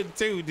coming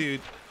too,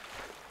 dude.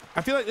 I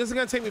feel like this is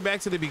gonna take me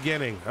back to the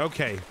beginning.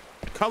 Okay,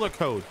 color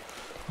code.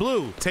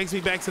 Blue takes me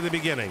back to the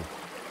beginning.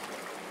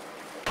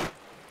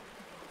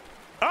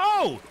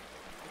 Oh!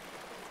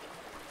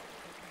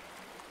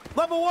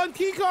 Level 1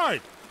 key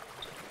card.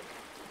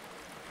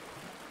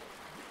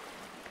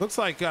 Looks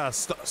like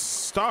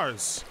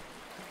stars.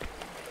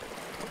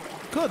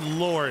 Good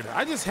Lord,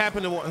 I just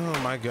happened to oh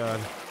my God.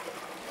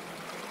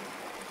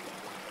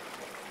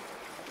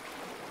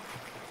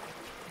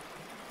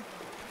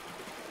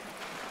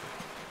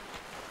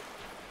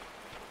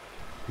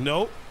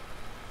 Nope.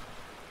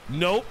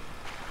 Nope.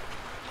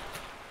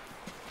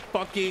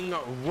 Fucking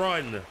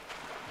run.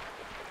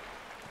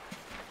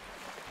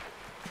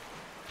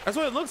 That's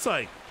what it looks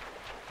like.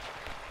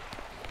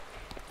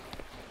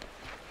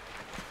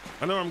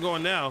 I know where I'm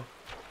going now.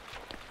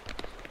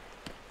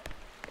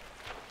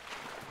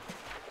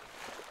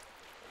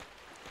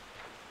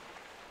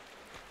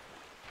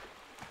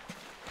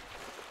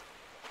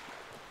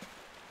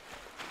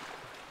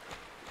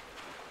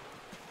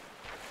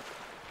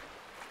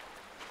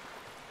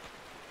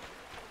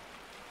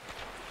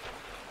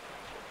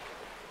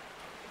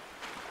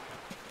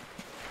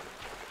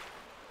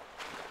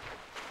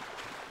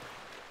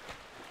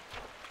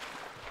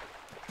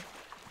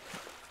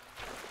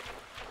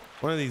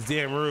 One of these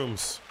damn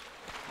rooms.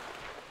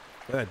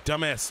 That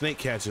dumbass snake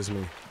catches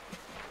me.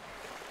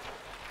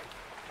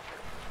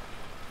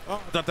 Oh,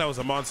 I thought that was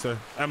a monster.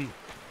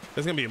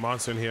 There's gonna be a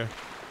monster in here.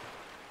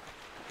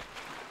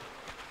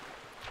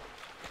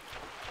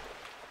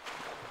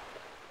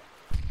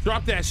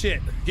 Drop that shit.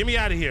 Get me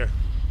out of here.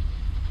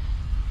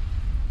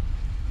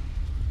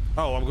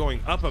 Oh, I'm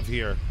going up of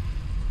here.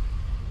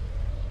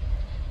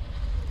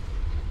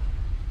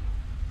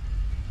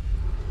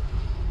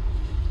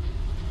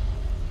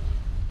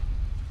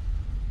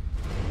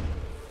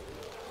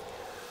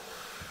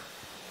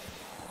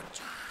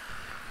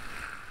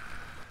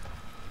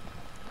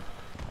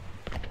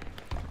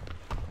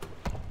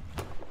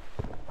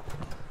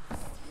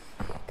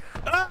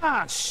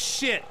 Ah,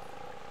 shit.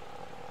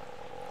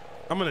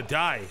 I'm gonna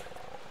die.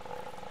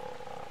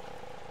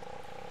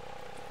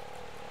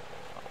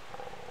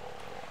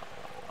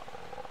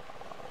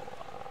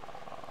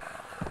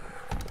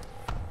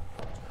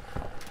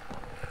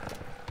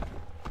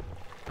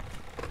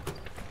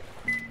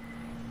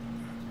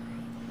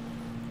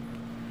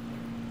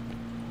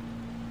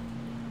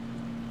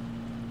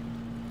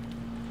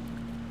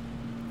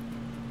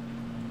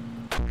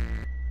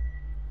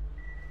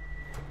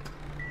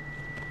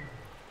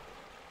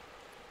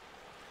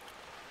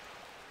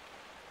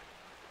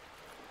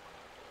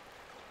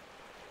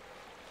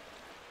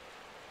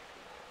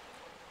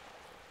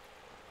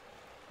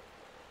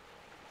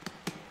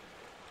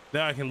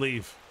 Now I can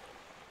leave.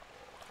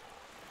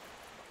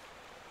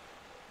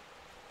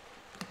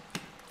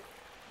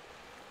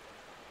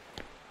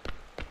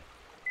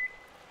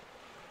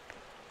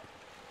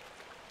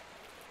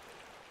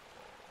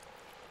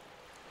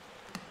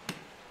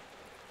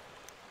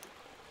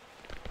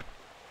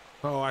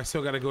 Oh, I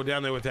still got to go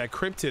down there with that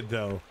cryptid,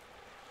 though.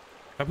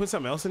 I put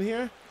something else in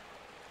here?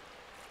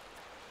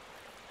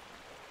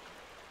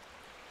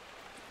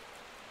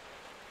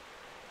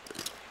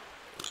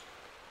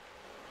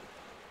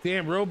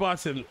 Damn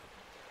robots and...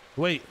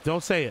 Wait,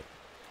 don't say it.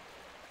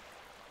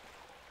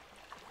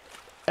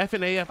 F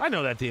and AF. I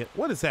know that, damn.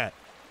 What is that?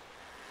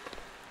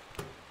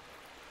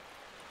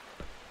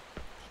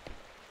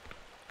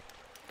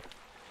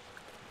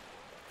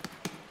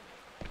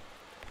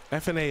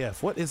 F and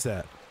AF. What is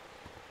that?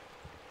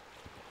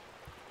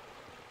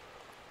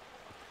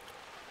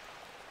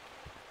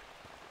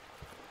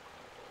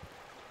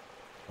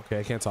 Okay,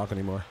 I can't talk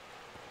anymore.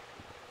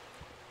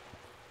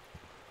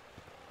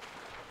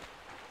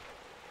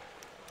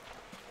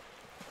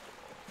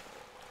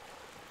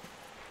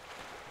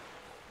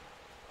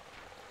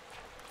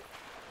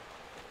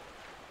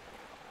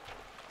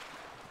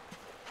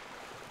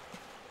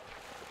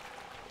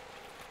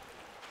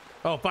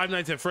 Oh, Five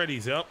Nights at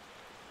Freddy's. Yep.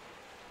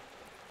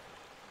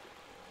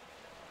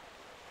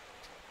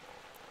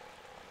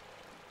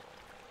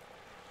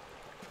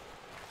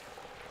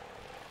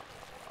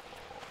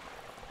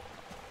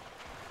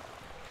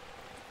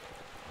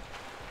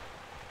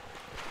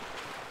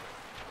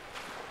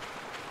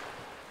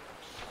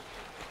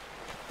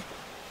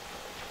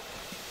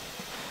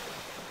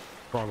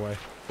 Wrong way.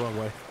 Wrong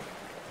way.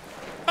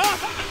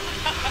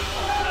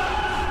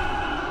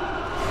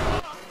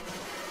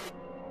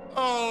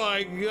 Oh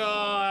my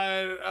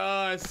god.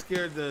 Oh, it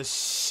scared the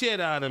shit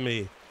out of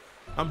me.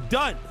 I'm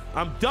done.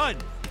 I'm done.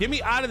 Get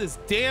me out of this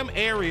damn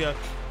area.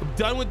 I'm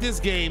done with this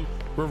game.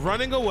 We're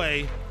running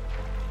away.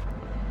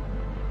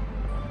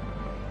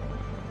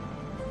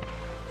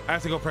 I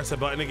have to go press a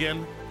button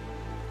again.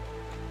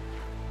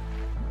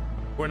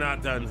 We're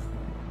not done.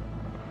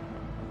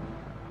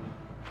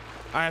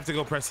 I have to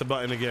go press the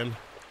button again.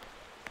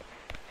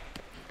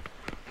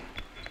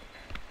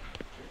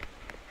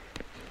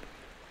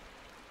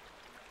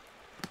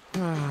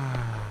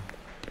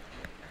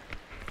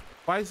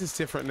 Why is this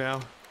different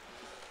now?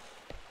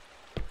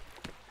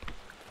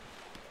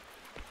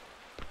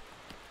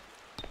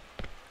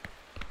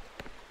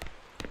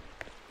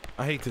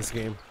 I hate this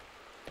game.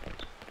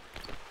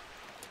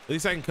 At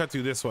least I can cut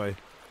through this way.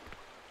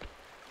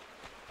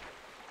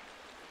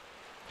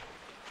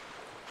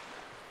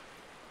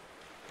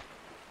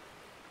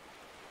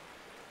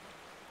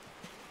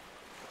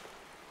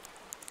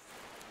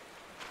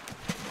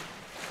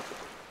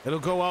 It'll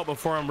go out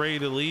before I'm ready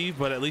to leave,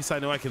 but at least I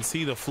know I can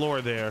see the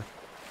floor there.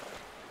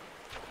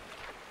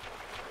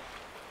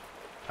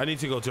 I need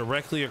to go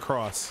directly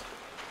across.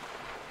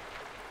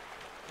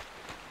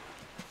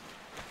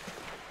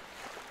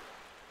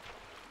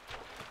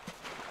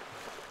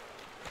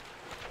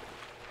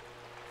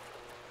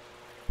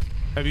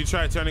 Have you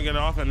tried turning it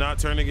off and not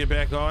turning it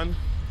back on?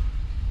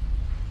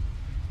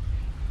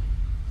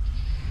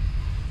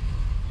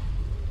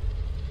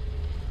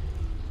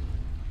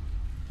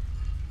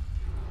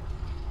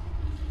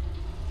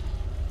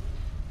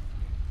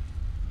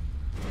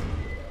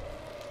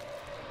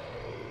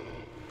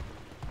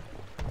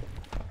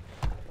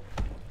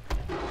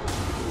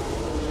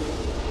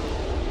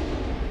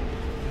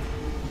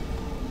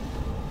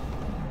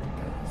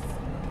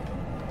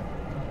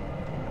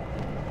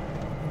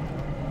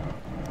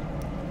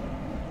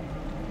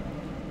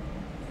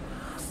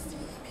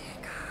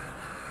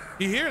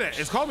 You hear that?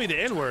 It's called me the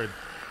N-word.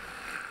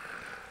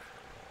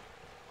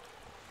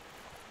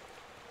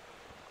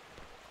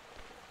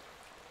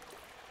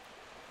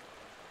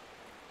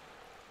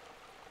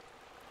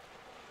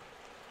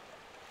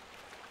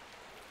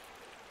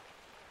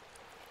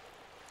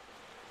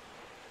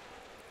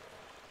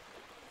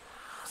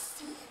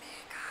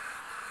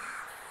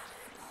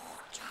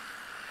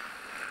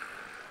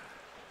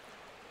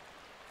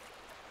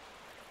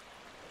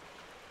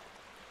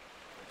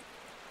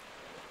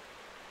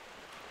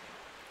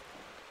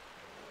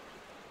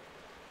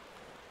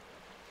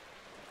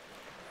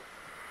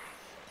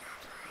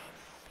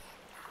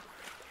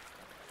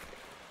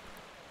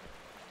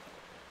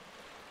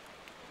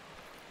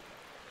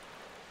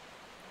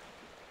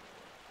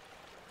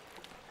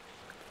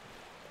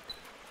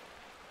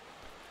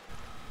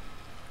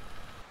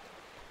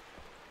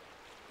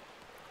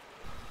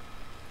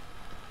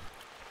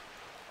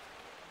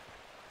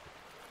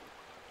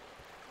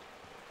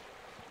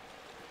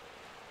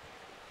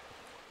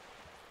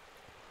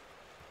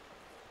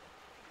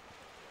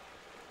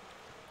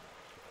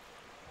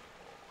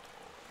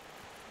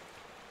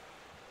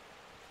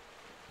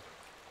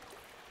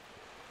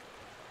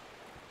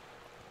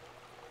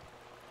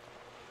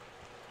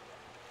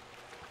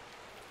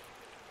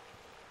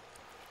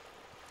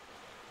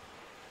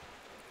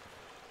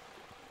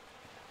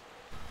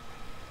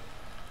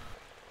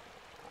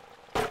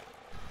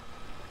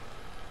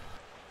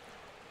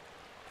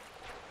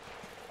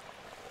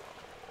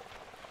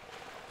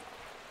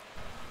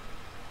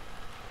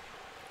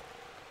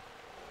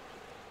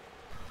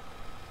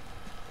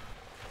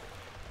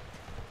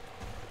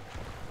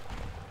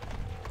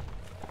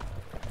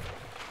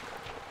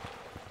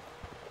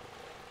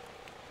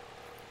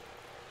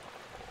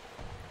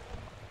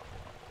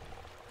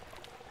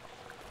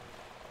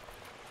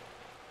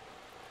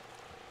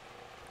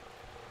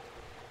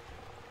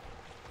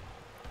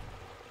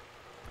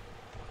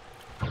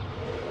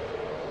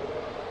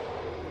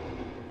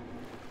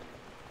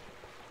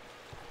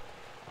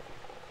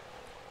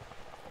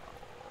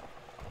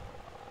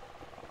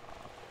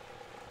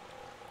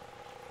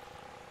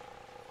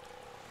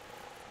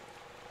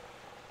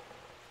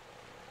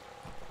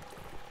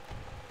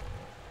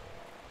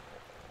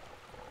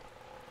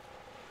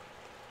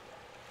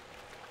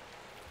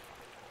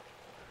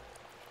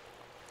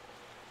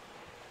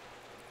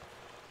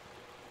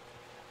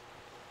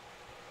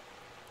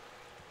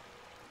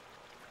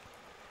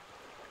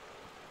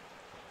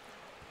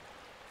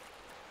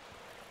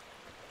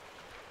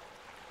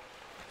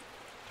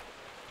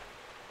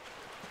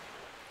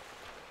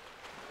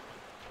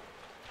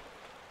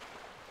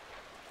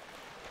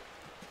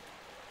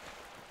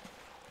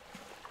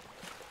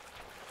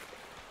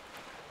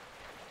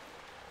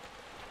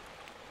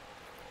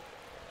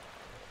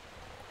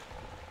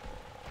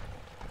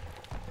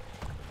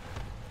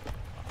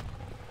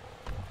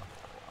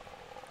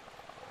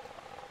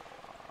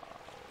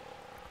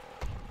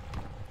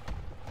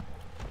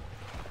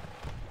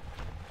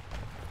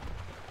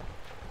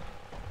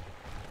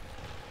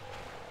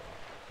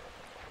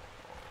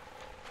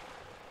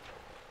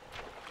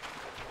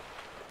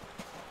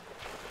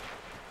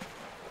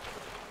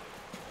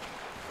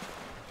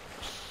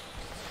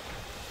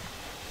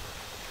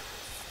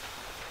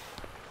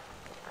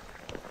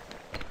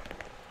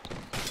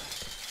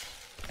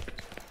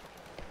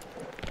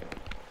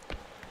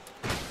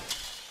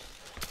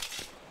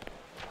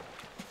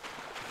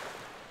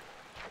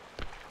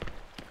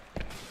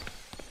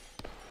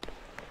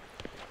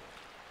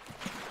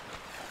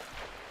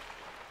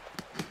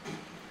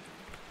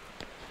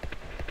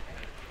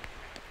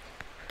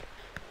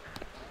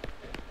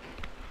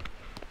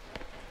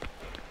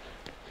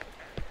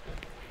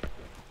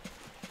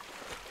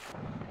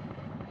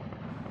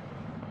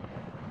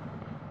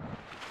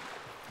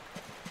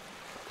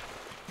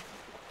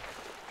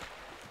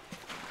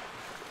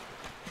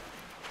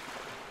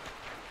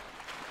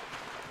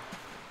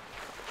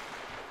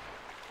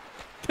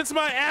 Kiss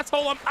my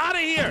asshole. I'm out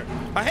of here.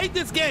 I hate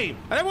this game.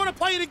 I don't want to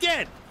play it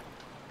again.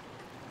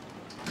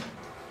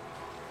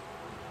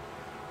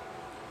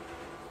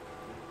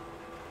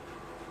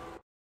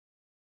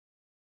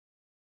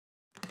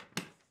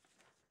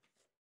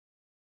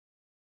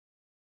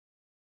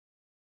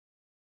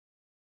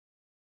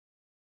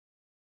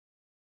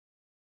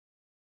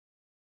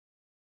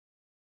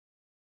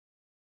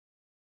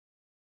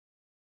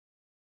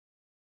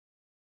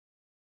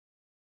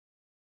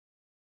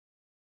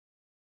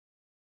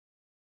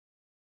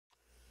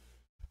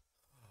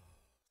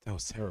 That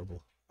was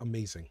terrible.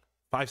 Amazing.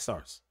 5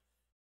 stars.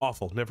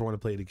 Awful. Never want to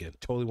play it again.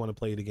 Totally want to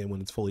play it again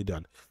when it's fully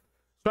done.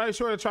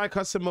 Sure to try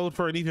custom mode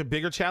for an even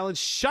bigger challenge.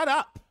 Shut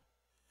up.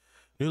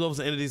 New levels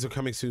and entities are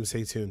coming soon.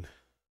 Stay tuned.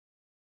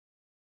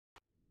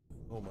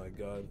 Oh my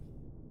god.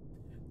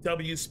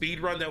 W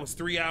speedrun. That was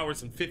 3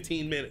 hours and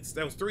 15 minutes.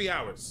 That was 3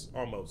 hours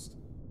almost.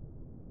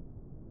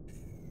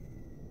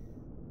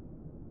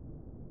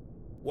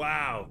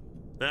 Wow.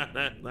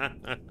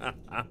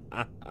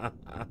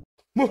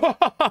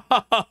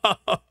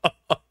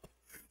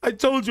 I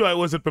told you I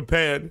wasn't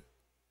prepared.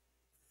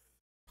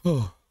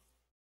 Oh.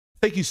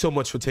 Thank you so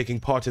much for taking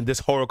part in this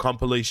horror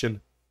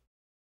compilation.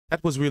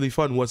 That was really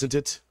fun, wasn't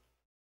it?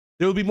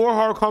 There will be more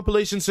horror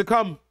compilations to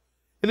come.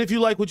 And if you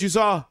like what you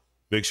saw,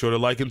 make sure to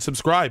like and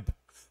subscribe.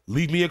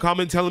 Leave me a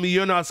comment telling me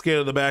you're not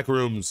scared of the back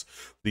rooms.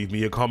 Leave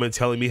me a comment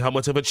telling me how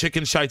much of a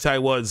chicken shite I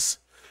was.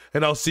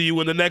 And I'll see you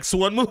in the next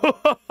one.